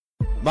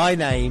My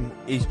name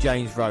is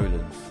James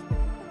Rowlands.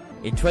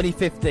 In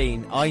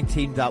 2015, I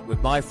teamed up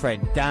with my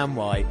friend Dan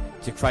White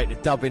to create the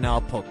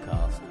WNR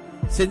podcast.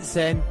 Since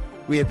then,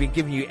 we have been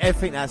giving you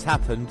everything that's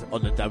happened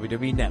on the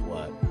WWE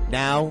Network.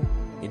 Now,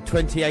 in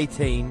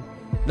 2018,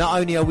 not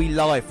only are we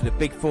live for the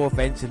Big Four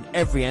events and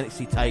every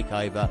NXT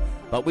Takeover,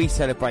 but we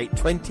celebrate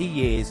 20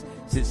 years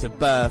since the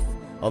birth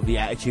of the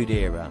Attitude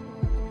Era.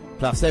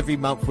 Plus, every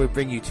month we'll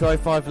bring you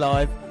 205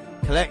 Live,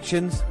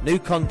 collections, new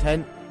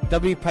content,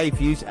 W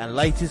pay-per-views and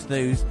latest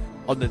news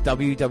on the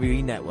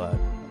WWE Network.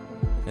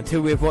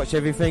 Until we've watched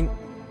everything,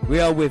 we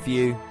are with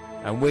you,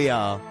 and we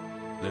are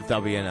the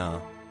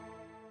WNR.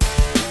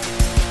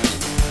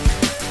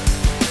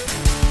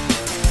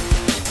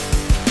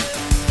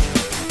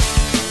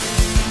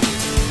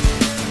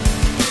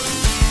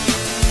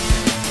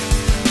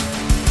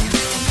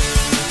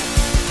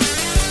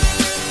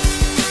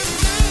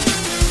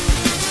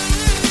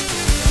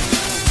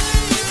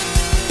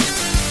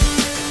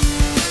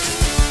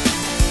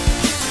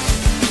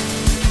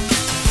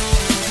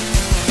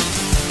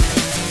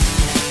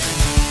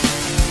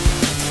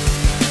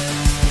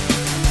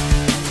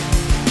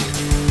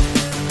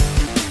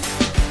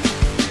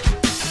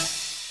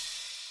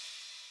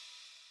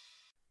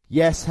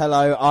 Yes,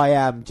 hello, I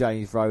am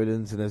James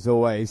Rowlands, and as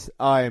always,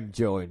 I am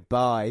joined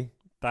by...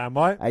 Dan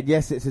White. And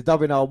yes, it's a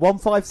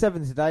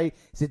WNR157 today.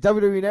 It's a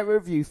WWE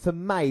Network review for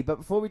May, but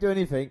before we do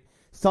anything,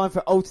 it's time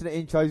for alternate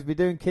intros. We're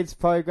doing kids'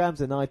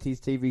 programs, a 90s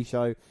TV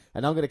show,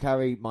 and I'm going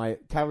to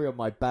carry on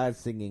my bad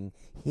singing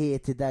here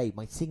today,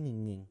 my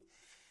singing.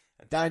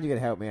 Dan, you're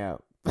going to help me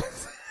out.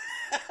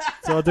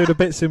 So I'll do the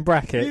bits in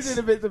brackets. You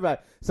do the bits in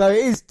brackets. So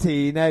it is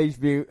Teenage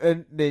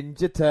Mutant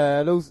Ninja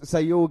Turtles, so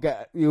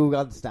you'll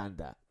understand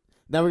that.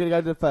 Now we're going to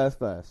go to the first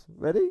verse.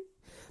 Ready?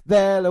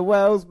 They're the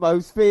world's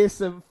most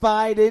fearsome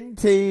fighting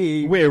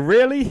team. We're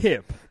really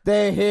hip.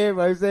 They're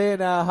heroes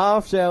in a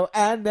half shell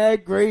and they're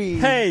green.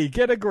 Hey,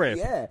 get a grip.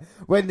 Yeah.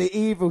 When the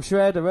evil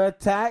Shredder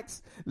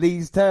attacks,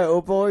 these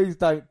turtle boys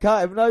don't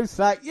cut him no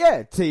slack.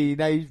 Yeah.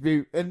 Teenage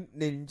Mutant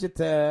Ninja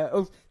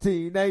Turtles.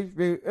 Teenage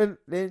Mutant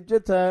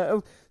Ninja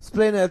Turtles.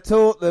 Splinter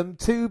taught them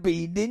to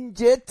be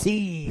ninja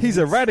teens. He's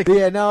a radical.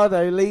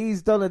 Leonardo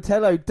Lee's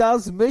Donatello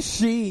does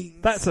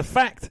machines. That's a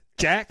fact,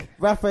 Jack.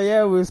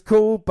 Raphael was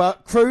cool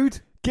but crude.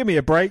 Give me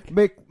a break.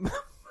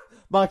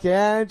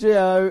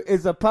 Michelangelo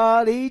is a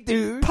party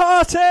dude.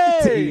 Party!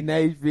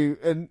 Teenage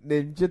Mutant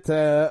Ninja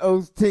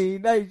Turtles.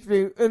 Teenage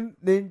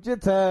Mutant Ninja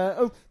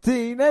Turtles.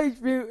 Teenage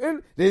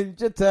Mutant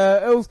Ninja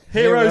Turtles.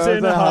 Heroes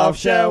in a half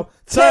shell.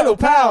 Turtle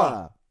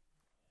power.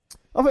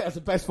 I think that's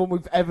the best one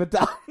we've ever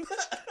done.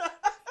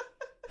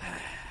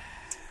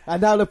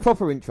 And now the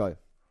proper intro.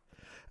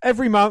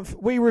 Every month,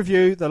 we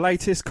review the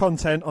latest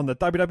content on the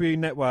WWE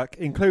Network,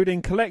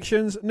 including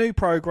collections, new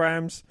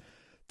programs,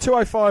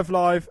 205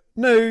 Live,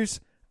 news,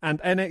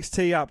 and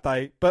NXT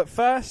update. But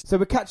first... So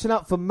we're catching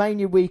up from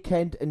Mania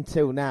weekend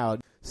until now.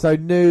 So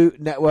new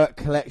network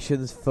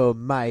collections for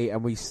May,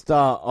 and we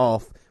start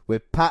off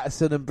with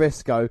Patterson and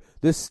Briscoe,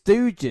 the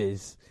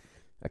Stooges.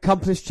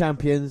 Accomplished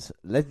champions,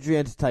 legendary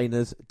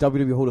entertainers,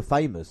 WWE Hall of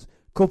Famers.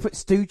 Corporate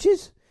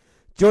Stooges?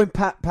 Join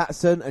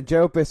Patterson and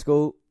Gerald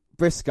Briscoe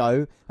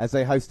as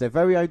they host their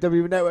very own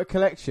WWE Network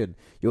collection.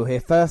 You'll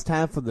hear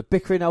firsthand from the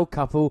bickering old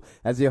couple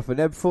as they offer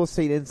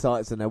never-before-seen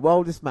insights on their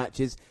wildest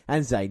matches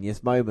and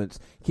zaniest moments.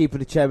 Keeping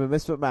the chairman,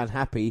 Mr. McMahon,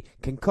 happy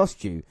can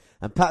cost you,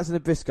 and Patterson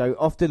and Briscoe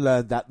often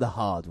learned that the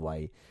hard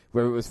way.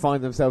 Whether it was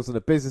finding themselves on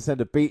the business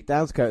end of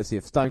beatdowns courtesy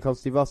of Stone Cold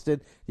Steve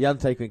Austin, The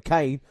Undertaker and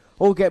Kane,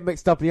 or get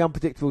mixed up in the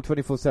unpredictable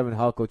 24/7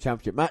 hardcore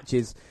championship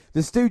matches,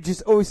 the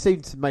Stooges always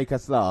seem to make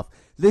us laugh.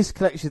 This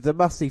collection is a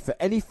must-see for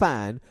any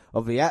fan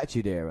of the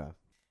Attitude Era.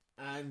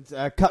 And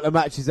a couple of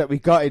matches that we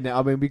got in there.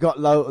 I mean, we got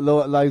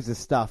loads of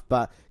stuff,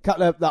 but a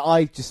couple of that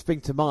I just spring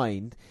to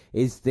mind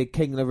is the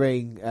King of the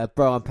Ring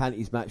bra and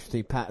panties match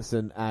between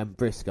Patterson and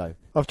Briscoe.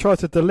 I've tried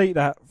to delete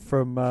that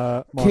from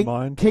my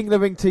mind. King of the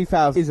Ring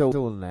 2000 is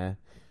all in there.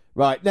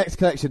 Right, next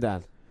collection,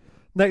 Dan.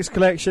 Next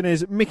collection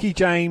is Mickie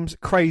James,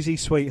 Crazy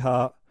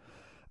Sweetheart.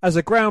 As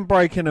a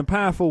groundbreaking and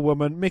powerful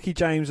woman, Mickie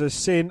James has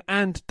seen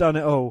and done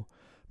it all.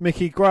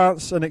 Mickie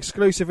grants an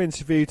exclusive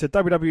interview to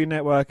WWE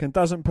Network and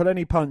doesn't pull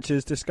any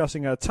punches,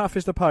 discussing her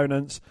toughest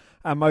opponents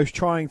and most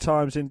trying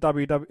times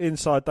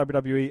inside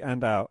WWE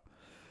and out.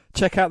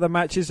 Check out the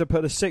matches that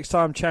put the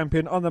 6-time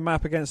champion on the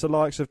map against the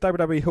likes of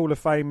WWE Hall of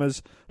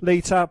Famers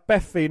Lita,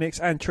 Beth Phoenix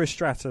and Trish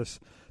Stratus.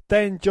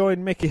 Then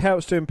join Mickie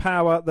helps to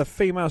empower the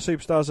female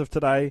superstars of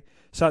today,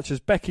 such as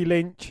Becky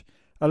Lynch,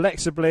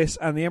 Alexa Bliss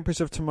and the Empress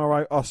of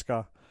Tomorrow,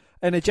 Asuka.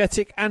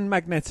 Energetic and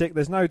magnetic,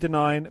 there's no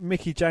denying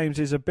Mickie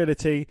James's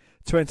ability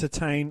to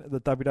entertain the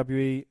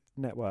WWE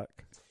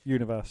Network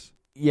universe.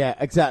 Yeah,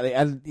 exactly.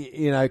 And,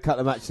 you know, a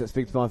couple of matches that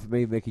speak to mind for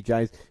me, Mickie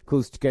James,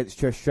 calls against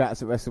Trish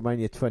Stratus at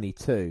WrestleMania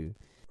 22.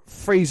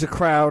 Freeze a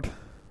crowd.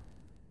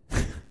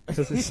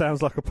 Because it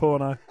sounds like a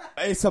porno.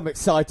 It's some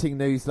exciting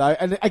news, though.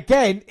 And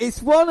again,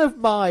 it's one of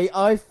my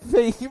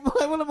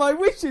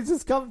wishes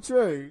has come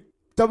true.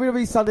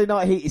 WWE Sunday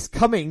Night Heat is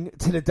coming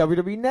to the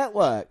WWE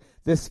Network.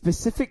 The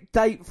specific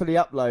date for the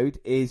upload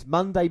is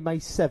Monday, May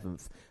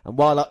 7th. And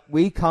while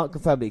we can't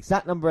confirm the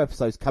exact number of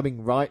episodes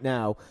coming right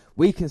now,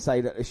 we can say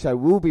that the show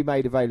will be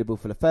made available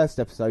for the first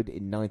episode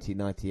in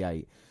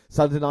 1998.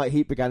 Sunday Night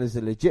Heat began as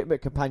a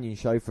legitimate companion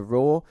show for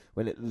Raw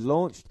when it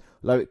launched,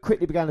 although it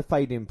quickly began to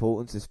fade in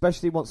importance,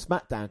 especially once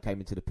SmackDown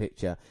came into the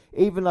picture.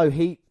 Even though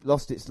Heat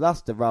lost its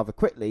luster rather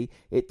quickly,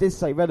 it did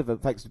stay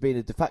relevant thanks to being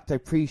a de facto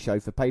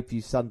pre-show for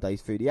pay-per-view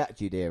Sundays through the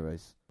Attitude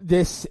Eras.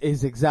 This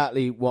is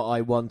exactly what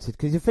I wanted,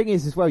 because the thing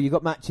is as well, you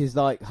got matches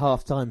like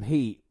Halftime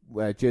Heat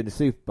during the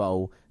Super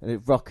Bowl, and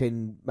it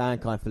rocking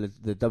Mankind for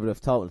the WWF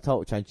title, the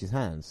title changes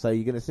hands, so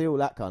you're going to see all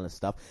that kind of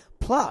stuff.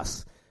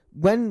 Plus,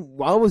 when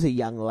I was a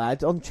young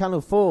lad on Channel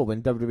 4,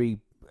 when WWE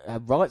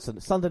had rights on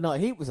it, Sunday Night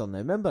Heat was on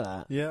there, remember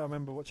that? Yeah, I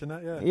remember watching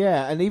that, yeah.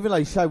 Yeah, and even though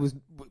the show was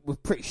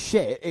pretty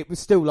shit, it was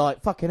still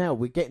like, fucking hell,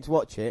 we're getting to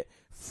watch it,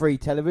 free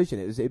television,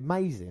 it was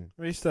amazing.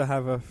 We used to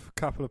have a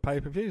couple of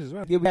pay-per-views as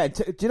well. Yeah,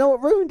 do you know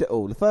what ruined it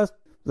all?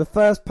 The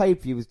first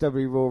pay-per-view was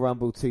WWE Royal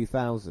Rumble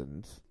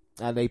 2000,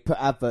 and they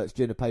put adverts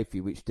during the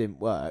pay-per-view which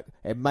didn't work,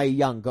 and Mae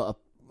Young got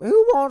a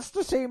 "Who wants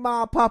to see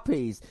my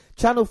puppies?"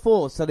 Channel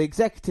 4, so the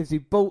executives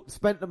who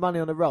spent the money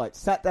on the rights,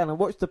 sat down and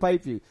watched the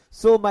pay-per-view,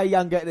 saw Mae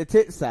Young getting the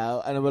tits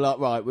out, and they were like,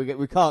 right,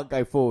 we can't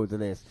go forward with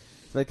this.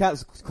 So they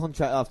cancelled the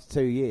contract after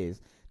 2 years.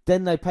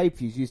 Then their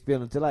pay-per-views used to be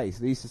on a delay,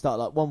 so they used to start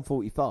like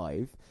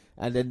 1:45,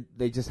 and then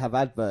they just have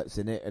adverts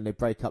in it, and they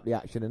break up the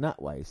action in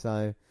that way.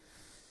 So,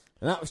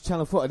 and that was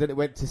Channel 4, and then it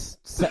went to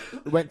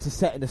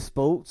Set in the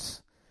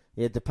Sports.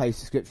 You had to pay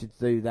subscription to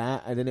do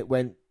that, and then it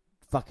went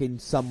fucking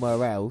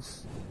somewhere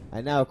else,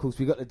 and now of course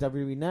we got the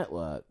WWE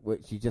Network,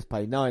 which you just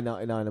pay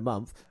 $9.99 a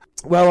month.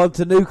 Well, on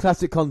to new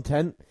classic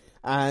content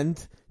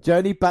and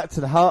journey back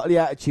to the heart of the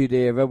Attitude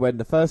Era, when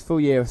the first full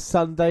year of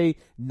Sunday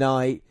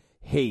Night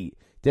Heat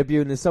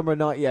debuted in the summer of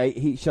 '98.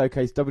 Heat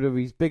showcased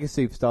WWE's biggest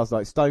superstars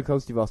like Stone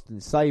Cold Steve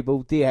Austin,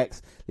 Sable,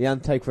 DX, The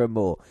Undertaker, and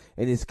more.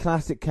 In his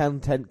classic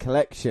content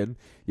collection,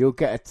 you'll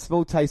get a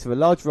small taste of a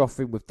larger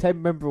offering with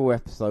 10 memorable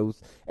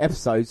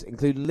episodes,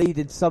 including Lead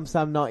in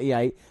SummerSlam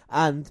 '98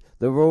 and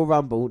the Royal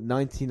Rumble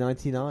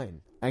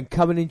 1999. And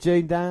coming in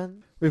June,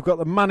 Dan, we've got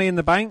the Money in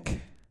the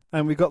Bank,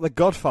 and we've got the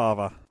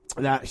Godfather.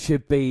 That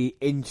should be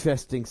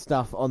interesting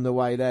stuff on the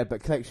way there,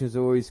 but collections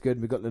are always good,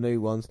 and we've got the new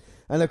ones.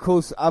 And of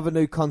course, other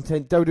new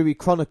content, WWE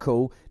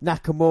Chronicle,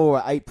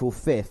 Nakamura, April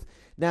 5th.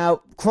 Now,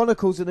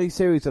 Chronicle's a new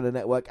series on the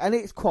network, and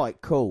it's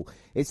quite cool.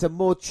 It's a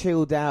more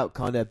chilled out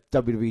kind of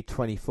WWE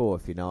 24,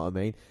 if you know what I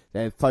mean.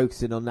 They're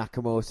focusing on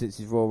Nakamura since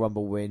his Royal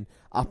Rumble win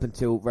up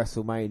until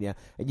WrestleMania,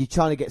 and you're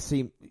trying to get to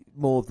see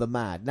more of the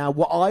man. Now,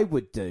 what I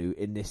would do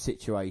in this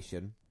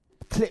situation,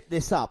 clip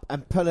this up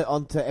and pull it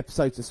onto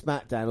episodes of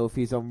SmackDown, or if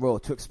he's on Raw,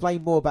 to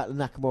explain more about the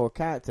Nakamura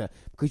character,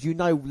 because you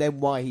know then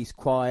why he's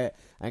quiet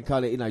and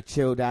kind of, you know,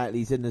 chilled out, and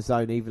he's in the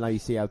zone, even though you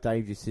see how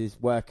dangerous he is,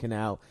 working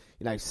out,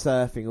 you know,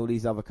 surfing, all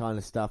these other kind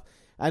of stuff.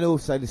 And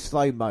also the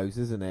slow-mos,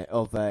 isn't it,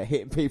 of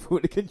hitting people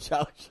with the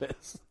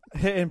Kinshasas.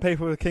 Hitting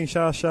people with the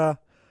Kinshasa,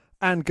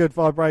 and good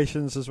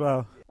vibrations as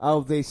well.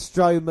 Oh, the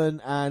Strowman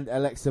and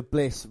Alexa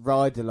Bliss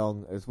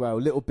ride-along as well.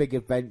 Little Big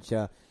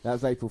Adventure. That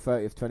was April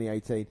 30th,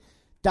 2018.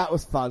 That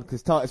was fun,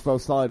 because Titus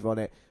World Slider on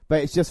it.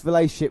 But it's just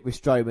relationship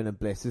with Strowman and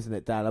Bliss, isn't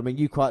it, Dan? I mean,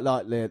 you quite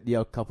like the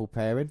odd couple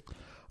pairing.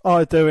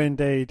 I do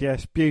indeed,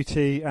 yes.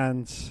 Beauty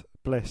and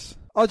Bliss.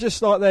 I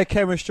just like their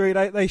chemistry.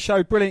 They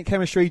showed brilliant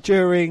chemistry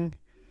during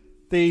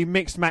the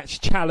Mixed Match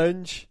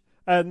Challenge,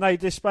 and they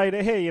displayed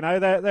it here. You know,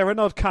 they're an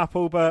odd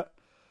couple, but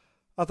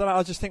I don't know,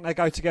 I just think they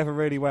go together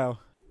really well.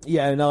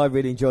 Yeah, no, I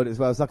really enjoyed it as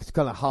well. It's like a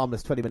kind of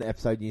harmless 20-minute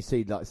episode, and you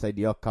see, like I say,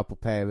 the odd couple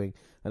pairing,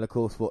 and of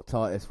course what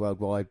Titus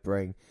Worldwide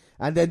bring.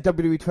 And then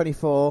WWE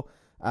 24,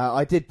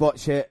 I did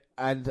watch it,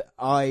 and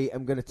I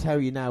am going to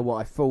tell you now what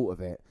I thought of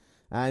it.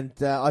 And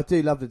I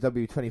do love the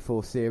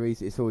WWE24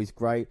 series. It's always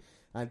great.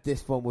 And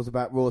this one was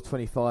about Raw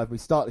 25. We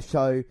start the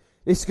show.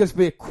 This is going to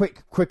be a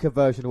quicker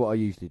version of what I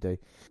usually do.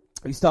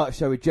 We start the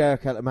show with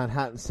Jericho at the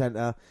Manhattan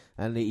Center,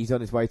 and he's on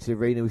his way to the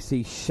arena. We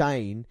see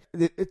Shane.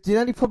 The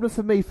only problem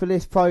for me for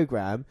this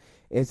program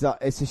is that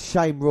it's a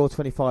shame Raw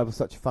 25 was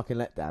such a fucking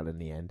letdown in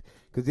the end,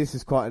 because this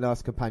is quite a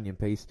nice companion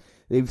piece.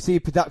 You see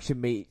a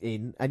production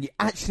meeting, and you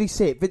actually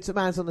see it. Vince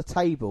McMahon's on the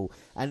table,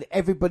 and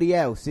everybody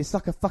else, it's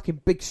like a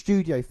fucking big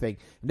studio thing,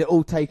 and they're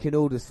all taking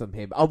orders from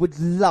him. I would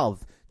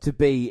love to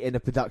be in a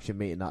production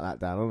meeting like that,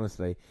 Dan,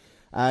 honestly.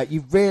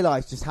 You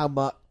realise just how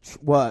much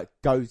work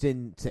goes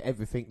into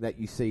everything that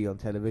you see on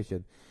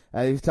television.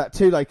 There's like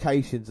 2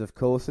 locations, of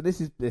course, and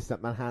this is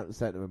at Manhattan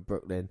Center in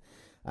Brooklyn.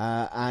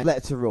 And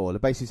Letter to Raw. They're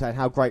basically saying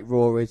how great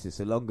Raw is. It's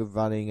a longer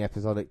running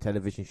episodic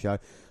television show.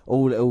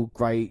 All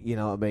great, you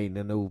know what I mean,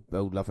 and all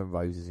love and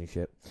roses and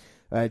shit.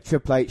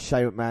 Triple H,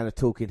 Shane McMahon are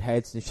talking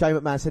heads, and Shane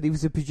McMahon said he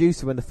was a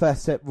producer when the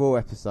first set Raw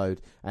episode,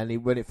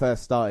 and when it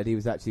first started, he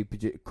was actually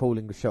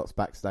calling the shots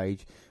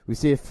backstage. We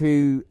see a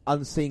few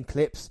unseen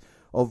clips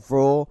of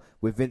Raw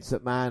with Vince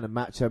McMahon and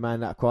Macho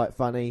Man that are quite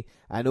funny,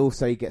 and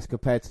also he gets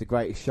compared to The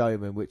Greatest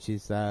Showman, which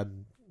is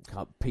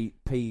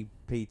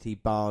P.T.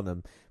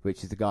 Barnum,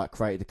 which is the guy that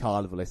created the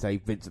carnival. They say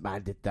Vince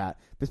McMahon did that.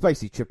 But it's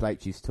basically Triple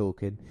H who's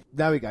talking.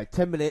 There we go,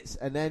 10 minutes,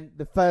 and then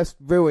the first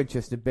real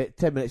interesting bit,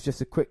 10 minutes,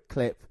 just a quick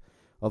clip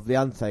of The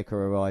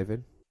Undertaker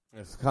arriving.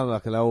 It's kind of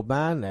like an old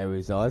man there with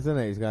his eyes, isn't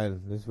it? He's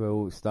going, this is where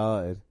all it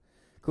started.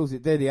 Of course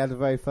it did, he had the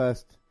very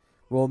first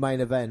Raw main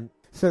event.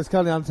 So it's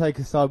kind of the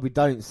Undertaker side, we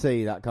don't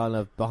see that kind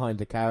of behind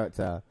the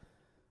character.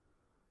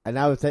 And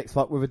now it's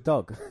X-Pac with a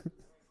dog.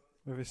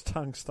 With his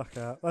tongue stuck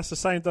out. That's the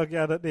same dog he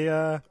had at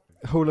the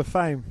Hall of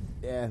Fame.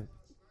 Yeah.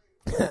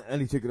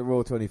 And he took it to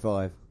Raw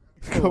 25.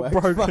 Got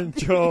broken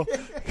jaw.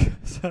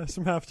 So his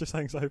mouth just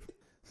hangs open.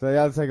 So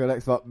the Undertaker and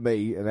X-Pac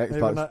meet, and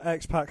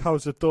X-Pac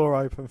holds the door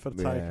open for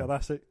the Taker.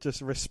 That's it.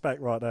 Just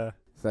respect right there.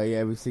 So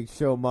yeah, we see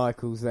Shawn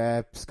Michaels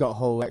there, Scott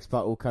Hall,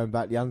 X-Pac all coming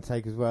back, the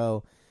Undertaker as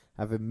well,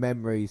 having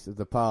memories of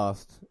the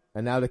past.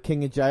 And now the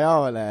King and JR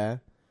are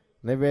there,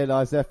 and they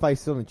realise they're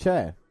faced on a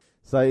chair.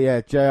 So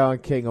yeah, JR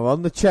and King are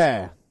on the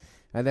chair.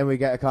 And then we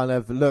get a kind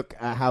of look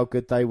at how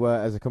good they were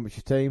as a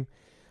commentary team.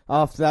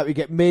 After that, we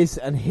get Miz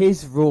and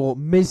his Raw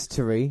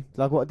mystery,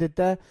 like what I did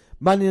there.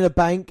 Money in the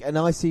Bank, an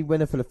IC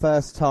winner for the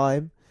first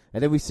time.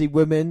 And then we see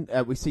women.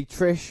 We see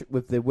Trish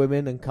with the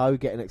women and co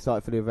getting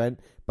excited for the event.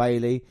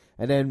 Bayley.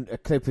 And then a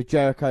clip of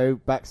Jericho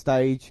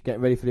backstage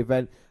getting ready for the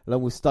event,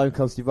 along with Stone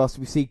Cold Steve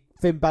Austin. We see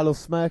Finn Balor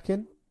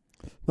smirking.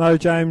 No,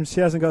 James,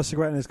 he hasn't got a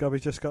cigarette in his gob.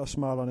 He's just got a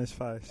smile on his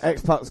face.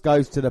 X-Pac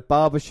goes to the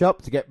barber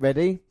shop to get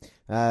ready.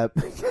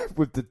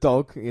 With the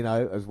dog,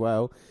 as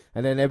well.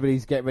 And then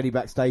everybody's getting ready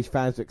backstage.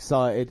 Fans are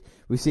excited.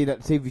 We see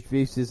that the TV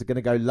producers are going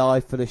to go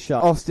live for the show.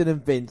 Austin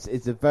and Vince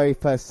is the very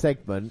first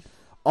segment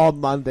on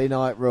Monday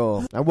Night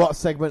Raw. And what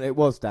segment it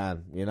was,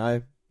 Dan,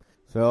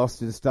 So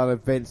Austin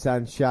stunned Vince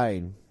and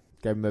Shane.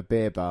 Gave him a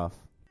beer bath.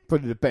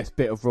 Probably the best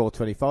bit of Raw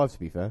 25, to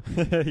be fair.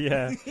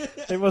 Yeah.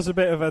 It was a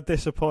bit of a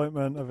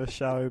disappointment of a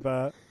show,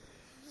 but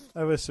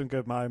there was some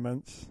good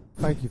moments.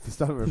 Thank you for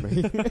stunning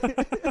me.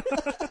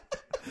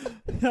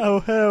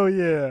 Oh, hell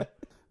yeah.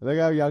 Look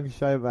how young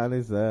Showman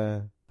is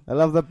there. I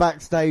love the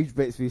backstage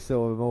bits we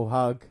saw them all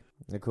hug.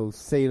 They're called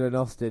Cena and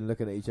Austin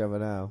looking at each other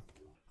now.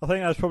 I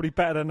think that's probably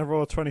better than the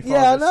Raw 25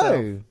 Yeah, itself. I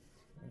know.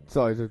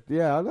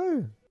 I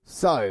know.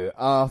 So,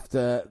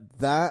 after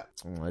that,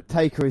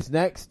 Taker is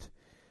next.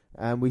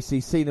 And we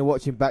see Cena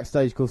watching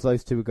backstage. Of course,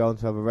 those two are going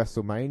to have a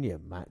WrestleMania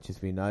match, as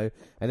we know.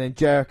 And then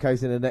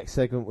Jericho's in the next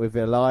segment with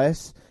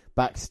Elias.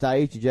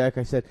 Backstage,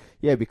 Jericho said,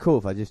 yeah, it'd be cool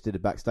if I just did a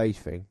backstage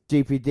thing.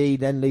 GPD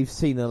then leaves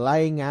Cena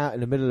laying out in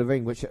the middle of the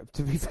ring, which,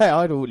 to be fair,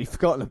 I'd already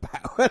forgotten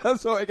about. When I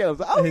saw it again, I was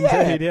like, oh,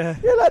 Indeed, yeah,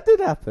 that did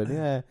happen,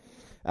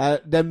 yeah.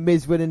 Then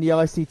Miz winning the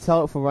IC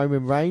title for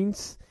Roman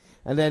Reigns.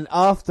 And then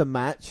after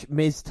match,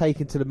 Miz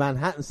taken to the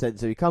Manhattan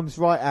Center. He comes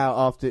right out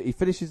after he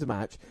finishes the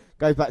match,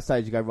 goes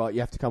backstage and goes, right, you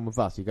have to come with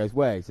us. He goes,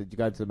 where? He said, you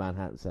go to the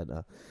Manhattan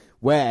Center,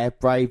 where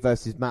Bray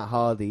versus Matt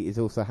Hardy is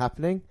also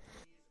happening.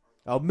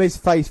 Oh, Miz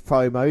face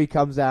promo. He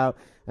comes out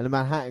and the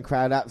Manhattan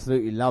crowd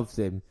absolutely loves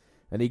him.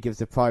 And he gives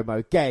a promo.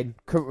 Again,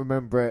 couldn't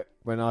remember it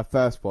when I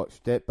first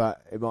watched it,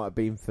 but it might have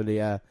been for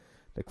the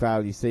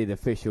crowd. You see the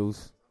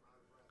officials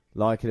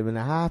liking him and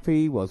how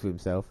happy he was with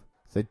himself.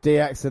 So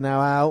DX are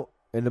now out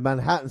in the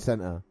Manhattan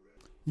Center.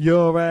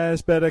 Your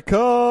ass better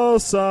call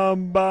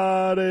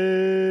somebody.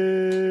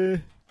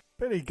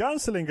 Billy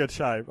Gunn's still in good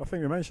shape. I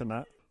think we mentioned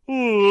that.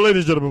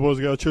 Ladies and gentlemen, boys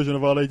and girls, children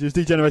of all ages,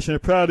 D-Generation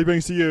proudly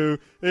brings to you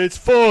its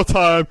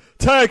 4-time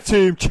tag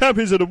team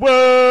champions of the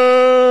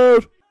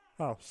world.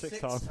 Oh,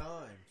 sixth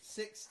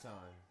time.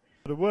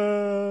 The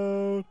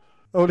world.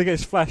 All he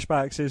gets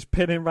flashbacks is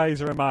pinning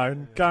Razor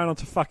Ramon, going on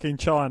to fucking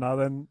China,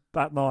 then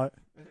that night,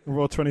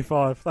 Raw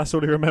 25. That's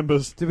all he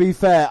remembers. To be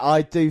fair,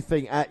 I do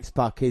think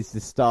X-Pac is the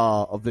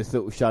star of this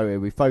little show here.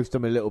 We focused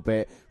on him a little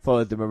bit,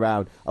 followed them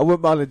around. I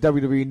wouldn't mind a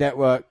WWE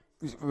Network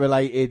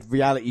related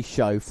reality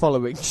show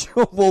following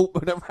Sean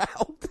Waltman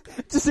around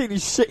to see the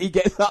shit he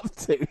gets up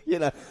to.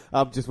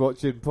 I'm just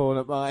watching porn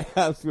at my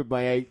house with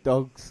my 8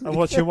 dogs. I'm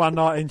watching One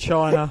Night in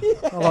China.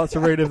 Yeah. I like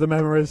to relive the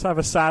memories, have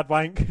a sad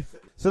wank.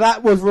 So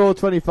that was Raw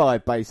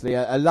 25, basically.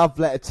 A love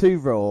letter to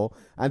Raw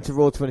and to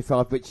Raw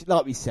 25, which,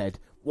 like we said,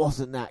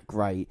 wasn't that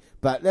great.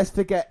 But let's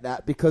forget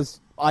that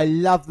because I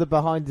love the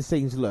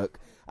behind-the-scenes look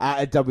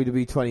at a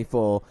WWE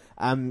 24.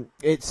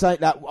 It's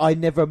something that I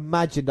never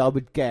imagined I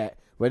would get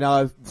when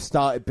I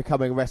started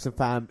becoming a wrestling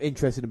fan,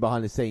 interested in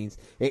behind the scenes.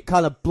 It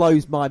kind of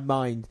blows my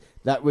mind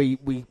that we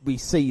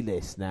see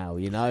this now,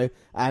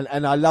 And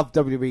I love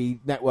WWE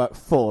Network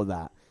for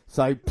that.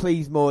 So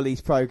please more of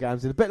these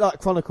programs, and a bit like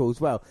Chronicle as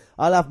well.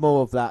 I'll have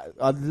more of that.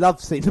 I'd love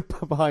seeing the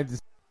behind the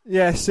scenes.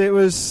 Yes, it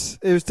was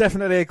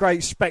definitely a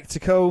great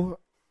spectacle.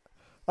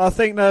 I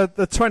think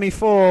the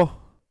 24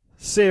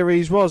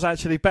 series was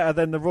actually better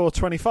than the Raw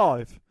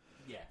 25.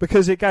 Yeah.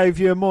 Because it gave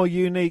you a more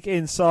unique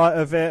insight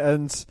of it,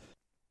 and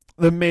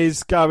the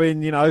Miz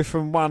going,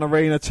 from one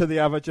arena to the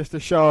other just to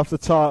show off the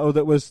title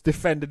that was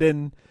defended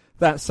in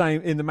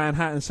the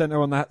Manhattan Center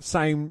on that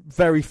same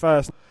very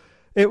first.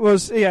 It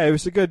was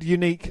a good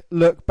unique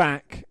look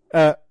back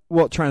at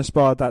what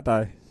transpired that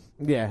day.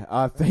 Yeah,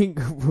 I think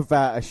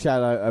without a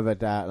shadow of a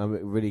doubt, and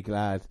I'm really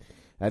glad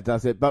That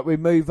does it. But we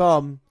move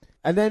on.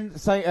 And then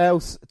something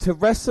else to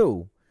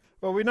wrestle.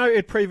 Well, we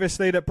noted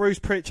previously that Bruce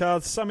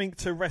Pritchard's Something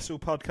to Wrestle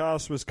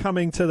podcast was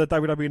coming to the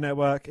WWE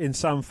Network in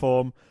some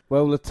form.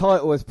 Well, the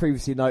title, as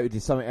previously noted,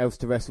 is Something Else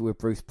to Wrestle with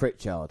Bruce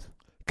Pritchard.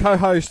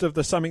 Co-host of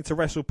the Something to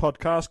Wrestle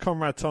podcast,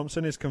 Conrad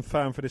Thompson, is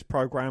confirmed for this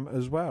programme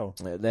as well.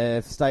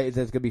 They've stated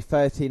there's going to be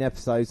 13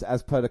 episodes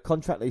as per the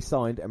contract they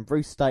signed, and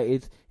Bruce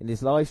stated in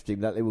his live stream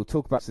that they will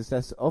talk about the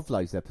success of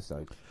those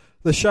episodes.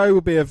 The show will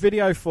be a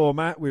video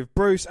format with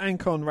Bruce and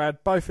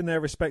Conrad both in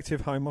their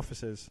respective home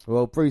offices.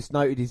 Well, Bruce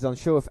noted he's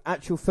unsure if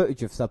actual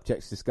footage of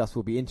subjects discussed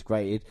will be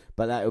integrated,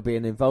 but that it will be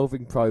an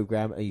involving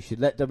programme, and you should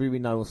let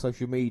WWE know on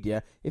social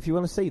media if you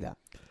want to see that.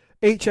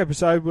 Each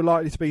episode will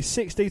likely to be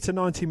 60 to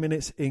 90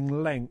 minutes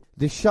in length.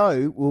 The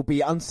show will be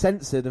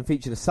uncensored and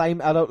feature the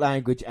same adult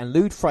language and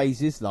lewd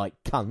phrases like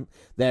cunt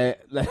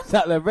that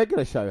their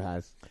regular show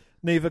has.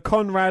 Neither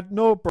Conrad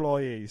nor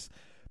employees,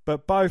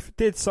 but both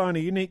did sign a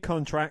unique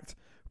contract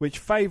which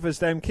favours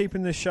them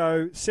keeping the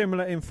show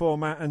similar in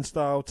format and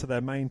style to their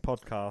main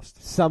podcast.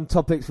 Some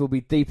topics will be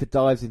deeper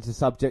dives into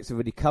subjects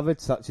already covered,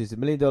 such as the $1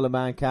 Million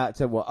Man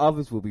character, while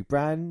others will be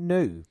brand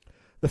new.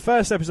 The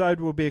first episode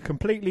will be a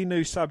completely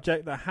new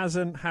subject that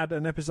hasn't had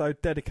an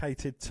episode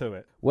dedicated to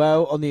it.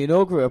 Well, on the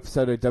inaugural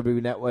episode of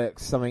WWE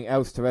Network's Something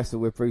Else to Wrestle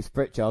with Bruce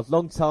Pritchard,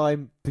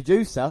 long-time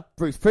producer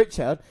Bruce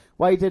Pritchard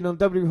weighed in on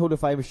WWE Hall of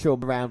Famer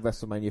Shawn around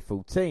WrestleMania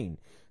 14.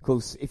 Of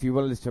course, if you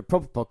want to listen to a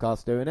proper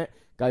podcast doing it,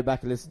 go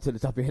back and listen to the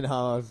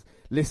WNR's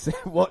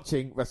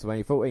watching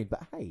WrestleMania 14.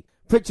 But hey,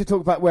 Pritchard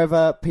talked about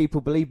whether people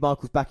believe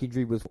Michaels' back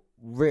injury was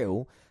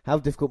real, how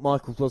difficult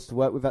Michaels was to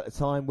work with at the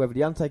time, whether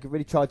The Undertaker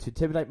really tried to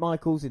intimidate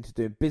Michaels into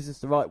doing business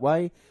the right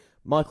way,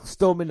 Michaels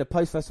storming the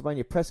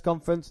post-WrestleMania press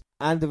conference,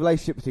 and the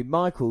relationship between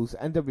Michaels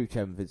and WWE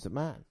Chairman Vince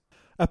McMahon.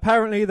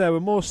 Apparently, there were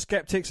more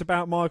sceptics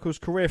about Michaels'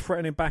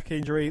 career-threatening back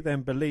injury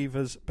than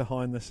believers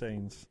behind the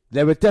scenes.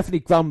 There were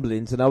definitely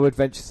grumblings, and I would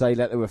venture to say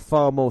that there were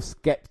far more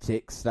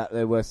sceptics than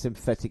there were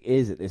sympathetic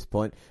ears at this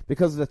point,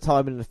 because of the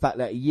timing and the fact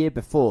that a year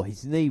before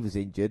his knee was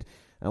injured,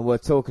 and we're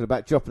talking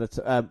about dropping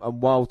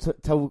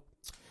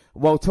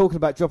while talking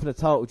about dropping a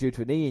title due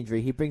to a knee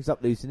injury, he brings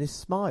up losing his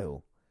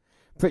smile.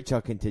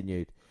 Pritchard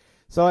continued.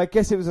 So I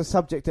guess it was a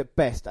subject at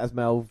best, as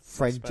my old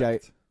friend Jay.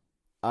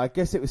 I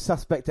guess it was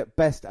suspect at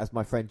best, as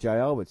my friend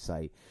JR would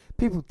say.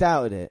 People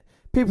doubted it.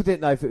 People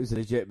didn't know if it was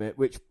legitimate,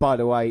 which, by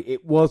the way,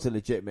 it was a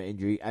legitimate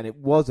injury, and it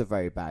was a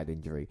very bad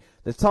injury.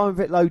 The time of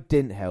it, though,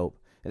 didn't help.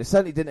 And it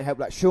certainly didn't help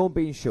that Shawn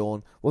being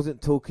Shawn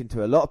wasn't talking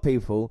to a lot of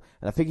people,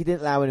 and I think he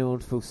didn't allow anyone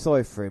to feel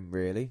sorry for him,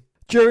 really.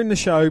 During the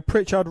show,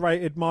 Pritchard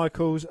rated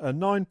Michaels a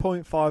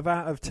 9.5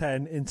 out of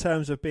 10 in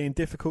terms of being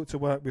difficult to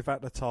work with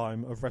at the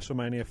time of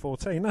WrestleMania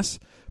 14. That's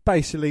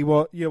basically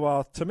what you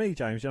are to me,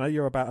 James. You know,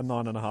 you're about a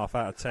 9.5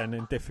 out of 10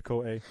 in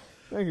difficulty.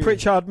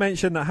 Pritchard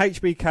mentioned that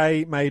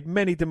HBK made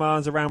many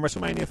demands around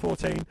WrestleMania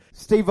 14.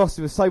 Steve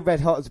Austin was so red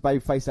hot as a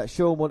babyface that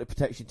Shawn wanted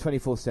protection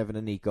 24/7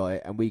 and he got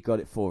it, and we got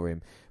it for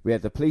him. We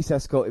had the police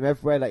escort him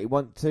everywhere that he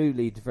wanted to,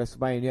 leading to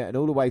WrestleMania and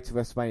all the way to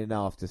WrestleMania and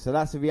after. So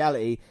that's a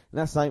reality, and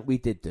that's something we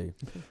did do.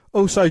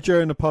 Also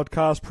during the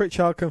podcast,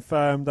 Pritchard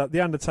confirmed that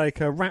The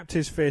Undertaker wrapped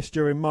his fist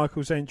during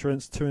Michael's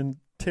entrance to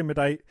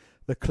intimidate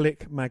the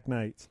click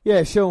magnate.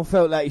 Yeah, Shawn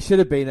felt like he should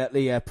have been at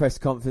the press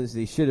conference,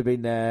 he should have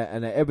been there,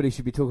 and everybody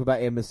should be talking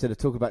about him instead of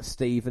talking about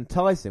Steve and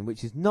Tyson,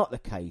 which is not the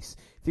case.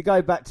 If you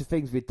go back to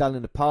things we've done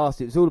in the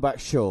past, it was all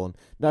about Shawn.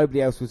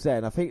 Nobody else was there,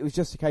 and I think it was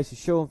just a case of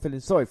Shawn feeling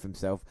sorry for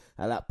himself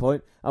at that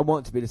point and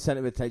wanting to be the centre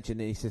of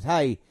attention, and he says,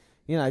 hey,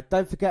 you know,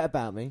 don't forget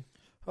about me.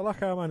 I like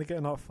how I'm only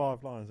getting like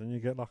 5 lines and you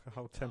get like a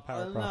whole 10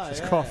 paragraphs. It's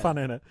yeah. quite fun,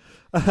 isn't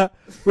it?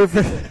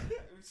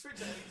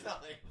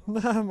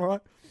 No, I'm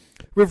right.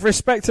 With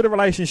respect to the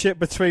relationship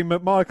between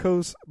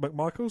McMichaels...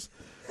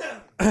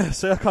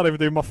 See, I can't even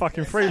do my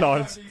fucking 3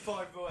 lines.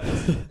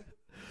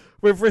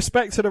 With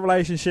respect to the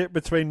relationship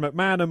between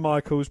McMahon and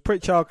Michaels,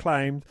 Pritchard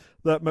claimed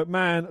that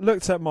McMahon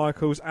looked at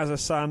Michaels as a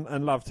son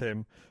and loved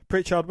him.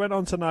 Pritchard went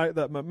on to note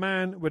that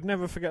McMahon would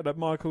never forget that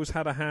Michaels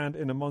had a hand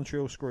in a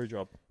Montreal screw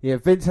job. Yeah,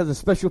 Vince has a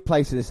special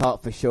place in his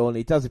heart for Shawn.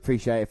 He does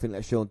appreciate everything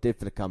that Shawn did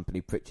for the company,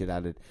 Pritchard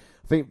added.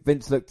 I think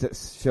Vince looked at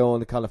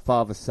Shawn, the kind of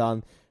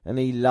father-son, and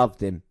he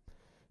loved him.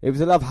 It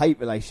was a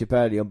love-hate relationship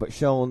early on, but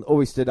Shawn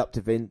always stood up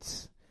to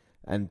Vince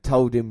and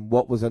told him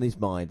what was on his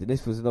mind. And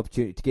this was an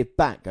opportunity to give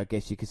back, I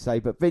guess you could say.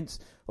 But Vince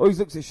always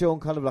looks at Shawn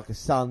kind of like a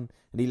son,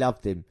 and he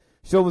loved him.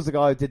 Shawn was the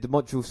guy who did the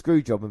Montreal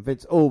screw job, and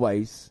Vince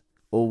always,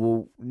 or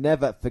will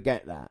never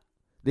forget that.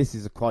 This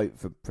is a quote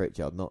from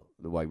Pritchard, not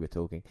the way we're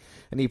talking.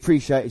 And he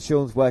appreciated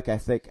Shawn's work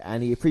ethic,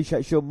 and he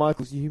appreciated Shawn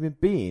Michaels as a human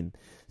being.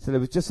 So there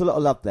was just a lot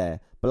of love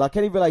there. But like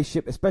any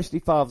relationship, especially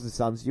fathers and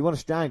sons, you want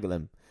to strangle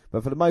them.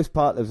 But for the most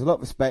part, there was a lot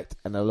of respect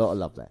and a lot of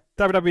love there.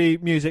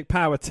 WWE Music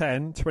Power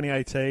 10,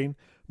 2018,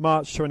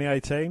 March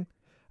 2018.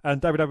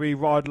 And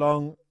WWE Ride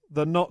Along,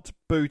 The Not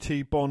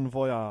Booty Bon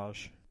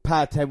Voyage.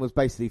 Power 10 was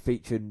basically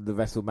featuring the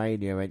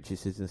WrestleMania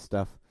entrances and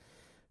stuff.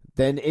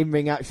 Then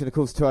in-ring action, of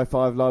course,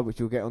 205 Live,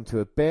 which we'll get onto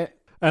a bit.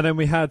 And then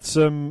we had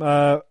some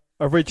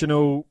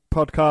original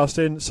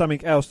podcasting,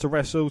 Something Else to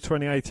Wrestle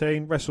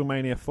 2018,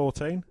 WrestleMania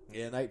 14.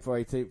 Yeah, on April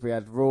 18th we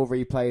had Raw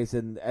replays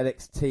and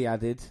NXT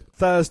added.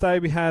 Thursday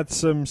we had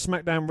some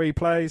SmackDown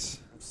replays.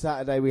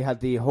 Saturday we had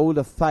the Hall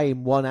of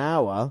Fame 1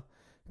 hour.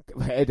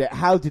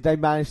 How did they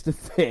manage to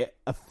fit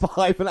a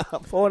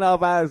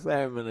 4.5 hour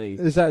ceremony?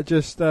 Is that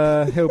just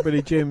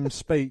Hillbilly Jim's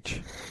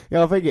speech?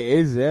 Yeah, I think it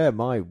is, yeah,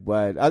 my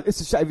word.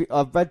 It's a shame.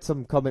 I've read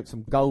some comments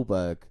from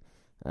Goldberg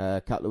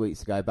a couple of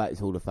weeks ago about his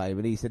Hall of Fame,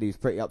 and he said he was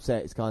pretty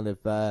upset. It's kind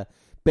of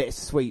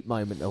bittersweet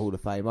moment, the Hall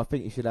of Fame. I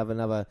think he should have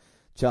another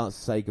chance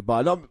to say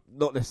goodbye. Not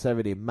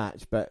necessarily a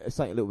match, but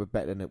something a little bit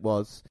better than it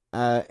was.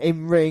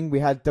 In ring,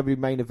 we had W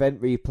Main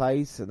Event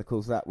replays, and of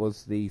course that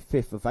was the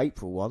 5th of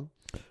April one.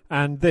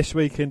 And this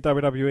week in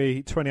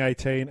WWE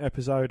 2018,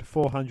 episode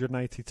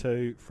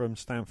 482 from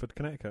Stamford,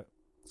 Connecticut.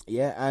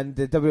 Yeah, and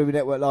the WWE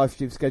Network live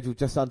stream schedule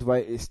just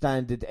underway its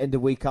standard end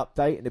of week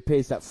update, and it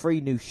appears that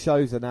 3 new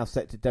shows are now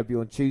set to debut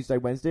on Tuesday,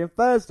 Wednesday and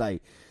Thursday.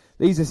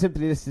 These are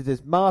simply listed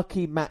as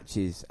marquee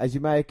matches. As you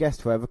may have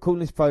guessed, however,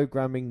 calling this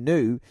programming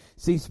new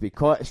seems to be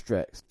quite a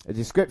stretch. The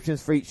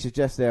descriptions for each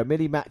suggest there are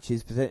mini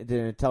matches presented in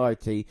their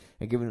entirety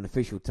and given an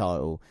official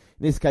title.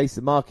 In this case,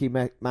 the marquee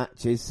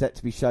matches set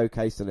to be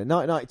showcased on the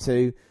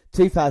 1992,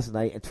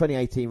 2008 and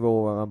 2018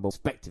 Royal Rumble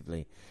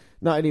respectively.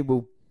 Not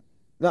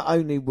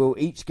only will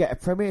each get a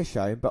premiere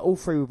show, but all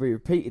 3 will be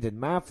repeated in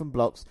marathon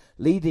blocks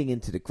leading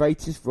into the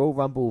greatest Royal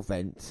Rumble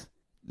event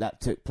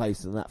that took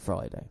place on that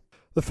Friday.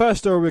 The first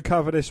story we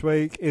cover this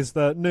week is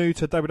that new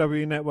to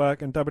WWE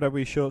Network and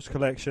WWE Shorts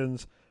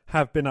collections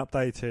have been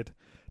updated.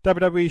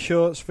 WWE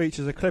Shorts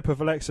features a clip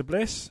of Alexa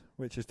Bliss,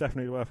 which is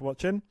definitely worth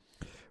watching,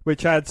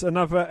 which adds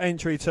another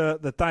entry to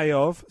the Day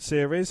Of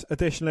series.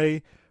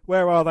 Additionally,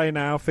 Where Are They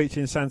Now,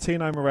 featuring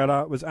Santino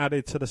Marella, was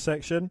added to the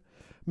section.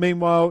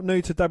 Meanwhile,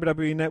 new to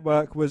WWE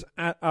Network was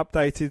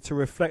updated to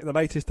reflect the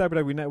latest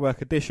WWE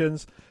Network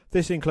additions.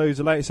 This includes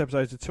the latest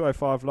episodes of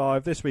 205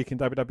 Live, This Week in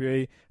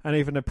WWE, and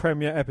even a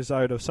premiere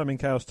episode of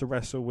Something Else to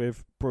Wrestle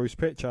with Bruce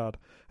Pritchard.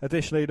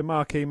 Additionally, the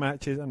marquee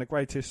matches and the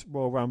greatest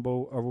Royal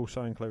Rumble are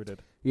also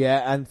included.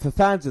 Yeah, and for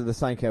fans of the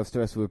Something Else to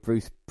Wrestle with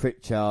Bruce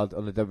Pritchard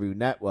on the WWE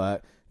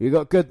Network, we've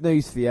got good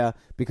news for you,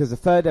 because the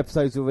 3rd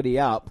episode's already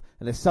up,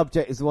 and the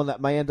subject is the one that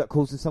may end up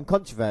causing some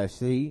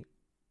controversy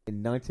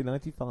in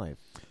 1995.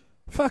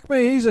 Fuck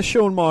me, he's a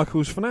Shawn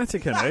Michaels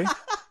fanatic, isn't he?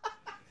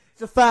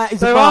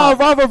 There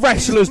are other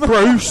wrestlers,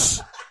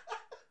 Bruce.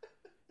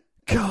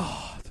 God.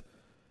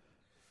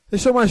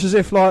 It's almost as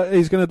if like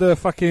he's going to do a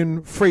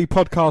fucking free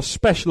podcast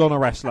special on a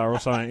wrestler or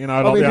something, you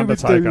know, like The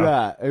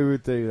Undertaker. Who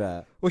would do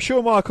that? Well,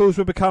 Shawn Michaels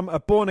would become a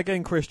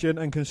born-again Christian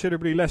and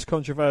considerably less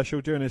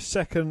controversial during his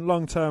second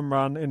long-term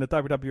run in the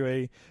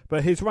WWE,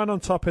 but his run on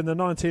top in the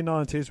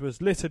 1990s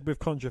was littered with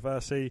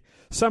controversy,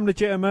 some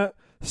legitimate,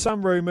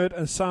 some rumoured,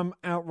 and some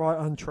outright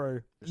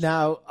untrue.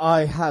 Now,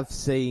 I have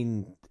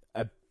seen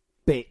a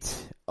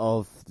bit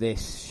of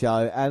this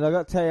show, and I've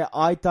got to tell you,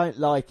 I don't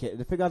like it.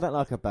 The thing I don't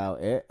like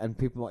about it, and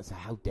people might say,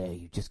 how dare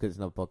you, just because it's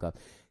another podcast,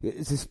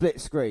 it's a split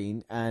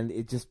screen, and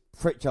it just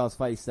Pritchard's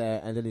face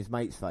there, and then his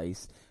mate's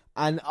face.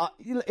 And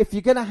if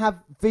you're gonna have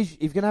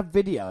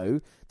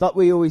video, like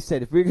we always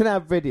said, if we're gonna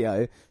have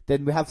video,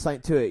 then we have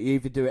something to it. You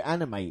either do it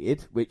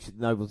animated, which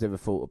no one's ever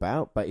thought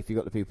about, but if you've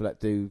got the people that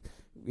do,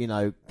 you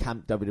know,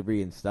 Camp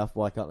WWE and stuff,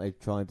 why can't they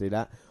try and do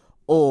that?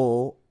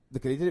 Or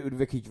look, they did it with the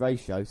Ricky Gervais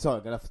show. Sorry,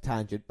 I'm going off a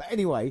tangent, but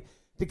anyway,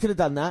 they could have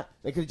done that.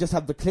 They could have just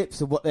had the clips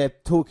of what they're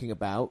talking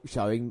about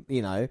showing.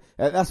 You know,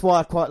 that's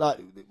why I quite like.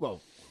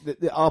 Well,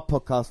 our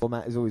podcast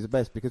format is always the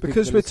best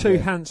because we're too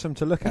handsome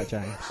to look at,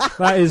 James.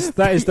 that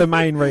is the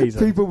main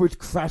reason. People would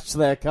crash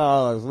their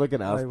cars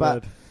looking at us,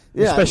 but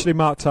especially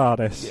Mark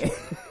Tardis. Yeah.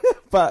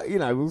 But you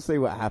know, we'll see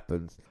what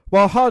happens.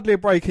 While hardly a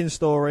breaking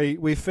story,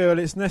 we feel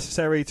it's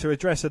necessary to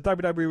address a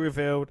WWE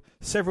revealed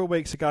several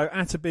weeks ago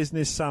at a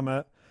business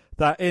summit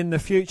that in the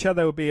future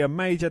there will be a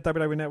major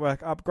WWE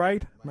Network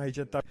upgrade,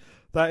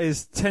 that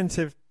is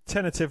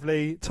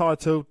tentatively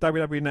titled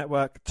WWE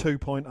Network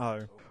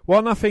 2.0.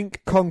 While nothing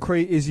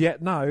concrete is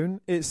yet known,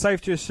 it's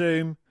safe to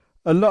assume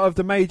a lot of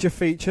the major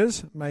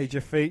features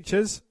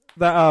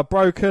that are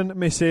broken,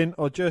 missing,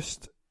 or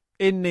just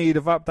in need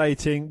of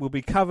updating will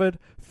be covered,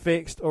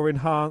 fixed or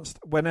enhanced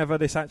whenever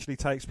this actually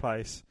takes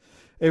place.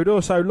 It would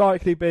also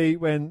likely be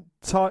when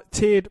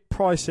tiered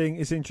pricing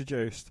is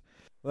introduced.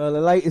 Well,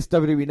 the latest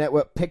WWE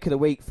Network pick of the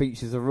week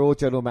features a Raw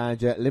General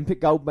Manager, Olympic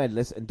gold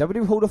medalist and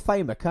WWE Hall of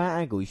Famer Kurt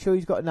Angle. You sure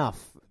he's got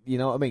enough, you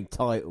know what I mean,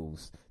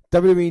 titles?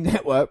 WWE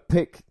Network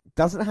pick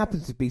doesn't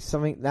happen to be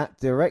something that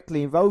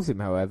directly involves him,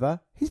 however.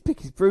 His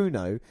pick is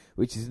Bruno,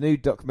 which is a new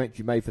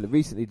documentary made for the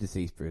recently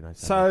deceased Bruno.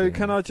 So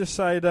can I just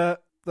say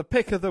that the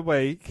pick of the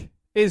week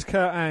is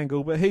Kurt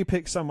Angle, but he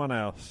picked someone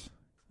else.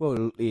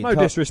 Well, no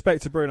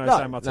disrespect to Bruno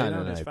Sammartino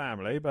and his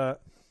family,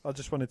 but I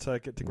just wanted to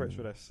get to grips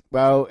with this.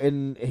 Well,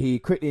 he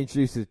quickly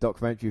introduces the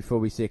documentary before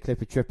we see a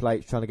clip of Triple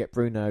H trying to get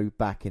Bruno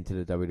back into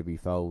the WWE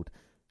fold.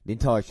 The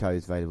entire show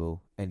is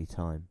available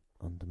anytime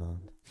on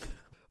demand.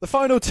 The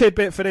final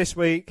tidbit for this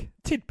week.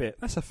 Tidbit,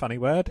 that's a funny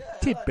word.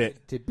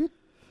 Tidbit. Tidbit.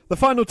 The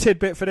final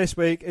tidbit for this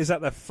week is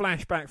that the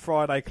Flashback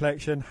Friday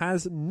collection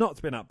has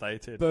not been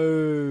updated.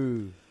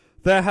 Boo!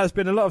 There has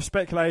been a lot of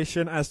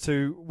speculation as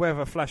to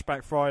whether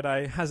Flashback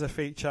Friday has a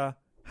future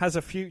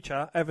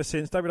ever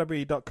since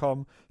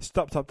WWE.com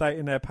stopped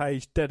updating their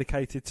page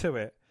dedicated to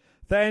it.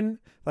 Then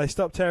they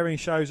stopped airing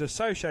shows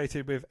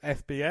associated with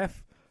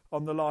FBF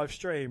on the live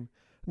stream.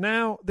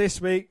 Now, this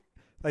week,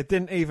 they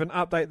didn't even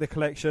update the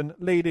collection,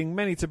 leading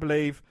many to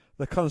believe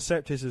the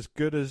concept is as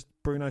good as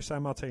Bruno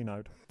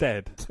Sammartino.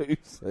 Dead. Too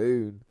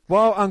soon.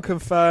 While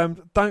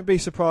unconfirmed, don't be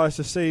surprised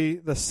to see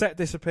the set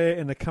disappear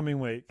in the coming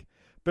week.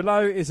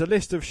 Below is a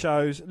list of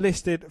shows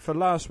listed for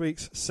last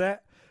week's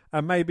set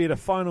and maybe the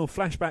final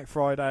Flashback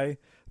Friday,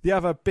 the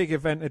other big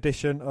event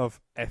edition of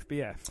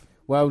FBF.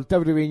 Well,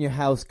 WWE In Your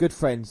House, Good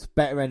Friends,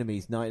 Better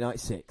Enemies,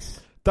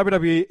 1996.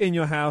 WWE In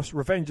Your House,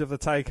 Revenge of the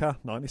Taker,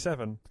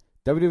 97.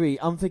 WWE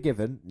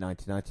Unforgiven,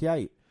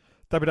 1998.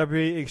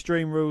 WWE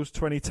Extreme Rules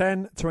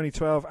 2010,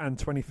 2012 and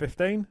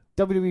 2015.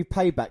 WWE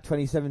Payback,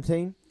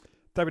 2017.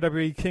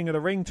 WWE King of the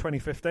Ring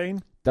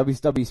 2015.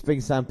 WWE Spring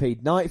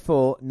Stampede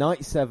 94,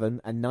 97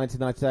 and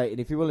 1998.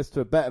 And if you want to listen to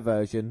a better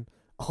version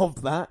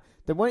of that,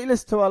 then why don't you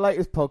listen to our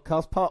latest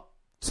podcast, part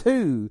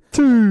 2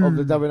 of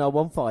the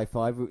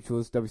WNR155, which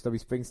was WWE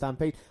Spring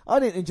Stampede. I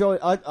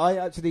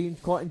actually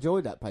quite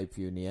enjoyed that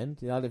pay-per-view in the end.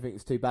 I didn't think it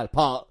was too bad.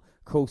 Apart,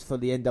 of course, for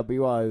the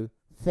NWO.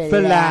 For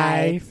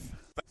life.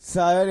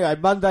 So anyway,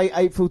 Monday,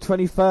 April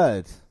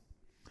 23rd.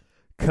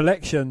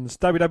 Collections,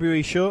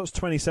 WWE Shorts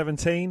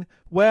 2017,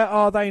 Where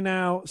Are They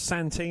Now,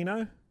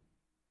 Santino?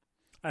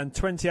 And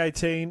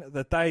 2018,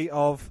 The Day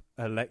of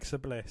Alexa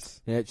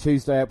Bliss. Yeah,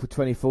 Tuesday, April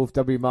 24th,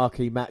 W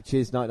Marquee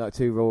Matches,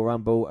 1992 Royal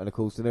Rumble, and of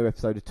course the new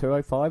episode of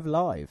 205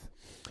 Live.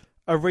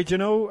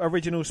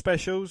 Original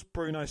specials,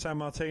 Bruno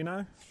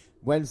Sammartino.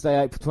 Wednesday,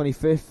 April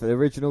 25th, the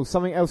original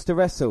Something Else to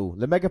Wrestle,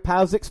 The Mega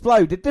Powers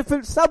Explode, a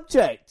different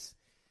subject.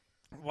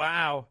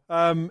 Wow.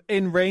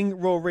 In Ring,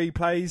 Raw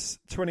Replays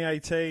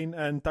 2018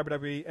 and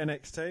WWE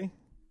NXT,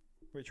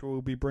 which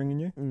we'll be bringing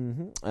you.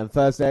 Mm-hmm. And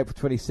Thursday, April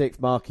 26th,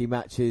 Marquee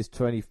Matches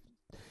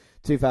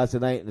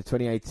 2008 and the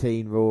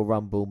 2018 Royal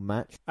Rumble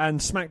match. And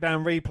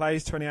SmackDown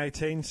Replays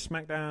 2018,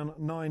 SmackDown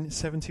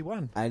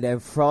 971. And then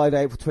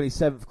Friday, April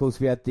 27th, of course,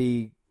 we had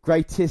the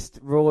Greatest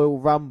Royal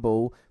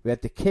Rumble. We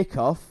had the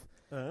kickoff.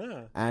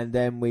 And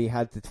then we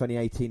had the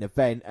 2018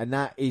 event. And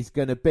that is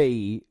going to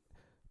be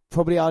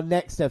probably our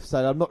next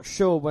episode. I'm not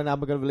sure when I'm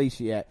going to release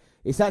it yet.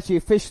 It's actually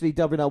officially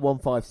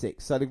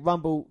WNR156. So the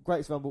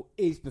Greatest Rumble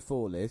is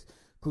before this.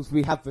 Of course,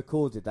 we have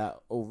recorded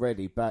that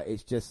already, but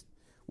it's just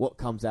what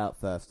comes out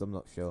first. I'm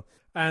not sure.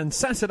 And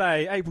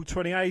Saturday, April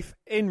 28th,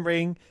 In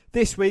Ring,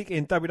 This Week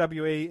in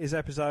WWE is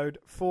episode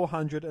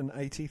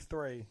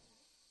 483.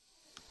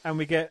 And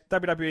we get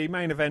WWE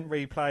Main Event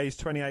Replays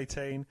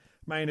 2018,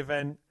 Main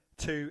Event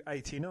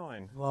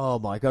 289. Oh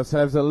my god! So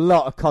there's a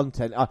lot of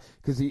content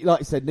because, like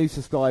you said, new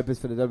subscribers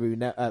for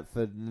the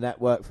for the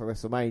network for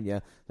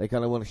WrestleMania. They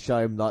kind of want to show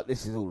them like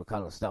this is all the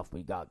kind of stuff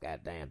we got.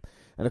 Goddamn!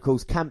 And of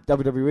course, Camp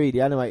WWE, the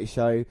animated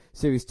show,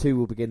 Series 2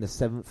 will begin the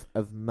 7th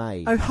of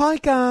May. Oh hi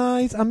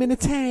guys, I'm in a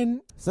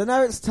tent. So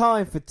now it's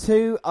time for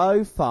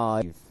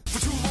 205. For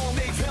too long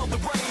they've held the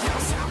reign. Now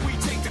it's time we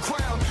take the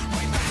crown.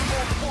 Right back from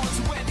all the ones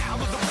who went out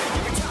of the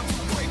ring. It's time to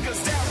break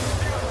us down.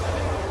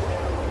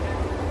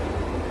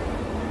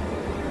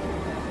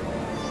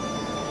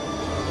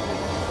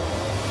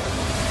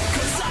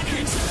 Cause I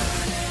can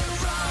turn it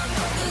around.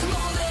 There's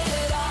more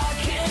that I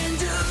can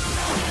do.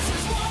 This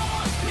is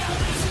war. Now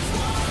this is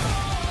war.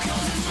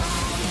 Cause as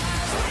long as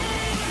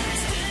we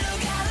still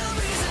got a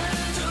reason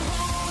to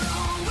hold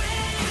on with.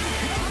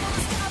 I'm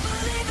gonna stop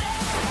believing.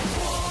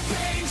 War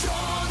pains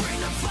on. Bring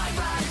the fight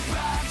right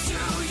back to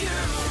you.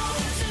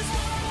 This is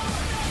war.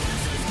 This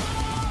is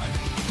war.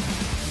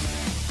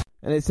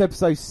 And it's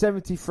episode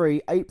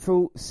 73,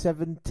 April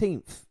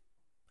 17th.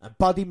 And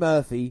Buddy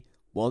Murphy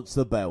wants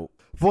the belt.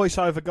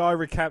 Voiceover guy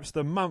recaps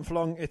the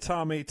month-long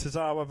Itami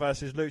Tozawa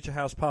versus Lucha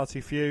House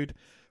Party feud,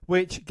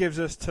 which gives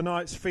us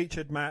tonight's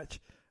featured match,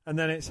 and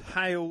then it's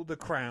Hail the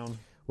Crown.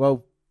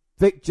 Well,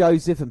 Vic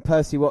Joseph and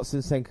Percy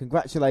Watson send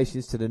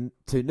congratulations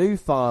to new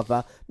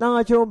father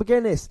Nigel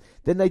McGuinness.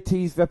 Then they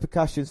tease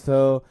repercussions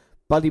for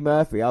Buddy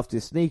Murphy after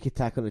a sneak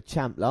attack on the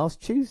champ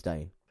last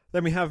Tuesday.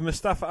 Then we have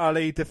Mustafa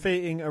Ali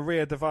defeating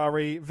Ariya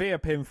Daivari via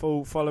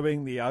pinfall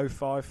following the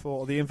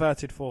 054, the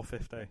inverted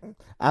 450.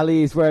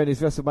 Ali is wearing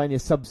his WrestleMania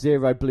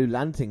Sub-Zero Blue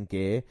Lantern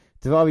gear.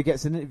 Daivari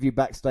gets an interview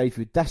backstage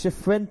with Dasha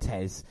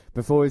Fuentes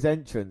before his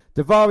entrance.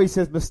 Daivari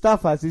says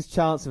Mustafa has his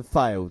chance and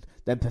failed,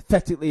 then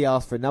pathetically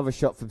asks for another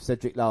shot from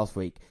Cedric last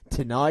week.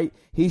 Tonight,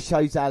 he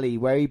shows Ali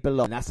where he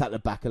belongs, and that's at the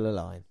back of the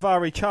line.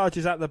 Daivari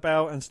charges at the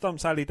bell and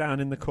stomps Ali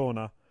down in the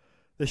corner.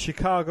 The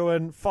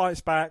Chicagoan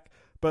fights back,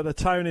 but the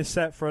tone is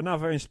set for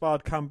another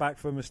inspired comeback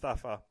for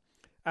Mustafa.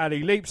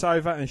 Ali leaps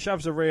over and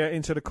shoves Ariya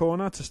into the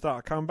corner to start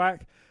a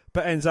comeback,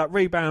 but ends up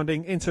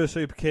rebounding into a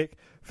super kick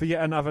for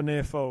yet another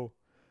near fall.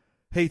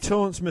 He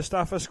taunts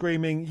Mustafa,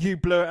 screaming, "You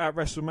blew it at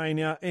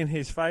WrestleMania," in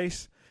his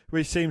face,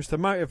 which seems to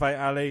motivate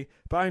Ali,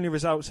 but only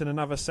results in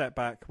another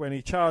setback when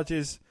he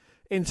charges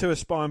into a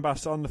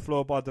spinebuster on the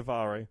floor by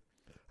Daivari.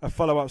 A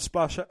follow-up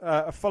splash,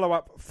 a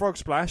follow-up frog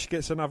splash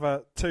gets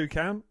another 2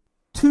 count.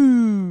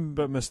 2.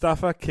 But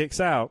Mustafa kicks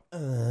out.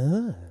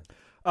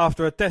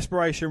 After a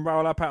desperation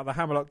roll-up out of the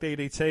hammerlock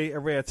DDT,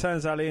 Arya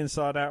turns Ali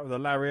inside out with a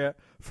lariat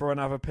for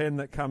another pin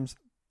that comes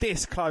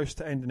this close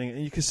to ending it.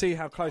 And you can see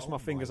how close my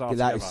fingers are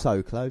That together. is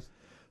so close.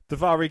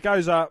 Daivari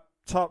goes up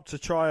top to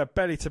try a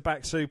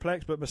belly-to-back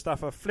suplex, but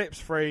Mustafa flips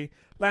free,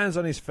 lands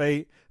on his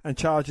feet, and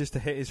charges to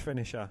hit his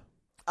finisher.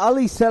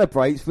 Ali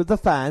celebrates with the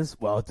fans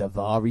while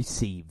Daivari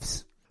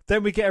seethes.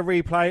 Then we get a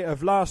replay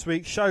of last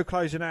week's show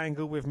closing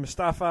angle with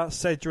Mustafa,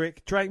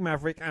 Cedric, Drake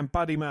Maverick, and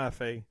Buddy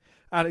Murphy.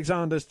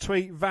 Alexander's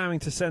tweet vowing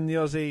to send the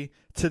Aussie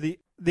to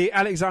the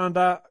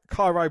Alexander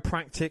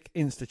Chiropractic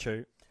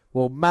Institute.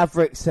 Well,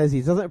 Maverick says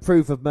he doesn't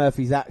approve of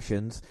Murphy's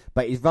actions,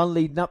 but his run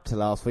leading up to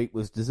last week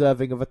was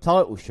deserving of a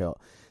title shot.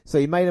 So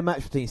he made a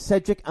match between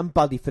Cedric and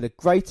Buddy for the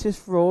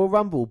greatest Royal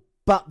Rumble.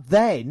 But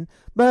then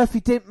Murphy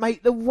didn't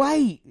make the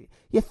weight.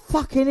 You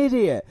fucking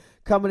idiot.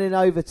 Coming in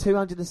over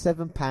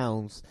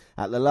 £207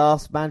 at the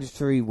last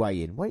mandatory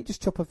weigh-in. Why don't you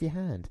just chop off your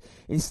hand?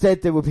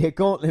 Instead, there will be a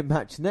gauntlet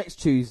match next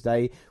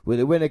Tuesday with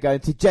the winner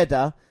going to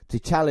Jeddah to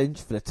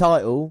challenge for the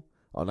title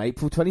on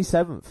April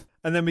 27th.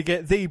 And then we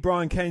get the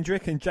Brian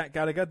Kendrick and Jack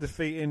Gallagher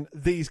defeating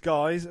these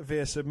guys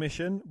via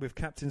submission with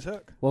Captain's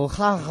Hook. Well,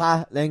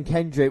 then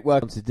Kendrick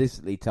worked on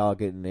sadistically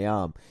targeting the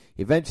arm.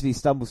 He eventually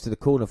stumbles to the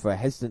corner for a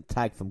hesitant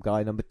tag from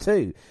guy number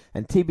 2,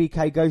 and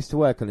TBK goes to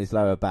work on his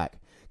lower back.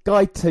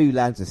 Guy 2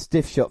 lands a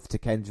stiff shot to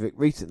Kendrick's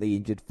recently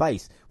injured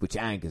face, which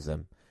angers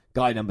him.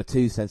 Guy number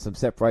 2 sends some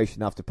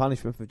separation after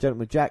punishment from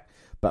Gentleman Jack,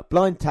 but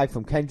blind tag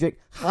from Kendrick,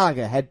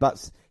 Hager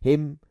headbutts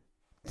him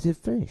to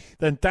finish.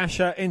 Then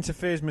Dasha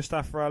interferes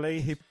Mustafa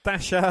Ali.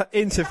 Dasha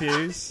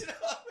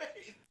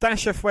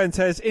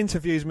Fuentes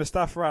interviews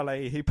Mustafa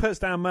Ali. He puts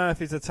down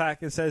Murphy's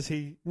attack and says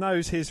he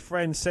knows his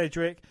friend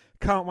Cedric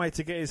can't wait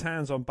to get his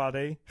hands on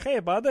Buddy. Hey,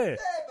 buddy.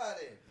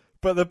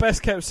 But the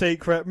best kept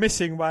secret,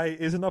 missing weight,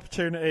 is an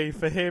opportunity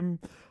for him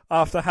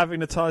after having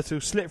the title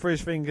slip through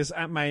his fingers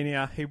at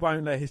Mania. He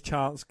won't let his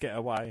chance get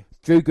away.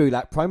 Drew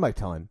Gulak promo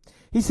time.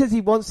 He says he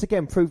once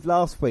again proved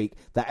last week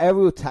that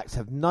aerial attacks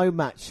have no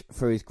match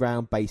for his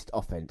ground-based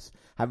offense.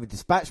 Having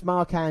dispatched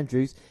Mark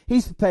Andrews,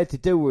 he's prepared to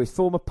deal with his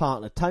former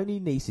partner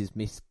Tony Nese's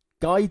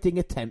misguiding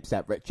attempts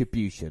at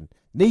retribution.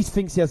 Nese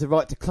thinks he has a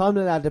right to climb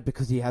the ladder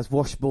because he has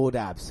washboard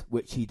abs,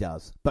 which he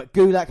does. But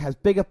Gulak has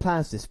bigger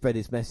plans to spread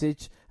his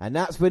message, and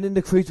that's winning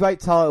the Cruiserweight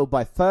title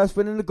by first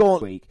winning the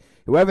gauntlet.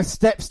 Whoever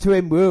steps to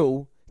him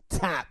will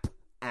tap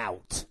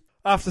out.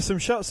 After some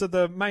shots of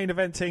the main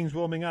event teams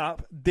warming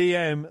up,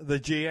 DM, the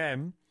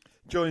GM,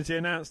 joins the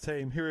announce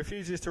team. He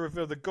refuses to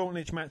reveal the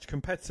gauntlet match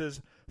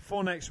competitors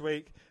for next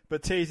week,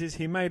 but teases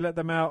he may let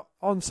them out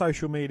on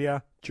social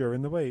media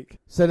during the week.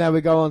 So now we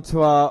go on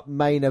to our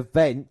main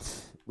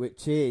event,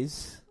 which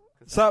is...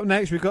 So up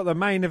next, we've got the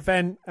main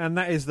event, and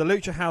that is the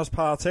Lucha House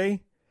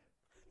Party.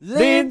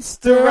 Lince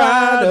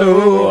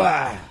Dorado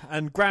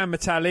and Grand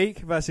Metalik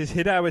versus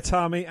Hideo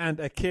Itami and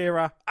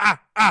Akira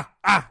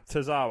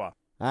Tozawa.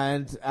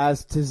 And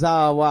as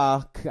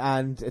Tozawa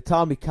and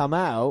Itami come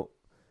out,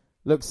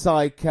 looks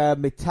like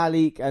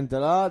Metalik and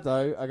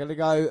Dorado are going to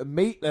go and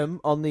meet them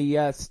on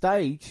the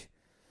stage,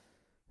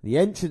 the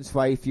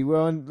entranceway, if you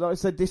will. And like I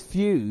said, this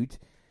feud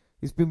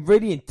has been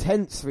really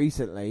intense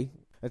recently.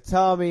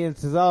 Itami and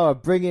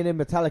Tozawa bringing in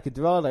Metalik and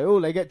Dorado.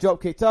 Oh, they get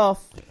drop kicked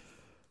off.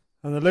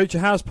 And the Lucha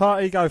House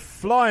Party go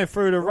flying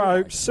through the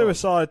ropes,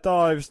 suicide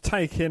dives,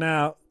 taking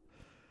out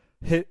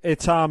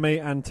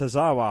Itami and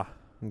Tozawa.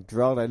 And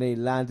Dorado nearly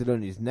landed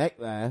on his neck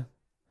there.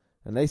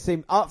 And they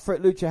seem up for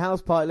it, Lucha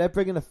House Party. They're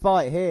bringing a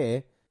fight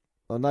here.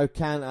 Well, no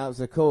count-outs,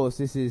 of course.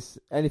 This is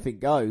anything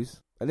goes.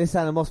 And this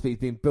animosity's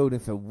been building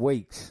for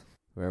weeks.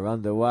 We're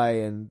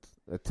underway, and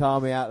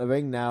Itami out the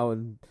ring now,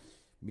 and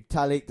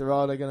Metalik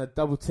Dorado going to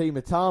double-team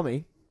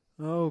Itami.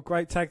 Oh,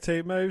 great tag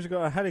team moves. We've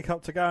got a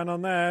helicopter going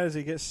on there as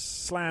he gets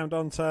slammed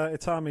onto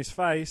Itami's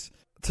face.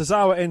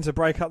 Tozawa in to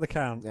break up the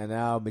count. And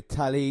now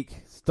Metalik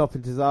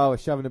stopping Tozawa,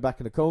 shoving him back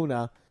in the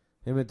corner.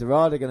 Him and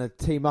Dorado going to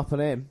team up on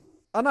him.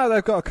 I know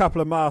they've got a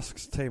couple of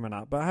masks teaming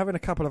up, but having a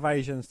couple of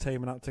Asians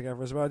teaming up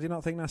together as well, do you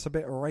not think that's a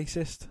bit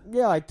racist?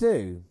 Yeah, I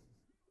do.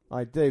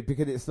 I do,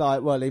 because it's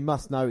like, well, they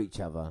must know each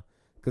other.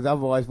 Because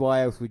otherwise,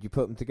 why else would you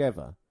put them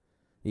together?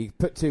 You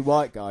put two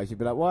white guys, you'd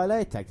be like, why are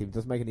they a tag team? It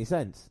doesn't make any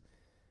sense.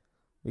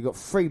 You've got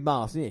three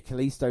masks, haven't you?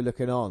 Kalisto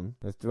looking on.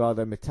 There's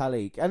Dorado and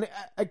Metalik. And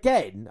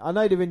again, I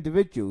know they're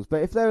individuals,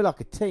 but if they're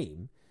like a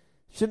team,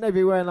 shouldn't they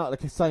be wearing like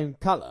the same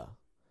colour?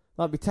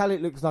 Like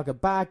Metalik looks like a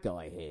bad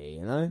guy here,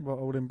 you know? What,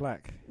 all in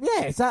black?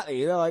 Yeah,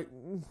 exactly. Like,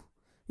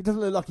 he doesn't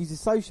look like he's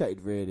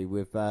associated really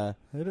with...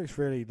 He looks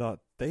really like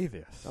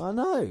devious. I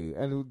know.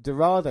 And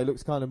Dorado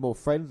looks kind of more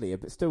friendly,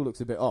 but still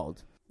looks a bit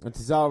odd. And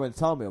Tozawa and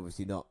Itami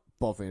obviously not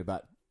bothering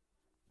about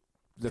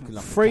looking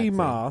like Three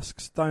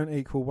masks don't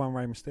equal one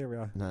Rey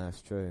Mysterio. No,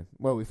 that's true.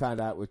 Well, we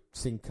found out with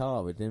Sin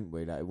Cara, didn't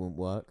we, that it wouldn't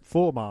work.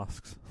 4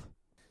 masks.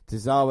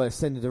 Tozawa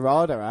sending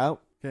Dorado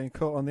out. Getting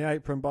caught on the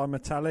apron by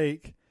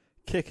Metalik,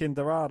 kicking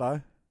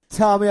Dorado.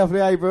 Itami off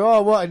the apron.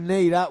 Oh, what a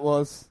knee that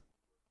was.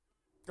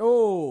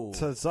 Oh.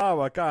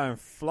 Tozawa going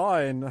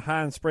flying,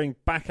 handspring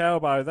back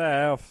elbow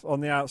there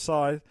on the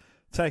outside,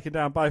 taking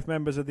down both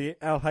members of the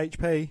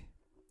LHP.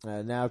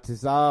 Now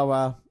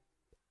Tozawa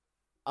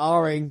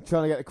trying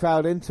to get the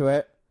crowd into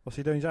it. What's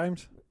he doing,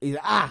 James? He's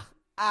ah.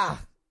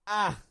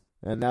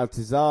 And now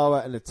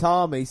Tozawa and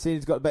Itami seems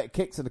he's got better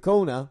kicks in the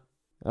corner.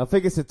 I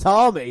think it's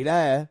Itami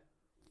there.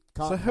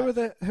 So who are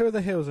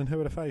the heels and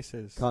who are the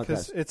faces?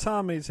 Because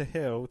Itami's a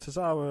heel.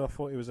 Tozawa, I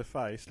thought he was a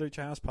face.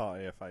 Lucha House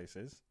Party are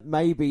faces.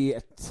 Maybe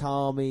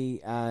Itami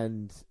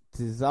and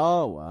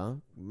Tozawa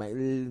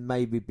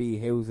maybe be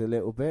heels a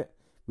little bit.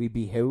 We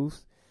be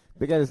heels.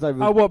 But again, there's no.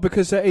 Oh, what?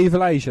 Because they're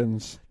evil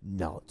Asians?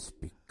 Not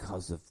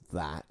because of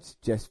that.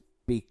 Just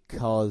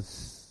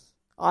because.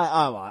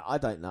 I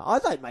don't know. I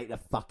don't make the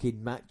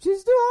fucking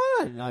matches, do I?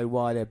 I don't know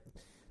why they're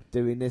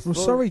doing this. I'm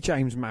sorry,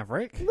 James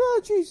Maverick. No,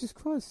 Jesus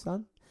Christ,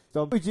 son.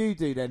 So what would you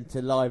do then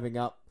to liven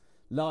up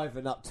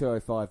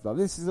 205 Live?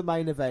 This is the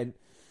main event.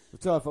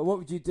 205. What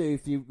would you do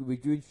if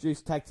would you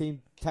introduce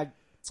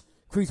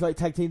Cruiserweight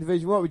tag team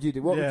division? What would you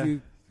do? What would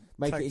you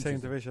make tag it team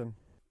division?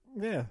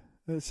 Yeah,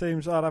 it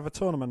seems I'd have a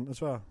tournament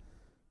as well.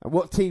 And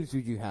what teams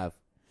would you have?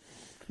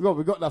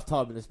 We've got enough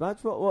time in this match.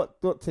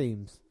 What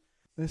teams?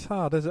 It's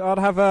hard, is it? I'd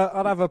have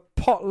a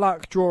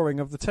potluck drawing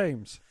of the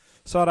teams.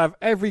 So I'd have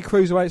every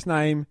cruiserweight's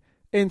name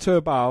into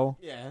a bowl.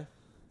 Yeah.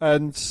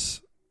 And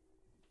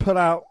pull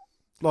out,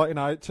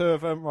 two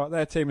of them. Right,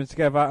 they're teaming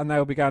together, and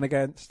they'll be going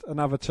against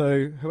another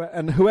two,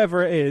 and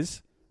whoever it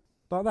is,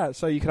 like that.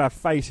 So you can have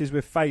faces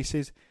with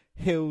faces,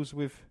 heels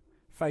with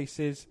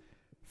faces,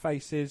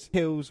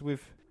 heels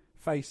with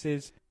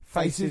faces,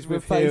 faces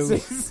with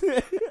heels.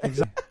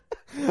 Exactly.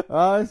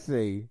 I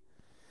see.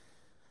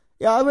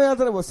 Yeah, I mean, I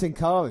don't know what Sin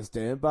Cara's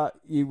doing, but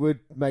you would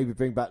maybe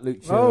bring back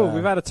Lucha. Oh,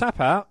 we've had a tap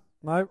out.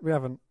 No, we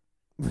haven't.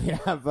 We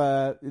have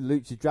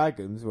Lucha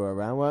Dragons were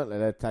around, weren't they?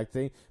 Their tag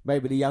team.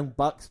 Maybe the Young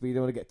Bucks, but you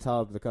don't want to get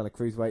tired of the kind of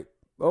cruiserweight.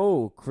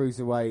 Oh,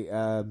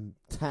 cruiserweight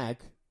tag.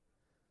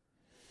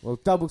 Well,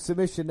 double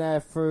submission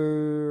there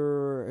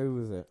for who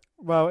was it?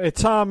 Well,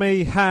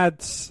 Itami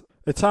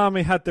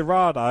had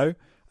Dorado,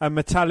 and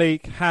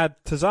Metallic had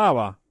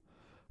Tozawa,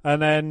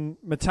 and then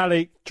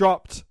Metallic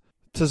dropped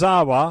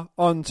Tozawa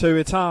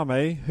onto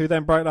Itami, who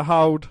then broke the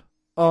hold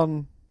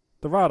on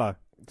Dorado.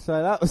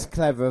 So that was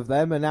clever of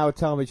them, and now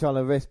Itami trying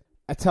to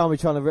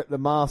rip the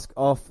mask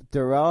off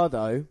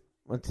Dorado.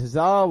 And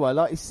Tozawa,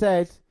 like you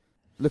said,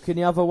 looking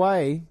the other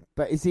way.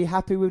 But is he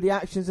happy with the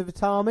actions of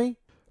Itami?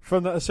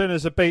 As soon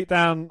as a beat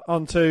down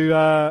onto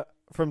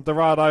from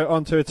Dorado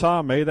onto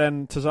Itami,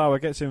 then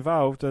Tozawa gets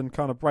involved and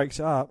kind of breaks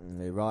it up.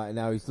 Right,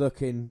 now he's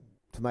looking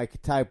to make a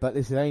tag, but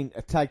this ain't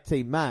a tag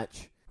team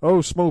match.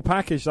 Oh, small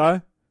package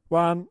though.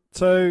 1,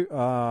 2.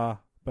 But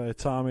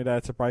Itami there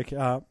to break it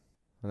up.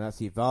 And that's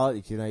the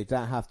advantage, you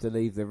don't have to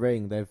leave the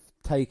ring. They've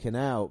taken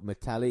out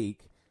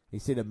Metallic. You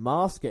see the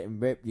mask getting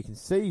ripped. You can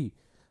see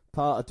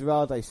part of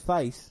Dorado's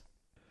face.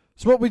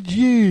 So what would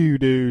you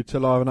do to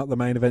liven up the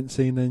main event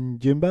scene then,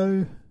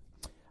 Jimbo?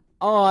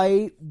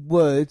 I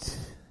would,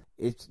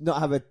 if not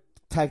have a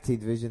tag team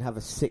division, have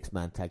a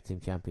 6-man tag team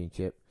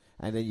championship.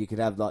 And then you could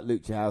have like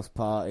Lucha House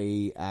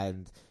Party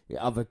and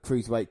other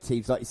cruiserweight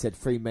teams. Like you said,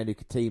 3 men who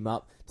could team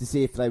up to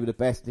see if they were the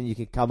best. Then you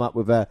could come up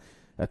with a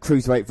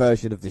cruiserweight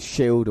version of the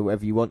Shield or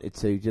whatever you wanted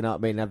to. Do you know what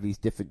I mean? Have these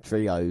different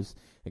trios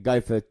and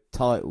go for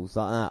titles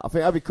like that. I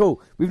think that'd be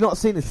cool. We've not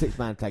seen a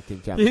 6-man tag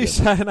team championship. You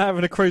saying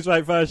having a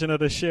cruiserweight version of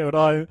the Shield?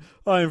 I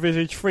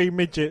envisage 3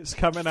 midgets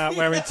coming out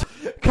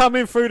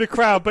coming through the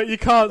crowd, but you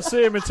can't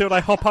see them until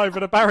they hop over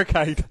the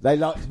barricade. They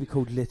like to be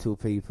called little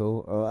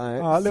people.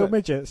 Little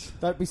midgets.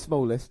 Don't be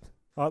smallest.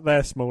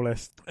 They're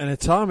smallest. And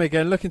Itami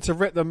again looking to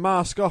rip the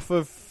mask off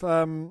of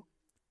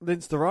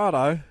Lince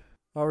Dorado.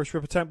 Irish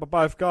whip attempt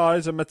by both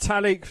guys. And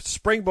Metallic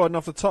springboarding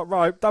off the top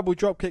rope. Double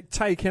dropkick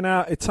taking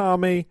out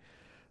Itami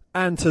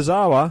and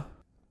Tozawa.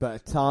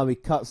 But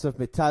Itami cuts off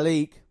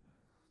Metallic.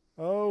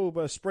 Oh,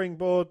 but a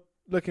springboard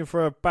looking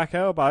for a back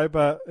elbow.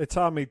 But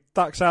Itami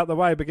ducks out the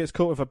way but gets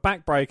caught with a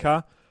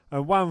backbreaker.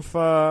 And one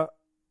for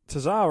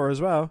Tozawa as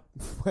well.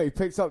 He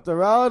picks up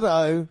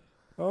Dorado.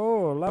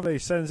 Oh, lovely.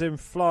 Sends him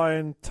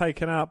flying,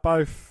 taking out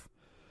both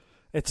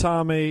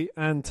Itami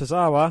and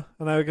Tozawa.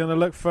 And they were going to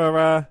look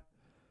for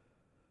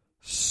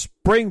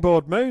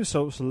springboard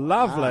moonsaults.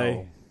 Lovely.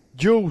 Wow.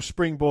 Dual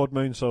springboard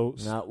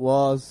moonsaults. That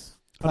was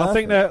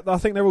perfect. And I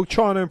think they're all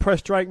trying to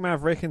impress Drake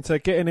Maverick into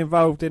getting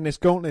involved in this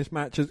gauntlet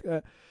match.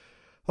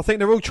 I think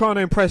they're all trying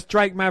to impress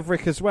Drake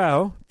Maverick as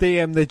well,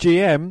 DM the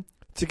GM,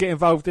 to get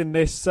involved in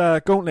this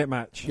gauntlet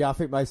match. Yeah, I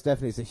think most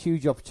definitely it's a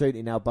huge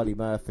opportunity now. Buddy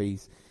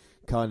Murphy's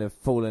kind of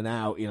fallen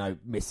out,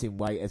 missing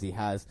weight as he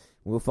has.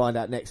 We'll find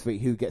out next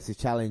week who gets to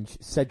challenge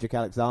Cedric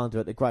Alexander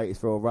at the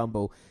Greatest Royal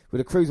Rumble. With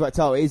the Cruiserweight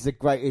title, it is the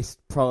greatest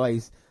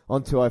prize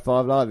on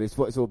 205 Live. It's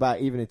what it's all about,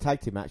 even in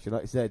tag team action.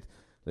 Like I said,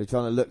 they're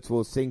trying to look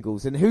towards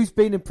singles. And who's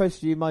been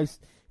impressed you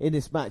most in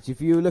this match?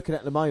 If you were looking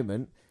at the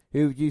moment,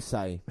 who would you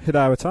say?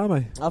 Hideo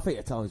Itami. I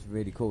think Itami's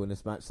really cool in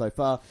this match so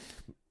far.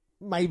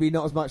 Maybe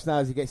not as much now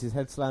as he gets his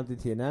head slammed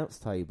into the announce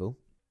table.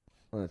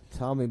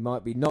 Itami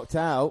might be knocked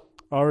out.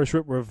 Irish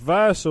whip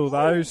reversal,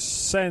 though,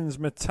 sends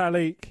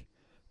Metallic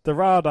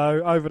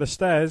Dorado over the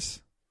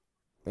stairs.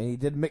 And he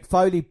did a Mick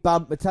Foley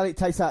bump. Metallic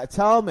takes out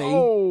Itami.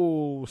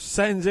 Oh,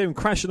 sends him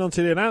crashing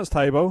onto the announce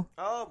table.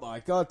 Oh my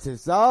God,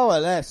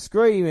 Tozawa there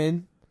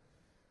screaming.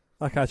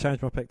 Okay, I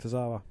changed my pick to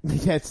Zawa.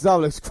 Yeah,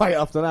 Tozawa looks great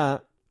after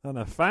that. And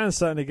the fans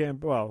certainly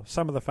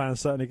some of the fans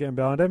certainly getting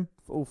behind him.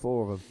 All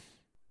four of them.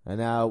 And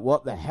now,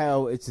 what the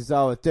hell is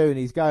Tozawa doing?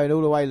 He's going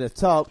all the way to the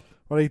top.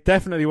 Well, he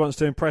definitely wants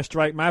to impress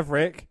Drake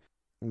Maverick.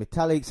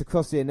 Metallic's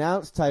across the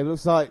announce table.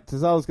 Looks like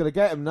Tozawa's going to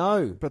get him.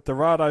 No. But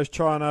Dorado's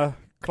trying to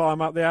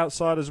climb up the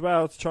outside as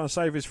well to try and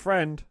save his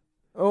friend.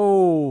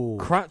 Oh.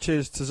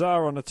 Crutches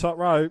Tozawa on the top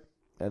rope.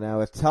 And now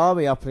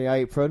Itami up in the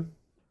apron.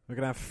 We're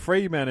going to have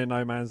 3 men in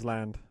no man's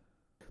land.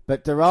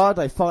 But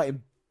Dorado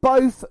fighting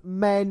both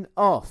men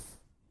off.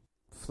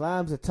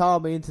 Slams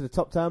Itami into the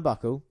top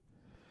turnbuckle.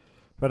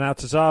 But now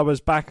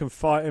Tozawa's back and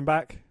fighting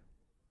back.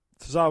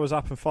 Tozawa's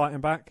up and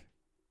fighting back.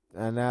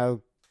 And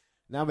now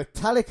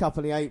Metallic up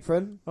on the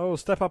apron. Oh,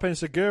 step up in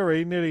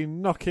Seguri, nearly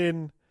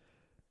knocking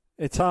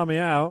Itami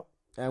out.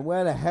 And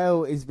where the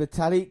hell is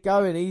Metallic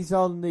going? He's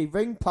on the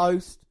ring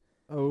post.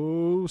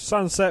 Oh,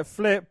 sunset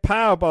flip,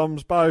 power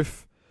bombs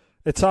both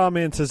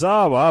Itami and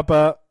Tozawa,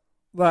 but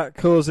that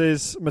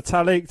causes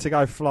Metallic to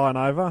go flying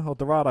over, or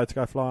Dorado to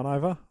go flying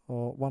over,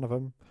 or one of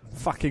them.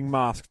 Fucking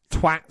masked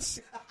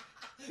twats.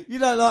 You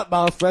don't like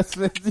masked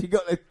wrestling. You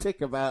got to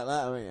tick about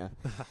that, haven't you?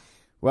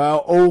 Well,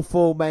 all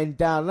 4 men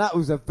down. That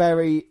was a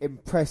very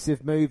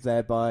impressive move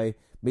there by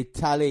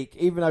Metallic,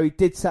 even though he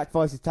did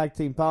sacrifice his tag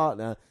team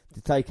partner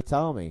to take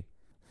Itami.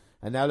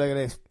 And now look at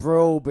this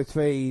brawl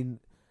between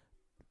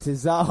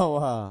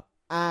Tozawa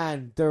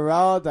and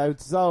Dorado.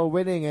 Tozawa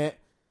winning it.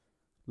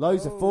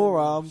 Loads of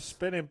forearms.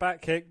 Spinning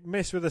back kick.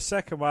 Missed with the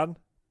second one.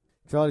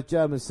 Tried a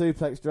German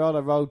suplex. Dorado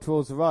rolled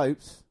towards the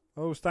ropes.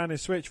 Oh, standing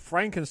switch.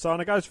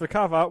 Frankensteiner goes for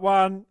cover.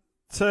 1,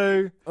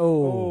 2.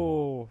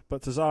 Oh.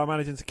 But Tozawa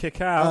managing to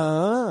kick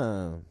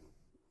out.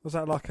 Was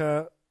that like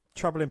a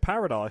trouble in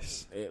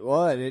paradise? It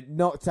was. It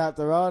knocked out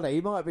Dorado.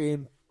 He might be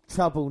in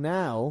trouble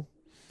now.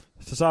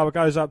 Tozawa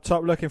goes up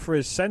top looking for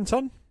his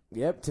senton.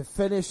 Yep, to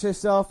finish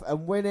this off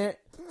and win it.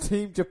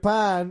 Team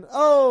Japan.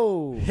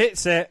 Oh!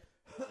 Hits it.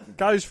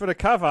 Goes for the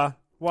cover.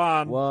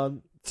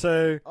 1,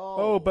 2.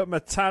 Oh, but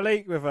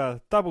Metallic with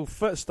a double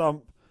foot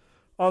stomp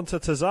onto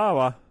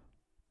Tozawa.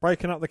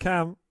 Breaking up the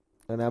count.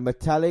 And now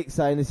Metallic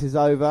saying this is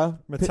over.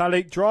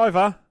 Metallic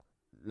driver.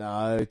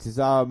 No,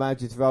 Tozawa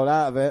manages to roll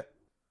out of it.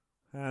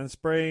 And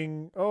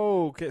Spring.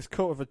 Oh, gets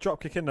caught with a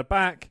dropkick in the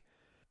back.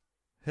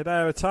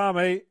 Hideo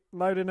Itami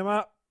loading him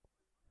up.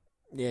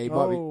 Yeah, he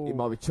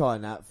might be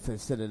trying that for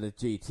instead of the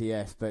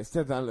GTS, but it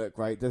still doesn't look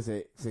great, does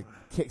it? So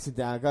kicks him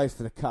down, goes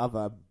for the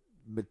cover.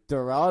 But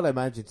Dorado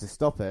manages to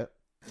stop it.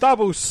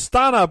 Double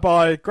stunner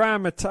by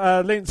Graham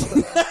Lynch.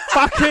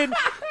 Fucking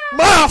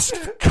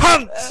masked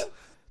cunt!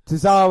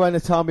 Tozawa and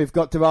Itami have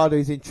got Dorado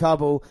who's in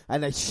trouble,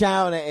 and they're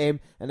shouting at him,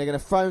 and they're going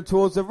to throw him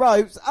towards the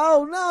ropes.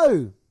 Oh,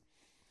 no!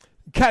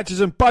 Catches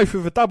them both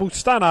with a double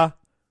stunner.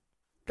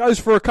 Goes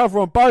for a cover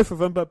on both of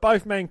them, but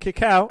both men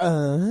kick out.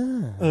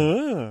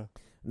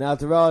 Now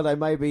Dorado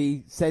may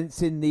be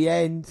sensing the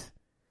end.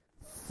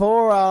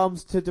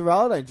 Forearms to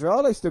Dorado.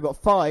 Dorado's still got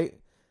fight.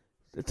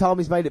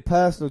 Itami's made it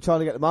personal, trying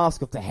to get the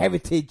mask off the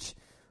heritage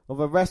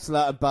of a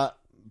wrestler, but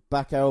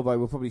back elbow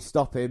will probably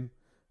stop him.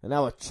 And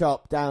now a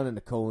chop down in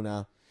the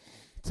corner.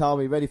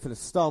 Itami ready for the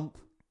stomp.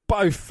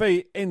 Both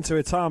feet into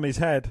Itami's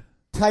head.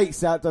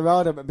 Takes out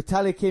Dorado, but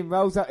Metallic in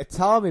rolls out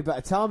Itami,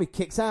 but Itami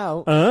kicks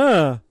out.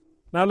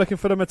 Now looking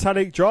for the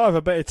Metallic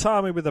driver, but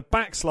Itami with a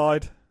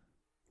backslide.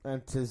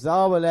 And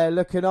Tozawa there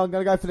looking on,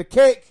 going to go for the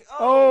kick.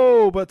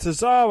 Oh, but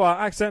Tozawa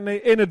accidentally,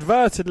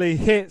 inadvertently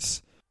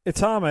hits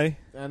Itami.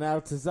 And now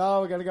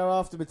Tozawa going to go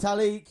after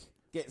Metallic.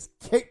 Gets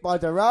kicked by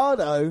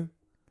Dorado.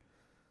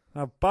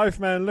 Now both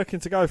men looking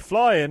to go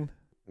flying.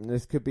 And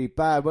this could be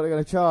bad. What are they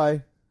going to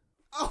try?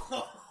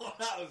 Oh,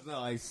 that was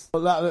nice.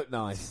 Well, that looked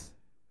nice.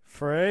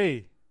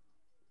 3.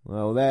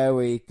 Well, there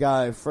we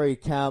go. 3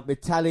 count.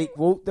 Metallic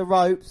walked the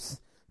ropes.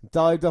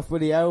 Dived off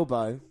with the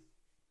elbow.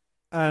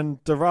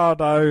 And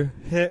Dorado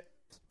hit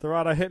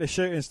the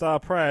shooting star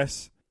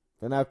press.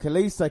 And now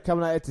Kalisto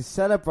coming out here to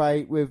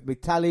celebrate with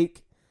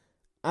Metallic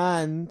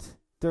and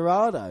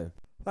Dorado.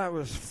 That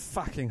was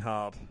fucking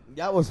hard.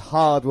 That was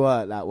hard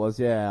work, that was,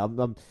 yeah.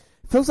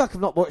 Feels like I've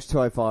not watched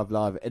 205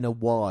 Live in a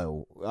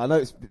while. I know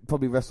it's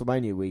probably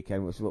WrestleMania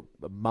weekend, which is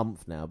a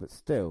month now, but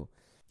still.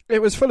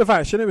 It was full of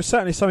action. It was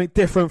certainly something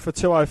different for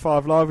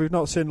 205 Live. We've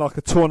not seen like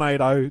a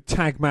tornado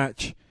tag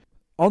match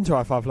on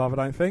 205 Live, I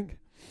don't think.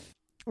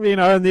 You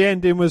know, and the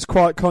ending was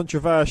quite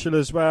controversial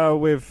as well,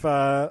 with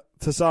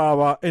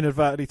Tozawa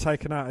inadvertently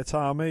taking out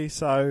Itami.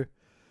 So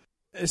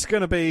it's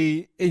going to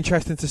be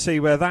interesting to see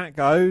where that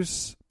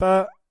goes.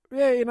 But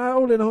yeah, you know,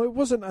 all in all, it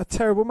wasn't a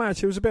terrible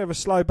match. It was a bit of a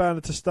slow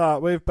burner to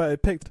start with, but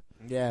it picked.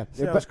 Yeah,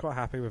 so I was quite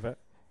happy with it.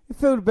 It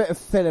felt a bit of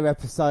filler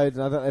episode,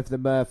 and I don't know if the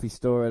Murphy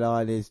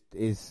storyline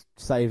is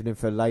saving him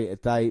for a later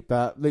date.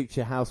 But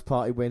Lucha House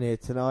Party win here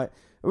tonight,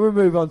 and we'll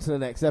move on to the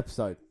next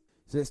episode.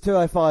 So it's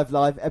 205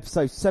 Live,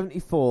 episode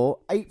 74,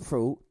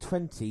 April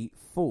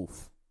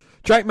 24th.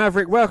 Drake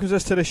Maverick welcomes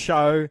us to the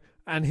show,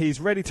 and he's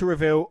ready to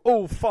reveal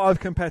all 5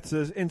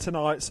 competitors in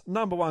tonight's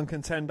number 1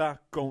 contender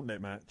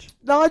gauntlet match.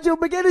 Nigel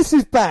McGuinness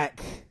is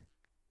back.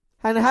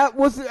 And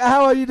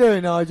how are you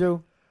doing,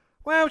 Nigel?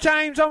 Well,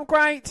 James, I'm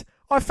great.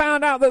 I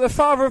found out that the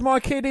father of my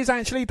kid is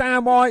actually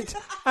Dan White,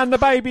 and the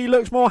baby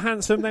looks more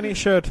handsome than he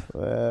should.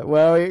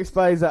 Well, he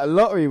explains that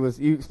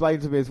you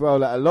explained to me as well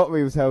that a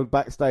lottery was held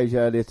backstage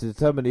earlier to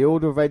determine the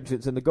order of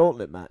entrance in the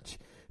gauntlet match.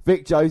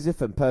 Vic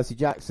Joseph and Percy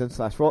Jackson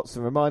 /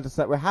 Watson remind us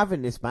that we're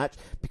having this match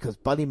because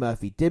Buddy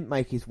Murphy didn't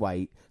make his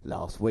weight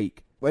last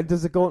week. When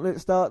does the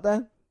gauntlet start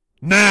then?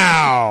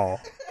 Now!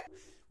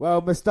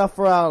 Well,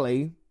 Mustafa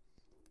Ali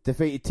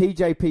defeated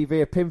TJP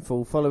via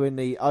pinfall following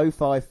the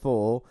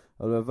 054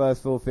 or the reverse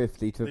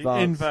 450 to advance.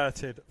 The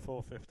inverted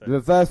 450. The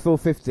reverse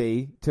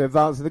 450 to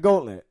advance to the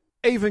gauntlet.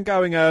 Even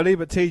going early,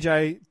 but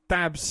TJ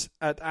dabs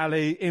at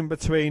Ali in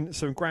between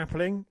some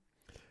grappling.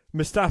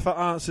 Mustafa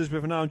answers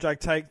with an arm drag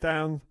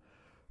takedown,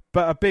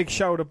 but a big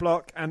shoulder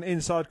block and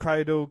inside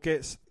cradle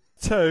gets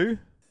 2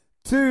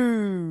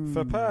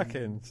 for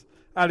Perkins.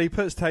 Ali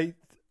puts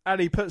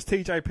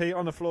TJP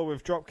on the floor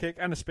with drop kick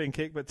and a spin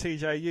kick, but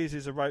TJ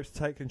uses the ropes to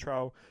take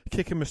control,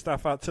 kicking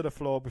Mustafa to the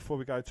floor before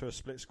we go to a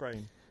split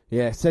screen.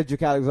 Yeah,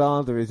 Cedric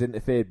Alexander is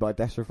interfered by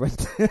Dasher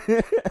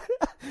Fuentes.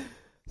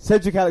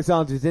 Cedric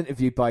Alexander is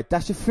interviewed by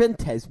Dasher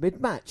Fuentes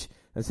mid-match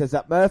and says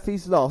that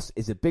Murphy's loss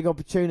is a big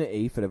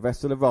opportunity for the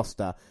rest of the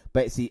roster,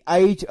 but it's the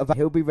age of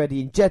he'll be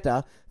ready in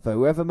Jeddah for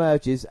whoever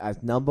emerges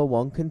as number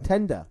 1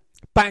 contender.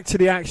 Back to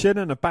the action,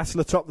 and a battle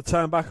atop the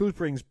turnbuckles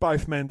brings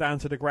both men down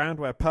to the ground,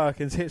 where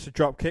Perkins hits a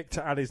drop kick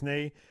to Ali's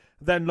knee,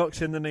 then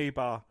locks in the knee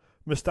bar.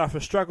 Mustafa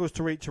struggles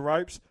to reach the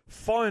ropes,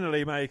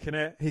 finally making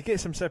it. He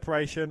gets some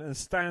separation and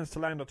stands to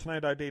land a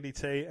tornado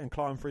DDT and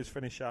climb for his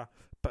finisher,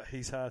 but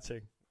he's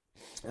hurting.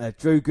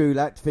 Drew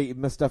Gulak defeated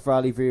Mustafa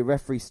Ali via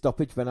referee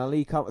stoppage when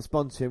Ali can't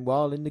respond to him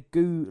while in the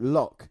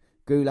Gulak.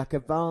 Gulak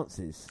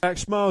advances. Gulak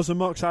smiles and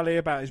mocks Ali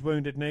about his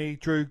wounded knee.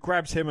 Drew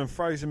grabs him and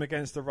throws him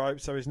against the rope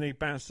so his knee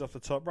bounces off the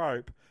top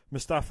rope.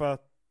 Mustafa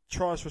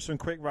tries for some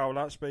quick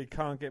roll-ups, but he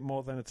can't get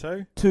more than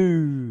a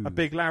 2. A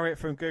big lariat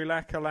from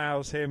Gulak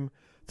allows him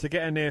to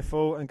get a near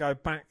fall and go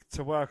back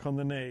to work on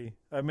the knee,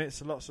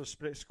 amidst lots of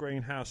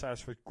split-screen house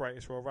ads for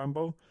Greatest Royal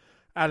Rumble.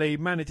 Ali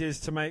manages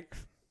to make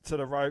to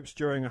the ropes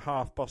during a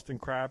half Boston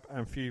Crab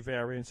and few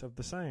variants of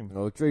the same.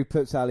 Well, Drew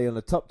puts Ali on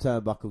the top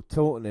turnbuckle,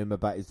 taunting him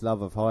about his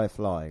love of high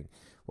flying,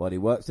 while he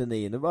works the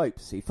knee in the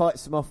ropes. He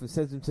fights him off and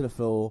sends him to the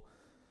floor,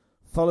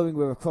 following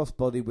with a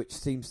crossbody which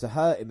seems to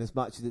hurt him as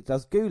much as it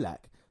does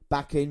Gulak.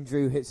 Back in,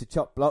 Drew hits a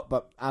chop block,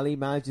 but Ali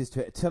manages to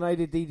hit a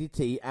tornado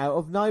DDT out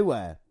of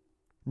nowhere.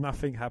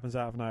 Nothing happens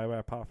out of nowhere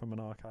apart from an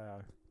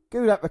RKO.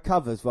 Gulak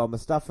recovers while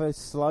Mustafa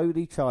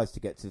slowly tries to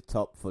get to the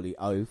top for the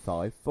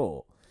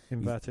 054.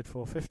 Inverted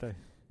 450.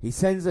 He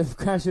sends him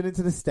crashing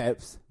into the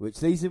steps,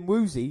 which leaves him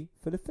woozy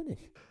for the finish.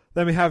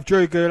 Then we have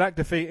Drew Gulak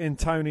defeating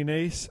Tony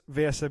Nese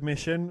via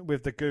submission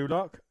with the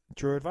Gulak.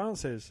 Drew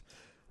advances.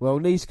 Well,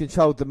 Nese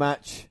controlled the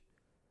match,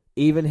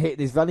 even hitting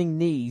his running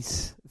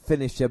knees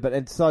finisher, but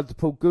then decided to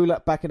pull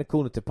Gulak back in the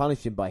corner to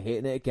punish him by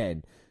hitting it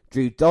again.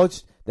 Drew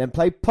dodged, then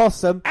played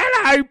possum.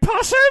 Hello,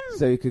 possum!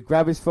 So he could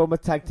grab his former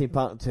tag team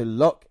partner to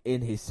lock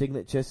in his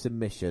signature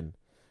submission.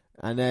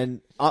 And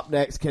then up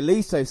next,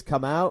 Kalisto's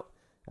come out,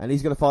 and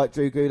he's going to fight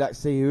Drew Gulak to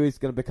see who is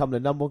going to become the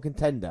number 1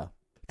 contender.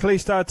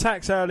 Kalisto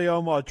attacks early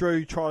on while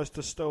Drew tries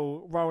to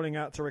stall, rolling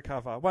out to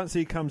recover. Once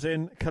he comes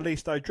in,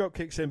 Kalisto drop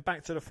kicks him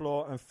back to the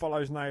floor and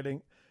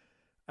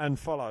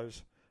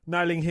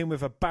nailing him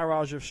with a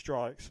barrage of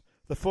strikes.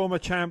 The former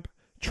champ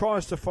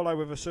tries to follow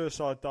with a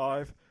suicide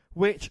dive,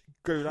 which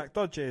Gulak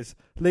dodges,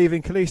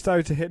 leaving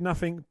Kalisto to hit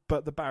nothing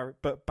but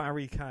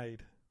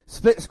barricade.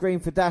 Split screen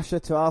for Dasher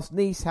to ask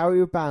Nese how he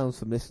rebounds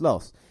from this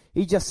loss.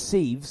 He just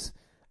sieves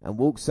and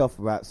walks off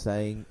without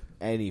saying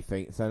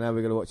anything. So now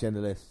we're going to watch the end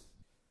of this.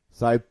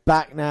 So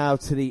back now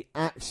to the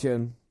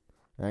action.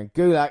 And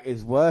Gulak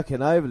is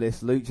working over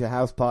this Lucha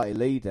House Party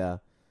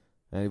leader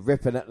and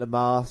ripping at the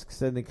mask,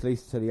 sending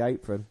Kalisto to the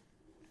apron.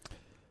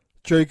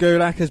 Drew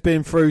Gulak has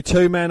been through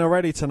 2 men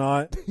already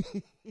tonight.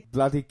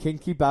 Bloody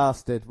kinky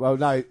bastard. Well,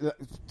 no,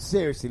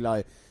 seriously,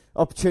 like,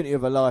 opportunity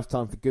of a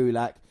lifetime for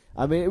Gulak.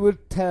 I mean, it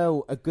would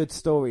tell a good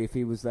story if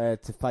he was there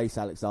to face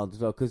Alexander as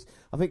well, because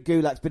I think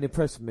Gulak's been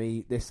impressed with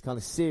me, this kind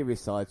of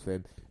serious side to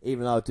him,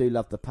 even though I do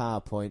love the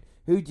PowerPoint.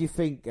 Who do you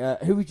think,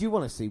 who would you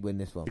want to see win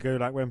this one?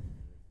 Gulak win.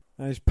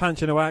 And he's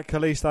punching away at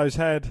Kalisto's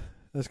head,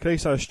 as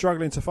Kalisto is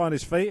struggling to find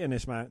his feet in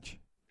this match.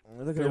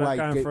 Look at the Gulak way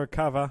going for a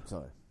cover,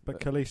 but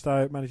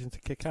Kalisto managing to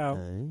kick out.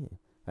 And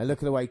look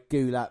at the way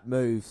Gulak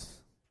moves.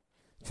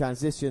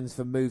 Transitions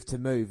from move to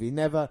move. You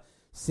never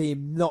see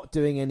him not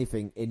doing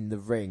anything in the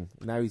ring.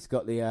 Now he's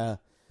got the...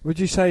 Would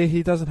you say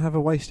he doesn't have a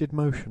wasted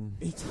motion?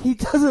 He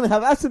doesn't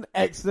have... That's an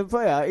excellent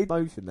player. He's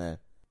motion there.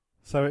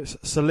 So it's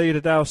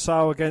Salida Del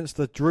Sal against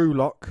the Drew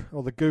Lock,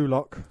 or the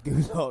Gulak.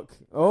 Gulak.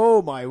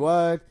 Oh, my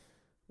word.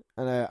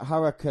 And a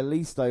Hara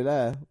Kalisto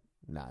there.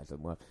 Nah, it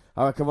doesn't work.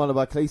 Hurricane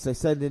by Kalisto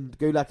sending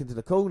Gulak into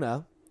the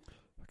corner.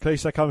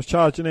 Kalisto comes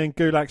charging in.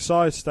 Gulak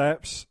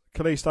sidesteps.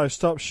 Kalisto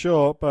stops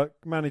short, but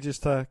manages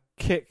to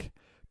kick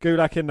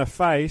Gulak in the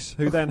face,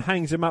 who then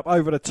hangs him up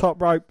over the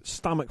top rope,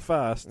 stomach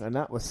first. And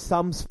that was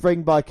some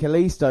spring by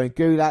Kalisto. And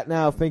Gulak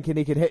now thinking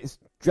he can hit his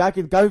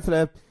dragon, going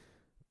for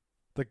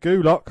the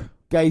Gulak.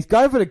 He's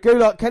going for the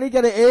Gulak. Can he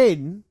get it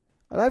in?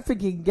 I don't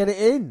think he can get it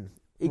in.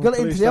 He got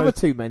it into the other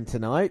two men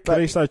tonight.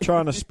 Kalisto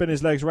trying to spin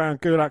his legs around.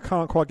 Gulak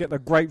can't quite get the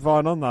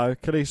grapevine on though.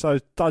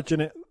 Kalisto's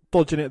dodging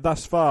it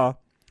thus far.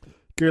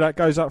 Gulak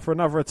goes up for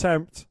another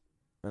attempt.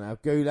 And now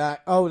Gulak.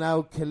 Oh,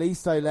 now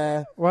Kalisto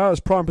there. Well, it's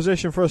prime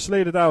position for a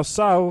Salida del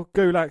Sol.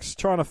 Gulak's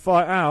trying to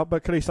fight out,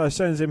 but Kalisto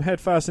sends him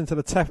headfirst into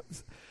the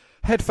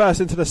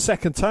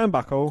second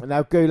turnbuckle. And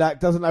now Gulak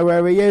doesn't know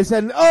where he is.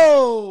 And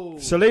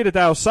Salida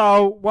del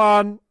Sol.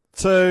 1,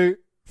 2,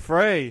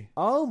 3.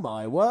 Oh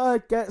my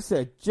word, gets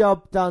a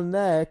job done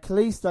there.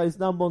 Kalisto's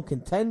number one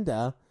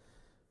contender.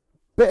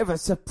 Bit of a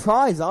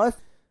surprise, out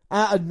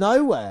of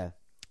nowhere.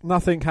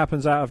 Nothing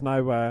happens out of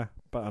nowhere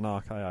but an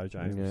RKO,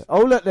 James. Yeah.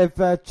 Oh look,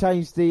 they've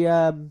changed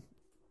the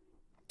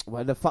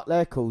what the fuck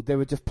they're called. They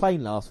were just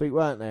plain last week,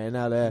 weren't they? And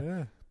now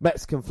they're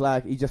Mexican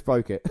flag. He just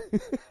broke it.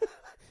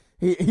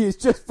 He's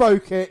just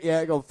broke it.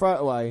 Yeah, go on, throw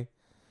it away.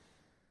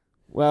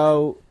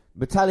 Well,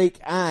 Metallic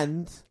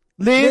and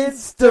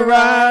Lince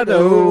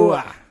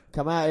Dorado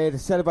come out here to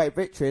celebrate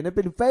victory, and they've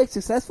been very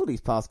successful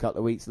these past couple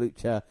of weeks,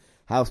 Lucha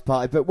House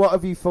Party. But what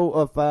have you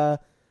thought of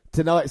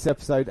tonight's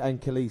episode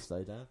and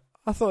Kalisto, Dan?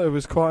 I thought it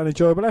was quite an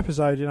enjoyable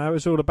episode. You know, it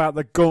was all about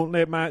the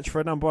gauntlet match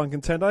for a number one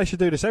contender. They should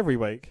do this every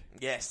week.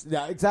 Yes,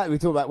 yeah, exactly. We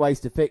talk about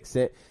ways to fix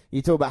it.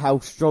 You talk about how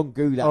strong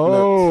Gulak looks.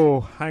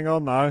 Oh, hang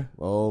on though.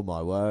 Oh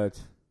my word!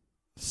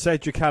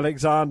 Cedric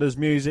Alexander's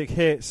music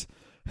hits.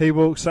 He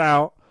walks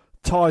out,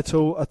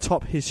 title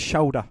atop his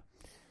shoulder.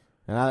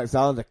 And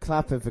Alexander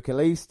clapping for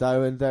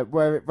Kalisto, and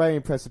very, very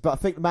impressive. But I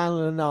think the man of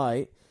the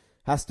night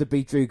has to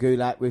be Drew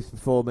Gulak with his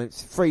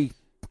performance. 3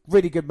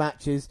 really good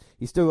matches.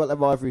 He's still got the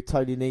rivalry with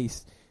Tony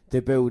Nese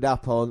to build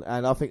up on,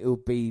 and I think he'll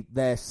be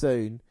there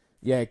soon.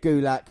 Yeah,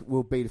 Gulak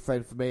will be the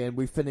friend for me. And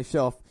we finish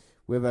off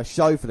with a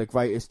show for the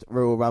greatest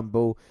Royal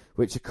Rumble,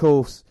 which of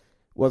course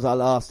was our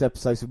last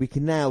episode. So we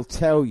can now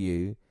tell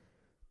you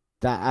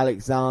that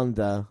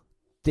Alexander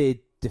did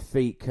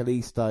defeat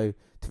Kalisto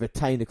to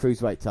retain the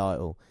Cruiserweight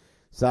title.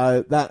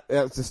 So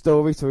that's the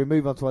story. So we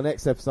move on to our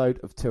next episode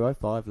of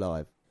 205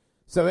 Live.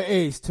 So it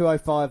is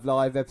 205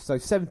 Live,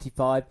 episode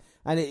 75,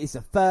 and it is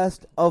the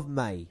 1st of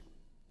May.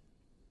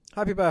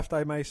 Happy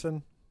birthday,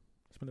 Mason.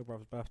 It's my little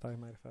brother's birthday,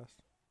 May the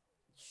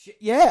 1st.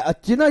 Yeah,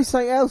 do you know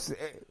something else?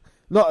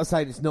 Not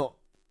saying it's not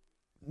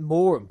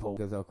more important,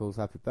 because of course,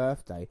 happy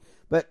birthday.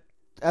 But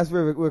as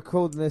we're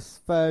recording this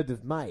 3rd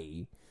of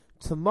May,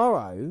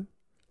 tomorrow,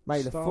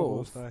 May the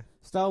 4th,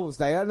 Star Wars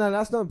Day. No,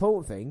 that's not an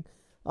important thing.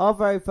 Our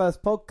very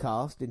first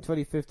podcast in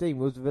 2015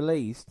 was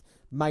released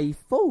May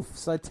 4th.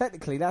 So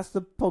technically, that's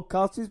the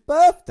podcast's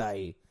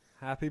birthday.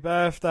 Happy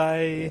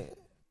birthday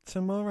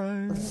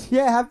tomorrow.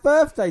 Yeah, happy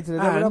birthday to the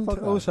And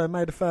podcast. also,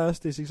 May the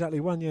 1st is exactly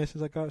 1 year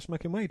since I got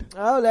smoking weed.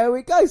 Oh, there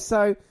we go.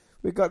 So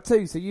we've got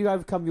 2. So you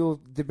overcome your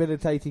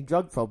debilitating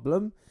drug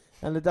problem,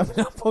 and the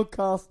WNR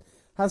podcast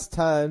has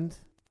turned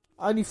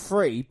only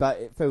 3, but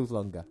it feels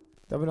longer.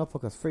 WNR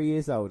podcast 3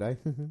 years old, eh?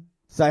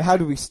 So how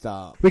do we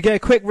start? We get a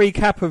quick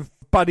recap of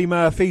Buddy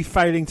Murphy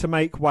failing to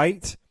make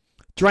weight,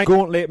 Drake's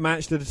gauntlet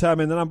match to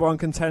determine the number one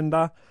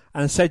contender,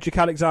 and Cedric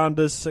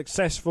Alexander's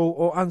successful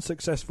or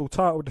unsuccessful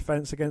title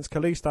defence against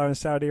Kalisto in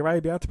Saudi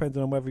Arabia,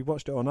 depending on whether you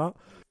watched it or not.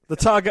 The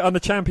target on the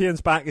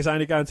champion's back is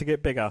only going to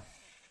get bigger.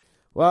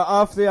 Well,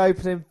 after the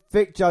opening,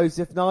 Vic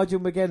Joseph, Nigel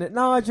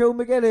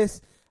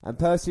McGuinness, and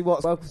Percy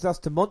Watts welcomes us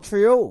to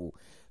Montreal.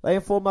 They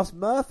inform us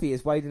Murphy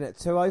is waiting at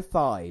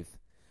 2:05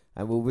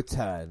 and will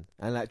return,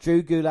 and that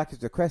Drew Gulak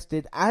has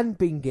requested and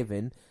been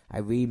given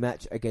a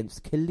rematch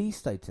against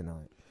Kalisto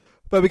tonight.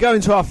 But we go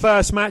into our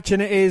first match,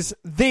 and it is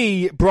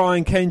the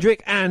Brian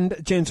Kendrick and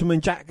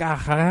Gentleman Jack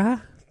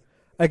Gallagher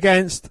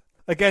against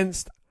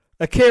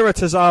Akira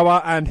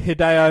Tozawa and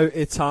Hideo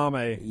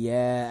Itami.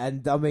 Yeah,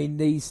 and I mean,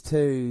 these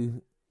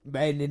two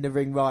men in the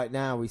ring right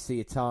now, we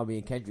see Itami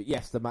and Kendrick.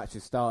 Yes, the match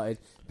has started.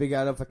 Been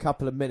going on for a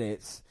couple of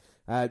minutes.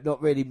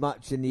 Not really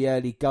much in the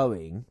early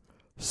going.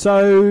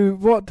 So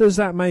what does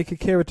that make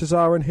Akira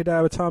Tozawa and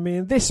Hideo Itami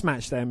in this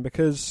match then?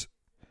 Because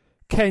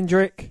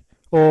Kendrick,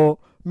 or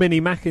Mini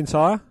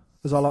McIntyre,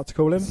 as I like to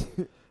call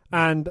him,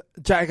 and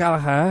Jack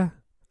Gallagher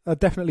are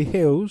definitely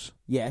heels.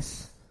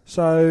 Yes.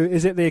 So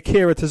is it the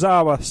Akira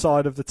Tozawa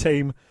side of the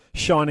team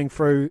shining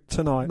through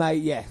tonight?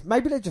 Yeah.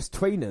 Maybe they're just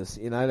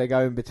tweeners. You know, they go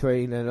in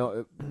between. They're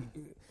not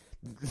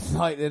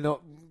like they're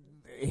not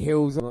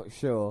heels. I'm not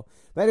sure.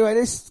 But anyway,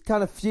 this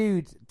kind of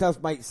feud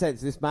does make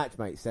sense. This match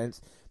makes sense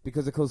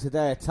because, of course,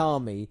 Hideo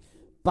Itami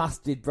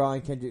busted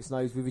Brian Kendrick's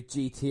nose with a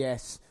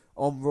GTS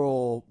on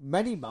Raw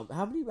many months.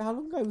 How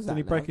long ago was that? Did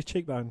he break his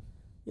cheekbone?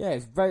 Yeah,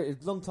 it's a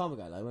long time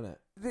ago, though, wasn't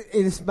it?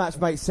 This match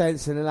makes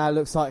sense, and it now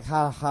looks like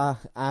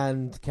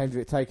and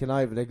Kendrick taking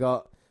over. They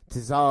got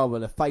Tozawa,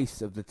 the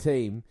face of the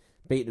team,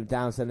 beating him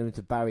down, sending him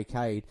to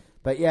barricade.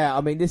 But yeah,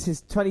 I mean, this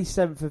is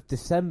 27th of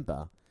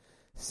December.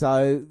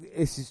 So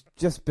this is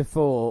just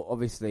before,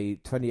 obviously,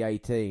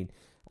 2018.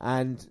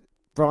 And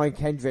Brian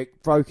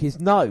Kendrick broke his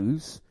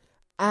nose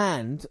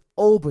and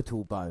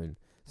orbital bone.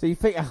 So you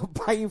think how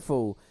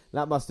painful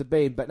that must have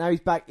been. But now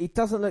he's back. He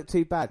doesn't look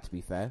too bad, to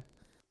be fair.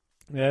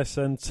 Yes,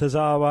 and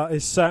Tozawa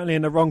is certainly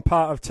in the wrong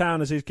part of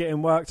town as he's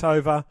getting worked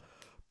over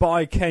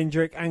by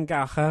Kendrick and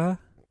Gallagher.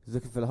 He's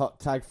looking for the hot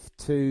tag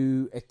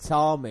to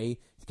Itami.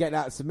 He's getting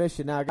out of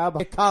submission now.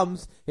 Here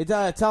comes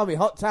Itami,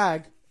 hot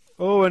tag.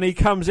 Oh, and he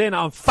comes in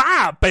on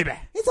fire, baby.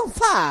 He's on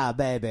fire,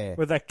 baby.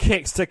 With the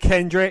kicks to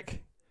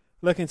Kendrick,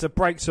 looking to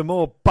break some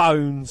more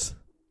bones.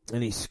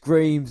 And he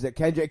screams at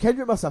Kendrick.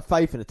 Kendrick must have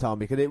faith in Itami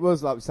because it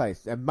was, like we say,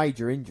 a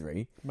major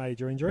injury.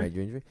 Major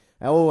injury.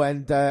 Oh,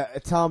 and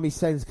Itami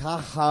sends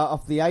Kaha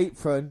off the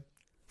apron.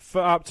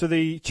 Foot up to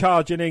the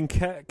charging in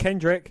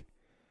Kendrick.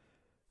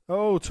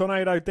 Oh,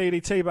 tornado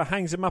DDT, but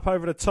hangs him up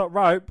over the top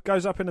rope.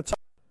 Goes up in the top.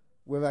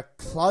 With a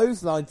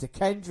clothesline to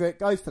Kendrick.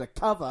 Goes for the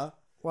cover.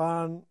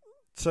 1,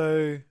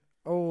 2.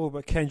 Oh,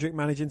 but Kendrick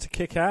managing to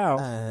kick out.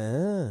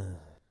 And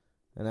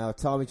now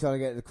Itami trying to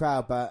get in the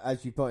crowd, but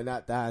as you pointed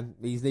out, Dan,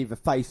 he's neither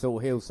face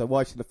or heel, so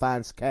why should the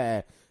fans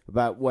care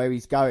about where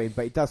he's going?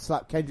 But he does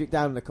slap Kendrick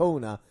down in the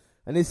corner.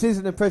 And this is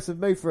an impressive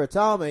move for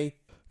Itami.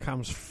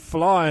 Comes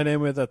flying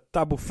in with a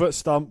double foot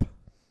stomp.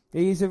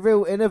 He's a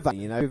real innovator,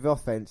 you know, with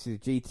offense,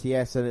 with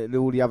GTS and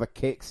all the other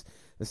kicks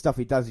and stuff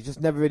he does. He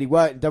just never really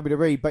worked in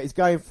WWE, but he's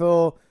going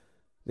for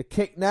the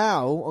kick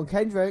now on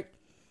Kendrick.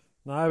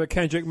 No, but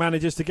Kendrick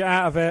manages to get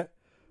out of it.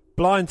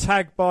 Blind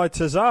tag by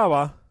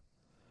Tozawa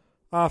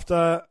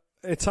after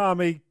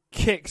Itami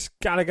kicks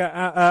Gallagher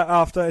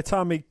after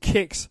Itami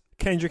kicks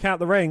Kendrick out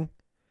the ring.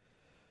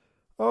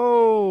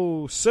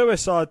 Oh,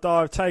 suicide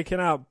dive taking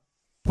out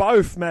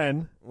both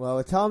men.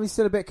 Well, Itami's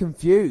still a bit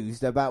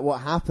confused about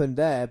what happened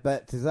there,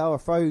 but Tozawa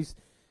throws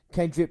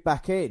Kendrick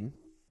back in.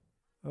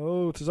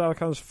 Oh, Tozawa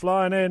comes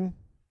flying in.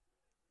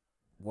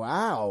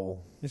 Wow.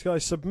 He's got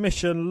his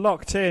submission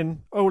locked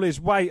in. All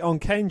his weight on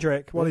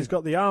Kendrick while he's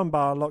got the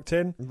armbar locked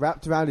in.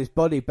 Wrapped around his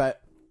body,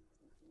 but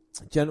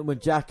Gentleman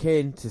Jack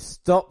in to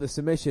stop the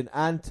submission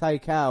and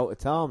take out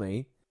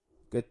Itami.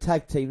 Good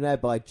tag team there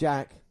by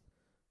Jack.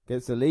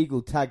 Gets a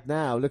legal tag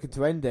now, looking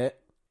to end it.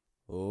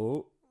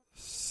 Oh.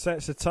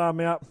 Sets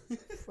Itami up.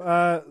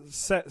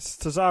 Sets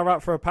Tozawa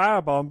up for a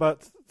powerbomb,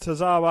 but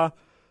Tozawa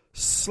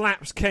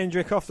slaps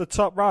Kendrick off the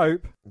top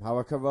rope.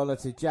 Hurricane Roller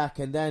to Jack,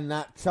 and then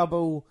that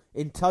trouble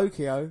in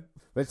Tokyo.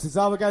 But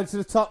Tozawa going to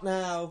the top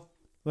now.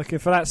 Looking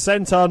for that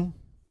senton.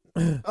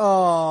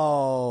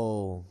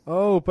 Oh,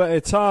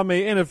 but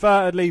Itami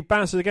inadvertently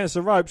bounces against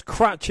the ropes,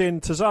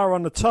 crutching Tozawa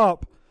on the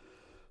top,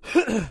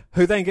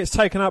 who then gets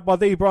taken up by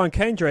the Brian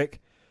Kendrick.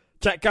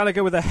 Jack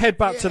Gallagher with a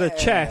headbutt to the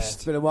chest.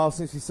 It's been a while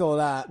since we saw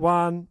that.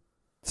 1,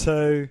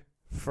 2,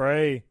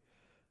 3.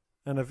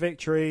 And a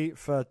victory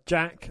for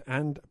Jack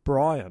and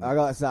Brian. I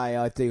gotta say,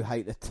 I do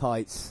hate the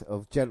tights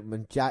of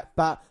Gentleman Jack,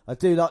 but I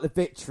do like the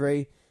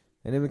victory.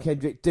 And him and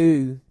Kendrick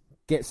do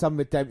get some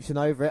redemption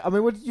over it. I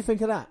mean, what did you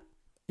think of that?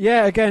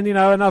 Yeah, again, you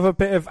know, another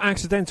bit of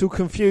accidental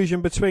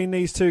confusion between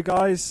these two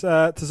guys,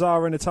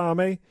 Tozawa and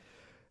Itami.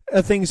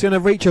 Are things going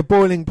to reach a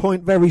boiling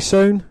point very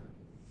soon?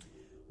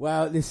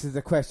 Well, this is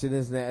the question,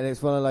 isn't it? And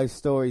it's one of those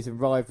stories and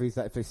rivalries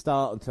that if they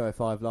start on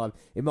 205 Live,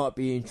 it might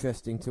be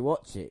interesting to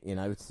watch it, you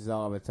know, with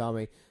Tozawa and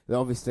Itami. They're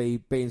obviously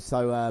being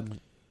so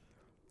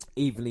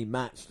evenly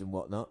matched and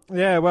whatnot.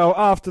 Yeah, well,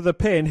 after the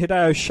pin,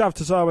 Hideo shoved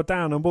Tozawa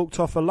down and walked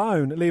off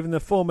alone, leaving the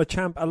former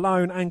champ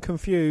alone and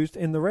confused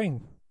in the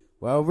ring.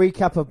 Well,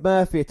 recap of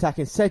Murphy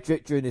attacking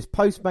Cedric during his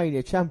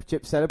post-Mania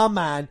Championship celebration. Our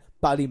man,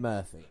 Buddy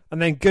Murphy.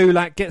 And then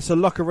Gulak gets a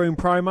locker room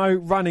promo,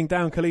 running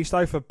down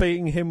Kalisto for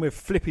beating him with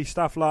flippy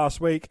stuff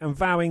last week and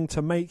vowing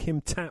to make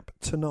him tap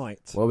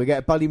tonight. Well, we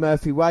get Buddy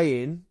Murphy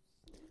weigh in.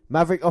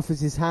 Maverick offers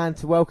his hand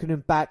to welcome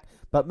him back,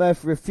 but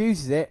Murphy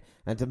refuses it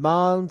and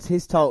demands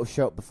his title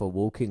shot before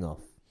walking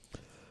off.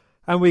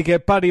 And we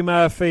get Buddy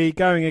Murphy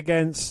going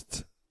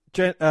against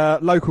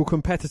local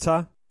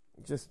competitor.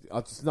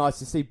 Just nice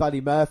to see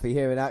Buddy Murphy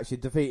here in action,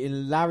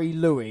 defeating Larry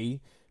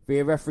Louie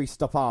via referee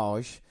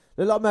stoppage.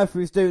 Looked like Murphy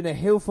was doing a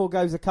heel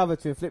foregoes a cover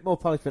to inflict more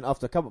punishment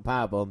after a couple of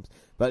powerbombs,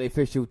 but the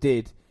official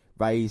did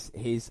raise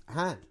his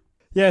hand.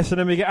 Yes, and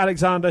then we get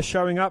Alexander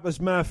showing up as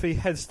Murphy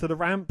heads to the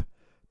ramp.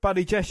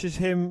 Buddy gestures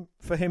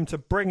for him to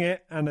bring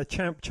it, and the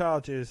champ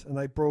charges, and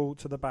they brawl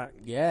to the back.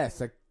 Yeah,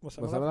 so what's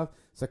that?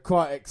 So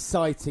quite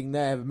exciting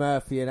there,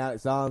 Murphy and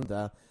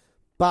Alexander.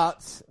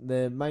 But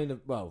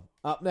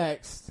up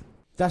next,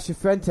 Dasher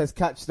Fuentes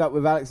catches up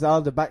with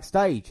Alexander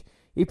backstage.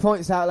 He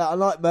points out that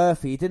unlike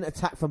Murphy, he didn't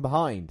attack from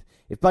behind.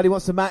 If Buddy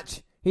wants a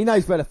match, he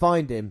knows where to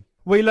find him.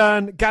 We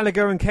learn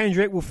Gallagher and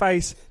Kendrick will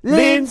face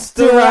Lince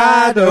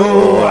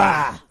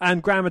Dorado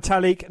and Gran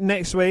Metalik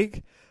next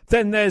week.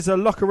 Then there's a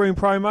locker room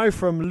promo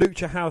from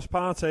Lucha House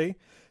Party.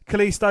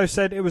 Kalisto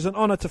said it was an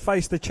honour to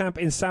face the champ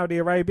in Saudi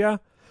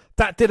Arabia.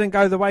 That didn't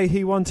go the way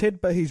he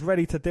wanted, but he's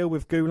ready to deal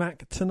with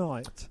Gulak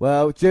tonight.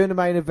 Well, during the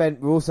main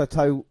event, we're also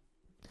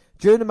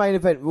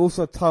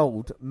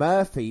told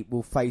Murphy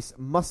will face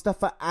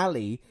Mustafa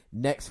Ali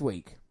next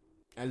week.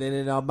 And then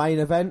in our main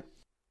event,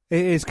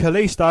 It is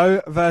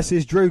Kalisto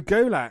versus Drew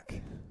Gulak.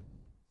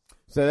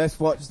 So let's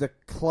watch the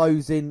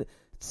closing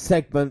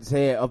segments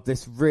here of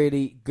this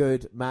really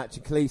good match.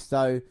 And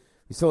Kalisto,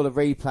 we saw the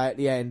replay at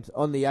the end,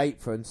 on the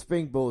apron,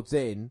 springboards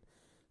in,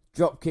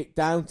 drop kick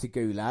down to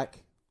Gulak.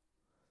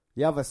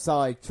 The other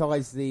side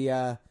tries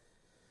the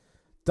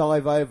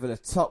dive over the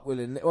top. He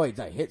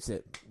hits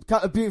it. A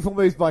couple of beautiful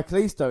moves by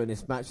Kalisto in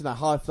this match. You know,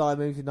 high fly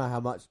moves, you know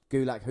how much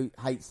Gulak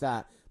hates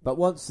that. But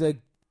once the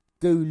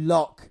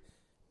Gulak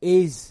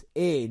is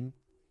in,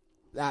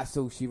 that's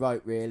all she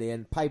wrote, really.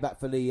 And payback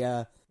for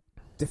the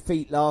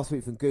defeat last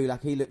week from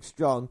Gulak. He looks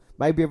strong.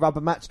 Maybe a rubber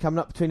match coming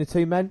up between the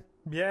two men.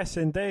 Yes,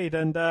 indeed.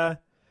 And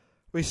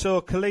we saw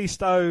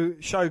Kalisto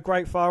show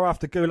great fire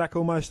after Gulak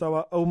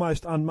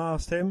almost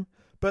unmasked him.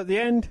 But the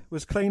end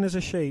was clean as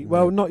a sheet.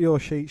 Well, not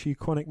your sheets, you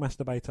chronic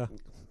masturbator.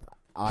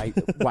 I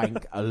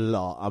wank a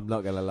lot. I'm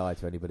not going to lie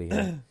to anybody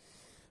here.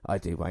 I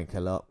do wank a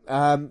lot.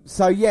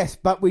 So, yes,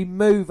 but we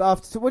move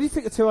after. So what do you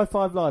think of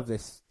 205 Live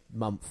this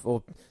month,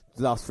 or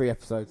the last 3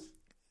 episodes?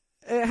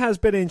 It has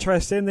been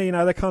interesting. You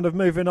know, they're kind of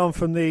moving on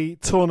from the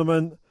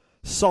tournament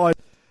side.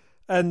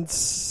 And,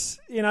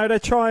 you know, they're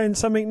trying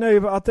something new,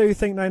 but I do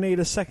think they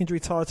need a secondary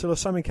title or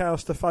something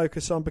else to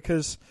focus on,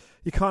 because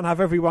you can't have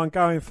everyone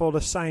going for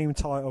the same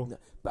title. No,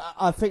 but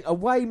I think a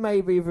way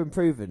maybe of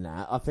improving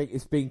that, I think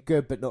it's been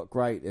good but not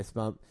great this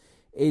month,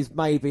 is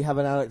maybe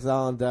having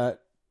Alexander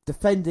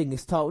defending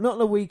his title, not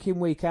on a week in,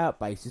 week out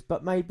basis,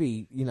 but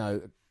maybe, you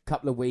know, a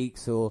couple of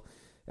weeks or...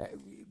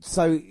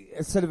 So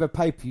instead of a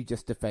pay-per-view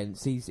just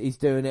defence, he's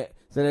doing it.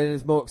 So then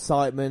there's more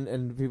excitement,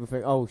 and people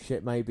think, "Oh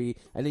shit, maybe,"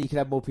 and then you can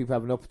have more people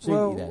have an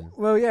opportunity.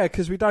 Well, yeah,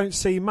 because we don't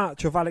see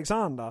much of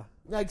Alexander.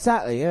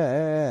 Exactly,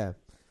 yeah.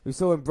 We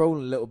saw him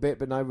brawling a little bit,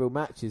 but no real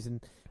matches,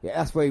 and yeah,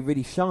 that's where he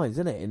really shines,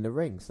 isn't it, in the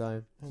ring?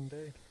 So,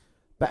 indeed.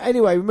 But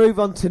anyway, we move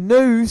on to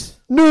news.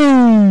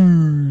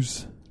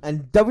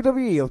 And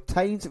WWE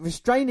obtains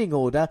restraining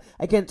order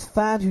against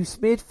fan who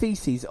smeared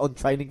feces on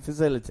training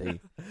facility.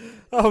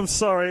 I'm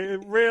sorry,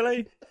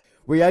 really?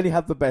 We only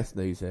have the best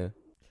news here.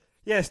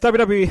 Yes,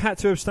 WWE had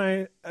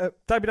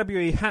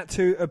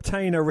to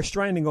obtain a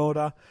restraining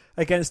order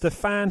against a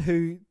fan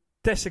who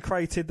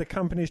desecrated the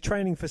company's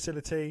training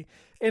facility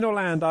in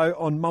Orlando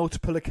on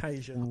multiple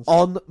occasions.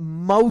 On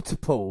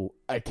multiple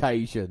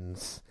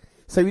occasions.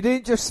 So we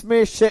didn't just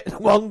smear shit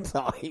one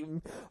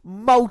time,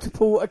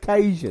 multiple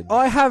occasions.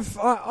 I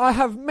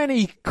have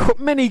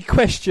many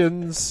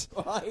questions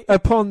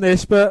upon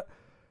this, but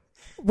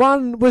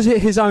one, was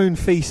it his own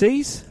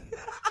feces?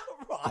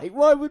 Right,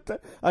 why would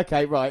that?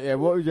 Okay, right, yeah,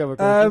 what was your other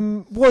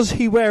question? Was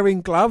he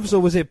wearing gloves, or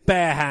was it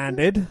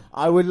barehanded?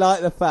 I would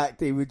like the fact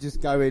that he would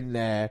just go in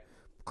there,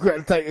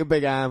 take a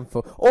big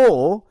handful.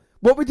 Or,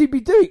 what would he be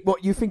doing?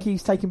 What, you think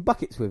he's taking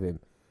buckets with him?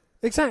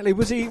 Exactly.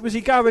 Was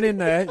he going in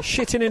there,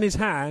 shitting in his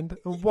hand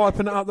and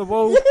wiping it up the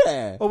wall?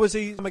 Yeah. Or was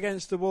he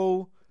against the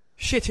wall,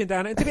 shitting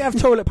down it? Did he have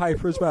toilet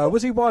paper as well?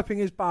 Was he wiping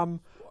his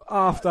bum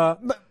after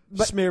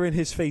smearing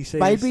his feces?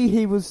 Maybe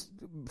he was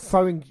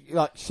throwing,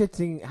 like,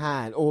 shitting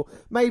hand, or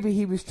maybe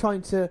he was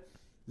trying to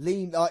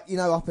lean, like, you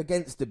know, up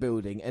against the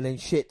building and then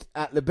shit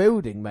at the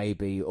building,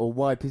 maybe, or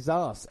wipe his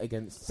ass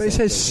against. But it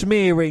says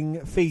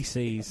smearing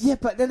feces. Yeah,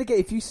 but then again,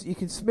 if you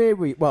can smear,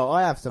 well,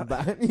 I have some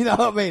bad, you know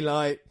what I mean,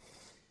 like.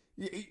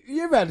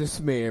 You've had a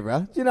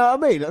smearer, do you know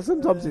what I mean? Like,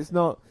 sometimes it's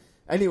not.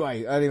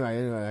 Anyway.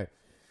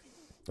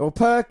 Well,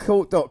 per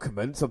court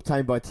documents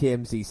obtained by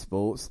TMZ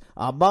Sports,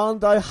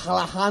 Armando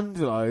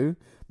Alejandro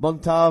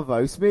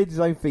Montalvo smeared his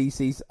own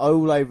feces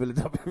all over the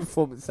W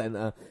Performance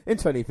Center in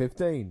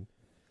 2015.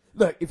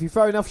 Look, if you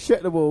throw enough shit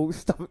at the wall,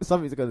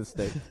 something's going to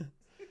stick.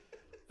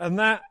 And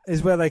that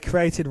is where they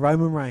created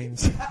Roman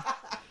Reigns.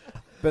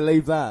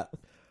 Believe that.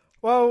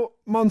 Well,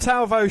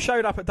 Montalvo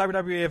showed up at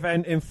WWE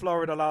event in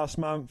Florida last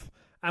month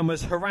and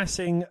was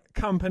harassing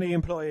company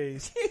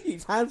employees.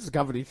 His hands are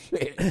covered in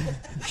shit.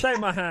 Shake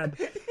my hand.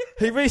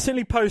 He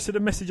recently posted a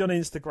message on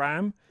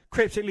Instagram,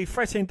 cryptically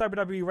threatening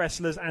WWE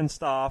wrestlers and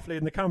staff,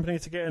 leading the company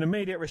to get an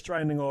immediate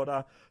restraining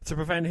order to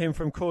prevent him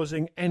from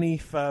causing any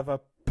further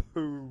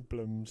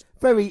problems.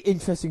 Very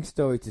interesting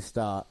story to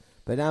start,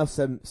 but now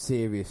some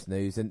serious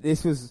news. And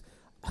this was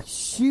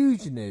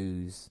huge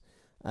news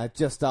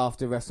just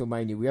after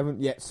WrestleMania. We haven't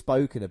yet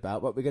spoken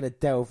about, but we're going to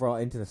delve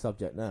right into the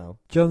subject now.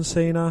 John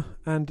Cena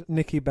and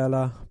Nikki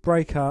Bella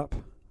break up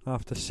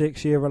after a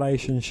 6-year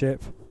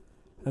relationship,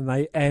 and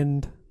they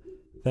end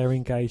their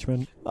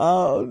engagement.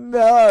 Oh,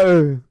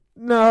 no.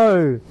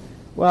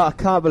 Well, I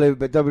can't believe it,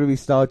 but WWE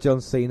star John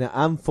Cena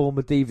and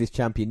former Divas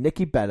champion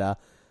Nikki Bella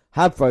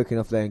have broken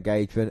off their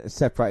engagement and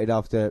separated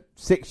after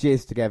 6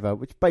 years together,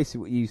 which is basically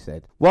what you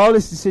said. While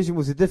this decision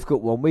was a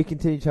difficult one, we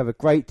continue to have a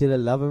great deal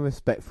of love and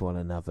respect for one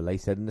another, they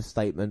said in a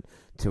statement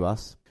to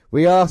us.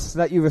 We ask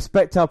that you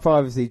respect our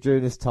privacy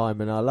during this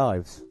time in our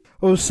lives.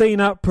 Well,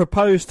 Cena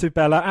proposed to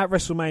Bella at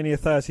WrestleMania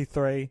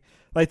 33.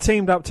 They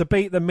teamed up to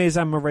beat The Miz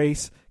and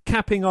Maurice,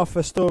 capping off a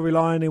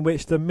storyline in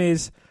which The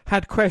Miz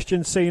had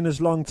questioned Cena's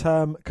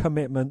long-term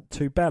commitment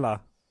to Bella.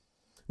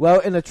 Well,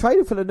 in a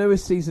trailer for the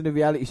newest season of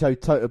reality show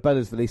Total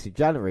Bella's released in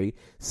January,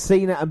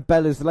 Cena and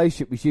Bella's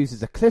relationship was used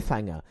as a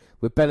cliffhanger,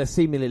 with Bella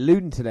seemingly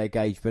alluding to their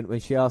engagement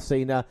when she asked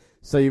Cena,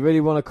 "So you really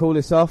want to call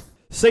this off?"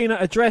 Cena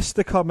addressed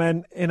the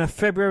comment in a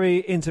February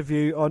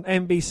interview on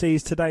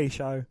NBC's Today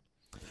Show.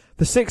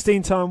 The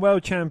 16-time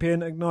world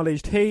champion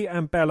acknowledged he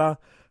and Bella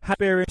had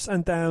ups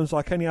and downs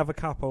like any other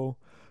couple,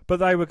 but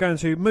they were going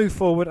to move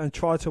forward and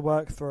try to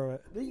work through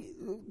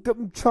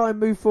it. Try and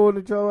move forward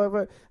and try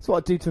over it. That's what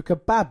I do to a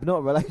kebab, not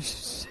a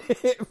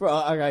relationship.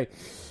 Right, okay.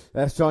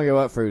 Let's try and get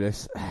work through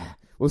this.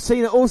 Well,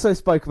 Cena also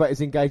spoke about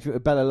his engagement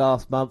with Bella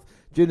last month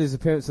during his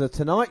appearance on The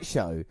Tonight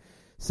Show.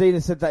 Cena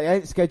said that he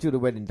ain't scheduled a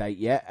wedding date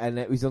yet and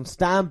that he's on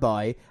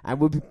standby and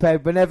would be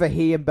prepared whenever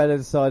he and Bella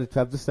decided to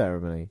have the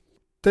ceremony.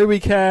 Do we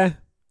care?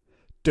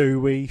 Do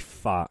we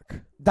fuck?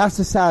 That's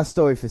a sad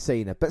story for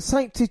Cena, but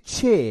something to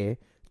cheer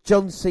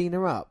John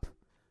Cena up,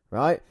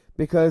 right?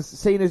 Because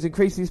Cena's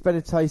increasingly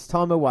spending his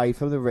time away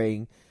from the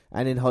ring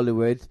and in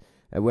Hollywood,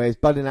 where his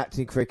budding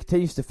acting career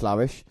continues to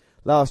flourish.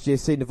 Last year,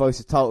 Cena voiced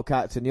the title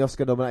character in the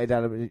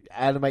Oscar-nominated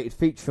animated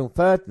feature film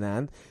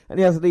Ferdinand, and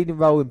he has a leading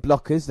role in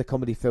Blockers, the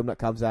comedy film that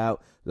comes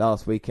out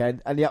last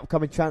weekend, and the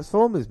upcoming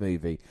Transformers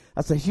movie.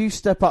 That's a huge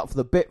step up for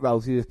the bit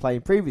roles he was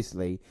playing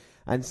previously.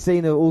 And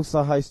Cena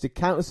also hosted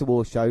countless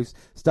award shows,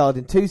 starred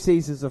in 2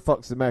 seasons of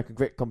Fox's American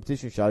Grit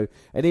competition show,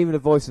 and even the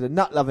voice of the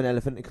nut-loving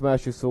elephant in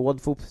commercials for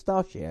Wonderful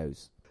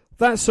Pistachios.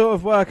 That sort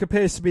of work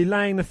appears to be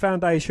laying the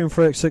foundation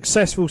for a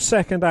successful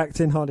second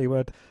act in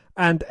Hollywood,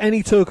 and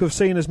any talk of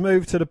Cena's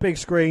move to the big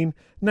screen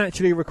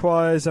naturally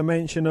requires a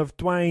mention of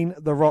Dwayne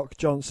 "The Rock"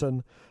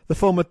 Johnson. The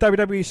former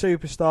WWE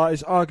superstar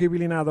is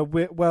arguably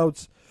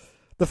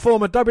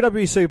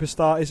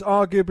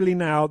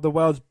now the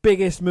world's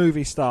biggest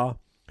movie star,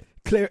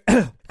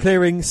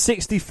 clearing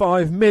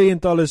 $65 million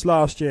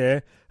last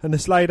year, and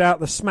has laid out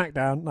the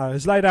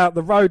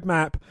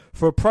roadmap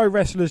for a pro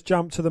wrestler's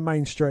jump to the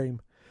mainstream.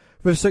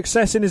 With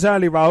success in his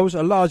early roles,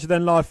 a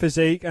larger-than-life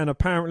physique, and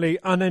apparently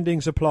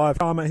unending supply of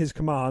time at his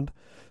command,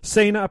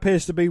 Cena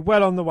appears to be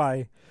well on the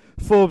way.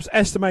 Forbes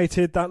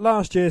estimated that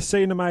last year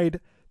Cena made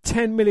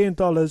 $10 million,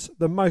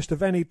 the most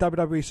of any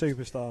WWE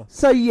superstar.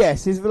 So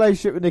yes, his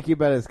relationship with Nikki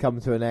Bella's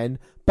come to an end,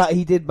 but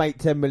he did make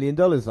 $10 million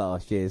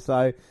last year,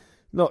 so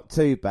not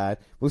too bad.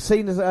 Well,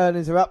 Cena's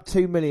earnings are up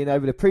 $2 million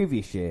over the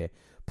previous year.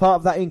 Part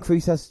of that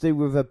increase has to do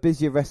with a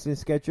busier wrestling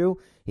schedule.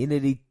 He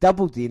nearly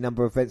doubled the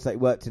number of events that he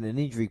worked in an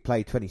injury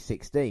play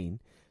 2016.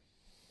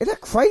 Isn't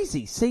that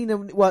crazy? Cena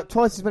worked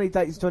twice as many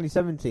dates in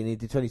 2017 as he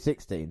did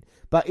 2016.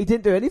 But he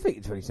didn't do anything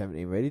in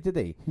 2017, really, did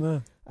he?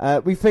 No.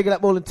 We figured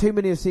that more than $2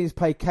 million of Cena's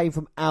pay came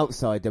from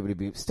outside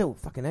WWE. Still,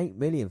 fucking $8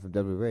 million from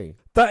WWE.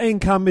 That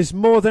income is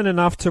more than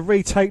enough to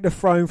retake the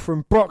throne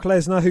from Brock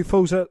Lesnar,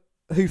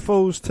 who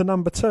falls to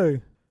number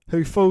two.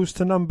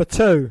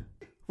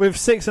 With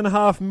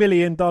 $6.5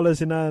 million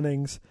in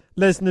earnings.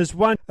 Lesnar's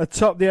one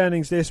atop the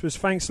earnings list was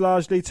thanks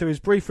largely to his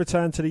brief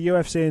return to the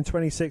UFC in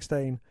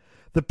 2016.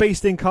 The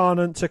Beast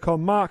Incarnate took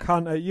on Mark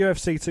Hunt at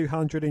UFC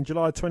 200 in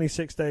July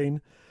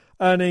 2016,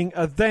 earning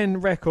a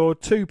then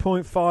record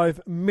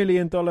 $2.5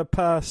 million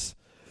purse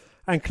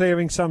and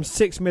clearing some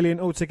 $6 million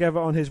altogether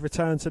on his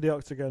return to the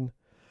octagon.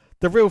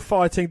 The real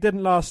fighting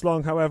didn't last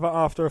long, however,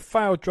 after a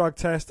failed drug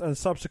test and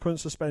subsequent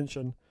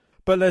suspension.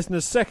 But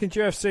Lesnar's second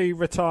UFC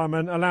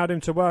retirement allowed him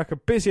to work a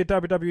busier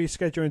WWE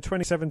schedule in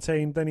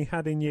 2017 than he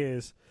had in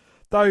years,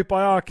 though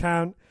by our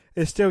count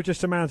it still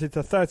just amounted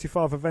to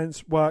 35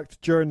 events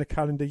worked during the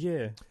calendar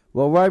year.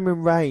 Well,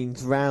 Roman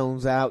Reigns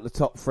rounds out the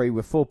top 3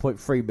 with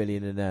 $4.3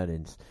 million in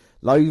earnings.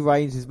 Though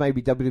Reigns is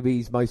maybe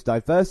WWE's most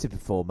diverse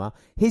performer,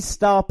 his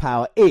star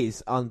power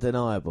is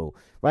undeniable.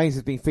 Reigns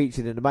has been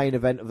featured in the main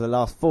event of the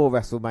last 4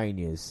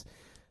 WrestleManias,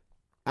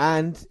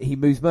 and he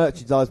moves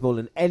merchandise more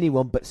than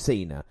anyone but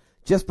Cena.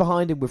 Just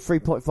behind him with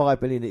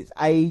 $3.5 million is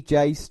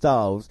AJ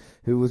Styles,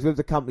 who was with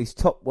the company's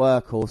top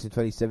workhorse in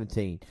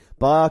 2017.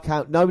 By our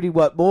count, nobody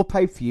worked more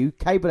pay-per-view,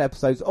 cable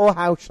episodes or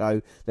house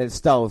show than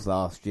Styles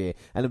last year,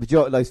 and the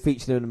majority of those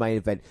featured in the main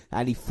event,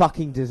 and he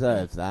fucking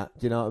deserves that.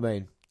 Do you know what I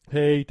mean?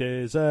 He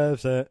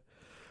deserves it.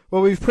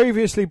 Well, we've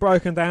previously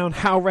broken down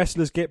how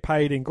wrestlers get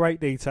paid in great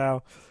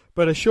detail,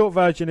 but a short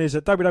version is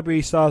that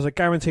WWE stars are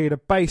guaranteed a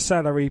base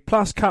salary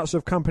plus cuts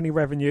of company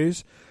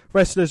revenues.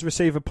 Wrestlers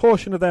receive a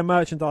portion of their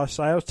merchandise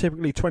sales,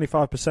 typically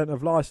 25%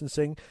 of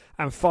licensing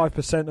and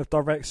 5% of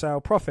direct sale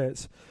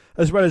profits,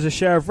 as well as a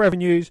share of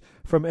revenues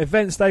from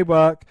events they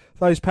work.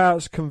 Those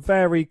payouts can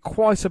vary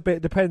quite a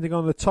bit depending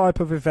on the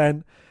type of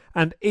event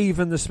and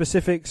even the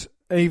specific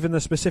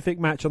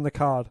match on the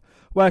card.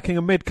 Working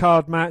a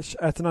mid-card match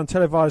at an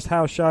untelevised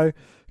house show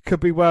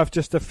could be worth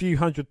just a few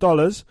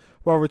 $100s,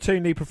 while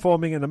routinely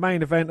performing in the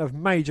main event of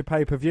major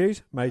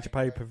pay-per-views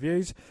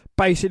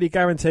basically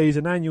guarantees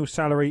an annual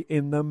salary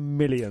in the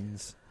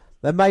millions.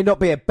 There may not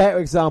be a better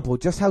example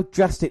just how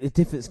drastic the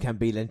difference can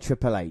be than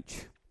Triple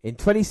H. In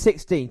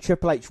 2016,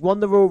 Triple H won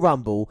the Royal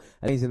Rumble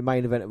and he's in the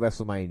main event at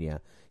WrestleMania.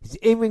 His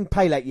in-ring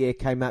pay that year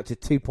came out to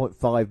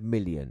 $2.5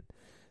 million.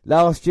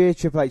 Last year,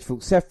 Triple H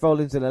fought Seth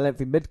Rollins in a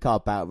lengthy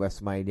mid-card bout at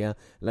WrestleMania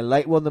and then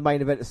later won the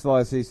main event of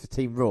Survivor Series for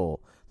Team Raw.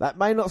 That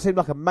may not seem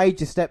like a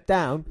major step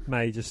down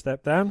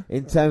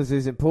in terms of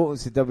his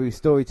importance to WWE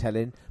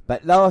storytelling,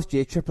 but last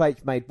year Triple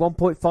H made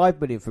 $1.5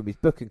 million from his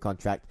booking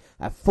contract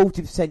at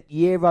 40%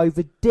 year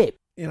over dip.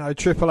 You know,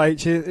 Triple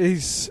H,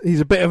 he's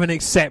a bit of an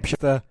exception.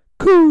 The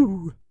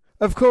coup.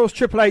 Of course,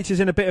 Triple H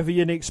is in a bit of a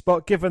unique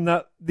spot, given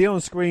that the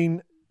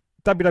on-screen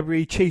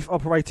WWE Chief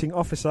Operating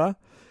Officer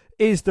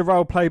is the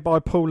role played by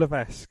Paul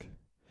Levesque,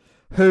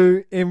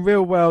 who in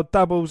real world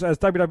doubles as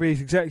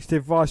WWE's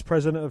Executive Vice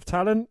President of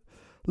Talent,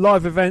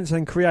 Live Events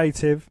and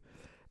Creative.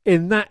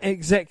 In that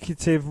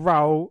executive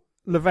role,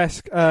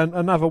 Levesque earned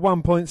another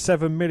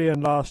 $1.7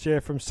 million last year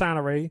from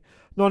salary,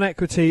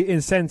 non-equity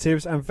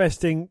incentives and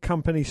vesting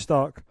company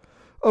stock.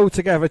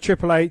 Altogether,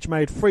 Triple H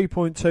made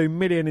 $3.2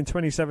 million in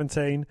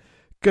 2017,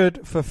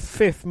 good for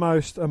fifth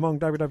most among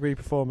WWE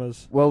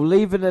performers. Well,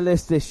 leaving the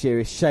list this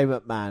year is Shane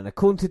McMahon.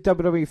 According to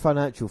WWE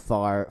financial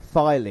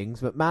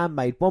filings, McMahon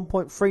made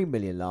 $1.3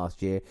 million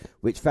last year,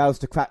 which fails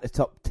to crack the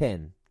top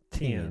 10.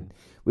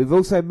 We've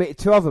also admitted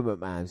two other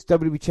McMahons,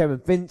 WWE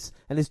Chairman Vince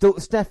and his daughter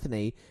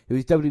Stephanie, who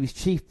is WWE's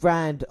Chief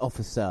Brand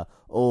Officer,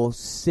 or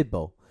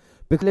Sybil.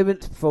 Because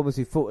limited performers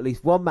who fought at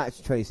least one match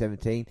in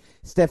 2017,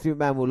 Stephanie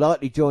McMahon will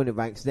likely join the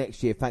ranks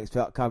next year thanks to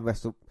her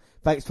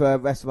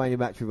WrestleMania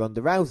match with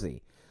Ronda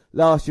Rousey.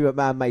 Last year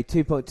McMahon made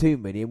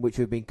 $2.2 million, which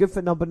would have been good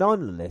for number 9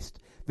 on the list.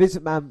 Vince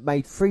McMahon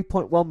made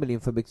 $3.1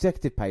 million from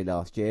executive pay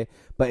last year,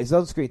 but his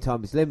on-screen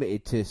time is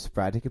limited to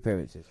sporadic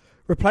appearances.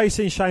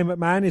 Replacing Shane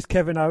McMahon is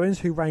Kevin Owens,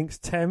 who ranks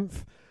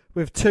 10th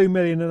with $2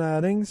 million in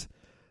earnings.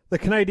 The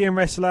Canadian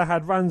wrestler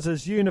had runs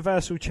as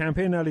Universal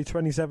Champion early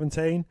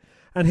 2017,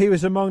 and he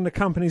was among the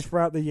companies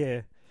throughout the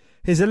year.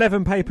 His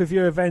 11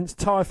 pay-per-view events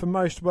tie for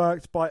most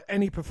worked by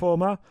any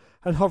performer,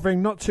 and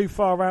hovering not too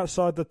far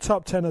outside the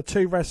top 10 are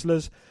two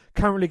wrestlers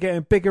currently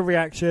getting bigger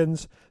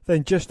reactions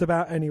than just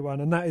about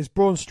anyone, and that is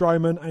Braun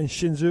Strowman and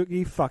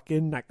Shinsuke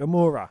fucking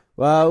Nakamura.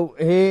 Well,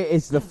 here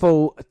is the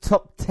full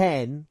top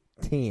 10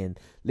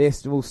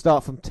 list. We'll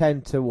start from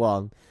 10 to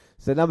 1.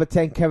 So number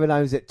 10, Kevin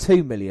Owens at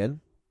 $2 million.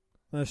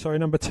 No, sorry,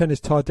 number 10 is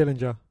Ty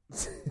Dillinger.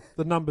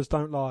 The numbers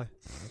don't lie.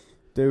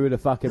 Do with the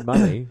fucking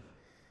money.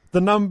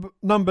 The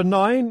number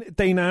 9,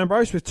 Dean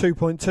Ambrose with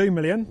 $2.2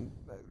 million.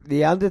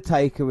 The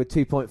Undertaker with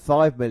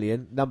 $2.5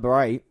 million. Number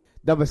 8.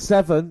 Number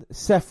 7,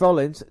 Seth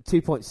Rollins,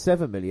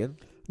 $2.7 million.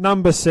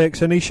 Number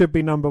 6, and he should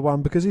be number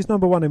 1 because he's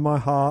number 1 in my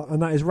heart,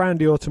 and that is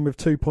Randy Orton with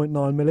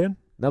 $2.9 million.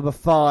 Number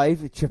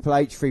 5, Triple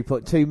H,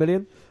 $3.2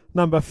 million.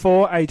 Number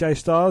 4, AJ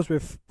Styles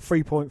with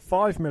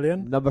 $3.5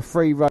 million. Number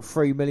 3, Rock,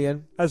 $3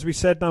 million. As we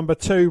said, number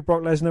 2,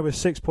 Brock Lesnar with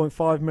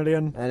 $6.5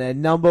 million. And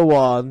then number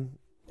 1,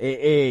 it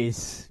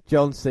is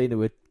John Cena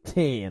with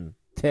 $10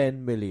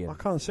 million. I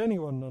can't see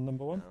anyone on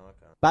number 1.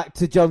 Back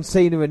to John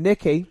Cena and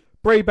Nikki.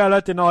 Brie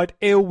Bella denied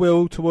ill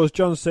will towards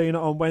John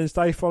Cena on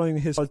Wednesday following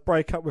his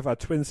breakup with her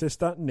twin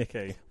sister,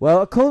 Nikki.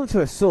 Well, according to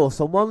a source,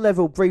 on one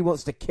level, Brie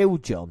wants to kill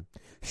John.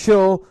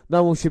 Sure,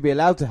 no one should be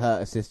allowed to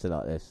hurt a sister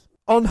like this.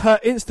 On her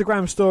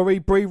Instagram story,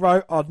 Brie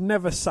wrote, "I'd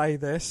never say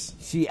this."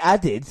 She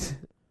added,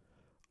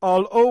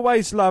 "I'll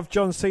always love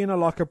John Cena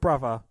like a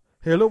brother.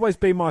 He'll always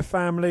be my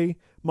family.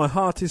 My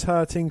heart is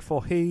hurting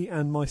for he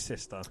and my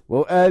sister."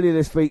 Well, earlier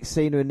this week,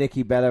 Cena and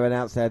Nikki Bella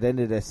announced they had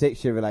ended their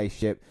 6-year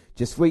relationship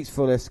just weeks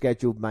before their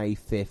scheduled May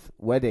 5th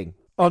wedding.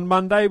 On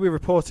Monday, we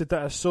reported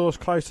that a source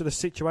close to the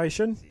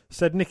situation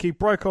said Nikki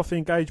broke off the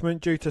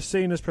engagement due to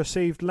Cena's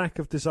perceived lack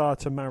of desire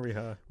to marry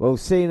her. Well,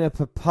 Cena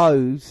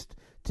proposed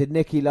to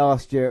Nikki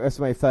last year at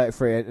WrestleMania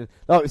 33, and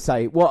like we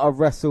say, what a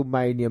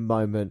WrestleMania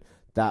moment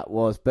that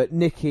was. But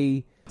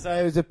Nikki, so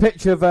there was a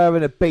picture of her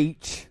in a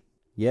beach.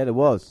 Yeah, there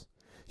was.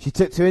 She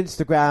took to her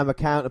Instagram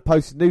account and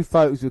posted new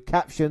photos with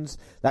captions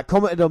that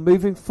commented on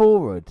moving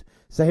forward.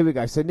 So here we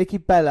go. So Nikki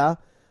Bella,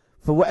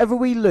 for whatever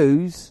we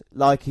lose,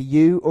 like a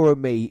you or a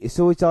me, it's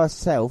always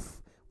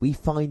ourself we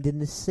find in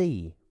the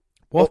sea.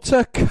 What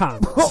a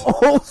cunt.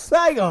 Also,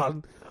 hang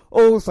on.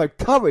 Also,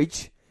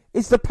 courage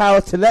is the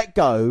power to let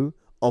go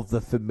of the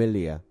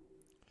familiar.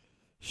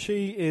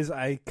 She is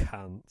a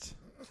cunt.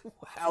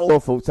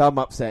 Awful, so I'm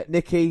upset.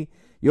 Nikki,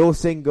 you're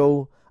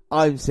single,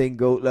 I'm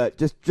single. Look,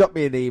 just drop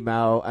me an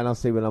email and I'll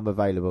see when I'm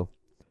available.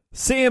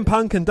 CM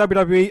Punk and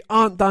WWE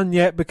aren't done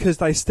yet because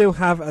they still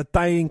have a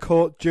day in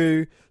court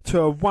due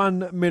to a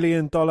 $1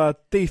 million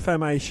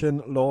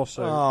defamation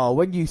lawsuit. Oh,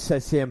 when you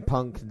said CM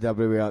Punk and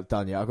WWE aren't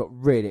done yet, I got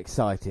really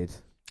excited.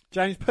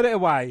 James, put it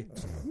away.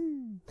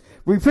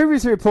 We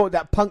previously reported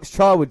that Punk's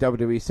trial with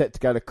WWE is set to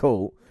go to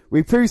court.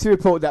 On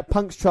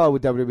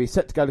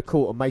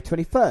May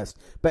 21st,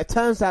 but it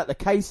turns out the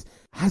case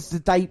has the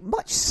date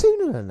much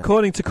sooner than that.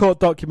 According to court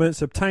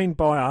documents obtained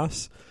by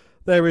us,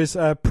 there is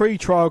a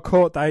pre-trial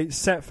court date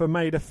set for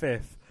May the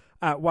 5th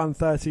at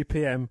 1:30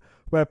 p.m,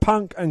 where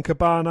Punk and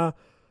Cabana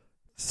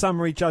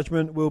summary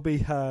judgment will be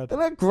heard. Isn't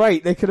that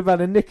great? They could have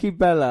had a Nikki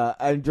Bella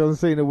and John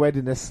Cena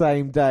wedding the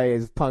same day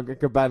as Punk and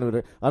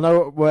Cabana. I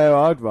know where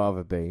I'd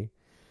rather be.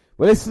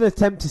 Well, this is an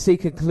attempt to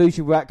seek a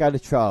conclusion without going to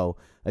trial.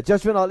 A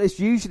judgment like this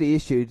usually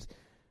issued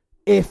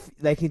if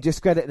they can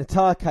discredit an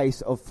entire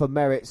case for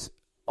merits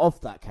of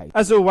that case.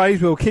 As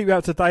always, we'll keep you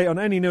up to date on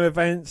any new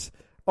events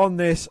on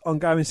this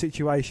ongoing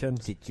situation.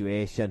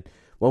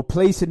 Well,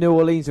 police in New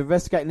Orleans are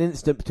investigating an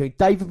incident between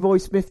David Boy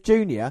Smith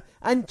Jr.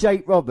 and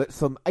Jake Roberts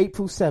from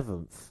April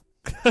 7th.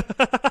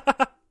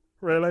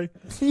 Really?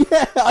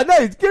 Yeah, I know,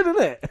 it's good,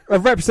 isn't it? A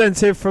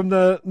representative from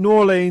the New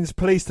Orleans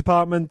Police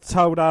Department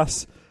told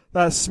us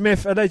that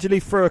Smith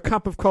allegedly threw a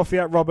cup of coffee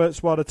at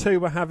Roberts while the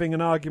two were having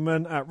an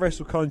argument at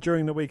WrestleCon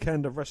during the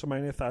weekend of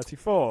WrestleMania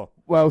 34.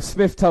 Well,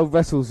 Smith told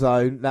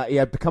WrestleZone that he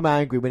had become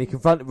angry when he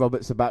confronted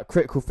Roberts about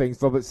critical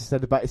things Roberts had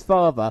said about his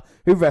father,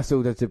 who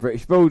wrestled as a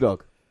British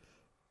Bulldog.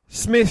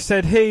 Smith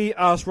said he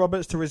asked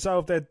Roberts to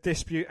resolve their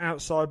dispute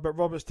outside, but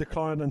Roberts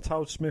declined and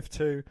told Smith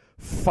to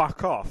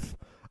fuck off.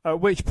 At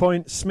which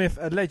point, Smith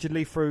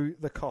allegedly threw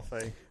the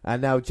coffee.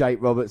 And now Jake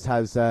Roberts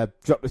has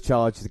dropped the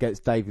charges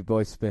against David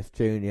Boy Smith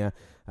Jr.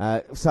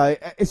 So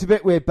it's a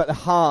bit weird, but the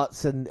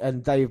Hearts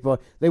and David Boy,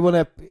 they want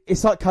to...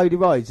 It's like Cody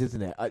Rhodes,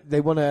 isn't it?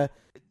 They want to...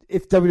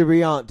 If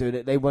WWE aren't doing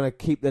it, they want to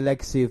keep the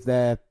legacy of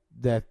their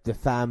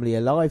family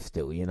alive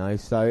still, you know?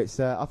 So it's,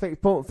 I think, an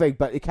important thing,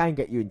 but it can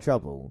get you in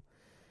trouble.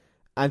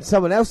 And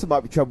someone else that might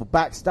be in trouble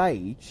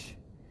backstage,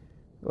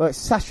 well, it's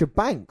Sasha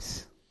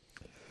Banks.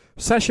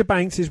 Sasha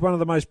Banks is one of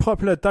the most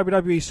popular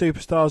WWE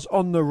superstars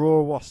on the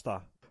Raw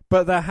roster,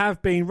 but there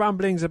have been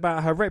rumblings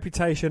about her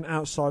reputation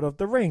outside of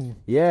the ring.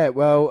 Yeah,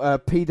 well,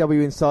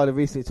 PW Insider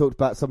recently talked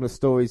about some of the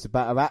stories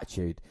about her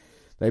attitude.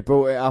 They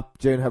brought it up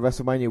during her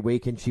WrestleMania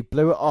week and she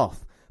blew it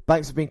off.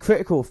 Banks has been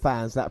critical of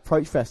fans that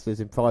approach wrestlers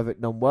in private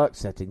non-work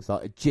settings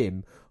like a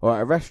gym or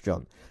at a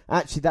restaurant.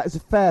 Actually, that is a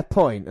fair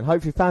point, and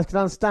hopefully fans can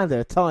understand there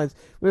are times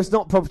when it's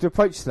not proper to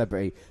approach a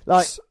celebrity.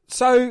 Like,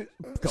 So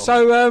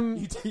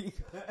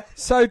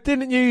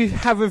didn't you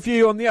have a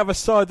view on the other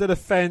side of the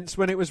fence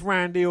when it was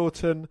Randy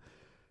Orton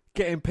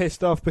getting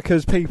pissed off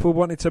because people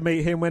wanted to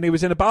meet him when he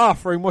was in a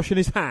bathroom washing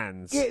his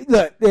hands? yeah,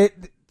 look,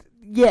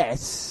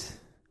 yes.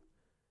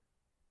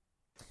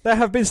 There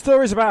have been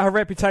stories about her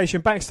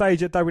reputation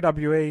backstage at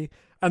WWE,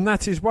 and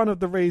that is one of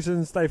the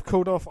reasons they've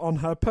called off on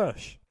her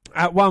push.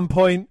 At one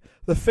point,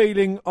 the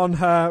feeling on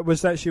her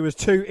was that she was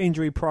too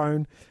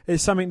injury-prone.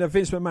 It's something that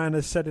Vince McMahon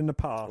has said in the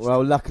past.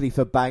 Well, luckily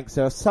for Banks,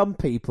 there are some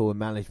people in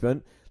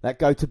management that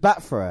go to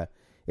bat for her.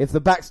 If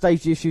the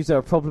backstage issues are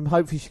a problem,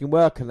 hopefully she can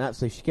work on that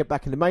so she can get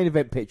back in the main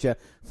event picture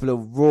for the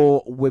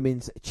Raw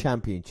Women's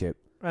Championship.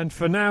 And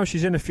for now,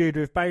 she's in a feud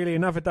with Bayley,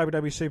 another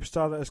WWE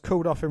superstar that has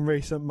cooled off in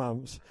recent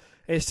months.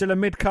 It's still a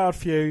mid-card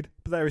feud,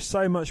 but there is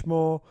so much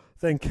more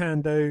they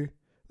can do.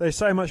 There's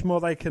so much more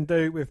they can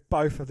do with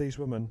both of these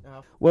women.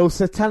 Well,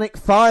 satanic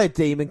fire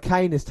demon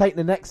Kane has taken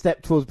the next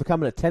step towards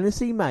becoming a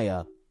Tennessee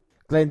mayor.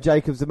 Glenn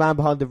Jacobs, the man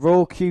behind the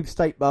Raw Cube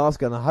State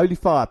Mask and the Holy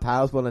Fire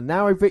Powers, won a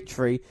narrow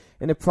victory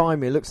in a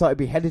primary. It looks like he'll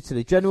be headed to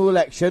the general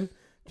election,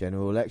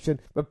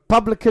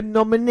 Republican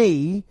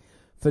nominee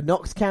for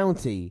Knox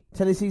County.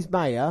 Tennessee's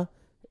mayor,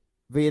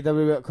 via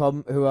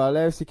WWE.com, who are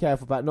hilariously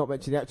careful about not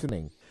mentioning the actual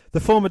name. The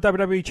former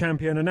WWE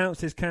champion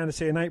announced his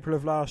candidacy in April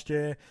of last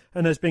year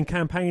and has been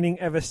campaigning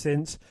ever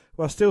since,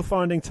 while still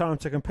finding time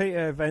to compete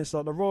at events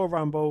like the Royal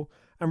Rumble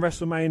and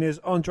WrestleMania's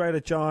Andre the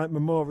Giant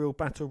Memorial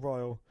Battle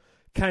Royal.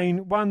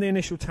 Kane won the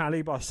initial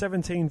tally by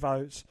 17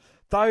 votes.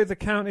 Though the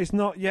count is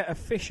not yet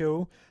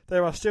official,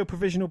 there are still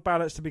provisional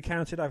ballots to be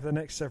counted over the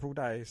next several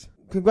days.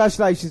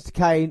 Congratulations to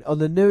Kane on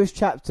the newest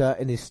chapter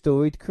in his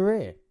storied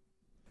career.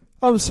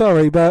 I'm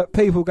sorry, but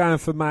people going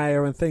for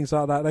mayor and things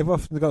like that, they've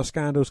often got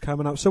scandals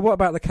coming up. So what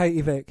about the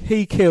Katie Vick?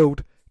 He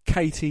killed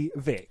Katie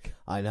Vick.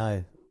 I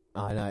know.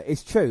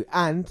 It's true.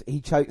 And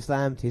he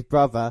chokeslammed his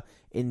brother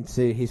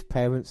into his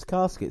parents'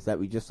 caskets that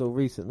we just saw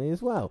recently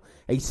as well.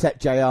 He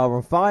set JR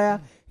on fire.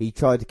 He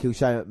tried to kill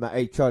Shane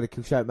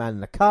McMahon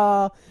in the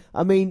car.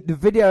 I mean, the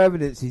video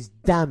evidence is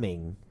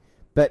damning.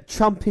 But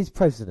Trump is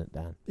president,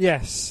 Dan.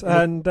 Yes,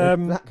 and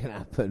that can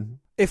happen.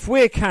 If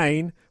we're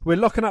Kane, we're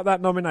locking up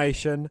that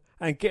nomination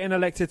and getting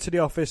elected to the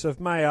office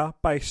of mayor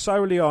based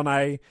solely on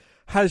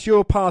has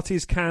your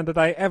party's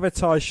candidate ever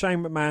tied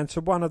Shane McMahon to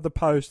one of the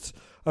posts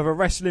of a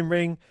wrestling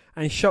ring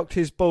and shocked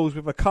his balls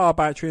with a car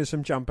battery and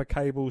some jumper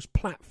cables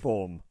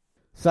platform?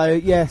 So,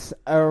 yes,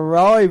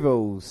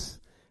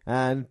 arrivals.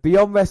 And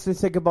Beyond Wrestling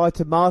said goodbye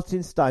to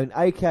Martin Stone,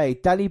 a.k.a.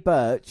 Danny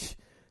Burch,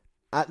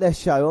 at their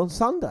show on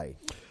Sunday.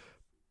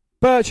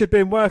 Burch had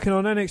been working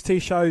on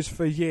NXT shows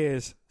for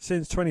years,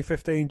 since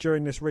 2015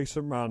 during this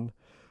recent run.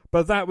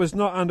 But that was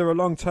not under a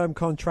long-term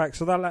contract,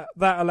 so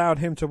that allowed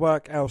him to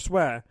work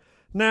elsewhere.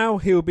 Now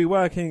he will be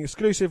working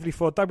exclusively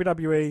for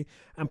WWE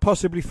and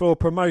possibly for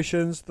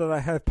promotions that they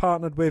have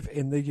partnered with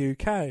in the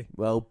UK.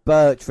 Well,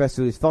 Burch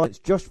wrestled his fight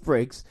against Josh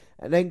Briggs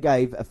and then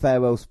gave a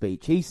farewell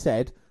speech. He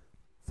said,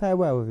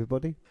 "Farewell,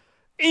 everybody."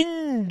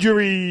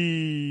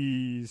 Injuries!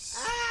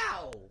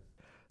 Ow!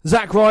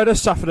 Zack Ryder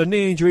suffered a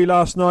knee injury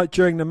last night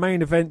during the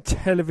main event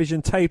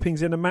television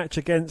tapings in a match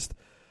against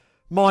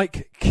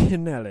Mike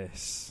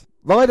Kanellis.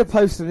 Ryder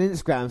posted on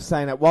Instagram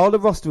saying that while the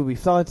roster will be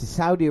flying to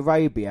Saudi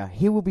Arabia,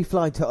 he will be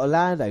flying to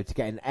Orlando to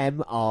get an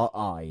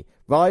MRI.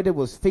 Ryder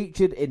was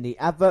featured in the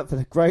advert for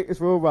the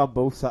Greatest Royal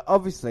Rumble, so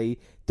obviously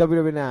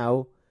WWE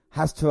now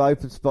has to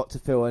open spot to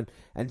fill,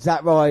 and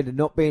Zack Ryder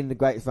not being in the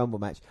greatest Rumble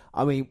match.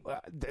 I mean,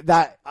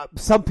 that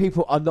some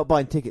people are not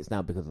buying tickets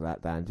now because of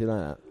that, Dan. Do you know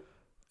that?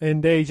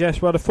 Indeed,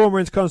 yes. Well, the former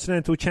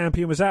Intercontinental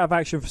Champion was out of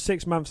action for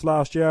 6 months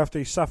last year after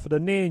he suffered a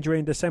knee injury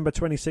in December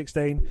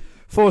 2016,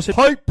 forcing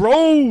Hype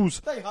Bros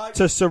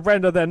to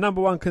surrender their number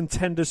one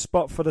contender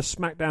spot for the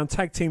SmackDown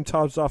Tag Team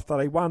titles after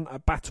they won a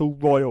Battle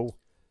Royal.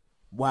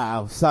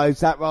 Wow, so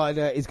Zack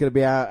Ryder is going to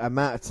be out a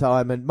matter of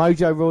time, and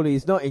Mojo Rawley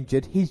is not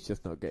injured, he's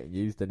just not getting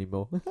used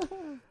anymore.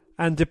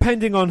 And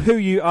depending on who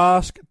you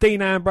ask,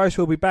 Dean Ambrose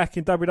will be back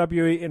in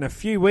WWE in a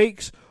few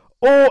weeks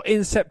or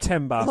in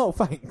September. Oh,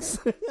 thanks.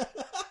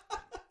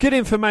 Good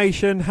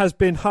information has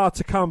been hard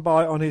to come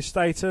by on his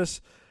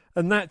status,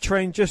 and that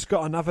trend just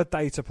got another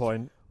data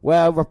point.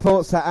 Well,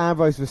 reports that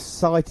Ambrose was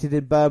sighted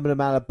in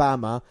Birmingham,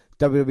 Alabama,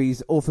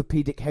 WWE's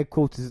orthopedic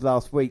headquarters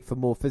last week for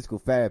more physical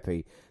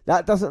therapy.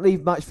 That doesn't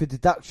leave much for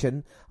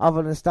deduction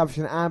other than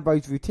establishing that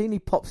Ambrose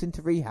routinely pops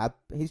into rehab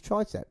his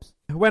triceps.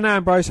 When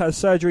Ambrose had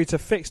surgery to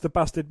fix the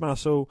busted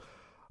muscle,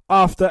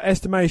 after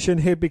estimation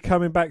he'd be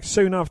coming back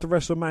soon after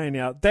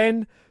WrestleMania.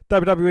 Then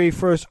WWE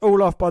threw us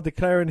all off by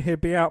declaring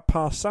he'd be out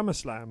past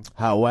SummerSlam.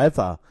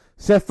 However,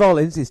 Seth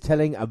Rollins is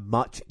telling a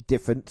much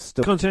different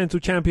story. Continental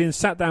Champion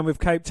sat down with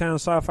Cape Town,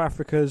 South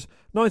Africa's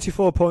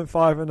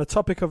 94.5, and the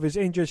topic of his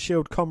injured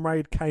Shield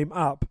comrade came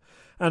up.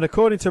 And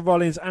according to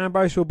Rollins,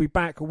 Ambrose will be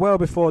back well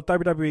before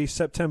WWE's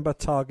September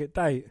target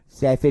date.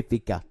 South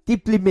Africa,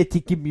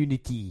 diplomatic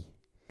community.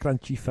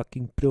 Crunchy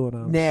fucking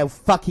pronouns. Now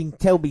fucking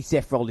tell me,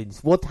 Seth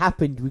Rollins, what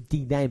happened with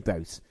Dean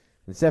Ambrose?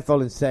 And Seth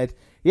Rollins said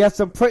he had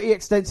some pretty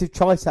extensive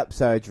tricep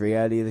surgery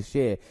earlier this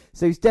year,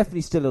 so he's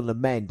definitely still on the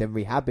mend and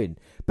rehabbing.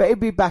 But he'll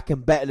be back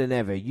and better than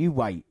ever. You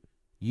wait.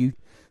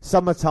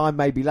 Summertime,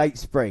 maybe late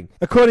spring.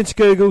 According to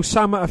Google,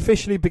 summer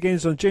officially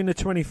begins on June the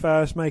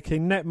 21st,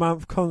 making next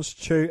month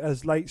constitute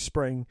as late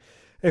spring.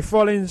 If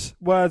Rollins'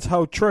 words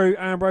hold true,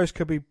 Ambrose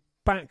could be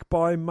back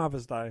by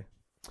Mother's Day.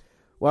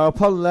 Well,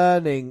 upon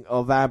learning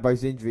of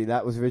Ambrose's injury,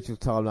 that was the original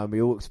timeline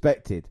we all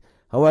expected.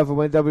 However,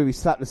 when WWE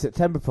slapped the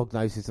September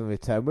prognosis on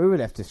return, we were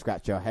left to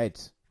scratch our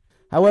heads.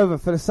 However,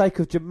 for the sake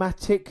of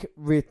dramatic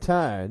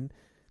return,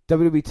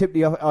 WWE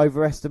typically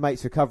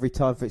overestimates recovery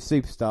time for its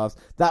superstars.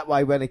 That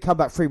way, when they come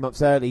back 3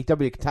 months early,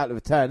 WWE can tout the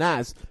return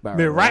as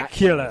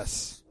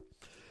miraculous.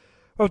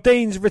 Well,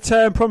 Dean's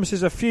return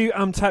promises a few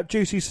untapped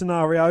juicy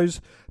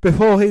scenarios.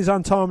 Before his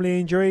untimely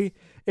injury,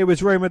 it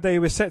was rumoured that he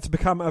was set to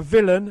become a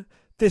villain.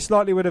 This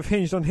likely would have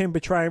hinged on him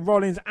betraying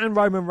Rollins and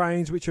Roman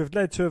Reigns, which would have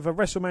led to a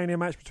WrestleMania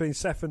match between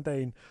Seth and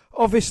Dean.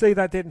 Obviously,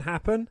 that didn't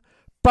happen,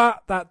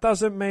 but that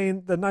doesn't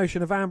mean the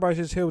notion of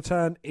Ambrose's heel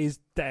turn is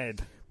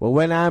dead. Well,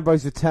 when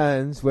Ambrose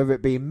returns, whether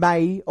it be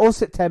May or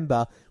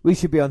September, we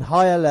should be on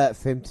high alert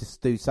for him to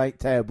do something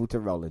terrible to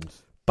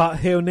Rollins. But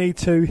he'll need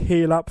to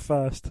heal up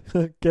first.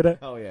 Get it?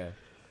 Oh, yeah.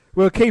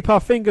 We'll keep our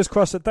fingers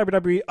crossed that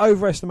WWE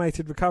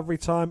overestimated recovery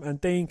time and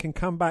Dean can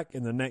come back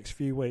in the next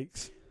few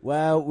weeks.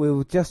 Well,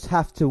 we'll just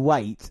have to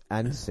wait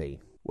and see.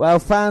 Well,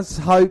 fans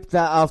hoped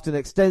that after an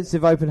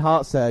extensive open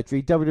heart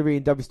surgery, WWE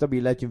and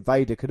WCW legend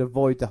Vader could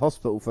avoid the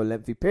hospital for a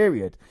lengthy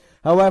period.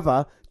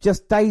 However,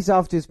 just days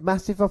after his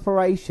massive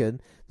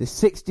operation, the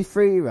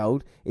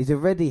 63-year-old is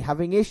already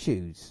having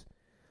issues.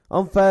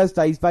 On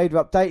Thursdays,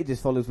 Vader updated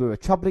his followers with a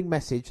troubling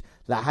message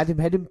that had him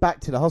heading back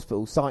to the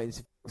hospital citing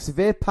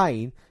severe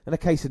pain and a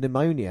case of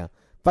pneumonia.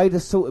 Vader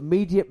sought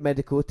immediate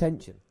medical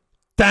attention.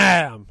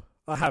 Damn!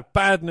 I have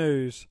bad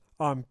news.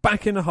 I'm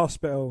back in the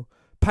hospital.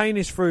 Pain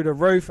is through the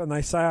roof and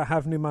they say I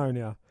have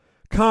pneumonia.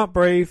 Can't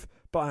breathe,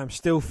 but I am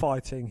still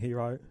fighting, he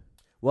wrote.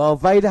 While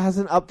Vader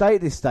hasn't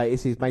updated his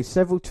status, he's made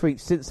several tweets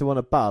since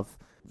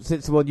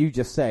the one you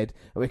just said,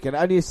 and we can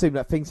only assume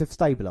that things have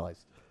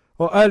stabilised.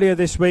 Well, earlier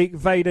this week,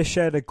 Vader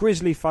shared a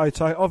grisly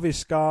photo of his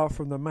scar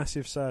from the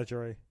massive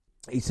surgery.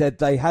 He said,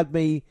 they had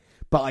me,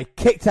 but I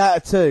kicked out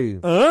of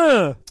two.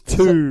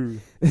 Two.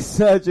 The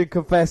surgeon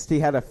confessed he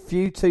had a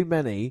few too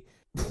many.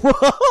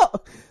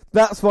 What?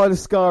 That's why the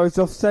scar is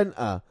off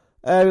centre.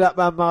 Oh, that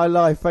man, my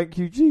life. Thank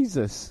you,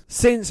 Jesus.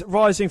 Since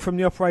rising from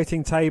the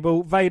operating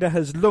table, Vader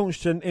has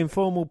launched an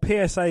informal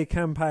PSA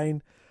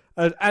campaign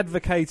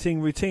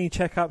advocating routine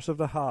checkups of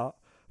the heart.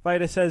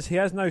 Vader says he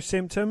has no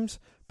symptoms,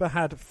 but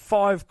had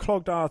 5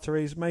 clogged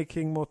arteries,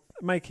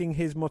 making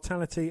his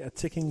mortality a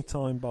ticking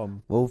time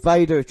bomb. Well,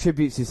 Vader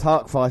attributes his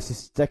heart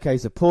crisis to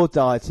decades of poor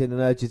dieting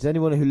and urges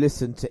anyone who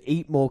listened to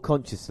eat more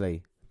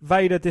consciously.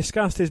 Vader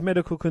discussed his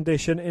medical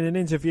condition in an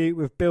interview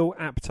with Bill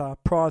Apter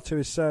prior to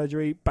his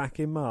surgery back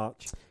in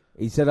March.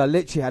 He said, I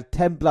literally had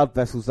 10 blood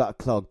vessels that are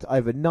clogged,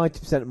 over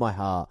 90% of my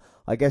heart.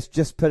 I guess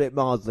just put it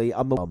mildly,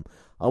 I'm a bum.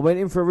 I went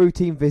in for a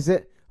routine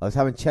visit. I was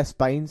having chest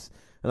pains,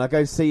 and I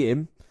go see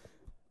him,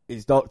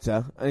 his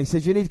doctor, and he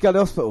says, you need to go to the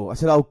hospital. I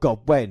said, oh God,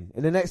 when?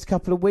 In the next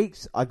couple of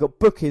weeks? I got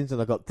bookings, and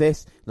I got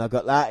this, and I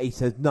got that. He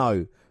says,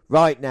 no,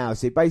 right now.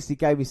 So he basically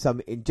gave me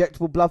some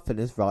injectable blood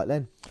thinners right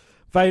then.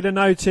 Vader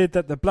noted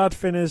that the blood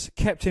thinners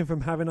kept him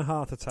from having a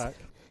heart attack.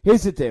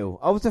 Here's the deal.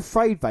 I was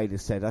afraid, Vader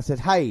said. I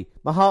said, hey,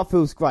 my heart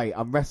feels great.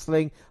 I'm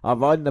wrestling. I'm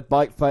riding the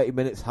bike 30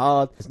 minutes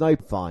hard. There's no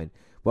fine.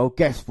 Well,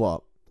 guess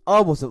what?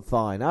 I wasn't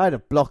fine. I had a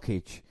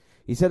blockage.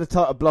 He said a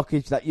type of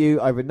blockage that you,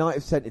 over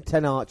 90% in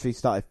 10 archery,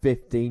 started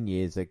 15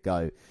 years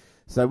ago.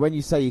 So when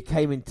you say you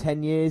came in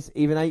 10 years,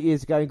 even 8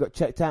 years ago and got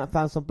checked out and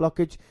found some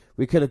blockage,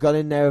 we could have gone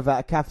in there without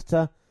a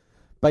catheter,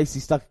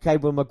 basically stuck a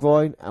cable in my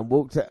groin and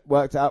worked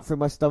it out through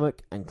my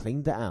stomach and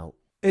cleaned it out.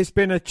 It's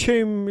been a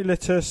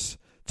tumultuous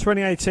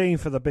 2018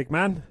 for the big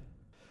man,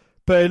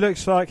 but it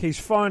looks like he's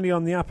finally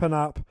on the up and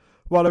up.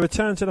 While a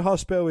return to the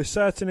hospital is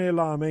certainly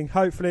alarming,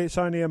 hopefully it's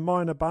only a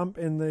minor bump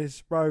in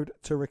this road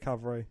to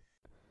recovery.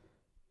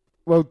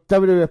 Well,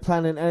 WWE are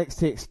planning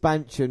NXT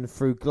expansion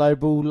through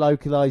global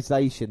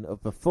localization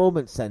of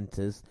performance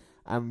centers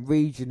and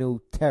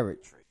regional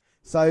territory.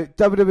 So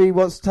WWE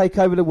wants to take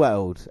over the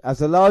world. As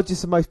the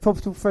largest and most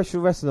profitable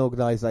professional wrestling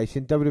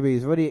organisation, WWE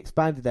has already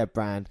expanded their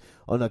brand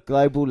on a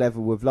global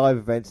level with live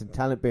events and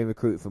talent being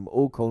recruited from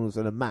all corners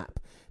of the map.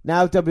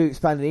 Now WWE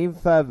expanding even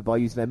further by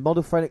using their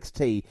model for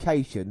NXT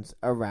locations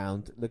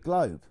around the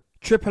globe.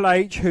 Triple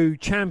H, who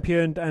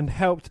championed and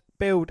helped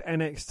build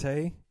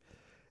NXT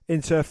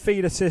into a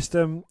feeder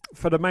system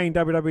for the main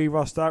WWE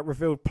roster,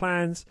 revealed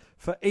plans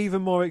for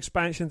even more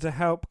expansion to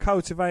help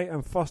cultivate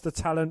and foster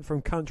talent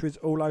from countries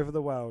all over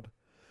the world.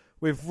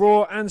 With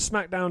Raw and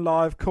SmackDown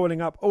Live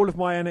calling up all of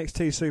my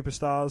NXT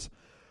superstars,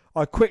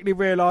 I quickly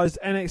realised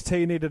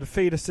NXT needed a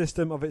feeder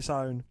system of its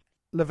own.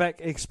 Levesque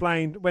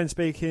explained when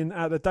speaking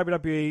at the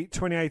WWE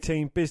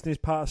 2018 Business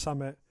Partner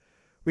Summit.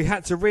 We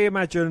had to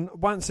reimagine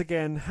once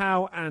again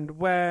how and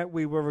where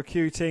we were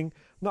recruiting,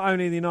 not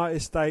only in the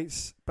United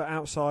States, but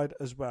outside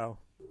as well.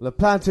 The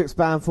plan to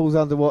expand falls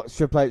under what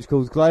Triple H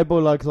calls global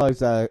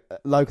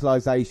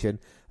localization,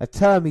 a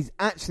term he's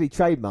actually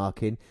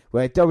trademarking,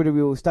 where WWE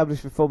will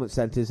establish performance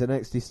centres and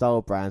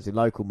NXT-style brands in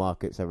local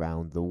markets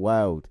around the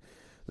world.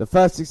 The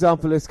first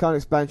example of this kind of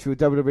expansion with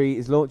WWE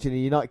is launching a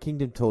United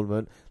Kingdom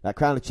tournament that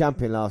crowned a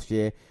champion last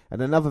year, and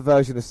another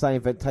version of the same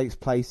event takes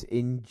place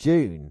in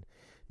June.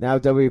 Now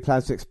WWE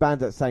plans to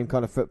expand that same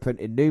kind of footprint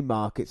in new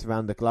markets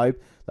around the globe,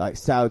 like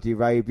Saudi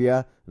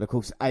Arabia, and of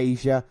course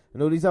Asia,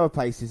 and all these other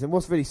places. And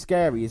what's really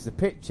scary is the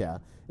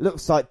picture. It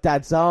looks like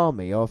Dad's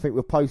Army, or I think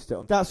we'll post it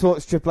on. That's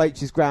what's Triple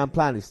H's grand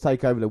plan, is to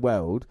take over the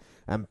world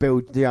and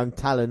build the young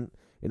talent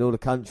in all the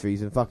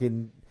countries and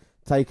fucking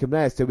take them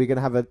there. So we're going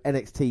to have an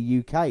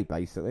NXT UK,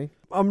 basically.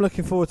 I'm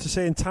looking forward to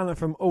seeing talent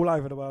from all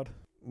over the world.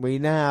 We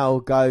now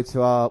go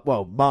to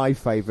my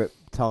favourite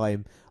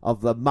time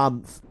of the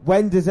month.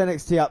 When does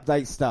NXT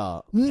Update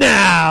start?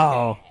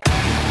 Now!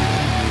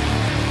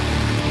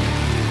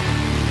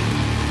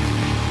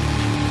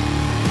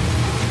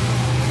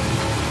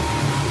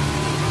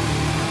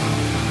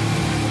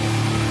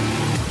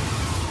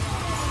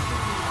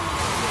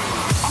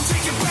 I'm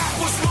taking back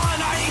what's mine,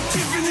 I ain't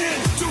giving in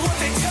to what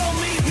they tell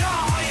me. Nah,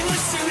 I ain't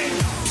listening.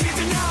 Can't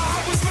deny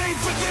I was made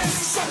for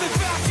this. Shove it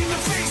back in the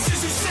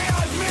faces who say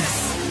I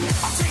miss.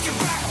 I'm taking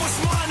back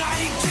what's mine, I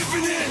ain't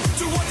giving in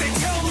to what they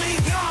tell me.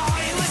 Nah,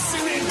 I ain't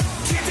listening.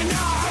 Can't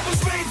deny I was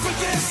made for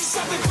this.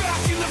 Shove it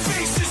back in the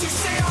faces who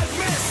say I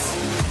miss.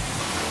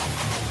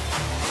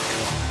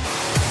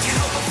 Can't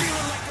help but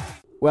feeling like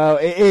Well,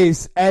 it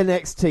is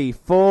NXT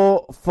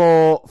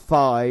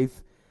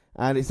 445,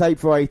 and it's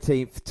April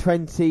 18th,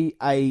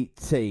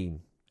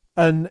 2018.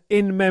 An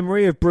in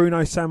memory of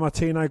Bruno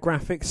Sammartino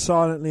graphic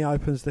silently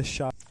opens this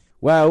show.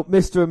 Well,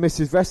 Mr. and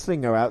Mrs.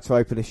 Wrestling are out to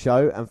open the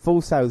show, and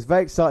Full Sail's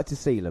very excited to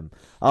see them.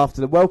 After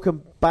the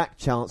welcome back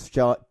chants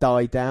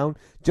died down,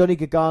 Johnny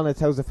Gargano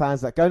tells the fans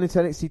that going into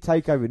NXT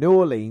TakeOver New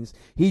Orleans,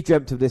 he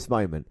dreamt of this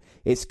moment.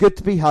 It's good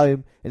to be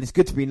home, and it's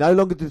good to be no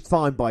longer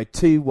defined by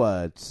two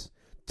words.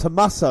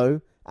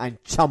 Tommaso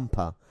and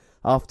Ciampa.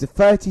 After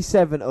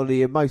 37 of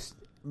the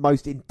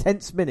most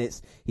intense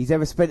minutes he's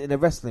ever spent in a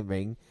wrestling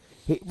ring,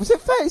 was it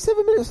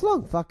 37 minutes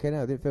long? Fucking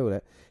hell, I didn't feel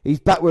that.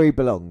 He's back where he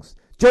belongs.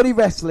 Johnny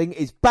Wrestling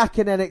is back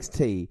in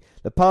NXT.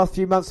 The past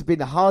few months have been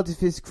the hardest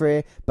of his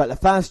career, but the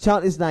fans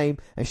chant his name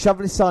and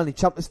shoving his sign in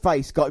Ciampa's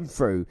face got him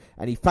through,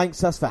 and he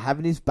thanks us for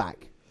having his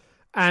back.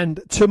 And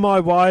to my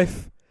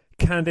wife,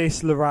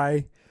 Candice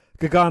LeRae,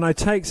 Gargano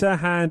takes her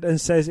hand and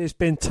says it's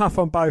been tough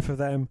on both of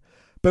them,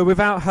 but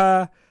without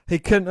her, he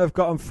couldn't have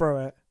gotten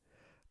through it.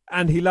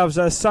 And he loves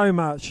her so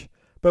much.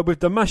 But with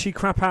the mushy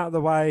crap out of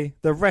the way,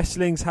 the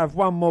wrestlings have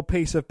one more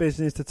piece of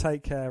business to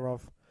take care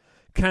of.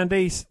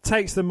 Candice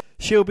takes them.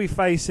 She'll be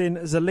facing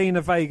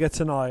Zelina Vega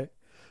tonight.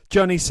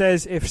 Johnny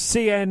says if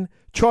CN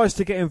tries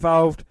to get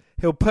involved,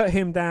 he'll put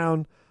him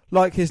down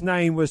like his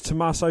name was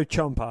Tommaso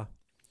Ciampa.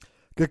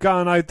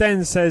 Gargano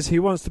then says he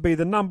wants to be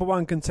the number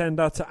one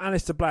contender to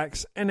Aleister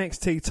Black's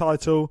NXT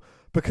title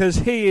because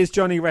he is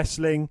Johnny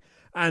Wrestling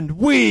and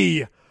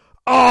we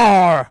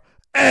are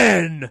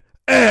NXT.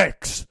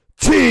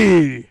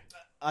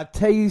 I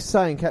tell you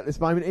something, at this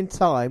moment in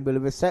time, with a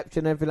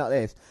reception and everything like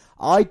this,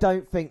 I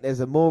don't think there's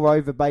a more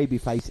over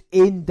babyface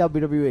in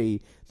WWE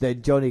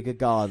than Johnny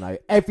Gargano.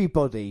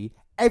 Everybody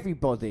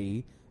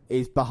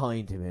is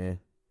behind him here.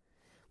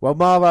 Well,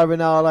 Mauro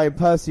Ranallo and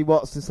Percy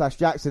Watson /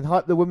 Jackson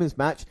hype the women's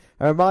match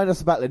and remind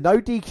us about the no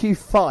DQ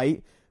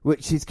fight,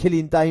 which is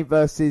Killian Dane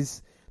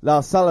versus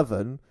Lars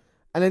Sullivan,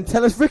 and then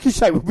tell us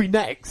Ricochet will be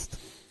next.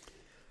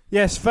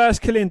 Yes,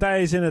 first killing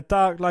day is in a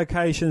dark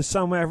location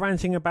somewhere,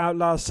 ranting about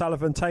Lars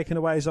Sullivan taking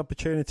away his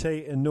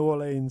opportunity in New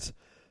Orleans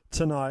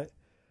tonight.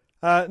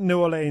 New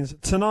Orleans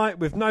tonight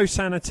with no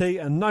sanity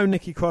and no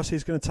Nikki Cross.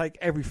 He's going to take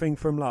everything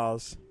from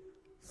Lars.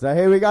 So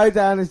here we go,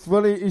 Dan. It's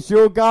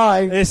your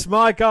guy. It's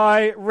my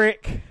guy,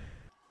 Rick.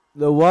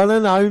 The one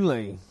and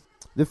only.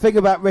 The thing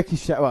about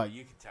Ricochet... Well,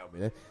 you can tell me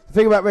this. The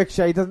thing about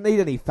Ricochet, he doesn't need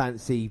any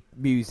fancy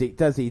music,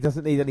 does he? He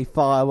doesn't need any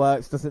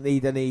fireworks, doesn't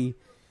need any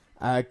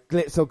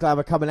glitz or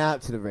glamour coming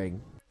out to the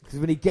ring. Because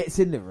when he gets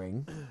in the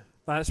ring...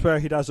 That's where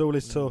he does all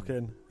his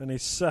talking. And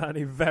he's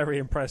certainly very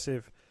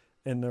impressive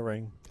in the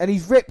ring. And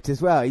he's ripped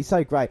as well. He's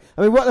so great.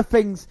 I mean, what are the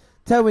things...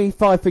 Tell me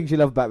 5 things you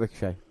love about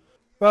Ricochet.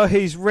 Well,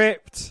 he's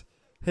ripped.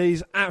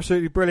 He's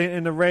absolutely brilliant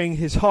in the ring.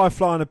 His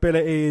high-flying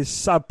ability is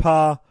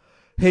subpar.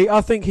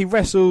 I think he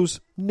wrestles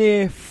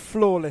near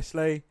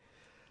flawlessly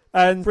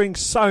and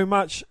brings so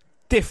much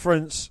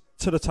difference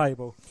to the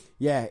table.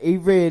 Yeah, he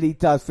really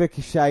does.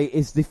 Ricochet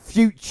is the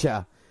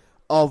future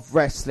of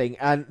wrestling,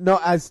 and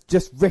not as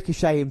just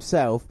Ricochet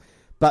himself,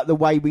 but the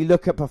way we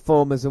look at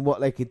performers and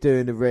what they can do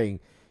in the ring.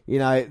 You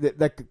know,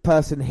 the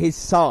person his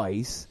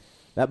size,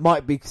 that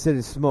might be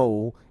considered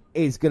small,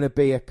 is going to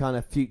be a kind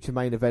of future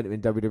main event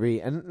in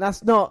WWE, and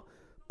that's not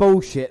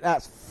bullshit,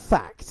 that's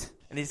fact.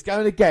 And he's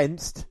going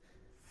against...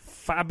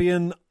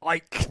 Fabian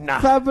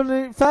Eichner.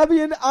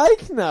 Fabian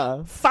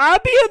Eichner.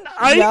 Fabian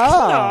Eichner?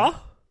 Yeah.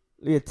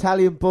 The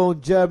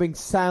Italian-born,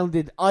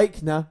 German-sounded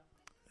Eichner.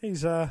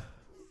 He's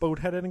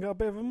bald-headed and got a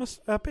bit of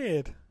a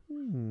beard.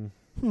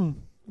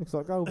 Looks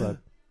like Goldberg.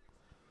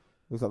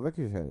 Looks like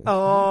Ricochet.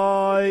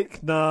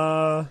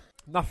 Eichner.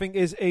 Nothing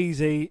is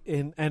easy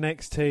in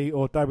NXT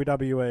or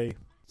WWE.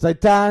 So,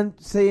 Dan,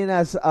 seeing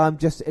as I'm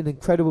just an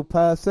incredible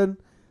person,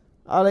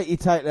 I'll let you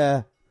take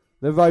the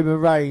Roman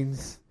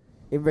Reigns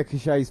in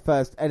Ricochet's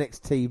first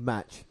NXT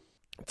match.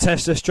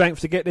 Test of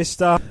strength to get this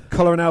stuff.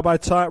 Collar and elbow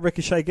tight.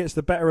 Ricochet gets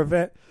the better of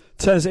it.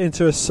 Turns it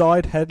into a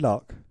side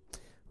headlock.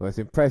 Well, it's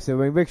impressive.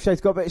 I mean,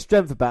 Ricochet's got a bit of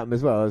strength about him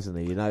as well, hasn't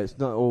he? You know, it's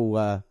not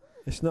all...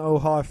 It's not all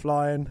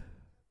high-flying.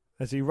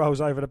 As he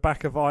rolls over the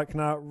back of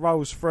Eichner,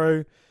 rolls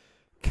through,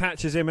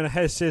 catches him in a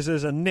head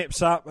scissors and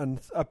nips up, and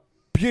a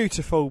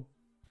beautiful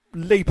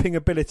leaping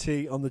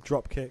ability on the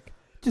drop kick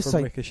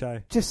from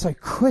Ricochet. Just so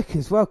quick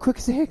as well. Quick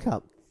as a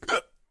hiccup.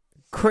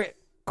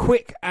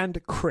 Quick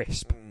and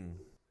crisp.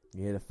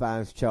 You hear the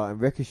fans chanting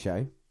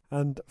Ricochet.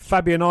 And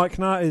Fabian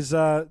Eichner is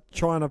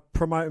trying to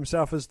promote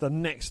himself as the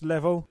next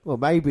level. Well,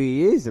 maybe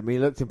he is. I mean,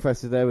 he looked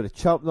impressive there with a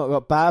chop. Not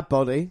got bad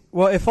body.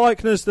 Well, if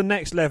Eichner's the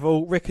next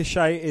level,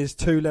 Ricochet is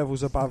 2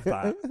 levels above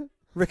that.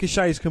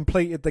 Ricochet's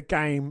completed the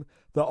game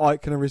that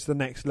Eichner is the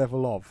next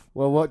level of.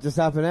 Well, what just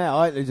happened there?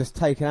 Eichner just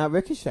taken out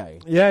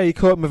Ricochet. Yeah, he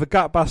caught him with a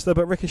gutbuster,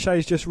 but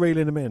Ricochet's just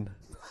reeling him in.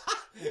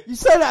 You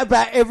say that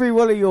about every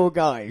one of your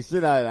guys,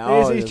 you know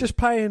that. He's just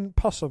playing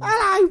possum.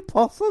 Hello,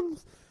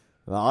 possums.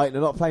 Right,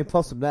 they're not playing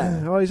possum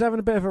there. Well, he's having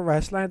a bit of a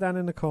rest, laying down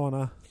in the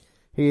corner.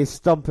 He is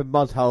stomping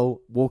Mudhole,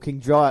 walking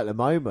dry at the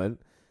moment.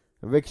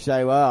 And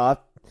Ricochet,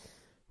 well,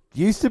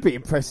 used to be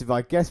impressive,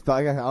 I guess, but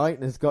I guess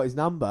Eichner's got his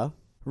number.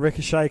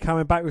 Ricochet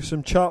coming back with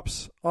some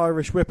chops.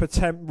 Irish whip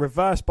attempt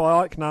reversed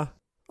by Eichner.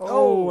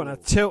 Oh, and a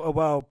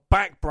tilt-a-whirl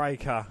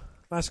backbreaker.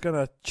 That's going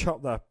to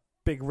chop the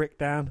big Rick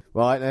down.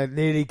 Right, they're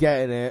nearly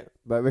getting it,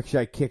 but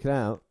Ricochet kicking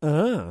out.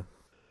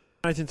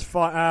 Managing to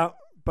fight out,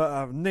 but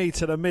a knee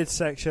to the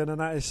midsection, and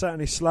that is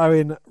certainly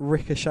slowing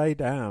Ricochet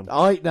down.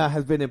 Eichner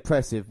has been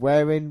impressive,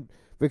 wearing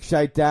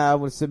Ricochet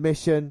down with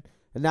submission,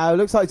 and now it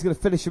looks like he's going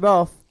to finish him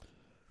off.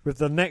 With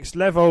the next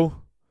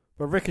level,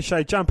 but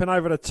Ricochet jumping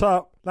over the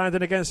top,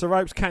 landing against the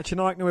ropes, catching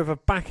Eichner with a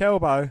back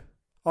elbow.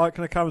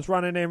 Eichner comes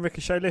running in,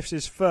 Ricochet lifts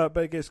his foot,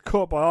 but it gets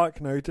caught by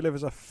Eichner, who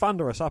delivers a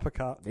thunderous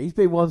uppercut. He's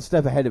been one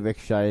step ahead of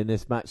Ricochet in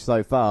this match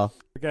so far.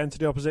 Again to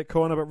the opposite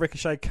corner, but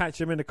Ricochet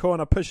catches him in the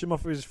corner, pushes him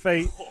off with his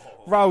feet,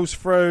 rolls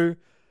through,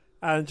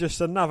 and just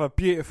another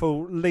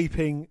beautiful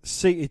leaping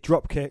seated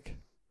drop kick,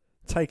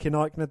 taking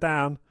Eichner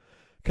down.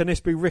 Can this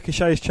be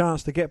Ricochet's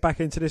chance to get back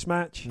into this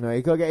match? No,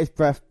 he's got to get his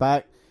breath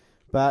back.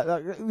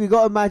 But you've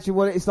got to imagine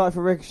what it's like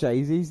for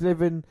Ricochet. He's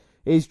living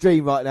his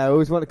dream right now. He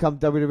always want to come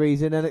to WWE.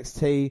 He's in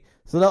NXT.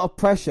 There's a lot of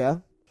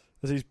pressure.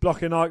 As he's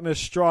blocking Eichner's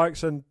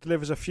strikes and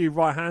delivers a few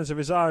right hands of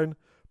his own.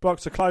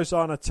 Blocks a close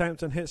iron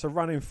attempt and hits a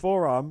running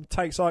forearm.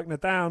 Takes Eichner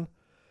down.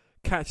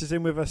 Catches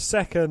him with a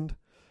second.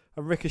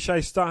 And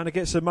Ricochet's starting to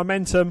get some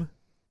momentum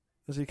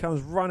as he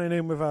comes running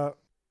in with a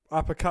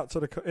uppercut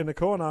in the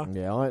corner.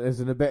 Yeah, Eichner's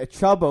in a bit of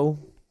trouble.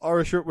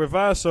 Irish whip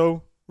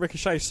reversal.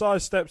 Ricochet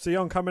sidesteps the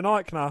oncoming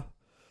Eichner.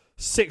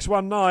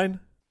 619.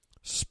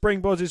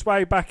 Springboards his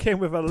way back in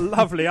with a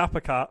lovely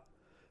uppercut.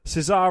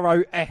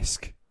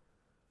 Cesaro-esque.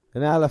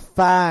 And now the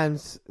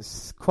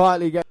fans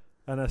quietly get...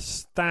 And a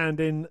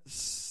standing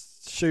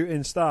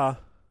shooting star.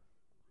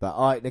 But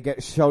Eichner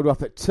gets shoulder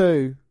up at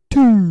 2.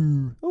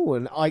 Oh,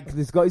 and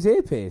Eichner's got his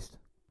ear pierced.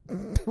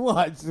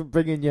 What?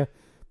 Bringing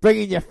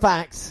your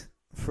facts.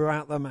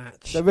 Throughout the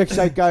match. So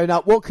Ricochet going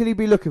up. What could he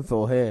be looking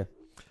for here?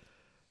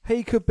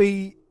 He could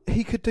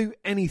do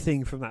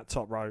anything from that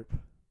top rope.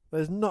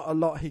 There's not a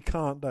lot he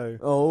can't do.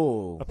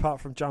 Oh. Apart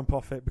from jump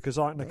off it, because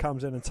Eichner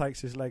comes in and takes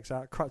his legs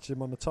out, crutches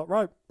him on the top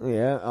rope.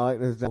 Yeah,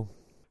 there's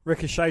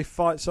Ricochet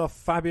fights off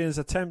Fabian's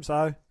attempts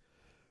though.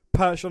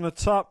 Perched on the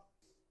top,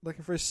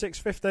 looking for his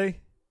 650.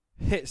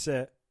 Hits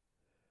it.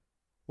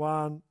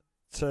 1,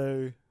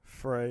 2,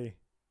 3.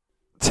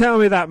 Tell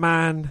me that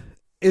man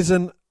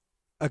isn't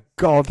a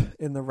god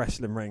in the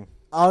wrestling ring.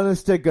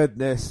 Honest to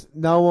goodness,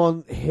 no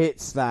one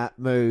hits that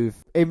move.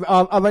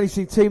 I've only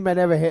seen two men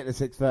ever hit the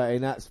 630,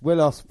 and that's Will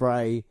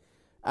Ospreay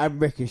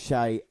and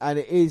Ricochet. And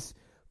it is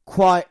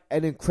quite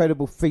an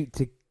incredible feat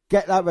to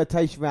get that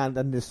rotation round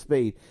and the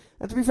speed.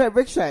 And to be fair,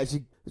 Ricochet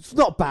actually, it's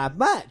not a bad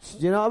match.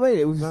 Do you know what I mean?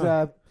 It was,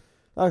 like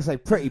I say,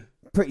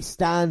 pretty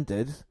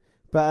standard.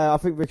 But I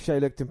think Ricochet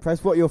looked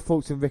impressed. What are your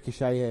thoughts on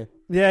Ricochet here?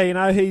 Yeah, you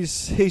know,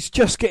 he's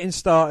just getting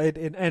started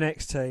in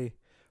NXT.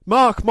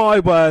 Mark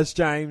my words,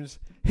 James.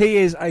 He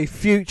is a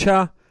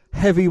future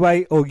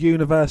heavyweight or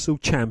universal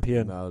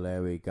champion. Oh,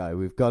 there we go.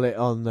 We've got it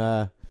on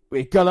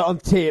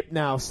tip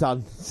now,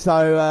 son.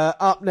 So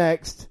up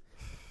next,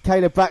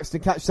 Kayla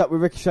Braxton catches up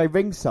with Ricochet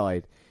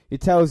ringside. He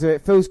tells her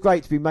it feels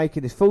great to be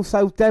making his Full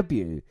Sail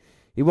debut.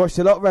 He watched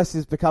a lot of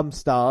wrestlers become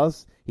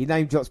stars. He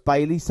name drops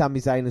Bayley, Sami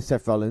Zayn and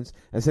Seth Rollins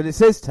and said it's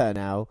his turn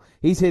now.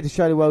 He's here to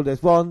show the world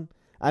there's one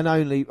and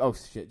only... Oh,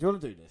 shit. Do you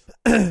want to do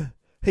this?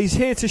 He's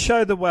here to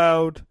show the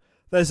world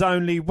there's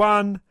only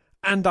one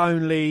and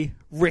only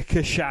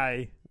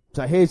Ricochet.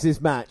 So here's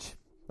his match.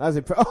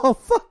 Oh,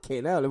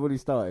 fucking hell. They've already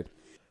started.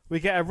 We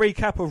get a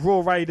recap of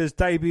Raw Raiders'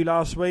 debut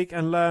last week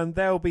and learn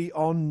they'll be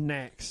on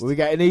next. We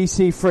get an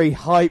EC3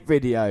 hype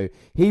video.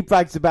 He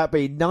brags about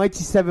being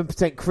 97%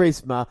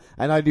 charisma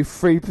and only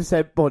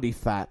 3% body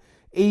fat.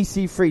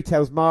 EC3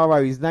 tells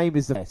Maro his name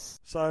is the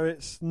best. So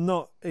it's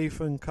not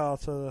Ethan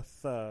Carter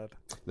III.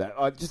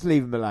 No, just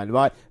leave him alone,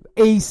 right?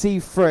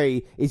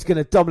 EC3 is going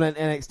to dominate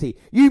NXT.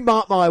 You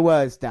mark my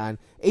words, Dan.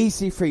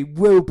 EC3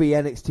 will be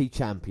NXT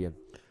champion.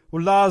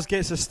 Well, Lars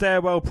gets a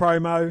stairwell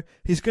promo.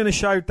 He's going to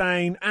show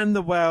Dane and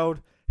the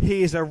world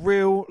he is a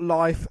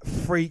real-life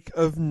freak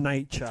of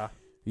nature.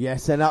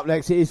 Yes, and up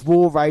next it is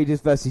War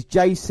Raiders versus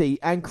JC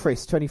and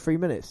Chris. 23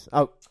 minutes.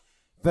 Oh,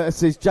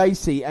 versus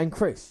JC and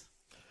Chris.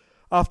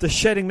 After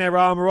shedding their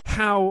armour,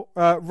 how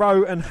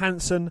Rowe and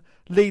Hanson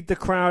lead the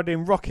crowd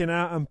in rocking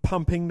out and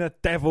pumping the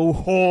devil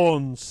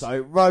horns. So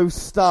Rowe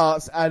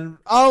starts and,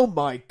 oh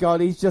my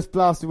God, he's just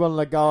blasted one of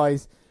the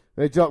guys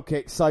with a drop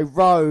kick. So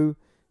Rowe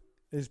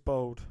is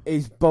bald.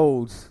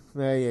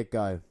 There you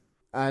go.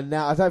 And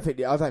now I don't think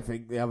the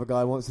other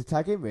guy wants to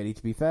tag him, really,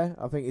 to be fair.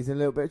 I think he's in a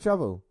little bit of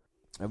trouble.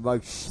 And Rowe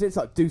sits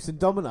like Deuce and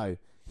Domino.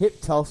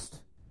 Hip tossed.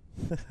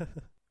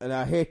 And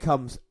now here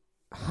comes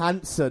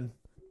Hanson.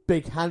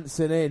 Big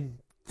Hanson in.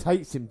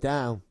 Takes him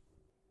down.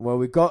 Well,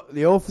 we've got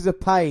the Authors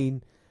of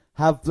Pain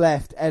have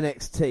left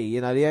NXT.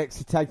 You know, the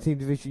NXT tag team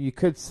division, you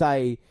could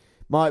say,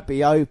 might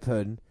be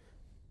open.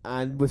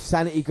 And with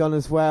Sanity gone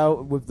as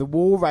well, with the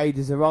War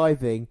Raiders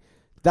arriving,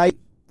 they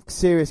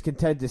serious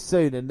contenders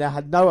soon, and they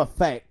had no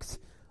effect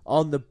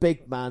on the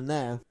big man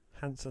there.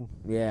 Hanson.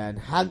 Yeah, and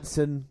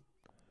Hanson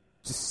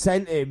just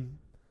sent him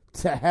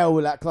to hell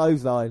with that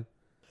clothesline.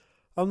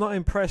 I'm not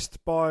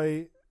impressed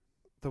by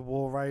the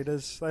War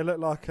Raiders. They look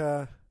like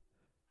a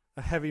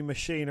heavy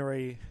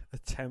machinery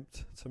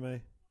attempt to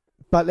me.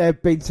 But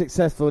they've been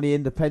successful in the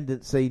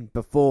independent scene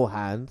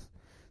beforehand,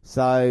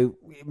 so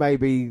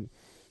maybe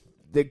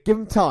they give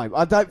them time.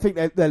 I don't think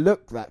they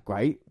look that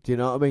great. Do you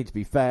know what I mean? To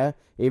be fair,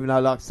 even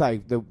though, like I say,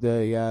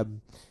 the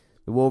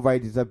War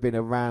Raiders have been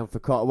around for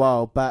quite a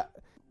while, but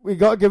we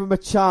got to give them a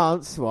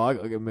chance. Well, I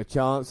got to give them a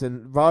chance,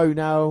 and Rowe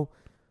now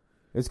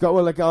has got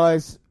one of the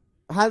guys.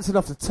 Hanson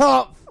off the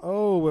top.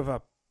 Oh, with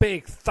a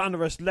big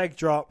thunderous leg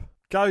drop,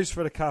 goes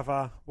for the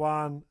cover.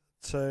 1,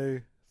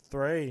 2,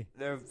 3.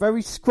 They're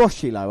very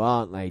squashy though,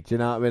 aren't they? Do you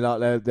know what I mean?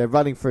 Like they're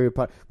running through.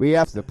 We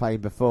have the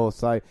plane before,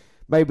 so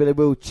maybe they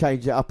will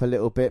change it up a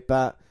little bit.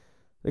 But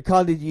the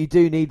kind of you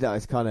do need that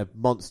as kind of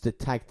monster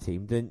tag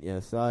team, didn't you?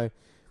 So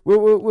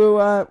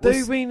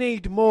we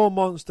need more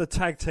monster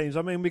tag teams?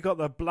 I mean, we got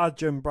the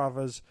Bludgeon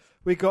Brothers,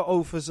 we got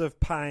Authors of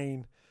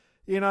Pain.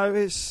 You know,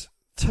 it's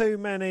too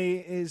many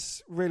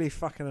is really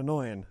fucking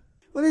annoying.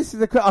 Well, this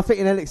is I think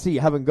in NXT you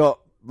haven't got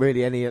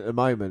really any at the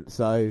moment,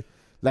 so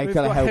they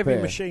kind of help heavy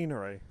it.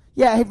 Machinery.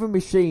 Yeah, heavy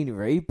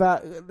machinery,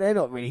 but they're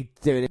not really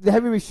doing it. The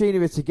heavy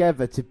machinery are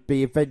together to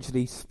be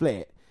eventually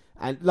split,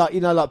 and like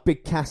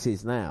Big Cass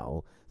is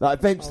now. Like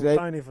eventually,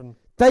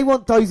 they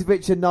want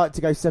Dozovich and Knight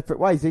to go separate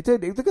ways. They do.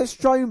 Look at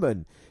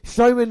Strowman.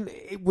 Strowman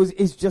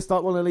is just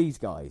like one of these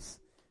guys,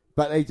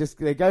 but they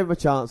gave him a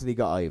chance and he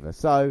got over.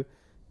 So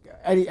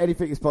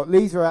anything is possible.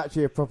 These are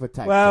actually a proper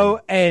tag. Well,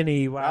 team.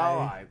 anyway, all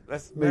right,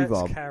 let's move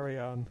on. Carry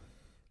on.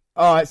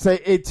 All right, so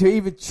to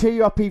even cheer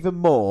you up even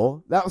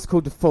more, that was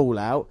called the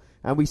Fallout,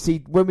 and we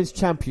see women's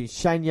champion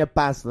Shayna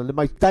Baszler, the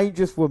most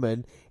dangerous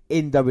woman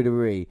in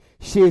WWE.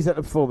 She is at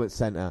the Performance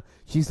Center.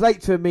 She's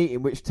late to a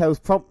meeting, which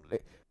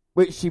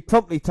she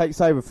promptly takes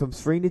over from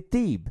Serena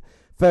Deeb.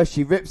 First,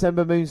 she rips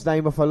Ember Moon's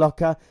name off her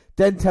locker,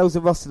 then tells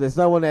the roster there's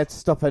no one there to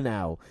stop her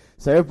now.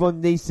 So everyone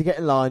needs to get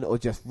in line or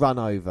just run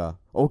over.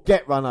 Or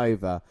get run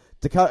over.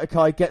 Dakota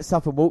Kai gets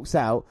up and walks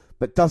out,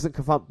 but doesn't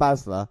confront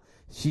Baszler.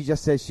 She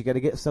just says she's going to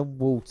get some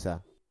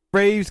water.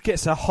 Reeves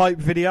gets a hype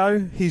video.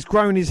 He's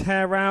grown his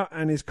hair out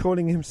and is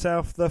calling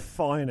himself the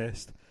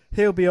finest.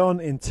 He'll be on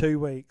in 2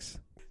 weeks.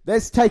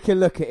 Let's take a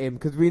look at him,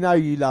 because we know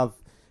you love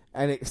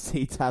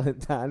NXT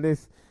talent, Dan.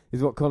 This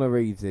is what Connor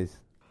Reeves is.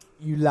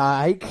 You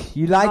like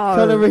No.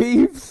 Connor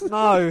Reeves?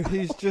 No,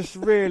 he's just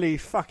really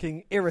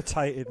fucking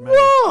irritated me.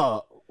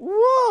 What?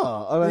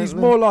 What? He's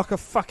more like a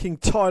fucking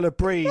Tyler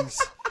Breeze.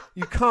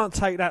 You can't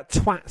take that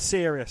twat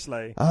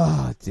seriously.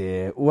 Oh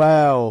dear.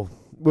 Well,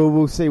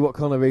 we'll see what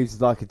Connor Reeves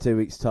is like in 2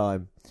 weeks'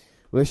 time.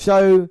 They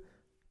showed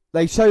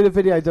a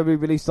video that we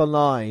released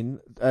online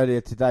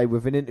earlier today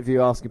with an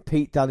interview asking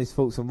Pete Dunne his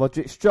thoughts on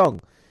Roderick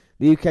Strong.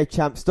 The UK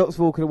champ stops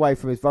walking away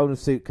from his rolling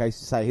suitcase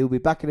to say he'll be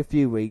back in a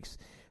few weeks,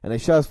 and they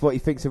show us what he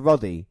thinks of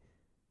Roddy.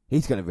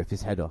 He's going to rip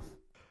his head off.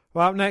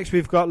 Well, up next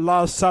we've got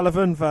Lars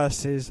Sullivan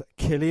versus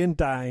Killian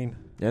Dane.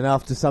 And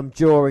after some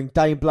jawing,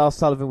 Dane blasts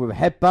Sullivan with a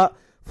headbutt,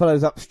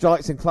 follows up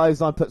strikes and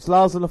clothesline, puts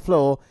Lars on the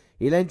floor.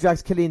 He then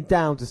drags Killian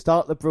down to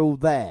start the brawl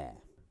there.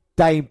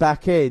 Dane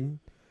back in,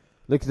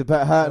 looking to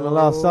put hurting on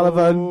Lars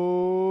Sullivan.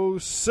 Oh,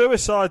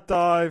 suicide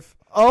dive.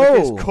 Oh!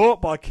 Gets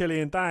caught by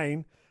Killian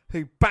Dane,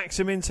 who backs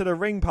him into the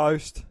ring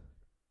post.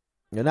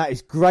 And that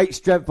is great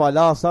strength by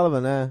Lars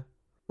Sullivan there.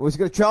 Was he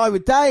going to try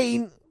with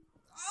Dane?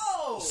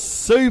 Oh!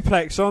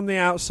 Suplex on the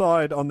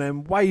outside on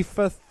them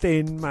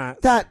wafer-thin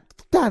mats.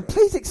 Dan,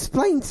 please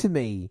explain to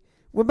me.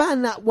 We're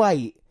man that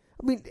weight.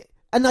 I mean,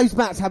 and those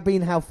mats have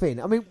been how thin?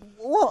 I mean,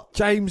 what?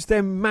 James,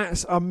 them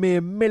mats are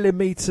mere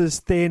millimetres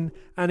thin,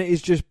 and it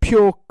is just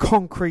pure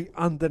concrete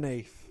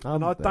underneath.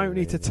 And I don't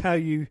need to tell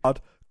you how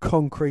hard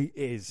concrete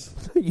is.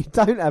 You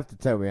don't have to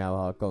tell me how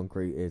hard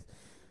concrete is.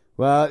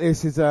 Well,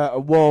 this is a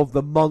war of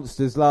the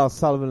monsters, Lars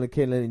Sullivan and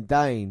Killian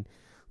Dane.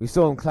 We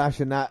saw them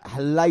clash in that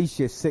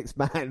hellacious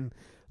 6-man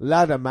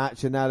ladder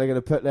match, and now they're going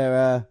to put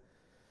their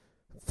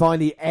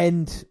finally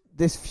end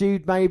this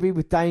feud maybe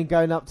with Dane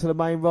going up to the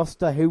main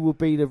roster. Who will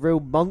be the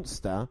real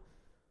monster?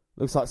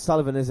 Looks like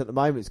Sullivan is at the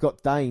moment. It's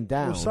got Dane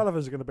down. Well,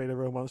 Sullivan's going to be the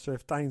real monster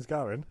if Dane's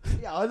going.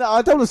 Yeah, I know.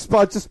 I don't want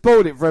to just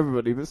spoil it for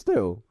everybody, but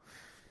still.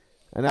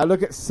 And now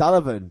look at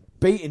Sullivan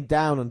beating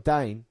down on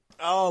Dane.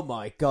 Oh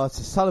my God,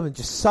 so Sullivan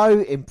just so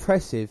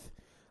impressive.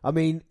 I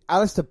mean,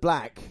 Aleister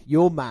Black,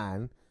 your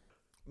man,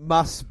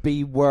 must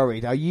be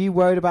worried. Are you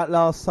worried about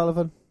Lars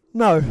Sullivan?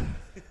 No.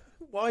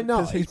 Why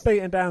not? Because he's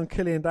beaten down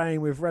Killian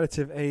Dane with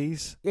relative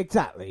ease.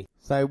 Exactly.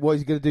 So what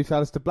is he going to do to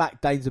Aleister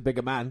Black? Dane's a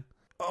bigger man.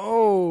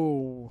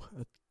 Oh,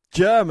 a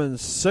German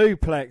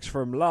suplex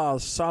from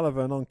Lars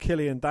Sullivan on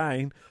Killian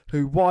Dane,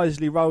 who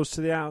wisely rolls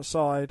to the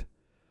outside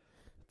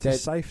to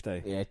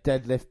safety. Yeah,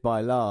 deadlift by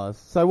Lars.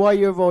 So why are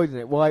you avoiding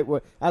it? Why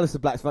Aleister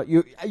Black's like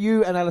you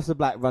and Aleister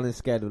Black running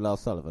scared of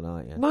Lars Sullivan,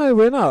 aren't you? No,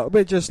 we're not.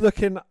 We're just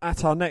looking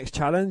at our next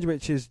challenge,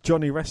 which is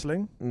Johnny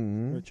Wrestling,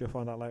 which you'll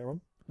find out later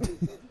on.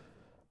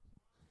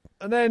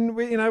 And then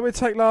we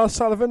take Lars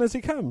Sullivan as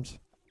he comes.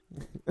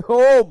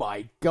 Oh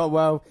my God!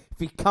 Well, if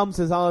he comes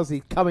as hard as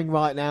he's coming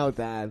right now,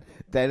 Dan,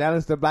 then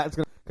Aleister Black's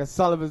going to... Because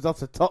Sullivan's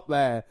off the top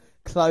there,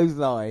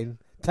 clothesline,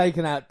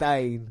 taking out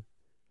Dane.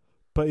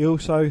 But he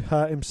also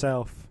hurt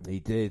himself.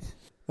 He did.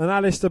 And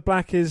Aleister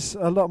Black is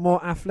a lot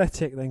more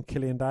athletic than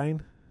Killian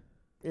Dane.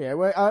 Yeah,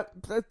 well,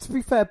 to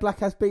be fair, Black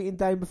has beaten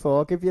Dane before,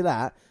 I'll give you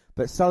that.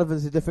 But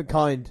Sullivan's a different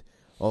kind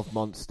of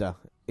monster.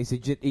 He's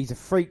a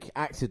freak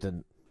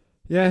accident.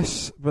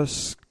 Yes, but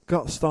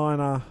Scott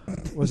Steiner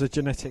was a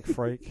genetic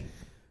freak.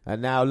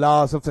 And now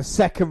Lars off the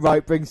second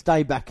rope brings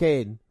Dane back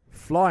in.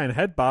 Flying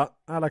headbutt,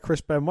 a la Chris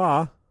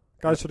Benoit.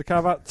 Goes for the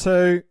cover.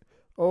 2.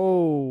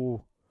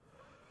 Oh.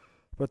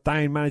 But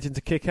Dane managing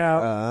to kick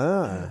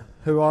out.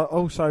 Who I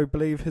also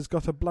believe has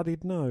got a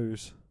bloodied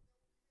nose.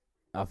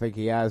 I think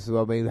he has.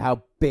 Well, I mean,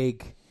 how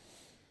big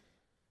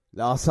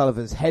Lars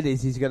Sullivan's head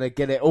is, he's going to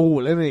get it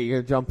all, isn't he?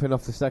 He's jumping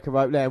off the second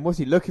rope there. And what's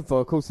he looking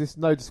for? Of course, there's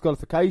no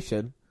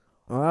disqualification.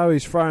 Oh,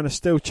 he's throwing a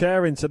steel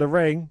chair into the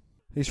ring.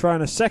 He's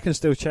throwing a second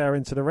steel chair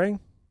into the ring.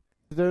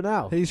 What do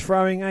now? He's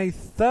throwing a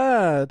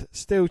third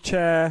steel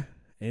chair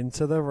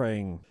into the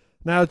ring.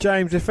 Now,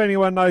 James, if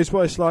anyone knows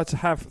what it's like to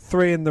have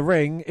 3 in the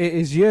ring, it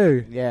is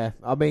you. Yeah,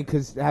 I mean,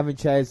 because having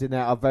chairs in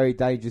there are very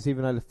dangerous,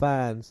 even though the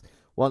fans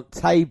want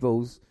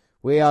tables.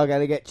 We are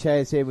going to get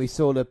chairs here. We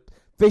saw the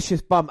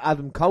vicious bump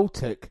Adam Cole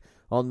took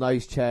on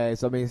those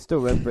chairs. I mean, I still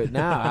remember it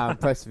now, how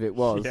impressive it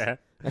was. Yeah,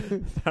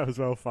 that was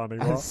well funny.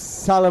 And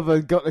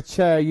Sullivan got the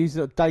chair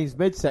using Dane's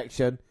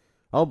midsection.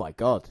 Oh, my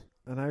God.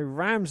 And he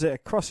rams it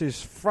across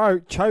his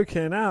throat,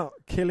 choking out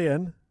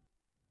Killian.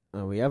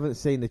 Oh, we haven't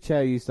seen the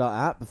chair used like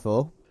that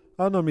before.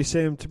 I normally see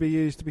him to be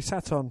used to be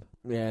sat on.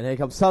 Yeah, and here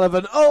comes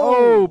Sullivan.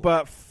 Oh,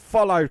 but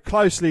followed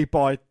closely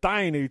by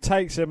Dane, who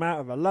takes him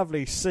out of a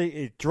lovely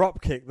seated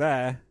drop kick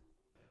there.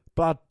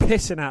 Blood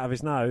pissing out of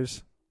his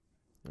nose.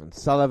 And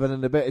Sullivan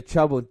in a bit of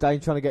trouble. Dane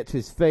trying to get to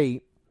his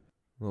feet.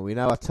 Well, we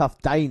know how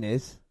tough Dane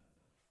is.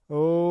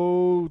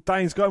 Oh,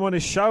 Dane's got him on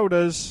his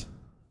shoulders.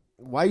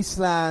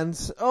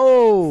 Wastelands.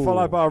 Oh.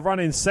 Followed by a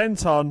running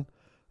senton.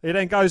 He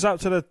then goes up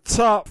to the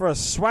top for a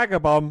swagger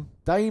bomb.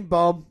 Dane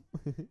bomb.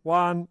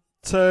 1,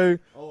 2.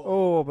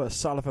 Oh, but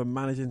Sullivan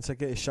managing to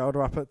get his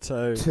shoulder up at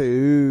 2.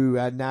 2.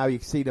 And now you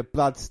can see the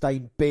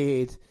blood-stained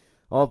beard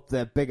of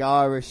the big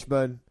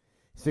Irishman.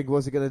 His thinking,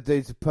 what's he going to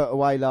do to put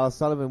away Lars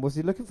Sullivan? What's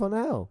he looking for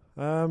now?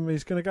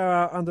 He's going to go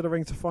out under the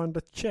ring to find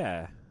a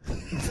chair.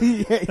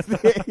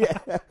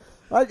 Yeah.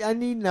 I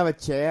need another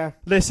chair.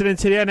 Listening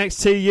to the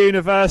NXT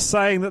universe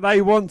saying that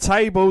they want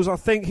tables, I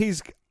think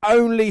he's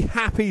only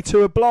happy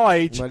to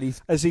oblige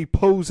as he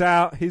pulls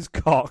out his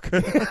cock.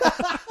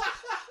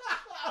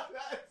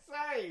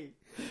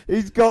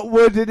 He's got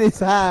wood in his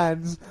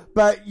hands,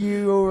 but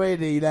you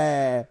already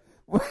there.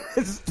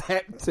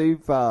 Step too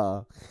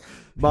far.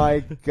 My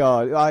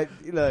God.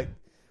 Look,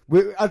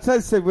 I tell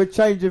you, we're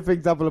changing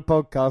things up on the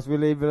podcast. We're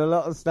leaving a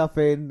lot of stuff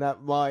in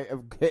that might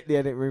have hit the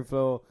edit room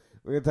floor.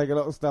 We're going to take a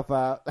lot of stuff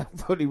out that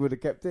probably would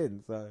have kept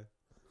in. So,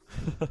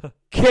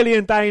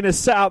 Killian Dane has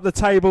set up the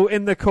table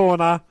in the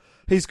corner.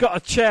 He's got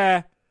a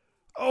chair.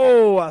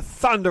 Oh, a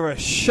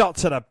thunderous shot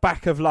to the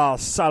back of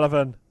Lars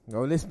Sullivan.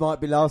 Well, this might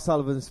be Lars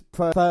Sullivan's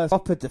first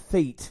proper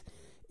defeat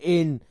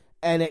in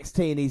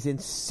NXT, and he's in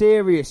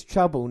serious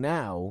trouble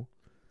now.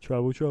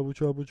 Trouble.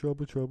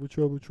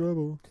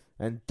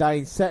 And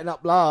Dane setting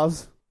up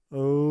Lars.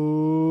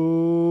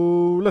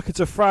 Oh, looking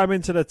to throw him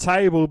into the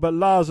table, but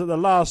Lars at the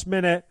last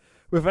minute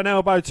with an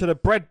elbow to the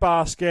bread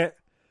basket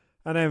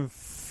and then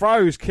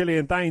throws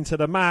Killian Dane to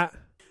the mat.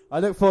 I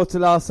look forward to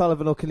Lars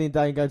Sullivan or Killian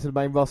Dane going to the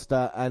main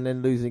roster and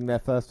then losing their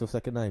first or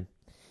second name.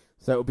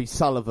 So it'll be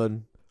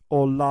Sullivan.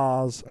 Or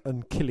Lars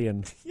and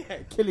Killian.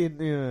 Yeah, Killian,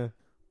 yeah.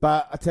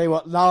 But I tell you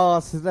what,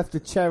 Lars has left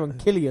a chair on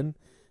Killian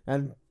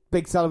and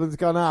Big Sullivan's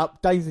gone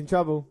up. Dane's in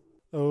trouble.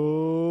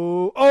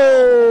 Oh,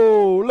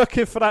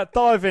 looking for that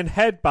diving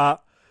headbutt.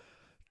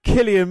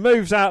 Killian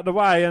moves out the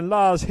way and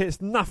Lars hits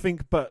nothing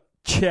but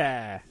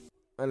chair.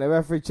 And the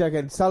referee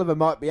checking. Sullivan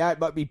might be out,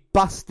 might be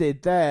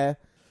busted there.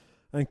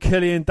 And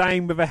Killian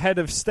Dane with a head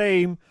of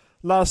steam.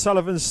 Lars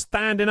Sullivan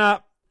standing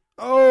up.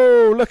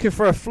 Oh, looking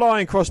for a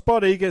flying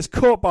crossbody. Gets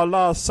caught by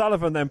Lars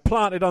Sullivan, then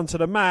planted onto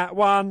the mat.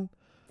 1.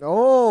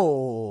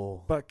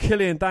 Oh. But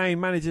Killian Dane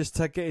manages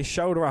to get his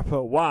shoulder up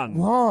at 1.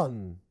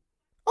 1.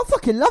 I'm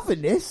fucking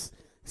loving this.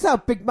 This is how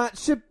big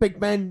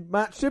men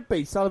match should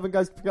be. Sullivan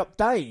goes to pick up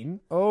Dane.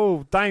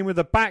 Oh, Dane with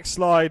a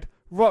backslide.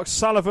 Rocks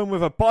Sullivan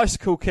with a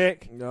bicycle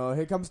kick. Oh,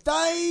 here comes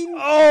Dane.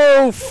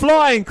 Oh,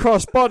 flying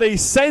crossbody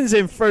sends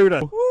him through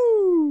the...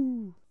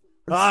 Woo.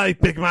 Aye,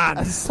 big man.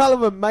 And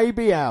Sullivan may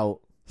be out.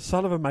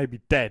 Sullivan may be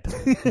dead.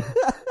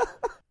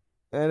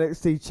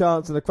 NXT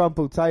chance on the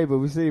crumpled table.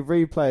 We see a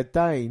replay of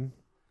Dane.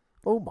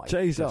 Oh my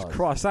Jesus God.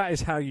 Christ, that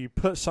is how you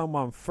put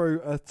someone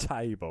through a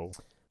table.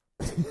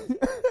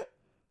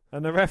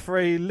 And the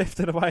referee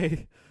lifted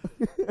away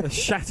the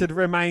shattered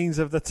remains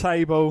of the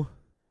table.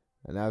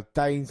 And now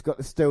Dane's got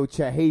the steel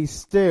chair. He's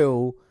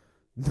still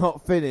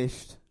not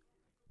finished.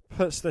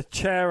 Puts the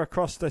chair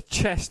across the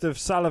chest of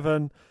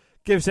Sullivan.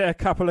 Gives it a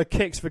couple of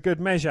kicks for good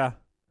measure.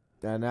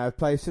 And now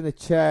placing the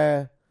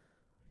chair.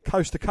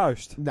 Coast to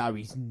coast. No,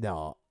 he's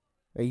not.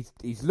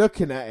 He's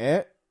looking at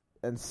it.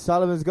 And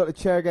Sullivan's got the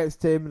chair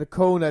against him in the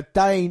corner.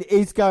 Dane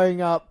is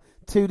going up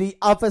to the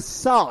other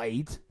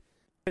side.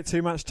 Bit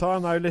too much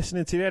time though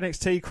listening to the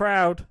NXT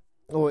crowd.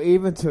 Or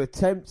even to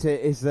attempt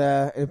it is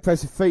an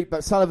impressive feat.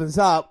 But Sullivan's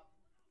up.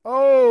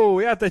 Oh,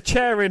 he had the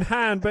chair in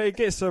hand, but he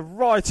gets a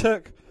right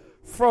hook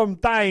from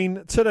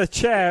Dane to the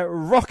chair,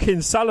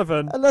 rocking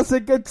Sullivan. And that's a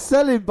good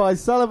selling by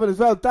Sullivan as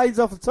well. Dane's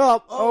off the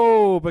top.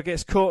 Oh, but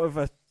gets caught with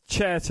a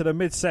chair to the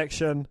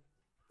midsection.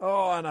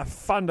 Oh, and a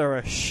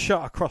thunderous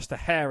shot across the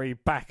hairy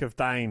back of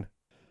Dane.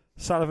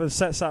 Sullivan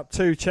sets up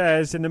 2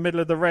 chairs in the middle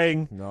of the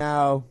ring.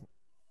 Now,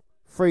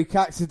 freak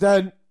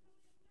accident.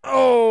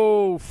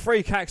 Oh,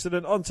 freak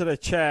accident onto the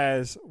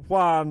chairs.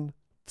 1,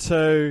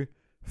 2,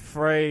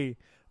 3.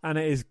 And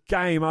it is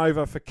game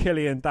over for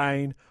Killian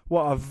Dane.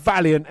 What a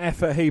valiant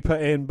effort he put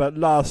in, but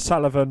Lars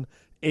Sullivan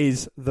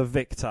is the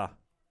victor.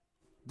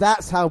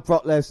 That's how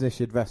Brock Lesnar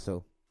should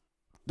wrestle.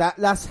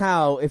 That's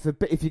how, if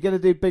you're going to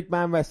do big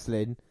man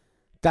wrestling,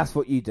 that's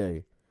what you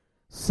do.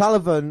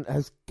 Sullivan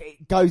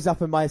goes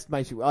up in my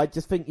estimation. I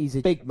just think he's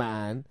a big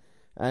man,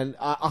 and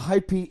I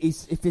hope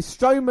if his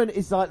Strowman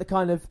is like the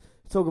kind of,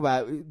 talk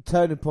about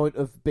turning point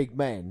of big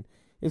men,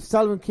 if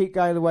Sullivan keep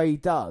going the way he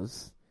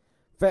does...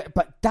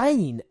 But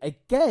Dane,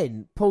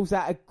 again, pulls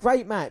out a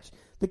great match.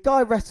 The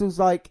guy wrestles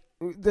like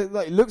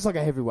looks like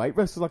a heavyweight,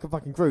 wrestles like a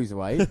fucking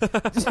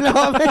cruiserweight. Do you know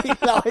what I mean?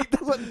 Like,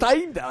 that's what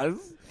Dane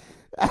does.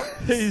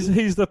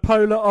 He's the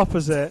polar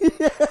opposite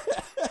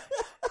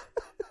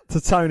to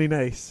Tony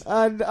Nese.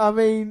 And, I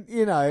mean,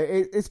 you know,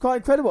 it's quite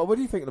incredible. What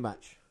do you think of the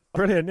match?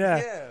 Brilliant,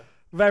 yeah.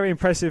 Very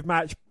impressive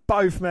match.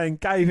 Both men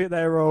gave it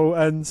their all.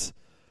 And,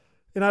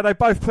 you know, they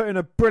both put in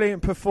a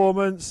brilliant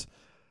performance.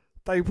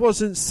 They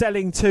wasn't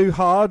selling too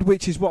hard,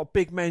 which is what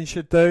big men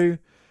should do.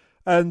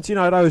 And, you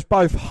know, they was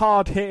both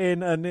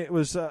hard-hitting and it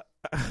was an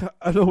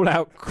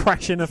all-out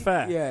crashing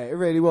affair. Yeah, it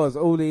really was.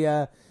 All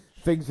the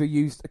things were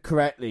used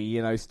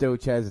correctly, steel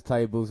chairs and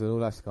tables and all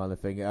that kind of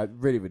thing.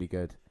 Really, really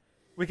good.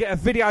 We get a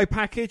video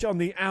package on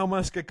the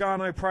Almas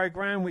Gargano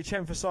program, which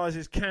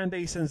emphasises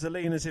Candice and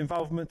Zelina's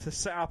involvement to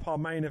set up our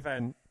main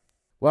event.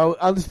 Well,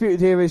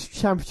 Undisputed Era's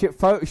championship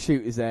photo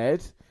shoot is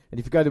aired, and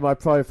if you go to my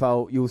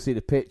profile, you'll see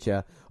the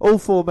picture. All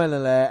 4 men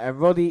are there, and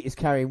Roddy is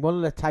carrying one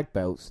of the tag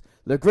belts.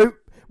 The group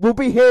will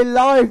be here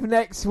live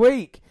next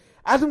week.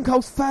 Adam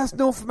Cole's first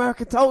North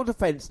American title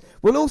defence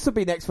will also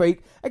be next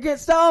week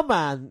against our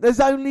man. There's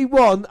only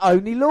one,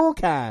 only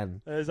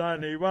Lorcan. There's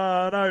only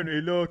one,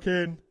 only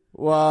Lorcan.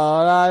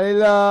 One,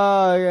 only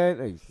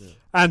Lorcan.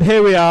 And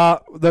here we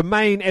are, the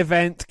main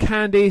event,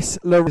 Candice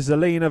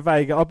Zelina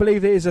Vega. I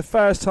believe it is the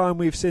first time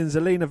we've seen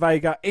Zelina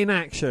Vega in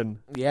action.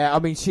 Yeah, I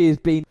mean, she's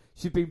been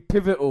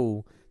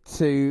pivotal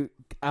to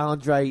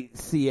Andre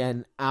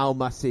Cien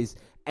Almas's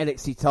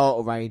NXT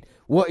title reign.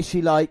 What is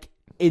she like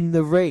in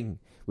the ring?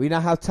 We know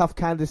how tough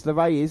Candice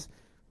LeRae is.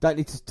 Don't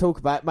need to talk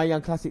about it. Mae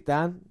Young Classic,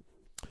 Dan.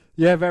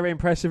 Yeah, very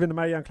impressive in the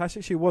Mae Young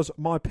Classic. She was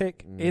my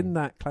pick in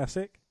that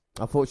classic.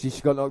 Unfortunately,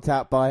 she got knocked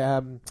out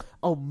by,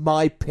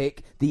 my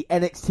pick, the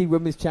NXT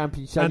Women's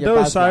Champion, Shayna And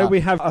also, Baszler. we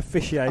have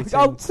officiating.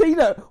 Oh,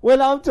 Tina,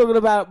 when I'm talking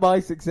about my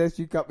success,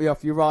 you cut me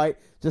off. You're right.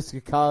 Jessica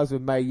Carr's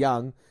with Mae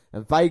Young.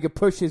 And Vega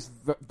pushes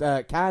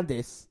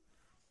Candice.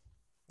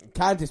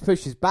 Candice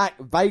pushes back.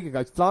 Vega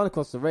goes flying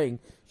across the ring.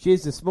 She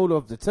is the smaller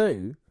of the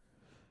two.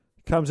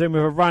 Comes in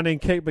with a running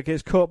kick but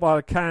gets caught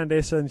by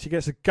Candice and she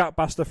gets a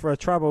gutbuster for her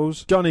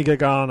troubles. Johnny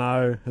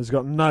Gargano has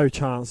got no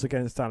chance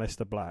against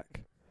Aleister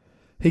Black.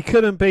 He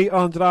couldn't beat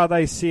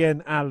Andrade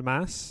Cien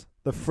Almas,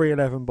 the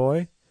 311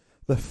 boy,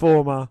 the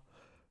former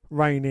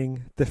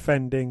reigning,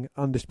 defending,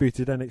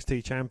 undisputed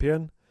NXT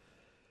champion.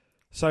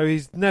 So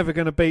he's never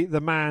going to beat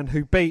the man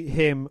who beat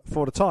him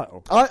for the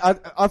title.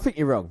 I think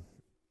you're wrong.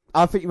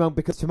 I think you're wrong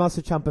because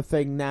Tommaso Ciampa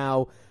thing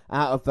now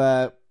out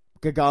of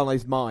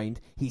Gargano's mind.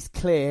 He's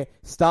clear,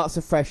 starts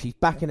afresh, he's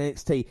back in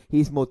NXT.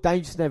 He's more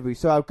dangerous than ever. We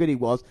saw how good he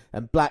was,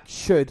 and Black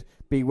should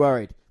be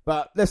worried.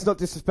 But let's not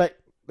disrespect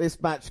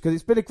this match because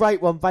it's been a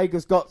great one.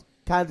 Vega's got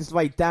Candice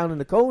LeRae down in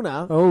the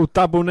corner. Oh,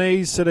 double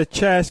knees to the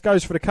chest,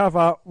 goes for the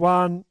cover.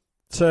 1,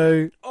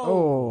 2,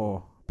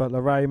 but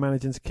LeRae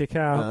managing to kick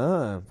out.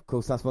 Of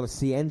course, that's one of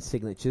CN's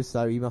signatures,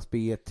 so he must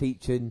be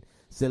teaching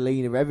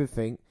Zelina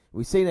everything.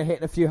 We've seen her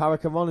hitting a few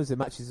Hurricane Runners in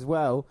matches as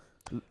well.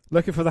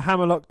 Looking for the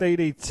hammerlock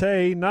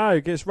DDT.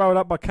 No, gets rolled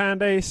up by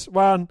Candice.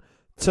 1,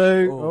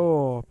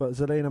 2. But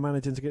Zelina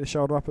managing to get the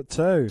shoulder up at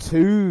 2.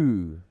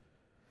 2.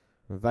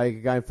 Vega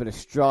going for the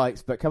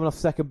strikes, but coming off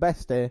second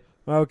best here.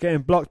 Well,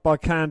 getting blocked by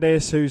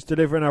Candice, who's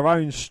delivering her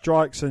own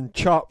strikes and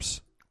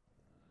chops.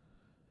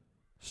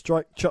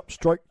 Strike, chop,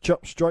 strike,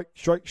 chop, strike,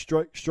 strike,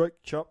 strike, strike,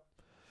 chop.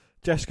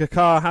 Jessica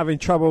Carr having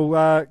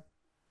trouble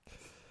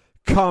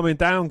calming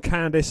down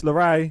Candice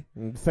LeRae.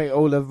 I think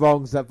all the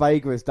wrongs that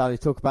Vega has done, you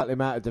talk about the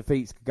amount of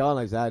defeats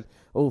Gargano's had,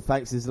 all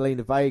thanks to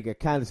Zelina Vega.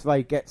 Candice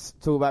LeRae gets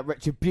talk about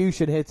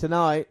retribution here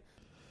tonight.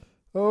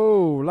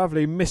 Oh,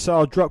 lovely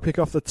missile dropkick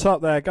off the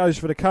top there. Goes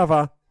for the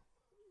cover.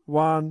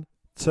 1,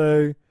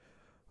 2.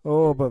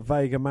 Oh, but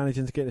Vega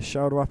managing to get the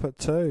shoulder up at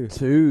 2.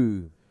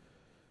 2.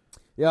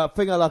 Yeah, the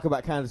thing I like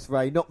about Candice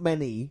LeRae, not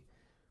many,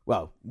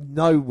 well,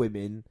 no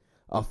women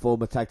are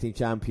former tag team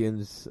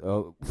champions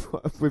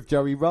with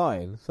Joey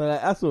Ryan. So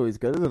that's always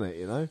good, isn't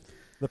it,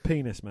 The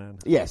penis man.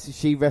 Yes,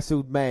 she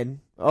wrestled men.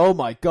 Oh,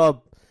 my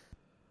God.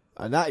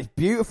 And that is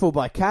beautiful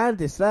by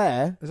Candice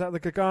there. Is that the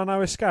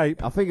Gargano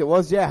escape? I think it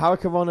was, yeah.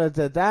 Hurricane Runner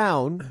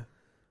down.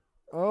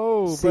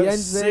 Oh, but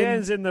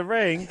Cien's in the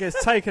ring,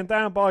 gets taken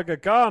down by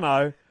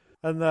Gargano,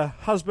 and the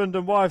husband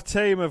and wife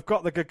team have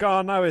got the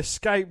Gargano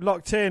escape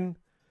locked in.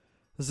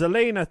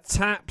 Zelina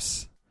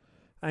taps,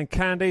 and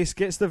Candice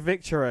gets the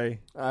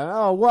victory.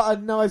 Oh, what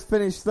a nice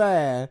finish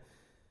there.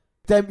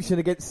 Redemption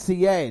against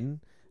Cien. And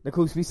of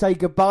course, we say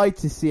goodbye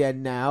to Cien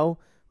now.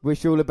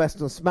 Wish you all the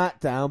best on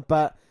SmackDown,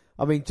 but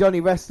I mean, Johnny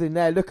wrestling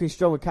there, looking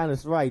strong with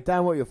Candice LeRae.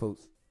 Dan, what are your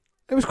thoughts?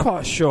 It was quite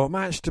a short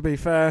match, to be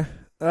fair.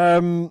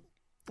 It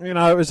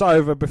was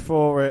over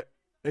before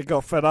it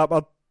got fed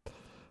up.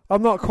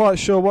 I'm not quite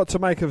sure what to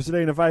make of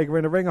Zelina Vega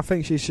in the ring. I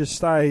think she should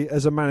stay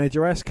as a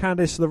manageress.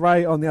 Candice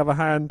LeRae, on the other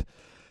hand,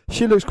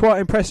 she looks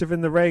quite impressive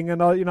in the ring,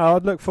 and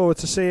I'd look forward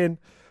to seeing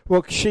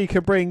what she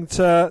can bring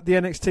to the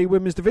NXT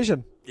Women's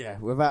Division. Yeah,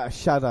 without a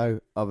shadow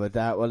of a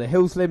doubt. Well, the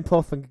Hills limp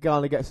off and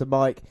Gargano gets a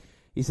mic.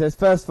 He says,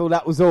 first of all,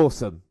 that was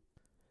awesome.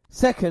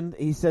 Second,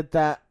 he said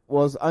that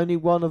was only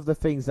one of the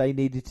things they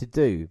needed to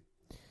do.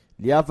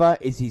 The other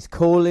is he's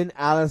calling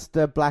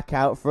Aleister Black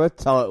out for a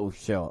title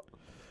shot.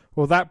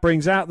 Well, that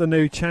brings out the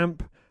new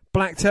champ.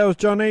 Black tells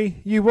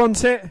Johnny, you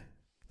want it?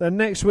 Then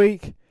next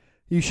week,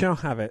 you shall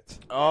have it.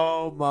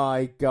 Oh,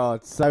 my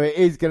God. So it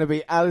is going to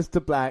be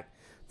Aleister Black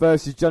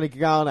versus Johnny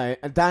Gargano.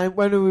 And Dan,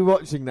 when are we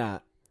watching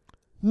that?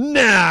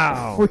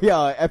 Now! We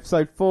are,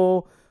 episode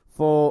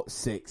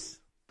 446.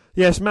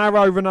 Yes,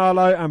 Mauro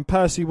Ranallo and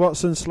Percy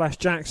Watson /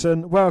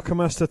 Jackson welcome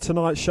us to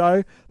tonight's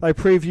show. They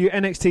preview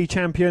NXT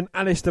champion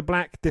Aleister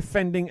Black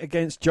defending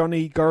against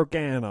Johnny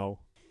Gargano.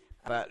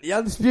 But the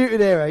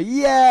Undisputed Era,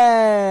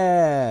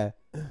 yeah!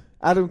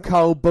 Adam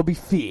Cole, Bobby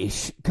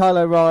Fish, Kyle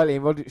O'Reilly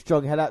and Roderick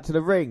Strong head out to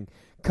the ring.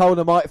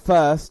 Cole might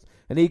first,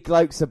 and he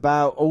gloats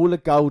about all the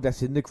gold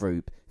that's in the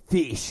group.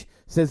 Fish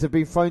says they've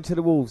been thrown to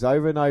the wolves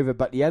over and over,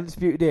 but the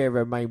Undisputed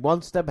Era remain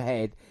one step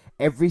ahead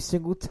every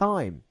single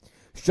time.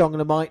 Strong on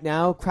the mic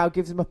now, crowd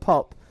gives him a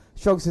pop.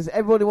 Strong says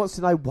everybody wants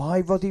to know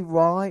why Roddy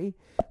Rye.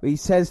 He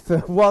says for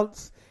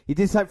once he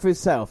did something for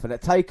himself, and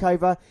at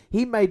Takeover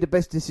he made the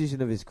best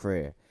decision of his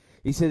career.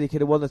 He said he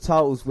could have won the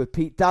titles with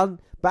Pete Dunne,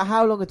 but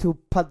how long until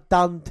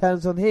Dunne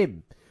turns on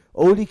him?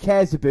 All he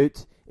cares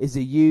about is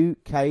the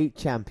UK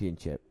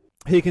Championship.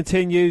 He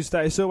continues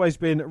that it's always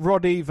been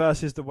Roddy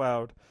versus the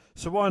world,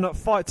 so why not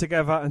fight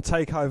together and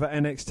take over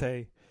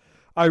NXT?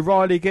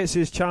 O'Reilly gets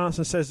his chance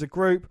and says the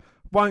group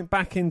won't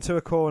back into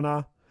a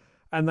corner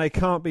and they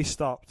can't be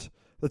stopped.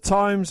 The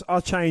times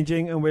are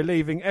changing and we're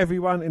leaving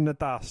everyone in the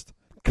dust.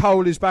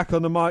 Cole is back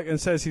on the mic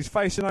and says he's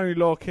facing Oney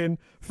Lorcan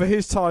for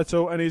his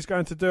title and he's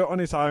going to do it on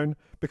his own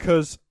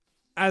because,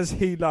 as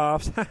he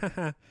laughs,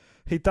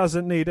 he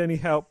doesn't need any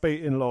help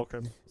beating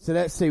Lorcan. So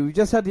let's see, we've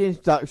just had the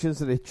introduction,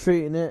 so they're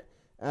treating it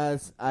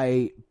as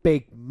a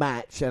big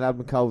match, and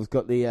Adam Cole's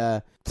got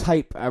the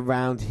tape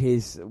around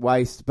his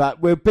waist.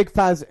 But we're big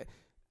fans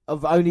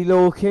of Oney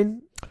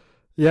Lorcan.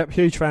 Yep,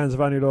 huge fans of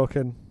Oney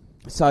Lorcan.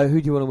 So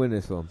who do you want to win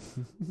this one?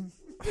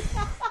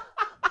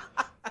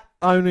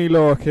 Oney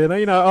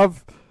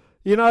Lorcan.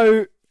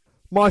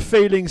 My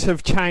feelings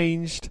have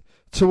changed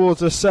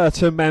towards a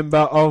certain member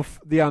of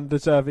the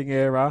undeserving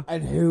era.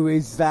 And who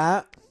is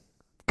that?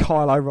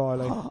 Kyle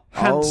O'Reilly.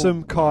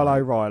 Handsome Kyle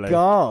O'Reilly.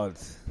 God.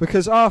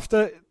 Because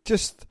after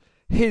just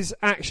his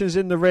actions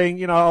in the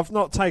ring, I've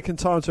not taken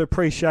time to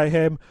appreciate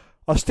him.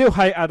 I still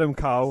hate Adam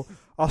Cole.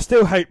 I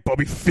still hate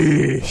Bobby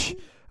Fish.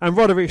 And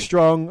Roderick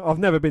Strong, I've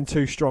never been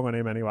too strong on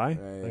him anyway.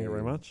 Hey. Thank you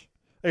very much.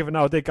 Even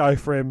though I did go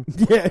for him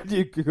Yeah,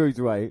 you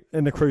Cruiserweight.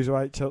 in the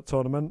Cruiserweight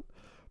tournament.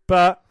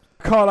 But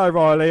Kyle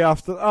O'Reilly,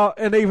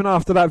 and even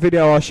after that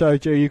video I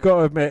showed you, you've got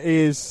to admit, he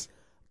is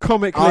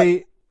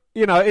comically...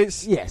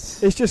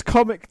 it's just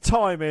comic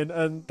timing,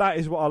 and that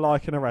is what I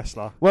like in a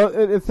wrestler. Well,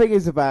 the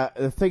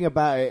thing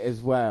about it as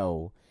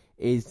well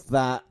is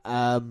that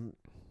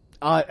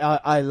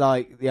I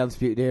like the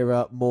Undisputed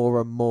Era more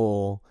and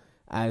more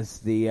as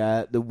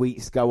the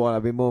weeks go on.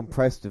 I've been more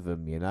impressed with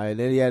them, and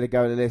then the early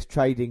going to this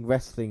trading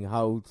wrestling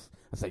holds.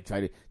 I say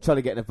trading, trying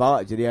to get an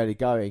advantage of the early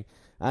going.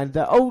 And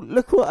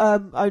look what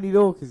Oney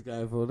Lorcan's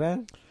going for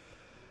there.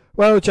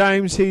 Well,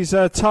 James, he's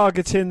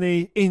targeting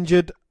the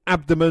injured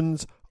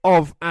abdomens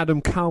of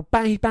Adam Cole,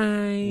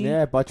 baby.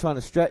 Yeah, by trying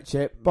to stretch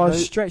it.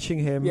 Stretching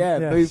him. Yeah,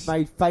 yes. move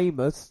made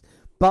famous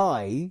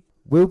by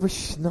Wilbur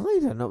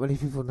Schneider. Not many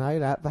people know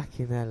that back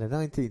in the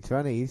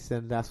 1920s,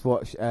 and that's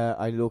what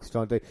Oney Lorcan's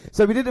trying to do.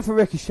 So we did it for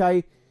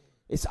Ricochet.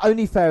 It's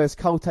only fair as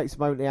Cole takes a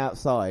moment on the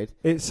outside.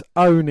 It's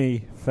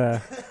only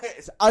fair.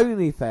 It's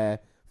only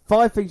fair.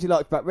 5 things you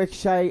like about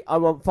Ricochet. I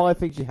want 5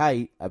 things you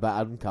hate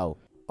about Adam Cole.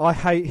 I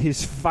hate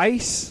his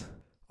face.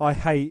 I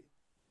hate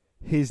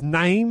his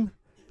name.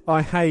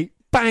 I hate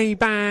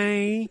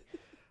baby.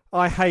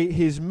 I hate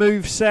his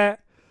moveset.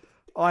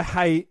 I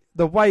hate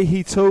the way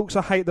he talks.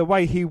 I hate the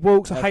way he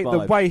walks. I hate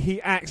the way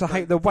he acts. I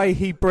hate the way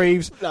he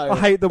breathes. No. I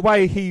hate the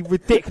way he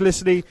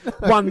ridiculously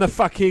won the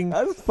fucking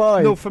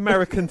North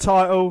American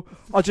title.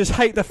 I just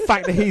hate the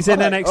fact that he's in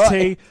NXT.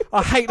 Right.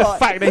 I hate the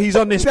fact that he's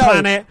on this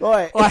planet.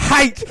 Right. I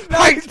hate him.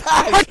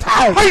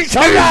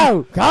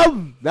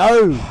 Come.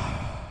 No.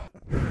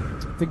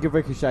 Think of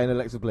Ricochet and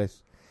Alexa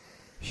Bliss.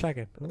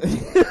 Shagging.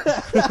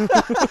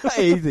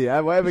 Easy,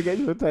 whatever gets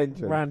your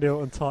attention. Randy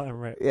Orton, Titan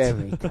Rick. There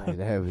we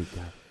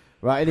go.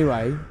 Right,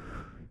 anyway,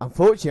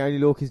 unfortunately, Oney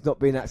Lorcan's not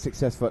been that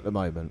successful at the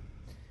moment.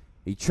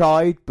 He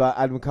tried, but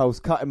Adam Cole's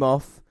cut him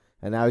off,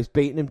 and now he's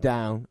beating him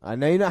down. I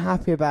know you're not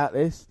happy about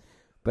this,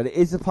 but it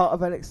is a part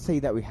of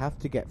NXT that we have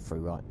to get through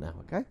right now,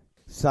 okay?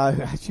 So,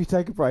 as you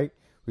take a break,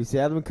 we see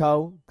Adam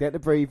Cole get the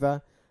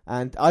breather,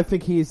 and I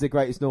think he is the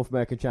greatest North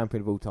American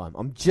champion of all time.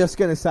 I'm just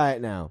going to say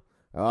it now.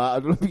 All right, I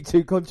don't want to be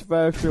too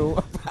controversial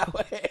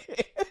about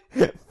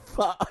it.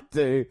 But I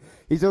do.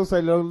 He's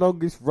also the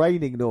longest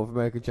reigning North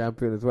American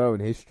champion as well in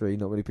history.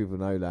 Not many people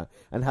know that.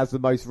 And has the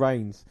most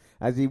reigns.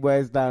 As he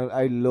wears down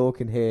Oney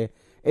Lorcan here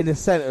in the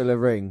centre of the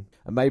ring.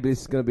 And maybe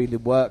this is going to be the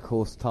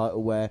workhorse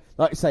title where,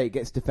 like I say, it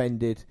gets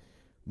defended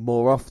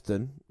more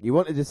often. You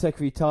wanted the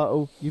secondary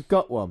title, you've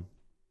got one.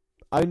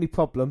 Only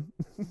problem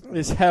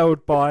is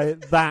held by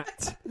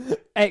that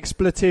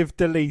expletive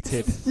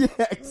deleted. Yeah,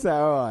 so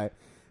alright.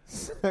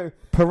 So,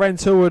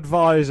 parental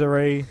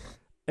advisory,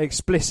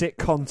 explicit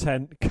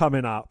content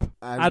coming up.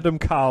 Adam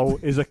Cole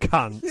is a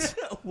cunt.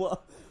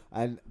 What?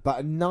 But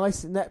a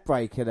nice net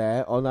breaker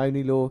there on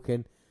Oney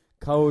Lorcan.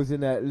 Cole's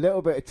in a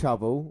little bit of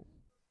trouble.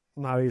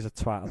 No, he's a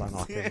twat. I don't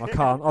like him. I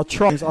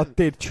can't. I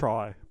did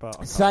try, but I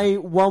can't. Say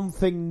one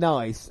thing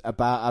nice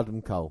about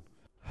Adam Cole.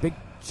 Big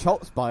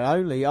chops by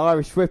Oney,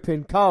 Irish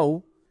whipping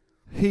Cole.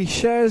 He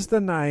shares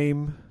the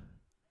name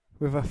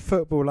with a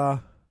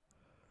footballer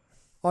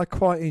I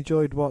quite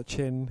enjoyed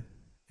watching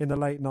in the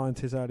late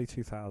 90s, early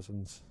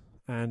 2000s.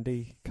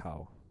 Andy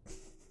Cole.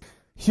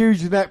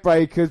 Huge net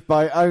breakers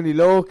by Oney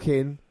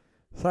Lorcan.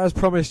 So as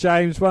promised,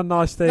 James, one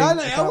nice thing. No,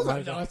 that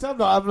wasn't nice. I'm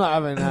not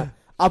having that.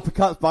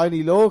 Uppercuts by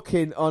Only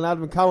Lorcan on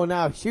Adam Cole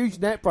now. Huge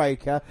net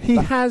breaker. He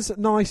has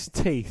nice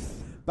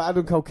teeth. But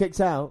Adam Cole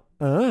kicks out.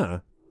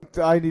 Ah.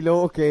 Only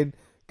Lorcan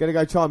going to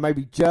go try and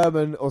maybe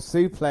German or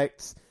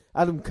suplex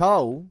Adam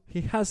Cole.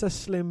 He has a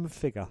slim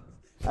figure.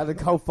 Adam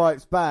Cole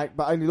fights back,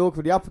 but Only Lorcan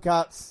with the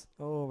uppercuts.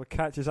 Oh, the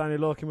catch is Only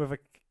Lorcan with a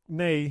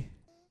knee.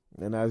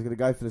 And now he's going to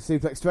go for the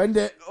suplex to end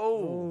it.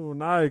 Oh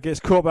no, gets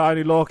caught by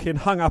Only Lorcan,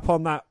 hung up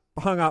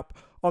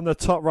on the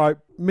top rope,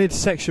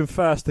 midsection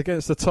first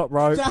against the top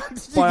rope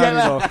by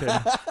Only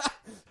Lorcan.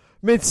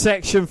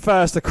 Midsection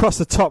first across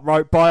the top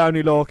rope by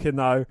Only Lorcan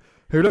though,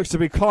 who looks to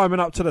be climbing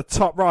up to the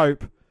top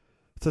rope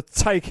to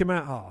take him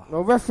out. Oh.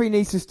 Well, referee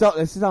needs to stop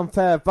this. This is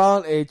unfair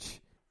advantage.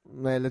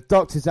 Man, the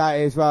doctor's out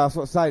here as well. That's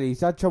what I'm saying. He's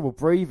had trouble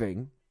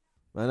breathing.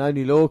 And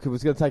Only Lorcan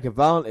was going to take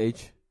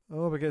advantage.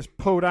 Oh, but gets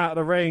pulled out of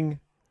the ring.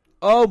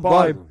 Oh, by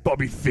my.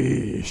 Bobby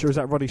Fish. Or is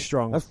that Roddy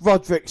Strong? That's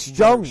Roderick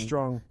Strong.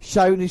 Strong.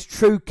 Showing his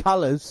true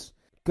colours.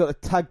 Got a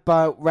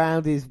tugboat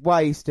round his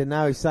waist. And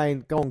now he's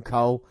saying, go on,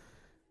 Cole.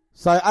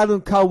 So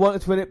Adam Cole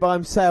wanted to win it by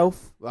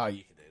himself. Oh,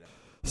 you can do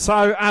that.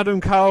 So Adam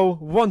Cole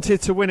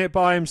wanted to win it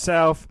by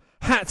himself.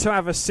 Had to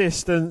have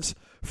assistance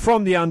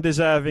from the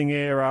undeserving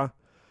era.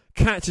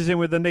 Catches him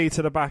with the knee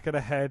to the back of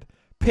the head.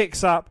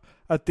 Picks up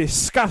a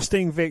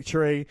disgusting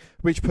victory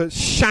which puts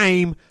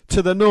shame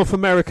to the North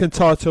American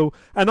title,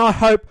 and I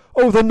hope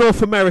all the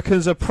North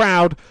Americans are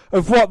proud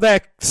of what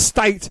their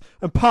state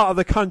and part of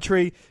the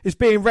country is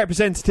being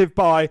representative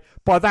by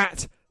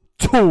that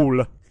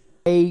tool.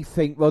 I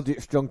think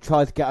Roderick Strong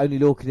tried to get Only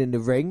Lorcan in the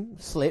ring,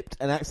 slipped,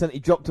 and accidentally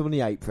dropped him on the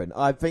apron.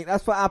 I think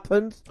that's what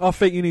happened. I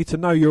think you need to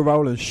know your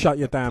role and shut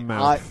your damn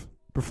mouth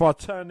before I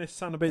turn this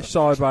son of a bitch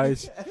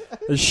sideways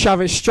and shove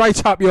it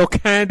straight up your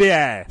candy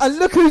ass. And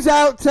look who's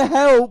out to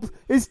help.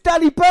 It's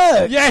Danny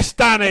Burke. Yes,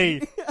 Danny.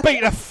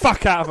 Beat the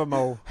fuck out of them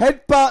all.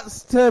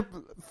 Headbutts to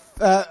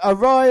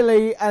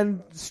O'Reilly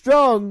and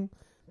Strong.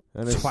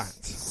 And a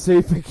Twat.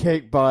 Super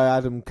kick by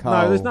Adam Cole.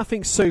 No, there's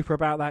nothing super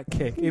about that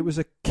kick. It was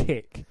a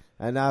kick.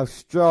 And now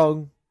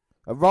Strong.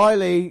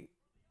 O'Reilly.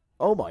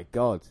 Oh my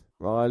God.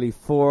 Riley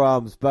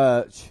forearms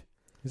Birch.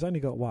 He's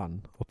only got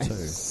one or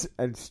two.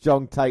 And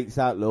Strong takes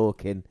out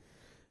Lorcan.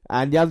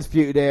 And the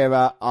Undisputed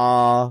Era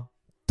are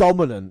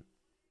dominant.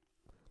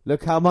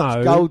 Look how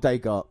much gold they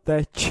got.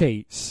 They're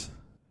cheats.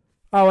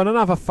 Oh, and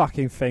another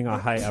fucking thing I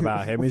hate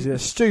about him is a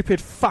stupid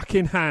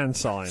fucking hand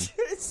sign.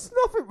 It's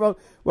nothing wrong.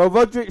 Well,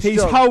 Roderick Strong...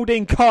 He's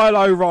holding Kyle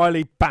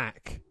O'Reilly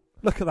back.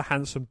 Look at the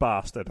handsome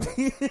bastard.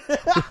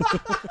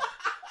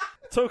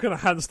 Talking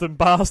of handsome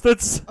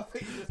bastards,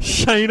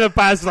 Shayna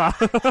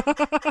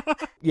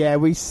Baszler. Yeah,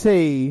 we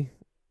see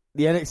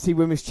the NXT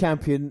Women's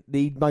Champion,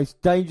 the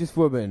most dangerous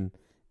woman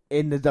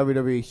in the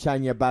WWE,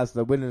 Shayna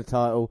Baszler, winning the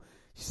title.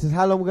 She says,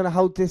 how long are we going to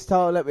hold this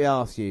title? Let me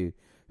ask you.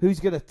 Who's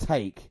going to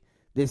take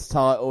this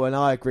title? And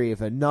I agree with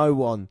her. No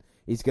one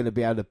is going to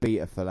be able to beat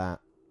her for that.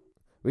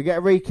 We get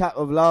a recap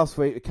of last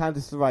week with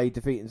Candice LeRae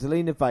defeating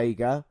Zelina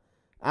Vega.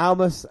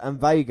 Almas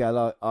and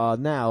Vega are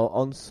now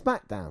on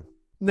SmackDown.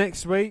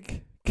 Next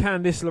week,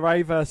 Candice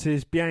LeRae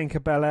versus Bianca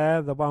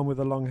Belair, the one with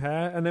the long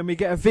hair. And then we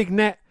get a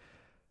vignette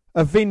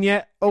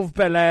of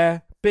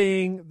Belair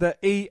being the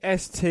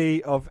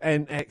EST of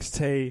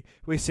NXT.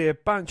 We see a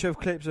bunch of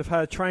clips of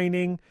her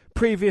training,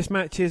 previous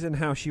matches, and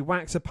how she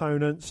whacks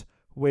opponents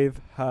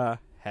with her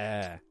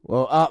hair.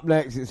 Well, up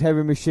next, it's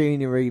Heavy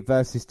Machinery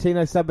versus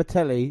Tino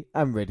Sabatelli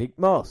and Riddick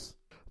Moss.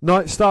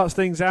 Knight starts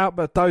things out,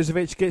 but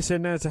Dozovic gets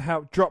in there to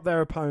help drop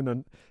their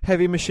opponent.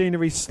 Heavy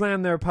Machinery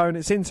slam their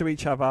opponents into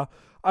each other.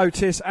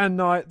 Otis and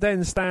Knight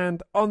then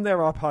stand on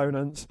their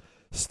opponents.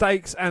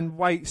 Stakes and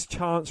weights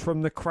chants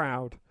from the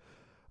crowd.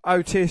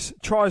 Otis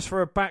tries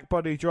for a back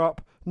body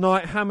drop.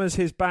 Knight hammers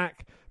his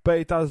back, but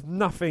it does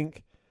nothing.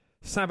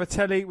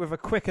 Sabatelli with a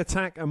quick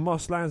attack, and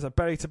Moss lands a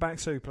belly-to-back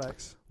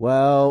suplex.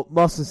 Well,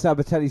 Moss and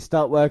Sabatelli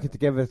start working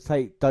together to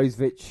take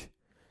Dozovic.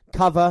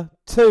 Cover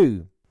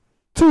 2.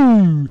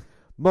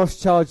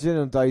 Moss charges in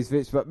on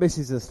Dozovic, but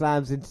misses and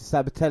slams into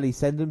Sabatelli,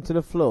 sending him to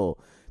the floor.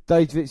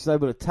 Dozovic is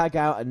able to tag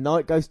out, and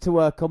Knight goes to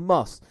work on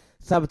Moss.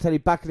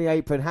 Sabatelli back in the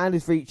apron, hand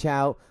his reach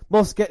out.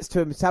 Moss gets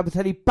to him,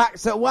 Sabatelli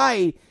backs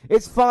away.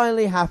 It's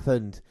finally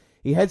happened.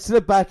 He heads to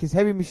the back, his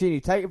Heavy Machinery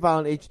take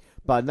advantage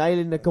by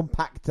nailing the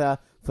compactor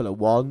for the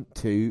 1,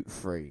 2,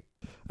 3.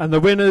 And the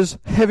winners,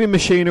 Heavy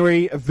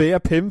Machinery via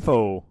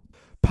pinfall.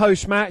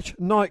 Post-match,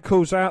 Knight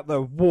calls out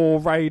the War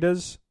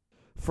Raiders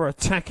for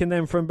attacking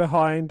them from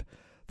behind.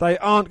 They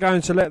aren't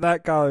going to let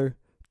that go.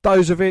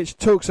 Dozovic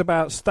talks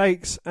about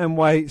stakes and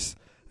weights,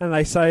 and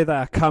they say they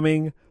are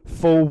coming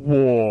for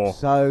war.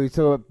 So we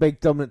talk about big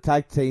dominant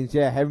tag teams.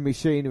 Yeah, Heavy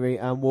Machinery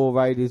and War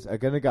Raiders are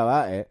going to go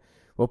at it.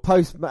 Well,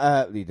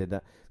 we did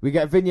that. We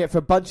get a vignette for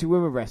a bunch of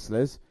women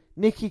wrestlers.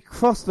 Nikki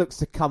Cross looks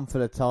to come for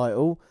the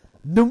title.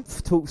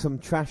 Nymph talks some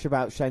trash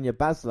about Shayna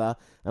Baszler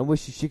and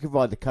wishes she could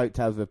ride the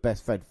coattails of her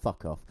best friend.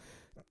 Fuck off.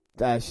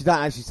 She don't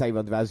actually say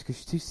Ronda Rousey because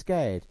she's too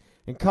scared.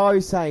 And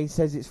Kairi Sane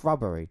says it's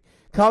rubbery.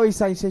 Kairi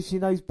Sane says she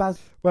knows Baszler.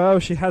 Well,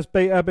 she has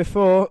beat her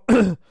before.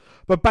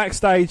 But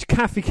backstage,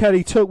 Kathy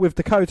Kelly talked with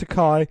Dakota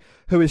Kai,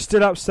 who is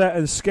still upset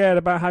and scared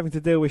about having to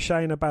deal with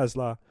Shayna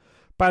Baszler.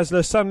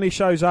 Baszler suddenly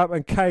shows up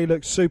and Kay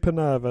looks super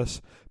nervous.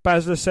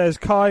 Baszler says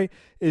Kai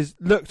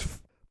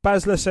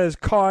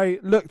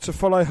looked to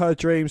follow her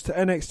dreams to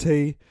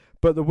NXT,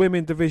 but the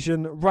women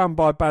division run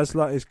by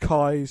Baszler is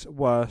Kai's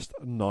worst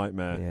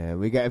nightmare. Yeah,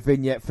 we get a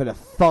vignette for the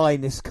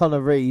finest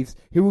Connor Reeves,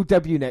 who will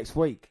debut next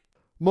week.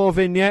 More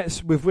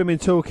vignettes with women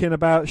talking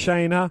about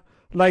Shayna.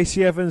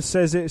 Lacey Evans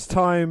says it's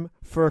time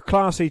for a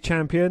classy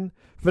champion.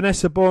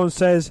 Vanessa Bourne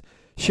says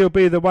she'll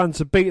be the one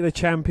to beat the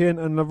champion,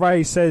 and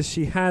LeRae says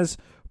she has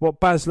what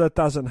Baszler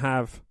doesn't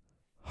have: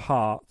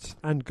 heart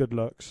and good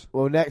looks.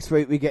 Well, next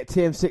week we get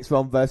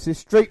TM61 versus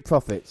Street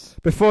Profits.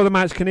 Before the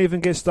match can even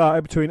get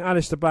started between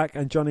Aleister Black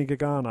and Johnny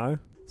Gargano.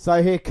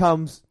 So here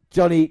comes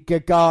Johnny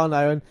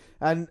Gargano,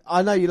 and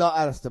I know you like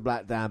Aleister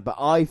Black, Dan, but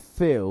I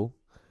feel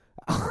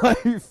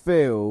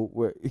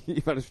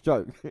you've had a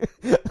stroke.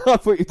 I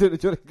thought you were doing a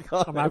Johnny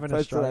Gargano I'm having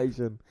a stroke.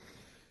 impersonation.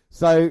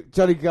 So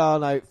Johnny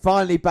Gargano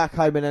finally back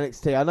home in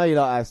NXT. I know you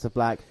like Aleister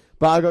Black,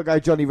 but I got to go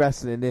Johnny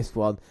Wrestling in this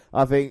one.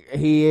 I think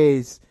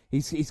he's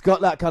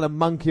got that kind of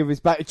monkey of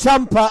his back.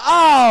 Ciampa,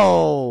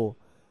 oh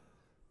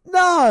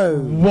no!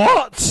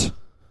 What?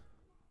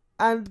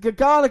 And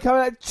Gargano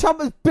coming out.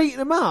 Ciampa's beating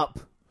him up.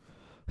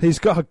 He's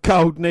got a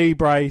gold knee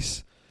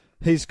brace.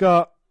 He's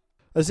got,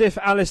 as if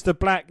Aleister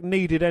Black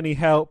needed any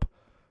help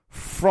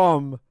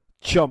from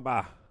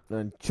Ciampa.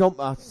 And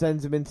Ciampa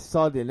sends him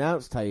inside the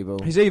announce table.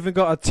 He's even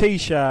got a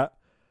T-shirt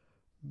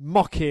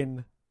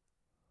mocking.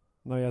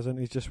 No, he hasn't.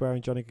 He's just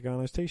wearing Johnny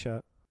Gargano's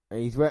T-shirt.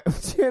 And he's wearing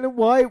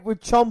why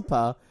would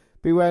Ciampa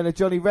be wearing a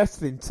Johnny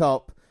Wrestling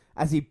top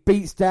as he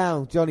beats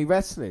down Johnny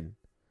Wrestling?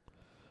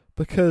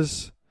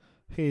 Because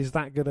he's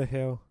that good a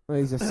heel. Well,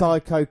 he's a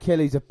psycho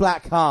killer. He's a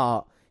black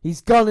heart.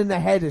 He's gone in the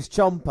head as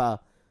Ciampa.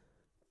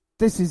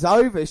 This is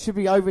over. It should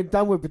be over and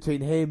done with between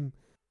him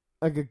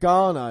and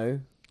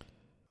Gargano.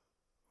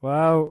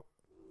 Well,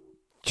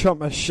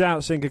 Ciampa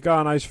shouts in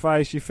Gargano's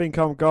face, "You think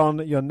I'm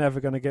gone? You're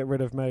never going to get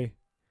rid of me."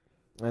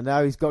 And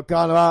now he's got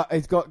Gargano out.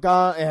 He's got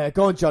Gargano. Yeah,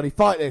 go on, Johnny.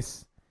 Fight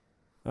this.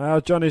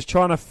 Well, Johnny's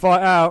trying to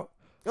fight out.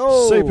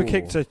 Oh. Super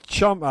kick to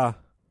Ciampa.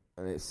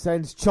 And it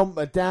sends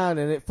Ciampa down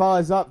and it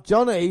fires up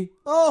Johnny.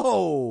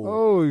 Oh.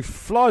 Oh, he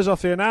flies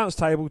off the announce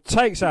table,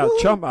 takes out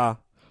Ciampa,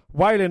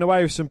 wailing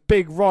away with some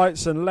big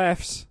rights and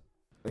lefts.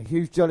 A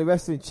huge Johnny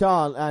Wrestling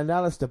chant, and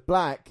Aleister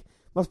Black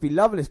must be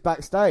loving this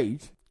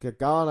backstage.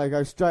 Gargano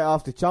goes straight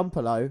after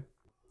Ciampa though.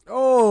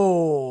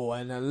 Oh,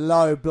 and a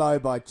low blow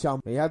by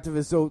Ciampa. He had to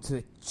resort to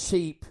the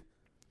cheap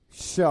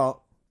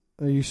shot.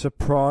 Are you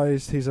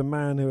surprised? He's a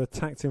man who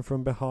attacked him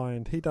from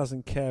behind. He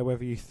doesn't care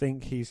whether you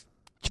think he's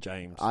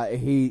James.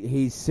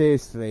 He's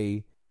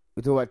seriously,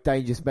 with all that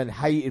dangerous men,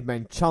 hated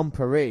men,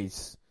 Ciampa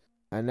is.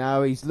 And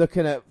now he's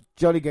looking at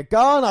Johnny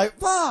Gargano.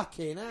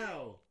 Fucking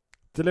hell.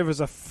 Delivers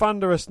a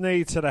thunderous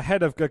knee to the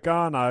head of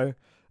Gargano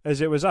as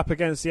it was up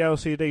against the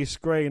LCD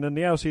screen, and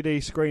the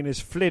LCD screen is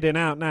flitting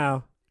out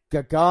now.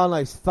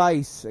 Gargano's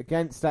face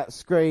against that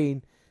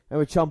screen, and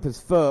with Ciampa's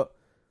foot.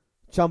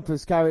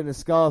 Ciampa's carrying the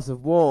scars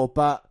of war,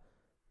 but,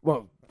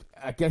 well,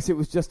 I guess it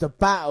was just a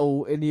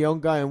battle in the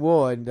ongoing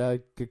war, and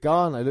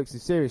Gargano looks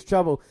in serious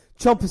trouble.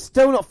 Ciampa's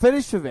still not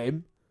finished with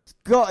him. He's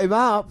got him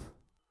up.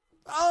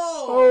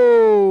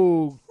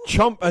 Oh!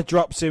 Ciampa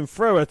drops him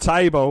through a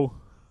table.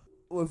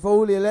 With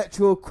all the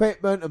electrical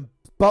equipment and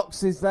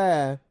boxes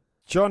there.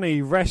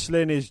 Johnny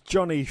Wrestling is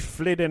Johnny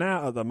flitting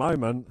out at the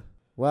moment.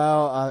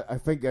 Well, I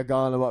think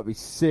Gargano might be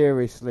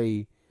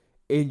seriously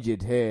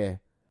injured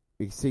here.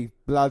 You can see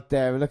blood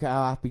there, and look at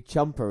how happy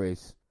Ciampa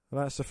is.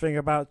 Well, that's the thing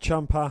about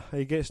Ciampa.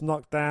 He gets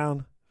knocked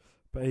down,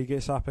 but he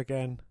gets up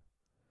again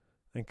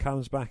and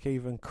comes back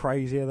even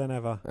crazier than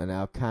ever. And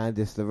now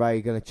Candice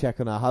LeRae going to check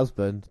on her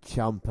husband.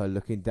 Ciampa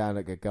looking down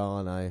at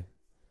Gargano,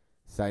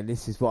 saying,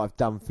 "This is what I've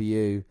done for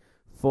you.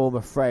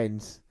 Former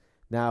friends,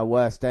 now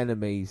worst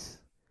enemies."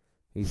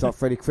 He's like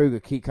Freddy Krueger,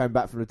 keep coming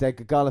back from the dead.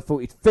 Gargano thought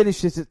he'd finish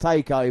this at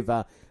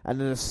TakeOver,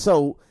 and an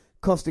assault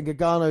costing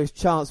Gargano his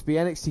chance to be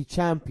NXT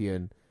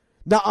champion.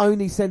 Not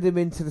only sending him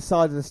into the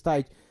side of the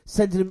stage,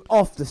 sending him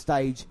off the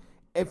stage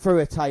through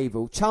a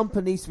table.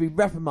 Ciampa needs to be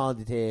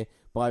reprimanded here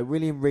by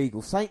William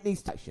Regal. Saint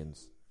needs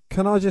actions.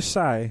 Can I just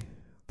say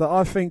that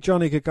I think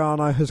Johnny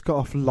Gargano has got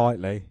off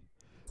lightly?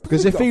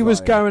 Because if he was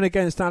going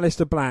against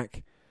Aleister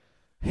Black,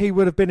 he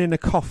would have been in a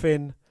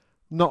coffin,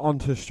 not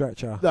onto a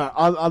stretcher. No,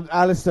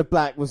 Aleister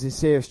Black was in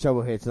serious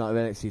trouble here tonight with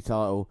NXT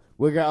title.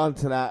 We'll get on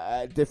to that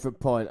at a different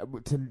point.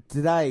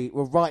 Today,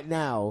 well, right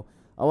now,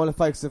 I want to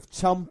focus on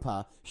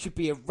Ciampa should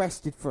be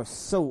arrested for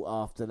assault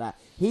after that.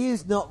 He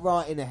is not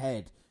right in the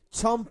head.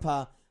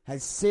 Ciampa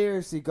has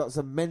seriously got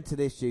some mental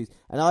issues,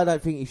 and I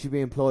don't think he should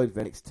be employed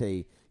for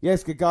NXT.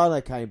 Yes,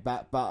 Gargano came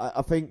back, but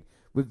I think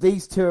with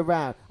these two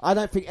around, I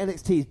don't think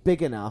NXT is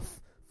big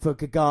enough for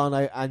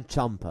Gargano and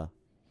Ciampa.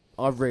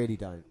 I really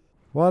don't.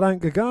 Why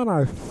don't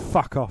Gargano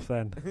fuck off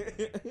then?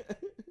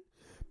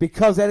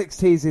 Because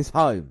NXT is his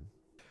home.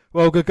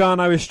 Well,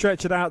 Gargano is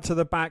stretched out to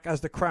the back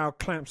as the crowd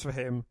clamps for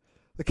him.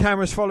 The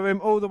cameras follow him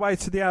all the way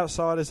to the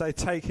outside as they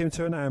take him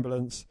to an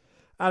ambulance.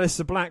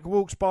 Aleister Black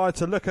walks by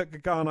to look at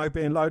Gargano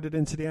being loaded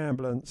into the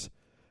ambulance.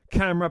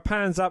 Camera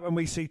pans up and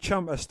we see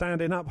Ciampa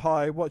standing up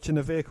high watching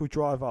the vehicle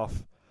drive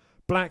off.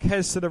 Black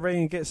heads to the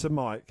ring and gets a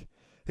mic.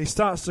 He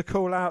starts to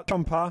call out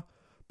Ciampa,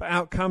 but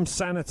out comes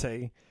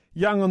Sanity.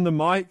 Young on the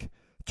mic,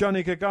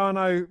 Johnny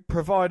Gargano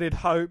provided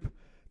hope.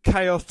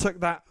 Chaos took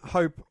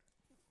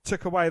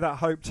away that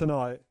hope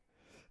tonight.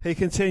 He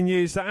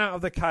continues that out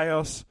of the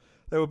chaos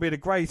there will be the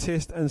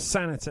greatest and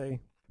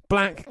sanity.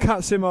 Black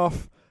cuts him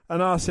off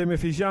and asks him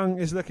if Young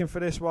is looking for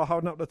this while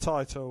holding up the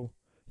title.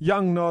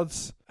 Young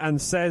nods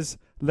and says,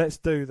 let's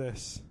do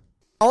this.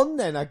 On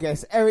then, I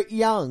guess, Eric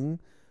Young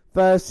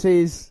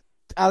versus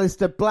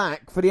Aleister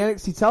Black for the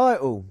NXT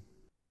title.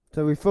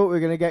 So we thought we were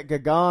going to get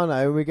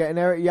Gargano and we're getting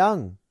Eric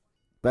Young.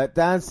 But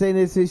dancing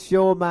is his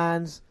Shaw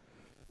Man's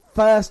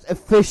first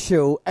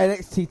official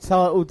NXT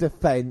title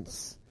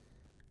defence.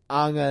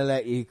 I'm going to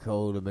let you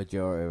call the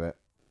majority of it.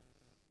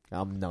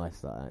 I'm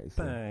nice like that.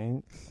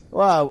 Thanks.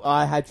 Well,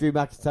 I had Drew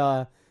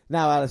McIntyre.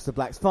 Now Aleister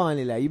Black's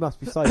finally there. You must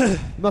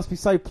be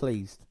so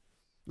pleased.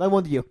 No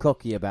wonder you're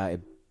cocky about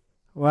him.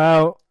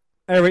 Well,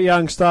 Eric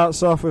Young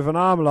starts off with an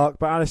arm lock,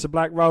 but Aleister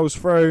Black rolls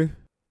through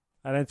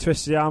and then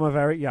twists the arm of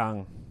Eric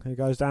Young. He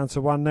goes down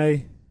to one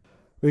knee.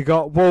 We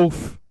got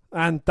Wolf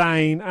and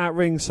Dane at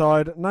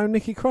ringside. No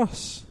Nikki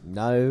Cross.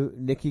 No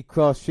Nikki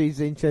Cross. She's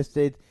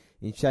interested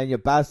in Shayna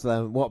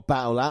Baszler and what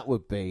battle that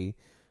would be.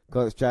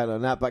 Concentrate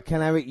on that. But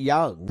can Eric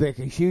Young make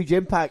a huge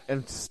impact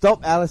and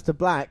stop Aleister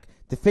Black,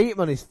 defeat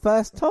him on his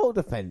first title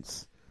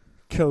defence?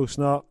 Of course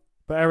not.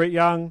 But Eric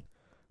Young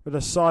with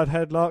a side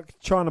headlock,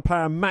 trying to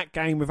play a mat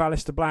game with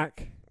Aleister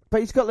Black.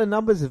 But he's got the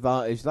numbers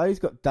advantage though. He's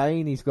got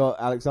Dane, he's got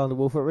Alexander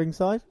Wolf at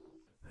ringside.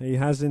 He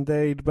has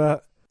indeed,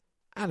 but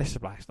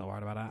Aleister Black's not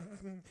worried about that.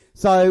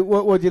 So,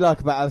 what do you like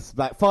about Aleister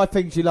Black? 5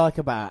 things you like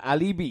about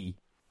Alibi.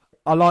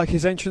 I like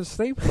his entrance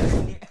theme.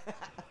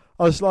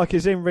 I just like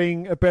his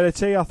in-ring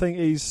ability. I think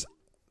he's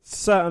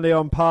certainly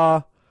on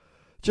par.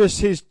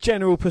 Just his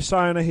general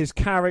persona, his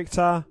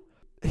character,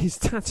 his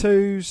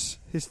tattoos,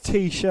 his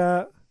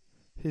T-shirt,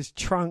 his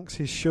trunks,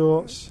 his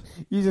shorts.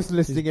 You're just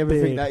listing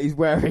everything that he's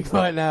wearing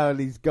right now and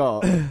he's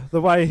got.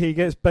 The way he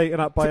gets beaten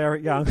up by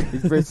Eric Young.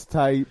 His wrist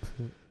tape.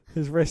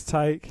 His wrist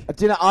take.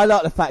 Do you know, I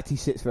like the fact he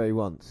sits where he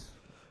wants.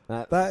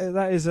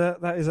 That is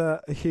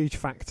a huge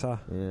factor.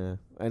 Yeah.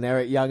 And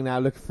Eric Young now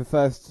looking for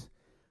first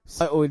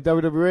title in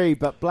WWE,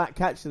 but Black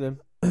catching him.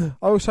 I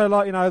also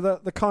like,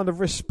 the kind of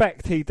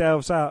respect he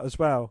delves out as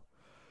well.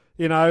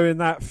 In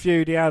that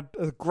feud he had,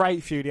 a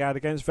great feud he had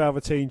against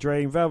Velveteen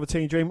Dream.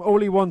 Velveteen Dream, all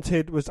he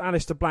wanted was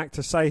Aleister Black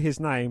to say his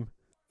name.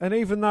 And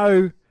even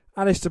though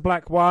Aleister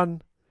Black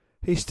won,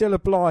 he still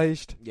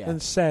obliged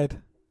and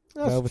said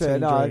That's Velveteen true.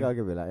 No, Dream. I'll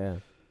give you that, yeah.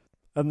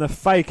 And the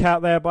fake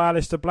out there by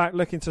Aleister Black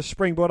looking to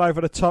springboard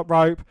over the top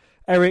rope.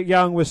 Eric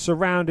Young was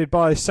surrounded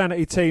by his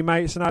Sanity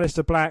teammates and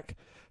Aleister Black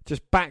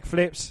just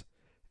backflips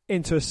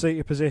into a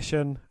seated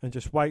position and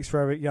just waits for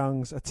Eric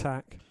Young's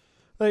attack.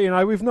 But,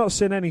 we've not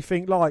seen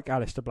anything like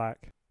Aleister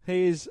Black.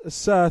 He is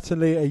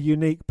certainly a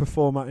unique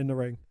performer in the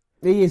ring.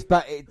 He is,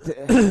 but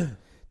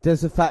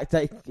does the fact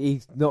that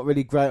he's not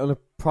really great on a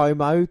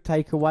promo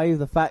take away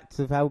the fact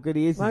of how good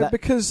he is? No,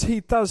 because he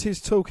does his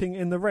talking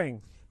in the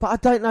ring. But I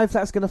don't know if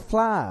that's going to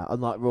fly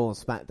on like Raw and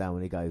SmackDown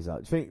when he goes up.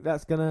 Do you think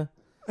that's going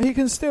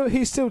to...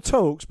 He still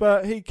talks,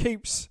 but he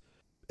keeps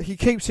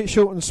it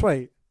short and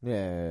sweet.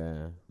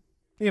 Yeah.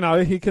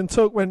 He can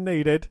talk when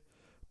needed,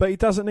 but he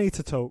doesn't need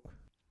to talk.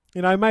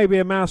 Maybe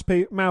a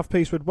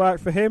mouthpiece would work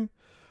for him,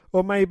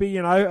 or maybe,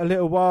 a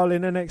little while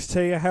in NXT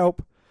to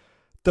help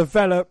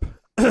develop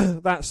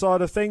that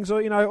side of things,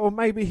 or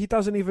maybe he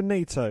doesn't even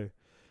need to.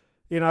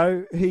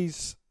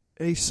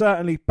 He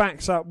certainly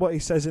backs up what he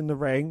says in the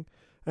ring,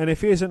 and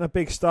if he isn't a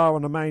big star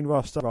on the main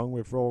roster, wrong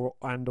with Raw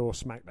and or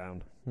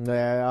SmackDown.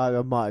 Yeah,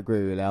 I might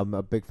agree with that. I'm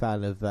a big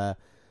fan of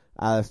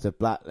Aleister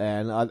Black there,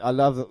 and I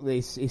love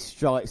his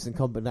strikes and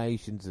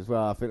combinations as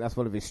well. I think that's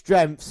one of his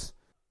strengths.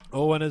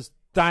 Oh, and as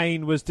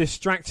Dane was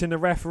distracting the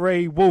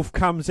referee, Wolf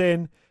comes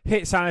in,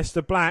 hits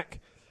Aleister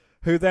Black,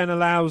 who then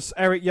allows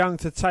Eric Young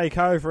to take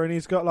over, and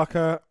he's got like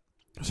a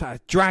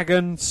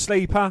dragon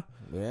sleeper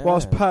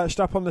whilst perched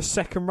up on the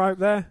second rope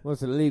there. Well,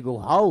 it's an illegal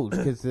hold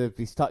because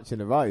he's touching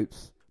the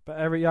ropes. But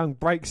Eric Young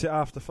breaks it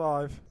after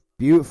 5.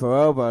 Beautiful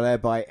elbow there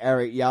by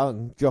Eric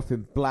Young,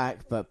 dropping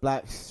Black, but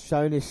Black's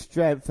showing his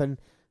strength, and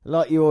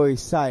like you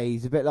always say,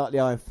 he's a bit like the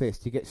Iron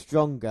Fist. He gets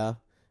stronger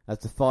as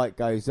the fight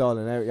goes on,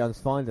 and Eric Young's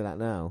finding that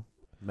now.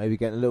 Maybe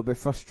getting a little bit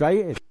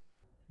frustrated.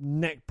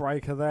 Neck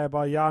breaker there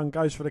by Young,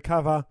 goes for the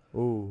cover.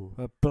 Ooh.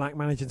 But Black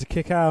managing to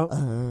kick out.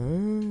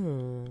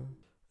 And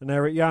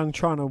Eric Young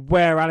trying to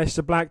wear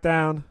Aleister Black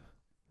down.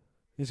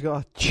 He's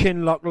got a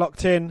chin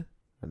locked in.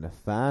 And the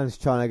fans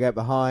trying to get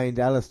behind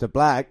Aleister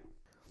Black.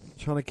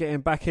 Trying to get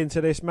him back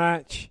into this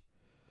match.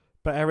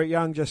 But Eric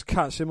Young just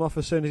cuts him off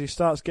as soon as he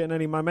starts getting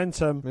any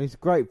momentum. He's a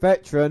great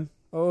veteran.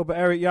 Oh, but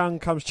Eric Young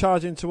comes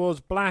charging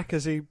towards Black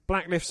as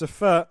Black lifts a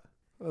foot.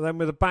 Then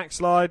with a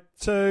backslide,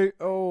 2.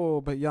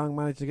 Oh, but Young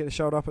managed to get the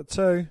shoulder up at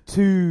 2.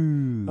 2.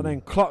 And then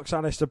clocks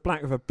Aleister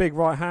Black with a big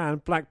right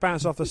hand. Black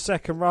bounces off the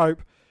second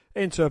rope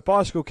into a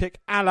bicycle kick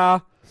a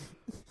la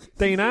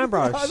Dean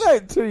Ambrose. I know,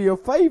 2 of your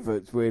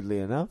favourites, weirdly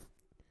enough.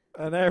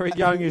 And Eric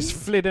Young is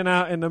flitting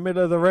out in the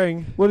middle of the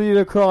ring. What are your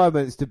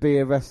requirements to be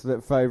a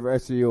wrestler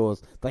favourite of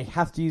yours? They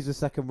have to use the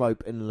second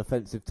rope in an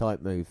offensive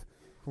type move.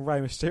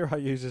 Rey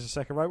Mysterio uses a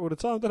second rope all the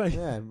time, doesn't he?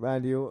 Yeah,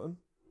 Randy Orton.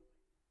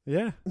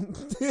 Yeah.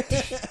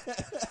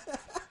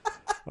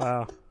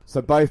 Wow.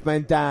 So both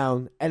men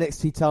down,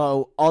 NXT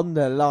title on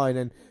the line,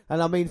 and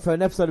I mean for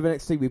an episode of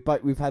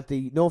NXT we've had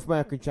the North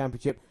American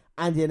Championship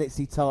and the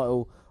NXT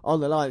title on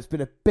the line. It's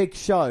been a big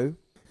show.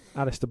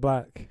 Aleister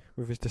Black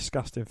with his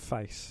disgusting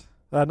face.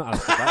 Not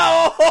Aleister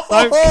Black.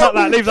 Don't cut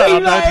that. Leave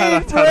that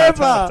up.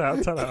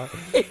 Tell that up.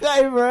 He's not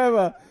in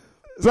forever.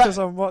 It's because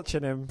I'm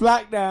watching him.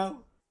 Black now.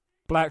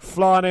 Black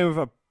flying in with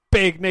a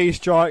big knee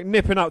strike,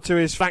 nipping up to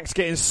his flanks,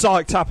 getting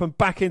psyched up and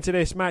back into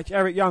this match.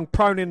 Eric Young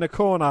prone in the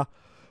corner.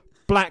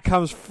 Black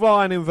comes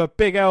flying in with a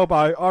big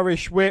elbow,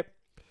 Irish whip,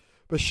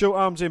 but short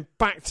arms him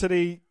back to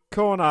the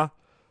corner.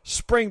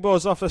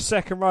 Springboards off the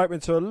second rope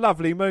into a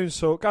lovely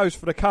moonsault. Goes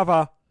for the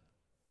cover.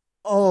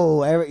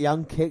 Oh, Eric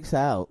Young kicks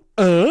out.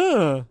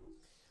 Uh.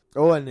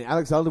 Oh, and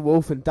Alexander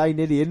Wolf and Day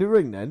nearly in the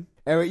ring then.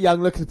 Eric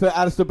Young looking to put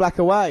Aleister Black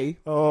away.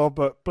 Oh,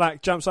 but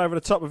Black jumps over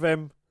the top of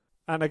him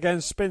and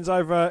again spins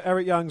over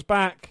Eric Young's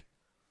back.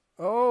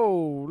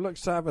 Oh,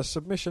 looks to have a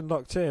submission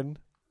locked in.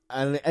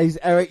 And is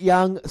Eric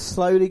Young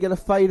slowly going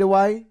to fade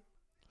away?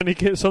 And he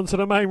gets onto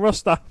the main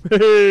roster.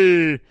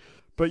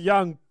 But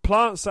Young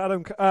plants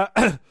Adam...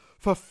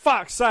 for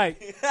fuck's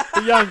sake.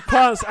 The Young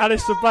plants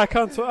Aleister Black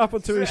up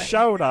onto his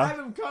shoulder.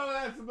 Adam Cole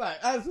and Aleister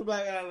Black. Aleister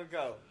Black and Adam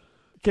Cole.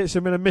 Gets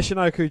him in a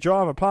Michinoku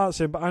driver, plants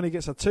him, but only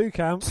gets a 2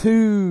 count.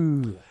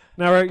 2.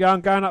 Now Eric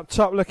Young going up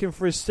top looking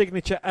for his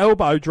signature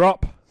elbow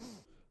drop.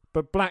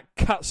 But Black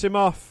cuts him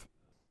off.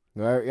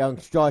 Eric Young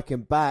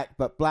striking back,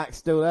 but Black's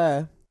still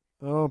there.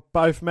 Oh,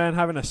 both men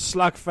having a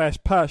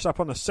slugfest perched up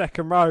on the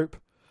second rope.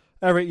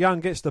 Eric Young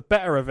gets the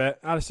better of it.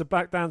 Aleister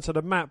Black down to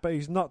the mat, but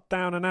he's not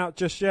down and out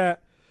just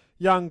yet.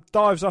 Young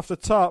dives off the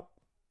top.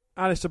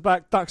 Aleister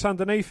Black ducks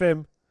underneath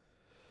him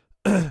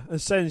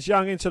and sends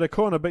Young into the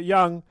corner, but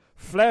Young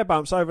flare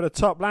bumps over the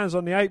top, lands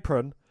on the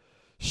apron,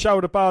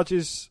 shoulder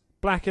barges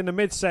Black in the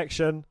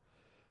midsection,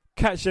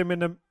 catch him in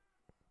the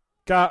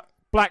gut,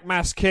 Black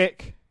mass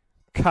kick,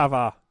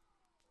 cover,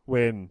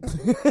 win.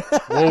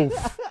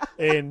 Wolf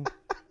in.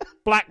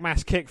 Black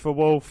mass kick for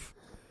Wolf.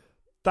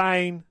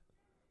 Dane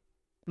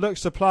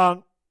looks to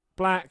plant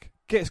Black,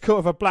 gets caught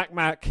with a black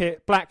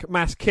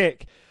mass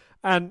kick,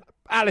 and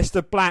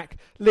Aleister Black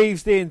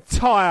leaves the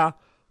entire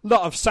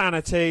lot of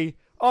sanity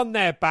on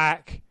their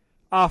back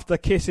after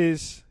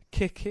kicks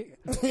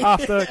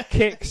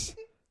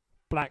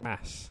Black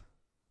mass.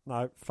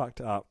 No, fucked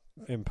it up.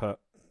 Input.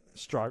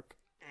 Stroke.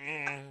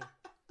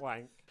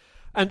 Wank.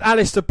 And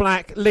Aleister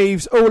Black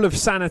leaves all of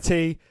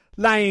sanity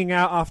laying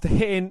out after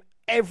hitting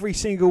every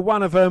single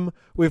one of them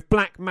with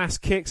black mass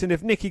kicks, and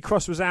if Nikki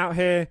Cross was out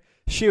here,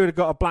 she would have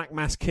got a black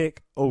mass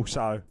kick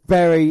also.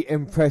 Very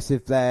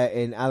impressive there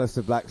in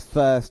Aleister Black's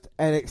first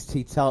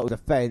NXT title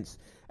defence.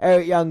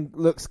 Eric Young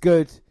looks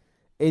good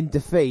in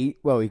defeat.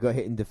 Well, he got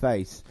hit in the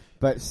face,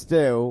 but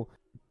still.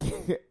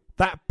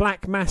 That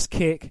black mass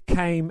kick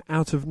came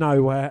out of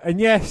nowhere, and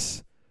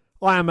yes,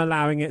 I am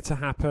allowing it to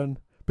happen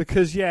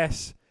because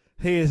yes,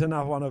 he is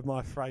another one of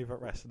my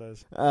favourite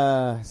wrestlers.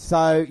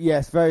 So,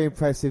 yes, very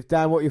impressive.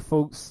 Dan, what are your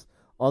thoughts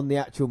on the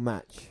actual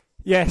match?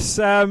 Yes,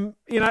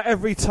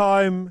 every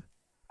time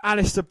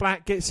Aleister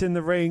Black gets in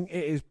the ring,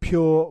 it is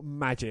pure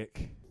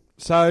magic.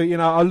 So,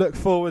 I look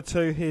forward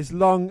to his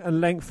long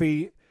and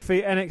lengthy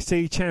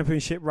NXT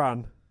Championship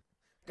run.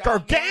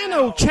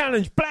 Gargano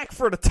challenged Black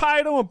for the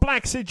title, and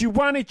Black said, "You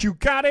want it, you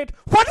got it."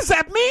 What does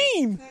that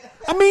mean?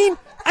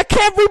 I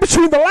can't read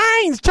between the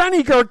lines.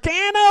 Johnny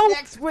Gargano,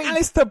 Next week,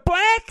 Aleister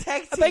Black,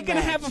 are they going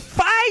to have a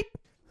fight?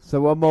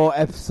 So one more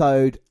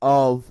episode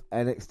of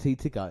NXT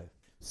to go.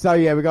 So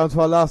yeah, we're going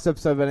to our last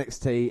episode of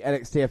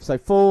NXT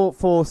episode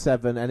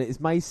 447, and it is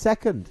May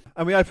 2nd.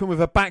 And we open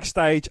with a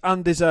backstage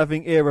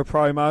undeserving era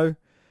promo.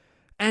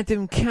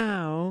 Adam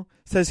Cole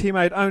says he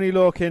made Oney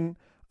Lorcan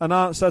an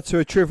answer to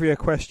a trivia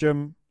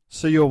question,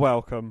 so you're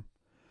welcome.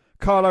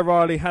 Kyle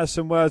O'Reilly has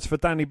some words for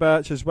Danny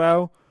Burch as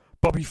well.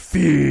 Bobby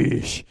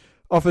Fish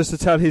offers to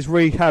tell his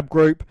rehab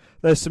group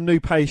there's some new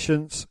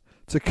patients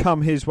to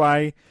come his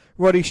way.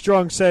 Roddy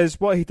Strong says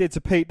what he did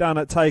to Pete Dunne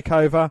at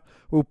Takeover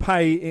will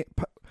pay.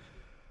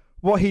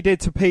 What he did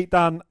to Pete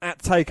Dunne at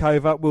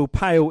Takeover will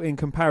pale in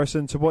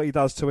comparison to what he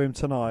does to him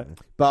tonight.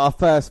 But our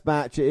first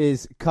match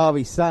is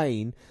Kairi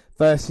Sane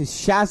versus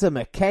Shazza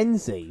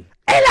McKenzie.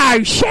 Hello,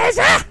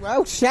 Shazza!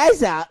 Well,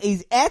 Shazza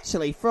is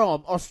actually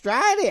from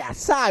Australia.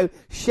 So,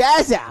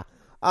 Shazza.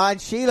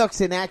 And she looks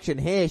in action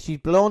here. She's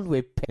blonde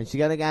with and she's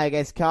going to go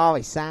against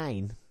Kairi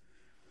Sane.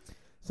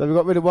 So we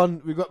got rid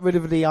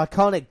of the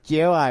iconic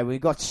duo.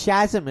 We've got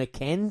Shazza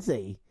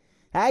McKenzie.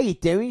 How you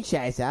doing,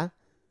 Shazza?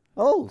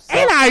 Oh,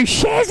 Hello,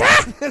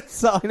 Shazza!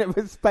 sign of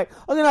respect.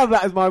 I'm going to have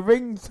that as my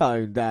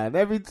ringtone, Dan,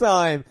 every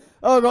time.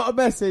 Oh, I got a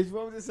message.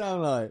 What would it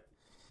sound like?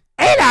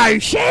 Hello,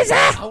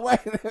 Shazza! Oh, wait,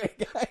 there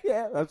we go.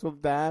 Yeah, that's from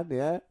Dan,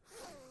 yeah.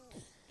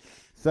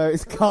 So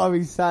it's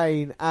Kairi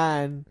Sane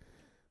and...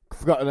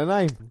 forgotten her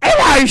name.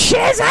 Hello,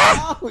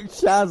 Shazza! Oh,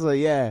 Shazza,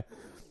 yeah.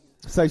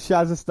 So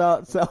Shazza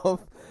starts off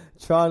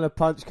trying to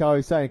punch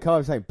Kairi Sane.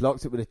 Kairi Sane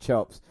blocks it with the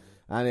chops.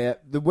 And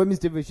the women's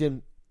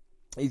division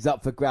is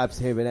up for grabs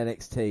here in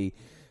NXT.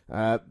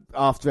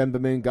 After Ember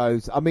Moon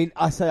goes, I mean,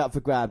 I say up for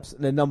grabs,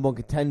 the number one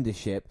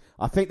contendership.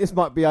 I think this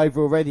might be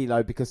over already,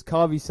 though, because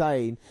Kairi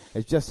Sane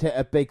has just hit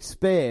a big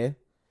spear.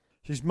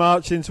 She's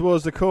marching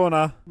towards the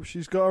corner.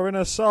 She's got her in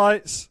her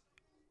sights.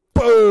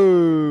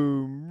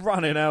 Boom!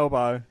 Running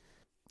elbow.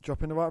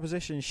 Drop in the right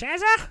position.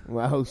 Shazza!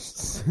 Well,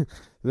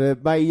 the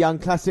Mae Young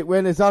Classic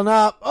winner's on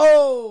up.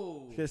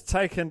 Oh! She gets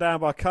taken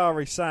down by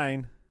Kairi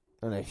Sane.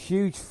 And a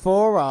huge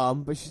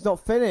forearm, but she's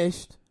not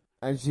finished.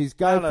 And she's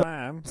going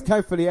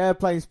for the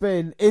airplane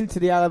spin into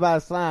the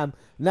Alabama Slam.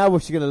 Now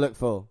what's she going to look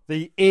for?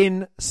 The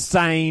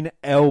insane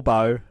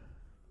elbow.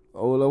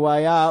 All the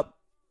way up.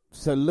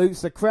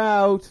 Salutes the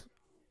crowd.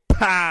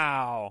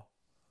 Pow!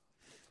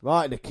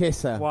 Right, the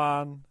kisser.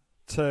 1,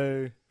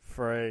 2,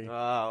 3.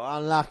 Oh,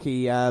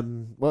 unlucky.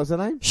 What was her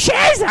name?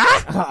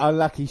 Shazza!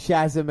 Unlucky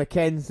Shazza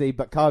McKenzie,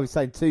 but Kairi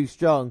Sane too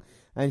strong.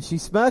 And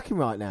she's smirking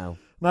right now.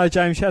 No,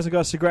 James, she hasn't got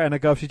a cigarette in her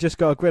glove. She's just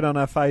got a grin on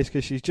her face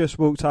because she's just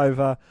walked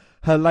over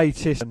her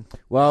latest.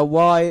 Well,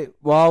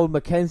 while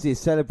Mackenzie is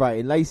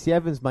celebrating, Lacey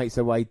Evans makes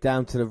her way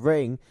down to the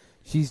ring.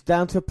 She's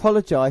down to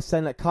apologise,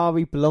 saying that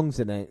Kairi belongs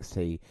in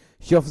NXT.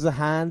 She offers a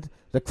hand.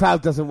 The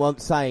crowd doesn't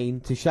want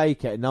Sane to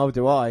shake it, and neither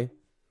do I.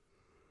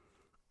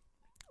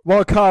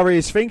 While Kairi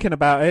is thinking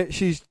about it,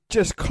 she's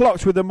just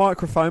clocked with the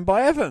microphone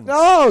by Evans.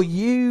 Oh,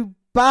 you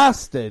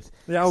bastard.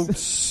 The old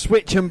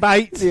switch and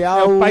bait. The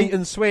old bait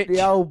and switch.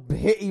 The old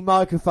hitty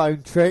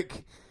microphone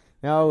trick.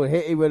 The old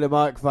hitty with the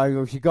microphone.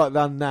 Well, she got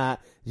done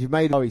that. She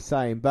made what he's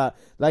saying. But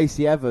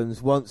Lacey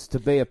Evans wants to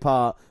be a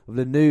part of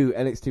the new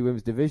NXT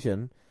Women's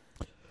Division.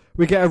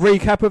 We get a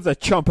recap of the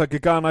Ciampa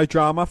Gargano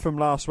drama from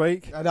last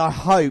week. And I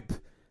hope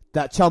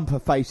that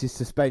Ciampa faces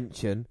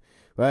suspension.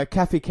 Where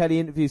Kathy Kelly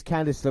interviews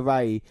Candice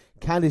LeRae.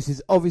 Candice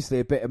is obviously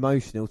a bit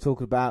emotional,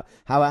 talking about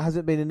how it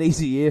hasn't been an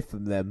easy year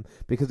from them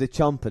because of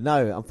Ciampa.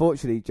 No,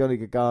 unfortunately, Johnny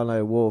Gargano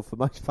award for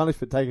most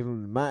punishment taken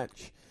from the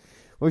match.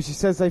 Well, she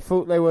says they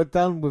thought they were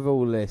done with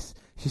all this.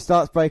 She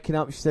starts breaking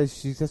up. She says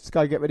she's just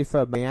got to get ready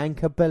for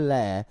Bianca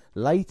Belair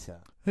later.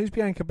 Who's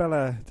Bianca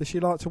Belair? Does she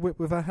like to whip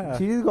with her hair?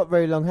 She's got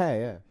very long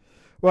hair, yeah.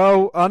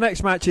 Well, our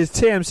next match is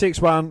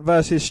TM61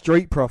 versus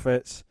Street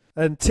Profits.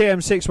 And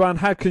TM61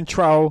 had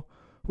control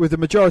with the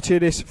majority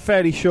of this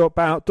fairly short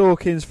bout.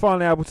 Dawkins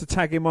finally able to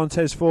tag in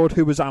Montez Ford,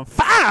 who was on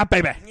fire,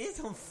 baby! He's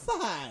on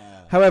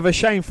fire! However,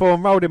 Shane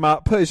Thorne rolled him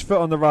up, put his foot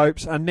on the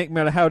ropes, and Nick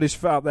Miller held his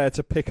foot up there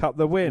to pick up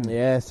the win.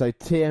 Yeah, so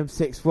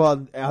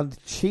TM61, under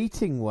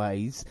cheating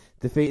ways,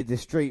 defeated the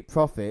Street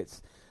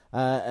Profits.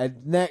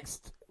 And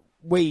next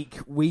week,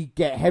 we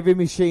get Heavy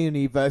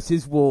Machinery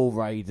versus War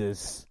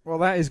Raiders. Well,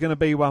 that is going to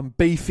be one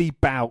beefy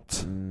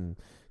bout.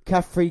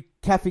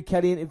 Kathy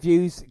Kelly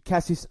interviews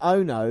Cassius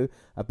Ono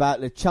about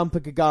the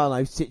Ciampa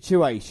Gargano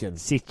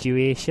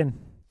situation.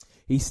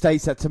 He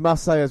states that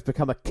Tommaso has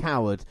become a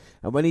coward,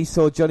 and when he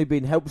saw Johnny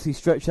being helplessly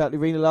stretched out the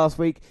arena last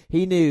week,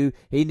 he knew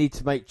he needed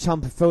to make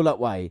Ciampa feel that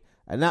way,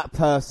 and that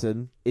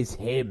person is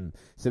him.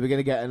 So we're going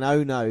to get an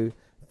Ono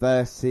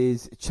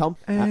versus Ciampa.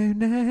 Oh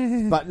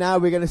no. But now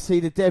we're going to see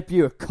the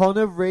debut of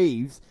Connor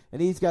Reeves,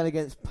 and he's going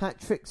against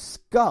Patrick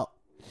Scott.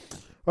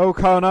 Well,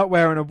 Connor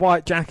wearing a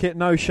white jacket,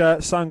 no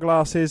shirt,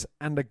 sunglasses,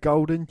 and a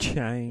golden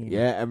chain.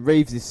 Yeah, and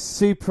Reeves is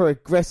super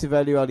aggressive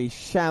early on. He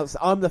shouts,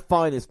 "I'm the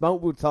finest,"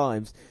 multiple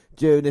times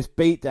during this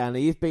beatdown.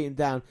 He is beaten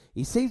down.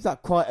 He seems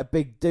like quite a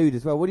big dude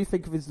as well. What do you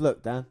think of his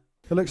look, Dan?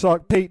 It looks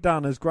like Pete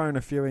Dunne has grown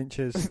a few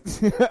inches.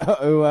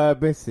 Who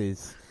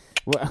misses?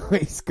 Well,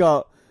 he's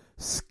got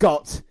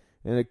Scott,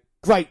 and a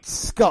great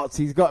Scott.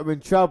 He's got him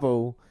in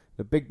trouble.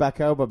 The big back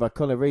elbow by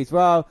Connor Reeves.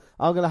 Well,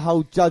 I'm going to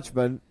hold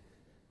judgment.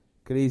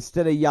 Because he's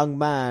still a young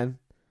man.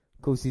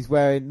 Of course, he's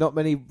wearing... Not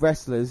many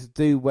wrestlers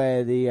do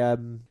wear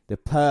the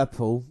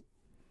purple.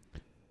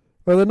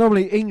 Well, they're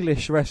normally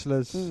English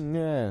wrestlers.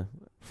 Yeah.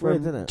 From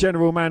Weird, isn't it?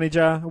 General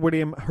Manager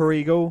William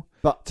Regal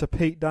to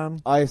Pete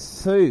Dunne. I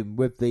assume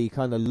with the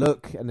kind of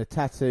look and the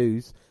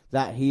tattoos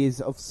that he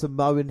is of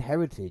Samoan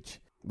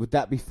heritage. Would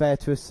that be fair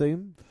to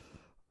assume?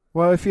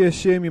 Well, if you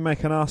assume, you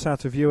make an arse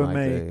out of you and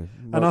me. Do.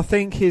 And I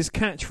think his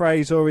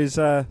catchphrase or his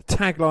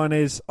tagline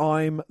is,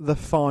 "I'm the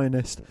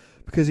finest."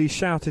 Because he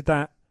shouted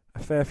that a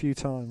fair few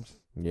times.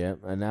 Yeah,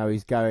 and now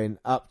he's going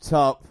up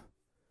top.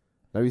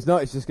 No, he's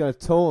not. He's just going to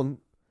taunt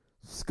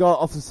Scott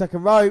off the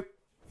second rope.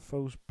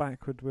 Falls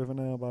backward with an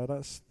elbow.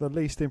 That's the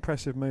least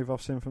impressive move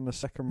I've seen from the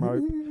second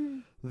rope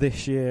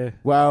this year.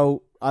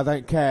 Well, I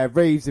don't care.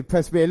 Reeves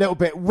impressed me a little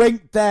bit.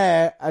 Winked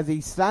there as he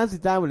slams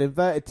it down with an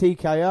inverted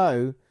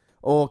TKO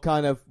or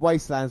kind of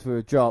wastelands with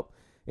a drop.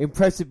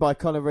 Impressive by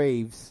Connor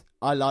Reeves.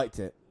 I liked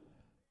it.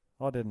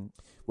 I didn't.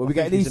 Well, we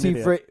get an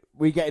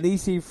we get an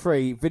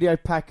EC3 video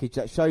package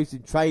that shows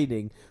him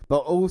training, but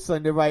also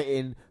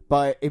narrating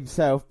by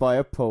himself by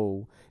a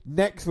pool.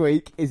 Next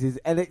week is his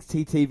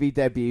NXT TV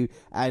debut,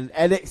 and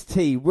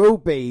NXT will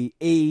be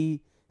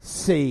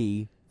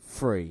EC3.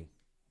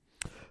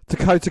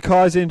 Dakota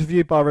Kai is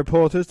interviewed by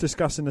reporters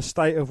discussing the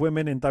state of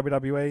women in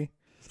WWE.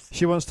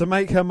 She wants to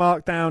make her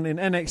mark down in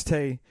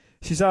NXT.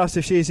 She's asked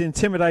if she is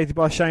intimidated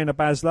by Shayna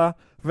Baszler.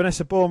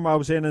 Vanessa Bourne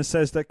rolls in and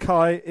says that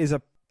Kai is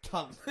a...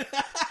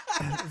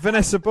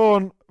 Vanessa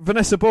Bourne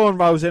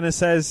rolls in and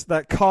says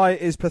that Kai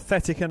is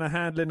pathetic in her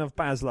handling of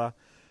Baszler.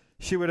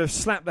 She would have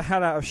slapped the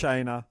hell out of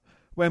Shayna.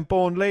 When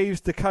Bourne leaves,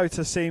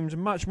 Dakota seems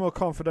much more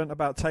confident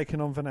about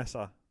taking on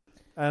Vanessa.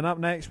 And up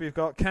next, we've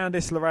got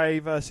Candice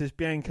LeRae versus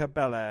Bianca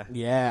Belair.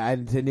 Yeah,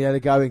 and in the other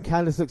going,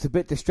 Candice looks a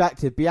bit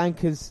distracted.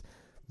 Bianca's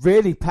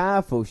really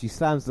powerful. She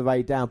slams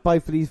LeRae down.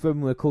 Both of these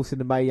women were, of course, in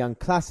the Mae Young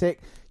Classic.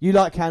 You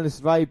like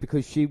Candice LeRae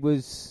because she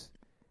was...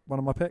 One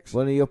of my picks.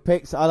 One of your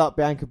picks. I like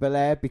Bianca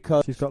Belair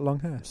because... She's got long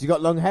hair. She's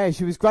got long hair.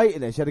 She was great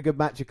in it. She had a good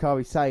match with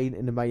Kairi Sane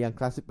in the Mae Young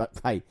Classic, but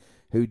hey,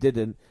 who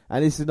didn't?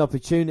 And this is an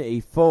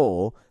opportunity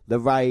for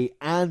LeRae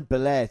and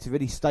Belair to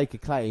really stake a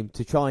claim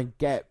to try and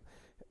get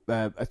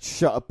a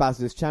shot at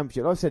Baszler's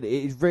championship. Like I said, it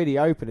is really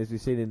open, as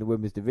we've seen in the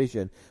women's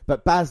division.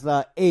 But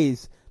Baszler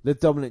is the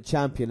dominant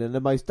champion and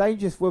the most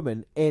dangerous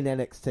woman in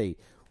NXT.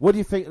 What do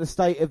you think of the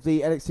state of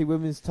the NXT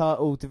women's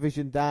title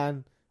division,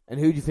 Dan? And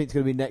who do you think is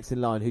going to be next in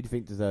line? Who do you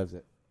think deserves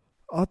it?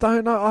 I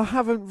don't know. I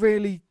haven't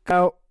really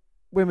got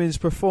women's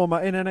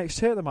performer in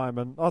NXT at the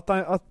moment. I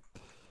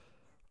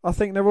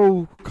think they're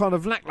all kind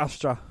of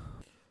lacklustre.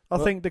 I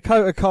think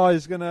Dakota Kai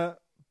is going to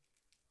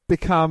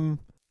become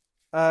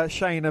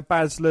Shayna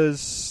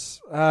Baszler's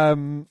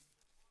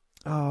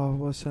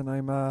what's her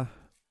name?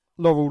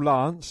 Laurel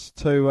Lance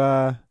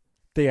to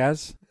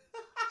Diaz.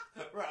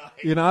 Right.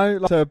 You know,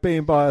 like, to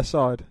being by her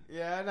side.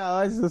 Yeah, no,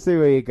 I see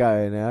where you're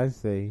going now, I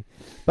see.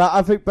 But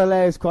I think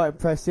Belair is quite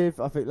impressive.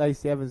 I think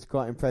Lacey Evans is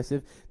quite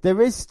impressive. There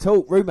is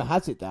talk, rumour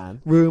has it,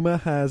 Dan. Rumour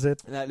has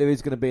it. That there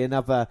is going to be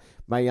another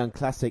Mae Young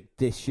Classic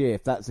this year.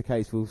 If that's the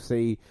case, we'll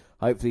see,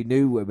 hopefully,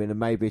 new women and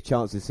maybe a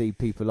chance to see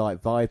people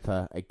like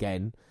Viper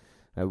again.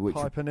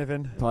 Piper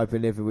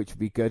Niven, which would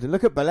be good. And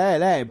look at Belair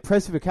there,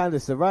 impressive with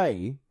Candice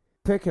LeRae.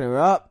 Picking her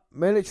up,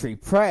 military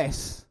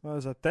press. That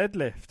was a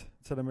deadlift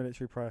to the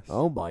military press.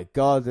 Oh my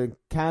God, and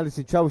Candice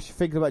in trouble. She's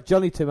thinking about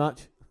Johnny too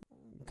much.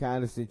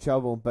 Candice in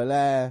trouble, and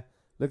Belair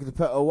looking to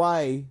put her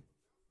away.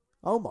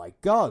 Oh my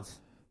God.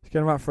 She's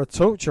getting up for a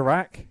torture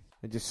rack.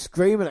 And just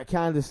screaming at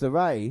Candice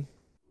LeRae.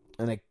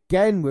 And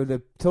again with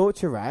the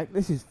torture rack.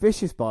 This is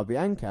vicious by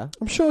Bianca.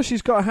 I'm sure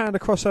she's got a hand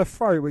across her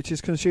throat, which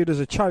is considered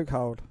as a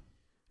chokehold.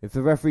 If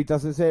the referee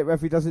doesn't see it,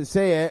 referee doesn't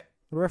see it.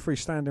 The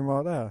referee's standing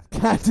right there.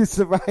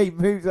 Candice LeRae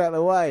moves out of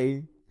the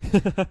way.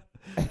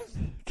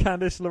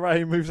 Candice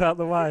LeRae moves out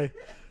the way.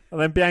 And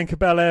then Bianca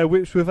Belair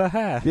whips with her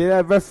hair.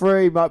 Yeah,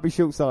 referee might be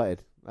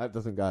short-sighted. That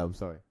doesn't go, I'm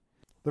sorry.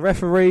 The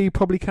referee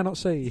probably cannot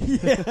see.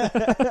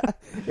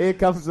 Here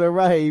comes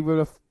LeRae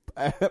with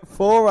a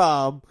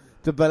forearm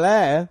to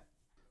Belair.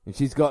 And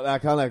she's got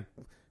that kind of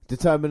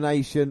determined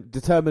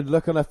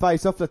look on her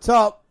face off the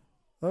top.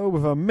 Oh,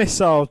 with a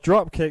missile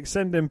dropkick,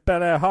 sending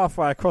Belair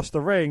halfway across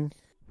the ring.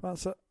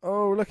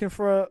 Looking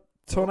for a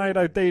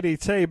tornado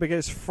DDT, but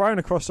gets thrown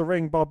across the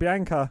ring by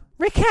Bianca.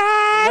 Ricky!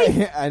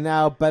 And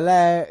now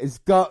Belair has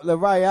got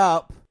LeRae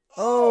up.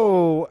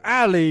 Oh,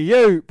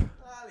 alley-oop.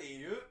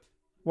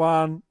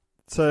 1,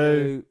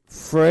 2,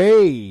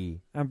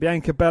 3. And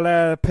Bianca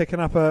Belair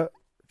picking up a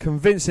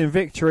convincing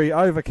victory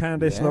over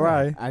Candice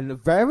LeRae. And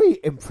very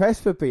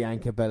impressed with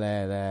Bianca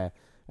Belair there.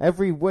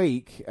 Every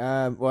week,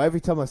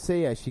 every time I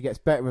see her, she gets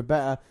better and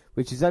better,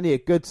 which is only a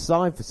good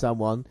sign for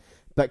someone.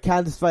 But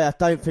Candice LeRae, I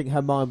don't think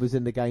her mind was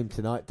in the game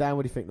tonight. Dan,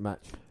 what do you think of the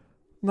match?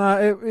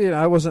 No,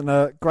 it wasn't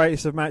the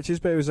greatest of matches,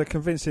 but it was a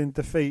convincing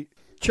defeat.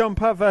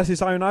 Ciampa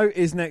versus Ono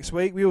is next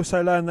week. We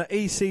also learn that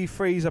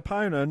EC3's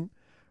opponent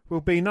will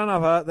be none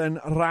other than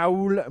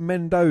Raul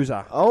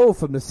Mendoza. Oh,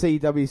 from the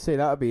CWC.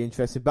 That would be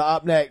interesting. But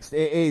up next,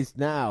 it is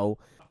now.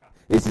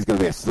 This is going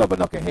to be a slobber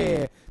knocker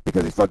here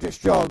because it's Roderick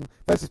Strong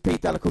versus Pete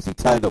Dunne. Of course, he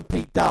turned on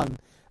Pete Dunne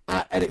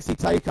at NXT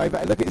Takeover.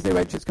 And look at his new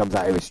entrance. Comes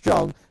out here with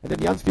Strong. And then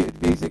the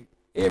Undisputed music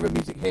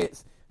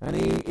hits. And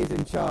he is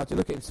in charge.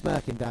 Look at him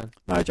smirking, Dan.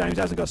 No, James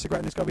hasn't got a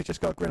cigarette in his gob. He's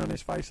just got a grin on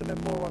his face and then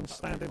more ones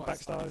standing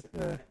backstage.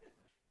 Yeah.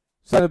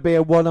 So it'll be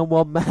a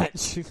one-on-one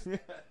match.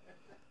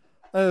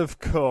 Of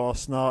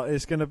course not.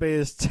 It's going to be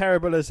as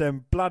terrible as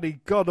them bloody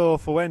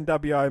god-awful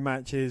NWO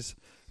matches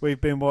we've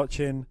been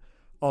watching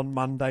on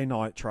Monday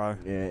Nitro.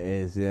 Yeah, it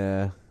is,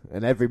 yeah.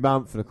 And every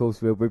month, and of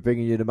course we'll be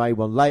bringing you the main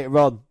one later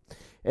on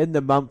in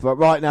the month. But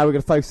right now we're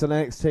going to focus on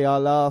NXT, our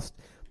last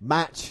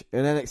match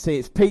in NXT.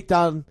 It's Pete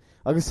Dunne.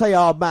 I can say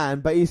our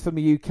man, but he's from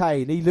the UK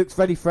and he looks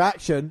ready for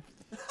action.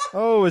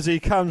 Oh, as he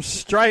comes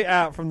straight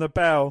out from the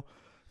bell,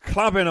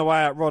 clubbing away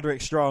at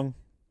Roderick Strong.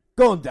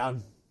 Go on,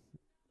 Dan.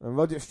 And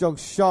Roderick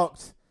Strong's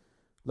shocked,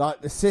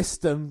 like the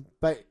system.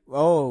 But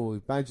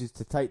he manages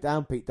to take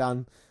down Pete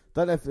Dunne.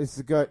 Don't know if it's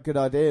a good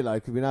idea, though,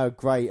 because we know how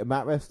great a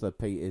mat wrestler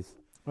Pete is.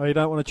 Well, you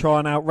don't want to try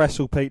and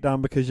out-wrestle Pete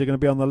Dunne because you're going to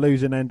be on the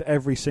losing end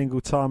every single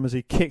time as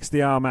he kicks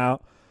the arm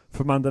out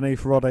from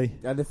underneath Roddy.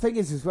 And the thing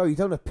is as well, you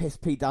don't want to piss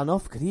Pete Dunne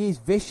off because he is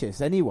vicious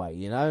anyway,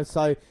 you know.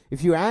 So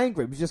if you're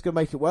angry, it's just going to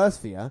make it worse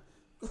for you.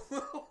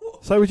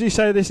 So would you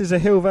say this is a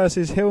heel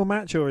versus heel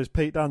match, or is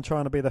Pete Dunne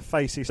trying to be the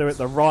face so it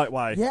the right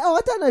way? Yeah,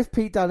 I don't know if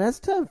Pete Dunne has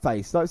turned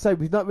face. Like I say,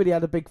 we've not really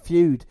had a big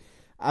feud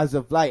as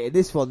of late. And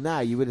this one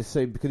now, you would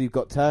assume because he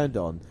got turned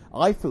on.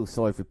 I feel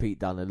sorry for Pete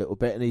Dunne a little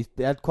bit, and he's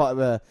had quite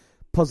a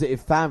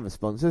positive fan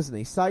response, hasn't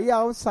he? So yeah,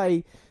 I would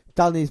say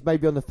Dunne is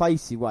maybe on the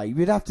facey way.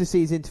 We'd have to see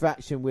his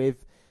interaction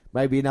with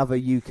maybe another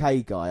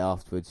UK guy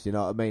afterwards, you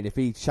know what I mean? If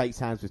he shakes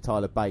hands with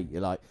Tyler Bate,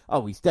 you're like,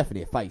 oh, he's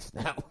definitely a face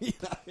now. You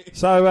know?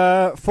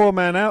 So 4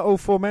 men out, all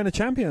 4 men are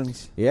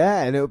champions.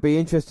 Yeah, and it'll be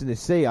interesting to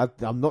see.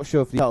 I'm not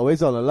sure if the title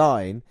is on the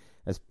line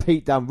as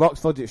Pete Dunne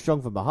rocks Roderick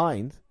Strong from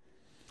behind.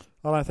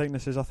 I don't think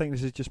this is. I think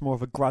this is just more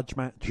of a grudge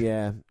match.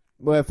 Yeah.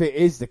 Well, if it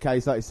is the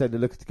case, like you said, they're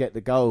looking to get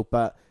the goal,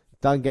 but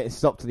Dunne getting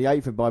stopped to the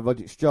apron by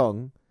Roderick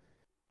Strong,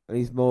 and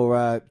he's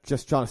more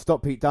just trying to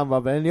stop Pete Dunne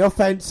rather than any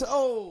offence.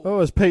 Oh,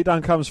 as Pete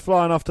Dunne comes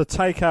flying off to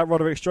take out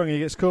Roderick Strong, he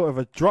gets caught with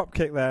a drop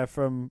kick there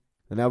from...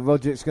 And now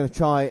Roderick's going to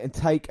try and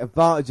take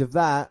advantage of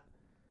that.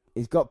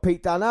 He's got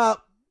Pete Dunne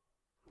up.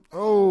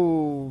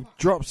 Oh,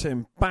 drops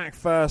him back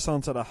first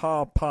onto the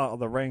hard part of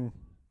the ring.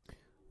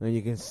 And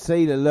you can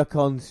see the look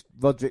on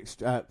Roderick's...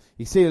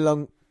 you see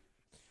the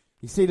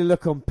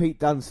look on Pete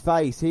Dunne's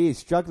face. He is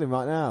struggling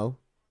right now.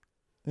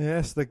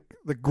 Yes, the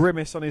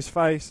grimace on his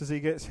face as he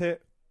gets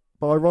hit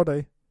by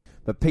Roddy.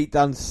 But Pete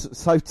Dunne's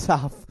so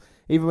tough.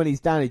 Even when he's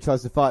down, he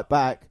tries to fight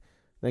back,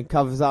 then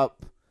covers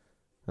up.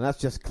 And that's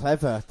just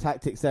clever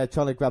tactics there,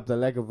 trying to grab the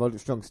leg of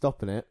Roderick Strong,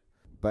 stopping it.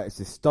 But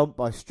it's a stomp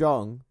by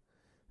Strong.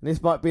 And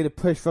this might be the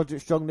push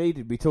Roderick Strong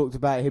needed. We talked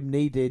about him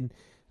needing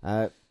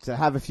to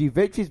have a few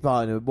victories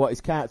behind him, what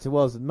his character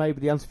was. And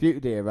maybe the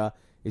Undisputed Era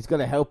is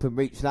going to help him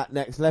reach that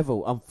next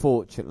level,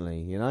 unfortunately,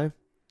 you know?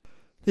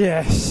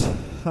 Yes,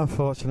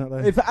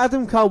 unfortunately. If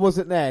Adam Cole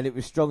wasn't there and it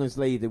was Strong as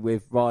leader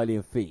with Riley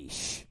and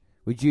Fish,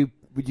 would you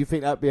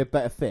think that would be a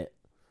better fit?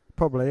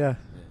 Probably, yeah.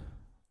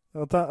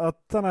 I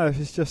don't know if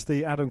it's just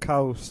the Adam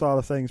Cole style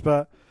of things,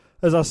 but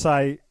as I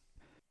say,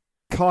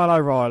 Kyle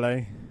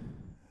O'Reilly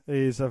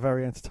is a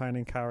very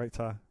entertaining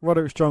character.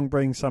 Roderick Strong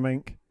brings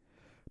something.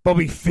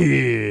 Bobby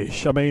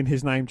Fish, I mean,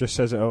 his name just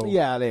says it all.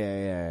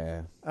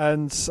 Yeah.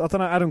 And I don't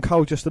know, Adam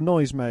Cole just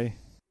annoys me.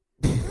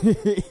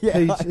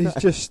 Yeah,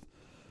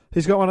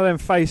 He's got one of them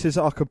faces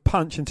that I could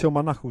punch until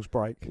my knuckles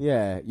break.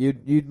 Yeah,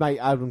 you'd make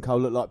Adam Cole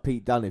look like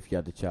Pete Dunne if you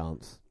had the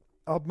chance.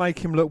 I'd make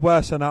him look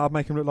worse than that. I'd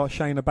make him look like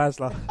Shayna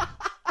Baszler.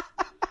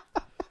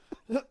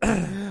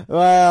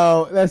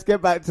 Well, let's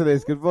get back to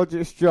this, because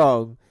Roderick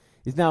Strong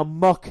is now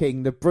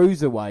mocking the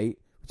Cruiserweight,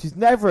 which is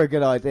never a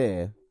good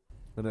idea.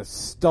 And a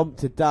stomp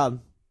to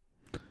Dunne.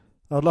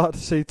 I'd like to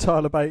see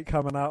Tyler Bate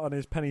coming out on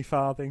his penny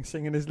farthing,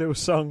 singing his little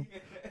song,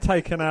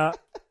 taking out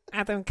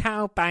Adam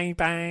Cole, bang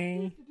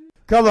bang.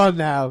 Come on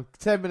now,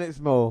 10 minutes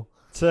more.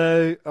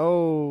 2.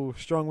 Oh,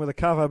 Strong with a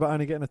cover, but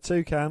only getting a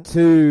 2 count.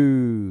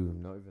 2.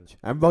 Not even.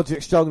 And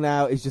Roderick Strong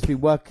now has just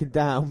been working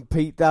down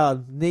Pete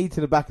Dunne, knee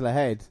to the back of the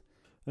head.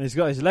 And he's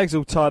got his legs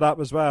all tied up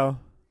as well.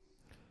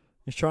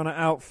 He's trying to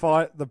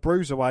outfight the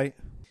Cruiserweight.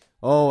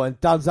 Oh, and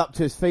Dunne's up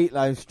to his feet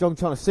though. Strong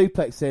trying to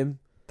suplex him.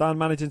 Dunne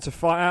managing to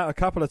fight out a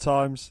couple of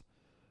times.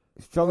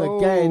 Strong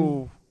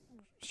again.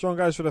 Strong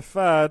goes for the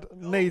third,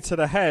 knee to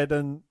the head,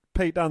 and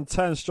Pete Dunne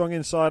turns Strong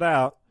inside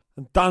out.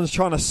 And Dunne's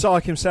trying to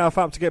psych himself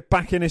up to get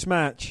back in this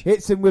match.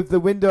 Hits him with the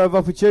window of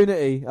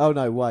opportunity. Oh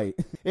no, wait.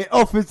 It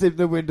offers him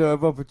the window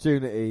of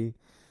opportunity.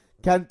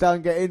 Can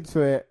Dunne get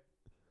into it?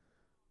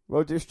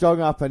 Roderick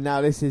Strong up, and now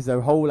this is a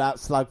whole-out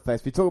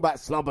slugfest. We talk about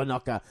slobber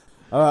knocker.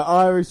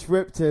 Irish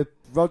whip to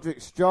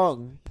Roderick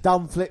Strong.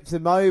 Dunne flips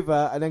him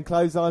over and then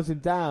clotheslines him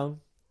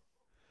down.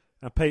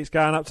 And Pete's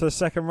going up to the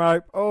second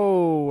rope.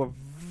 Oh, a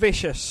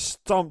vicious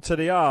stomp to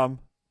the arm.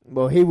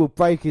 Well, he will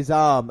break his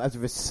arm as a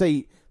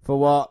receipt for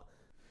what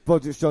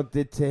Roderick Strong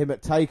did to him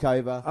at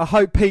Takeover. I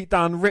hope Pete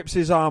Dunne rips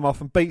his arm off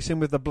and beats him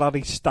with the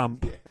bloody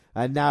stump.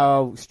 And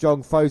now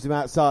Strong throws him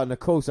outside, and of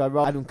course I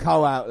run Adam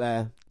Cole out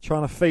there.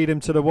 Trying to feed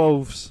him to the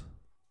wolves.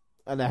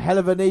 And a hell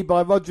of a knee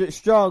by Roderick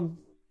Strong.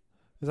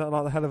 Is that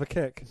like the hell of a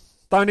kick?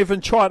 Don't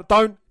even try it.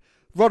 Don't.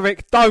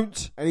 Roderick,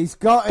 don't. And he's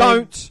got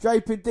don't. him.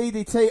 Draping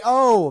DDT.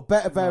 Oh, a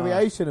better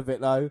variation of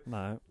it, though.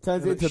 No.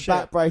 Turns it into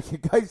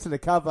backbreaker, goes to the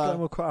cover. Got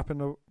him all caught up in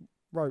the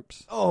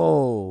ropes.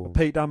 Oh. But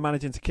Pete Dunne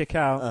managing to kick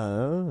out.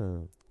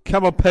 Oh.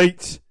 Come on,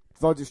 Pete.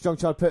 Roderick Strong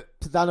trying to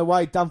put Dunne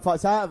away. Dunne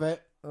fights out of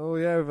it. Oh,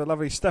 yeah, with a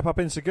lovely step up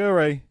in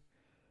Seguri.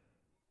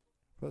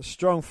 But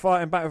Strong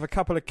fighting back with a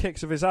couple of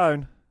kicks of his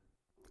own.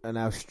 And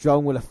now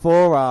Strong with a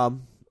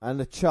forearm and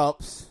the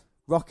chops,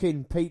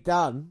 rocking Pete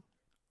Dunne.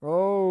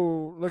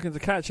 Oh, looking to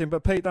catch him,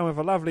 but Pete Dunne with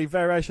a lovely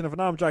variation of an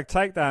arm drag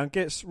takedown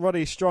gets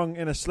Roddy Strong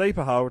in a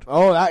sleeper hold.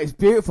 Oh, that is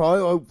beautiful.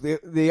 Oh,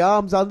 the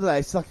arms under there,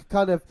 it's like a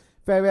kind of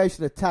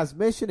variation of Taz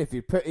Mission. If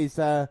you put his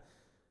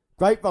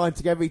grapevine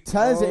together, he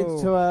turns it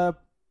into a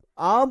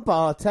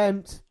armbar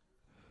attempt.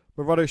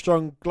 But Roddy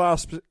Strong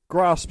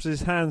grasps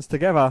his hands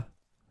together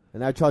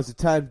And now tries to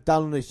turn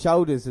Dunn on his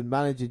shoulders and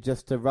managing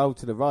just to roll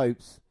to the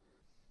ropes.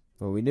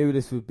 Well, we knew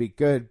this would be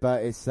good,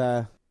 but it's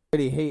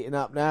really heating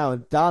up now,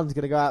 and Dunn's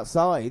going to go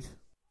outside.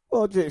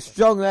 Roderick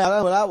Strong there. I don't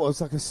know what that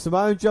was. Like a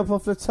Samoan jump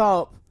off the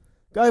top.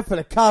 Go for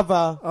the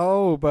cover.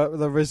 Oh, but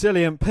the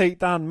resilient Pete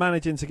Dunne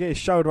managing to get his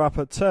shoulder up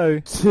at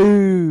 2.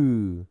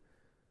 2.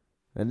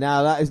 And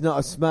now that is not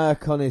a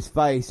smirk on his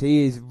face.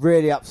 He is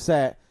really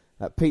upset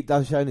that Pete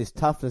Dunne showing his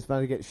toughness,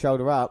 managed to get his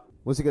shoulder up.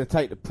 What's it going to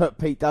take to put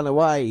Pete Dunne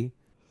away?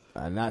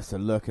 And that's a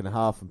look and a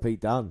half from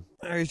Pete Dunne.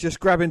 He's just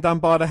grabbing Dunne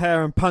by the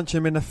hair and punching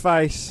him in the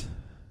face.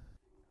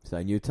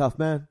 Saying you're a tough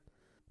man.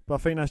 But I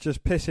think that's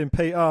just pissing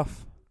Pete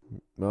off.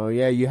 Oh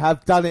yeah, you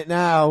have done it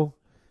now.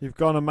 You've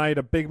gone and made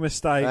a big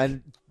mistake.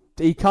 And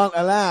he can't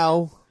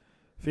allow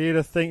for you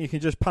to think you can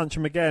just punch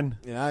him again.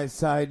 You know,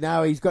 so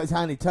now he's got his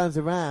hand, he turns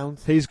around.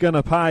 He's going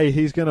to pay.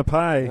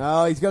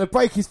 Oh, he's going to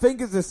break his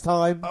fingers this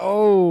time.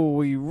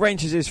 Oh, he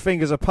wrenches his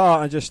fingers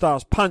apart and just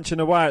starts punching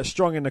away at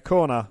Strong in the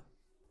corner.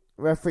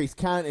 Referee's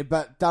counting,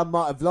 but Dunn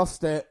might have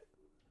lost it.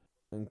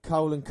 And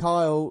Cole and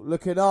Kyle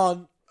looking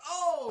on.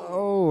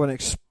 Oh, an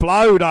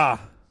exploder.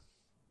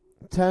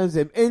 Turns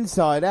him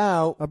inside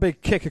out. A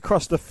big kick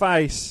across the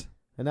face.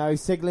 And now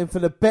he's signalling for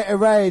the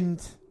bitter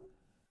end.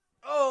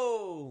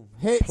 Oh,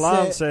 hits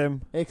Plants it.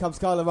 him. Here comes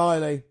Kyle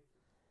O'Reilly.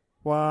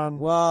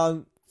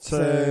 1,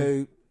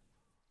 2.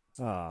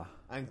 Ah.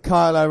 And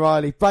Kyle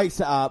O'Reilly breaks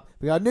it up.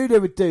 Because I knew they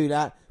would do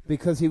that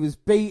because he was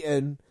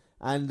beaten,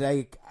 and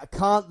they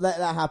can't let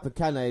that happen,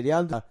 can they? The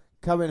under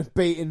coming and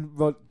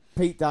beating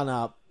Pete Dunne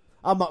up.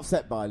 I'm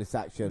upset by this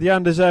action. The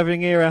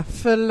undeserving era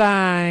for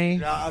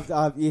life.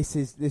 This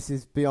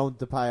is beyond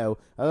the pale.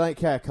 I don't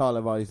care. Kyle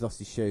O'Reilly's lost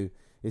his shoe.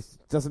 It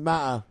doesn't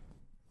matter.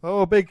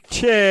 Oh, big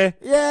cheer.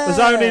 Yeah. As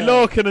only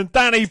Lorcan and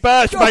Danny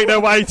Birch make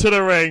their way to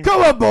the ring.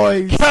 Come on,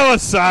 boys. Come on,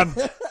 son.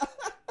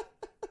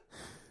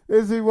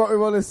 This is what we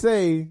want to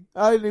see.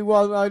 Only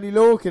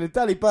Lorcan and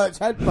Danny Birch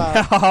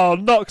headbutt. Oh,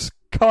 knocks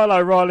Kyle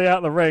O'Reilly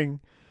out the ring.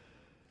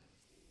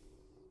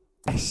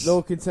 Yes.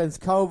 Lorcan sends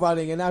Cole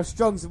running, and now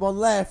Strong's the one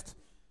left.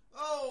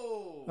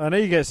 Oh! And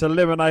he gets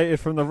eliminated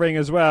from the ring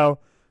as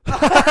well.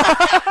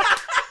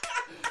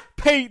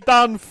 Pete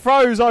Dunne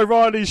throws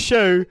O'Reilly's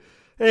shoe.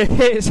 It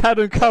hits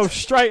Adam Cole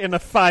straight in the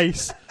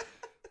face.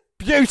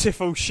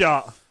 Beautiful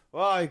shot.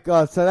 My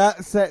God, so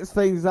that sets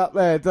things up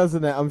there,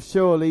 doesn't it? I'm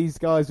sure these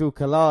guys will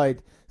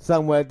collide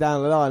somewhere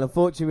down the line.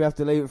 Unfortunately, we have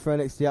to leave it for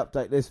NXT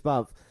Update this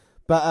month.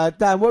 But,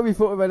 Dan, what have you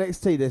thought of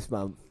NXT this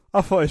month?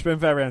 I thought it's been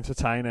very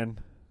entertaining.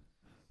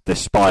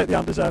 Despite the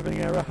undeserving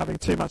era having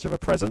too much of a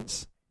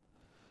presence.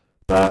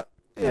 But,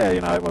 yeah,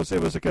 you know, it was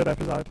a good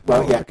episode.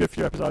 Well, yeah. A good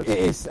few episodes. It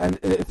is, and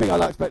the thing I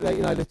liked about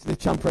the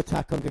Ciampa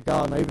attack on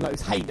Gargano, even though it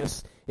was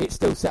heinous, it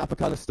still set up a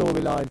kind of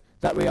storyline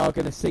that we are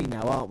going to see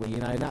now, aren't we? You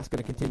know, and that's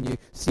going to continue.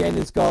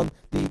 Siena's gone,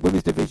 the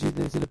women's division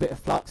is in a bit of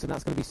flux, and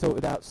that's going to be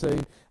sorted out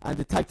soon. And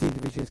the tag team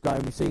division is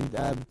going. We've seen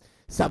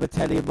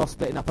Sabatelli and Ross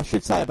splitting up. I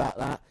should say about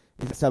that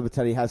is that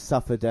Sabatelli has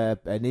suffered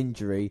an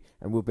injury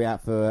and will be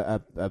out for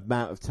a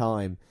amount of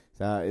time.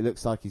 So it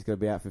looks like he's going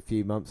to be out for a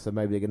few months, so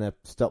maybe they're going to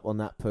stop on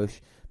that push.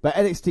 But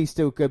NXT's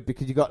still good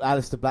because you've got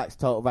Aleister Black's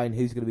title reign,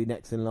 who's going to be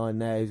next in line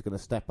there, who's going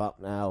to step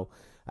up now,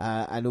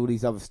 and all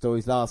these other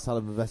stories. Lars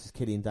Sullivan versus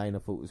Killian Dane I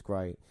thought was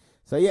great.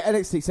 So yeah,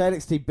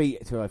 NXT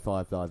beat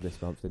 205 Live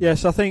this month.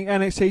 Yes, I think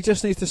NXT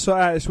just needs to sort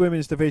out its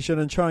women's division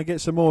and try and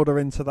get some order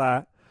into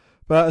that.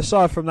 But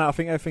aside from that, I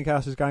think everything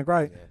else is going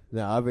great. Yeah.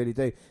 No, I really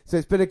do. So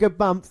it's been a good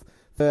month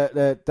for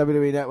the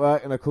WWE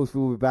Network, and of course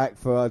we will be back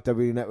for our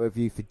WWE Network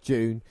review for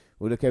June.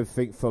 We'll look at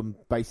everything from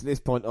basically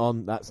this point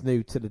on that's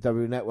new to the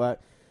WWE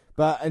Network.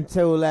 But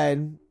until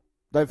then,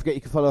 don't forget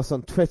you can follow us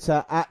on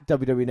Twitter at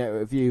WWE Network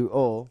Review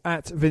or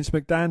at Vince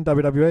McDan,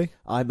 WWE.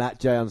 I'm at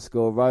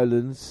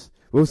J_Rowlands.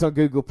 We're also on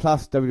Google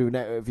Plus, WWE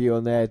Network Review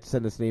on there.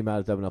 Send us an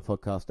email to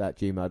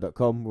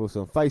WNRpodcast@gmail.com. We're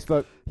also on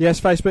Facebook. Yes,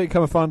 Facebook. You can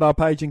come and find our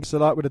page and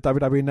select with the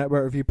WWE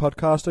Network Review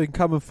podcast, or you can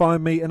come and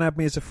find me and add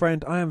me as a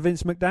friend. I am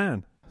Vince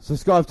McDan.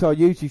 Subscribe to our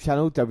YouTube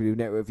channel, WWE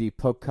Network Review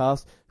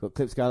Podcast. Got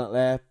clips going up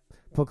there.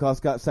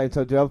 Podcasts go at the same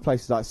time to other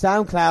places like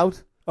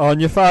SoundCloud. On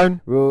your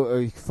phone.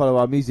 You can follow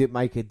our music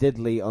maker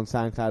Diddley on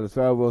SoundCloud as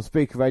well. We're on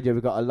Speaker Radio.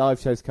 We've got our live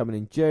shows coming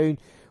in June.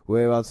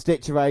 We're on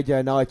Stitcher Radio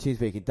and iTunes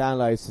where you can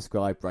download,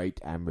 subscribe, rate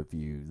and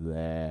review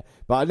there.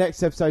 But our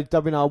next episode,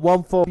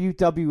 WNR157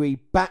 WWE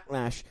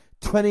Backlash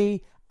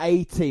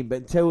 2018. But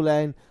until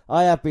then,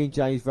 I have been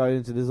James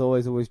Rowlands, and as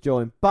always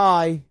joined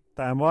by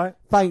Dan White.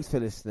 Thanks for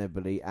listening,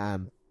 everybody,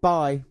 and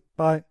bye.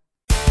 Bye.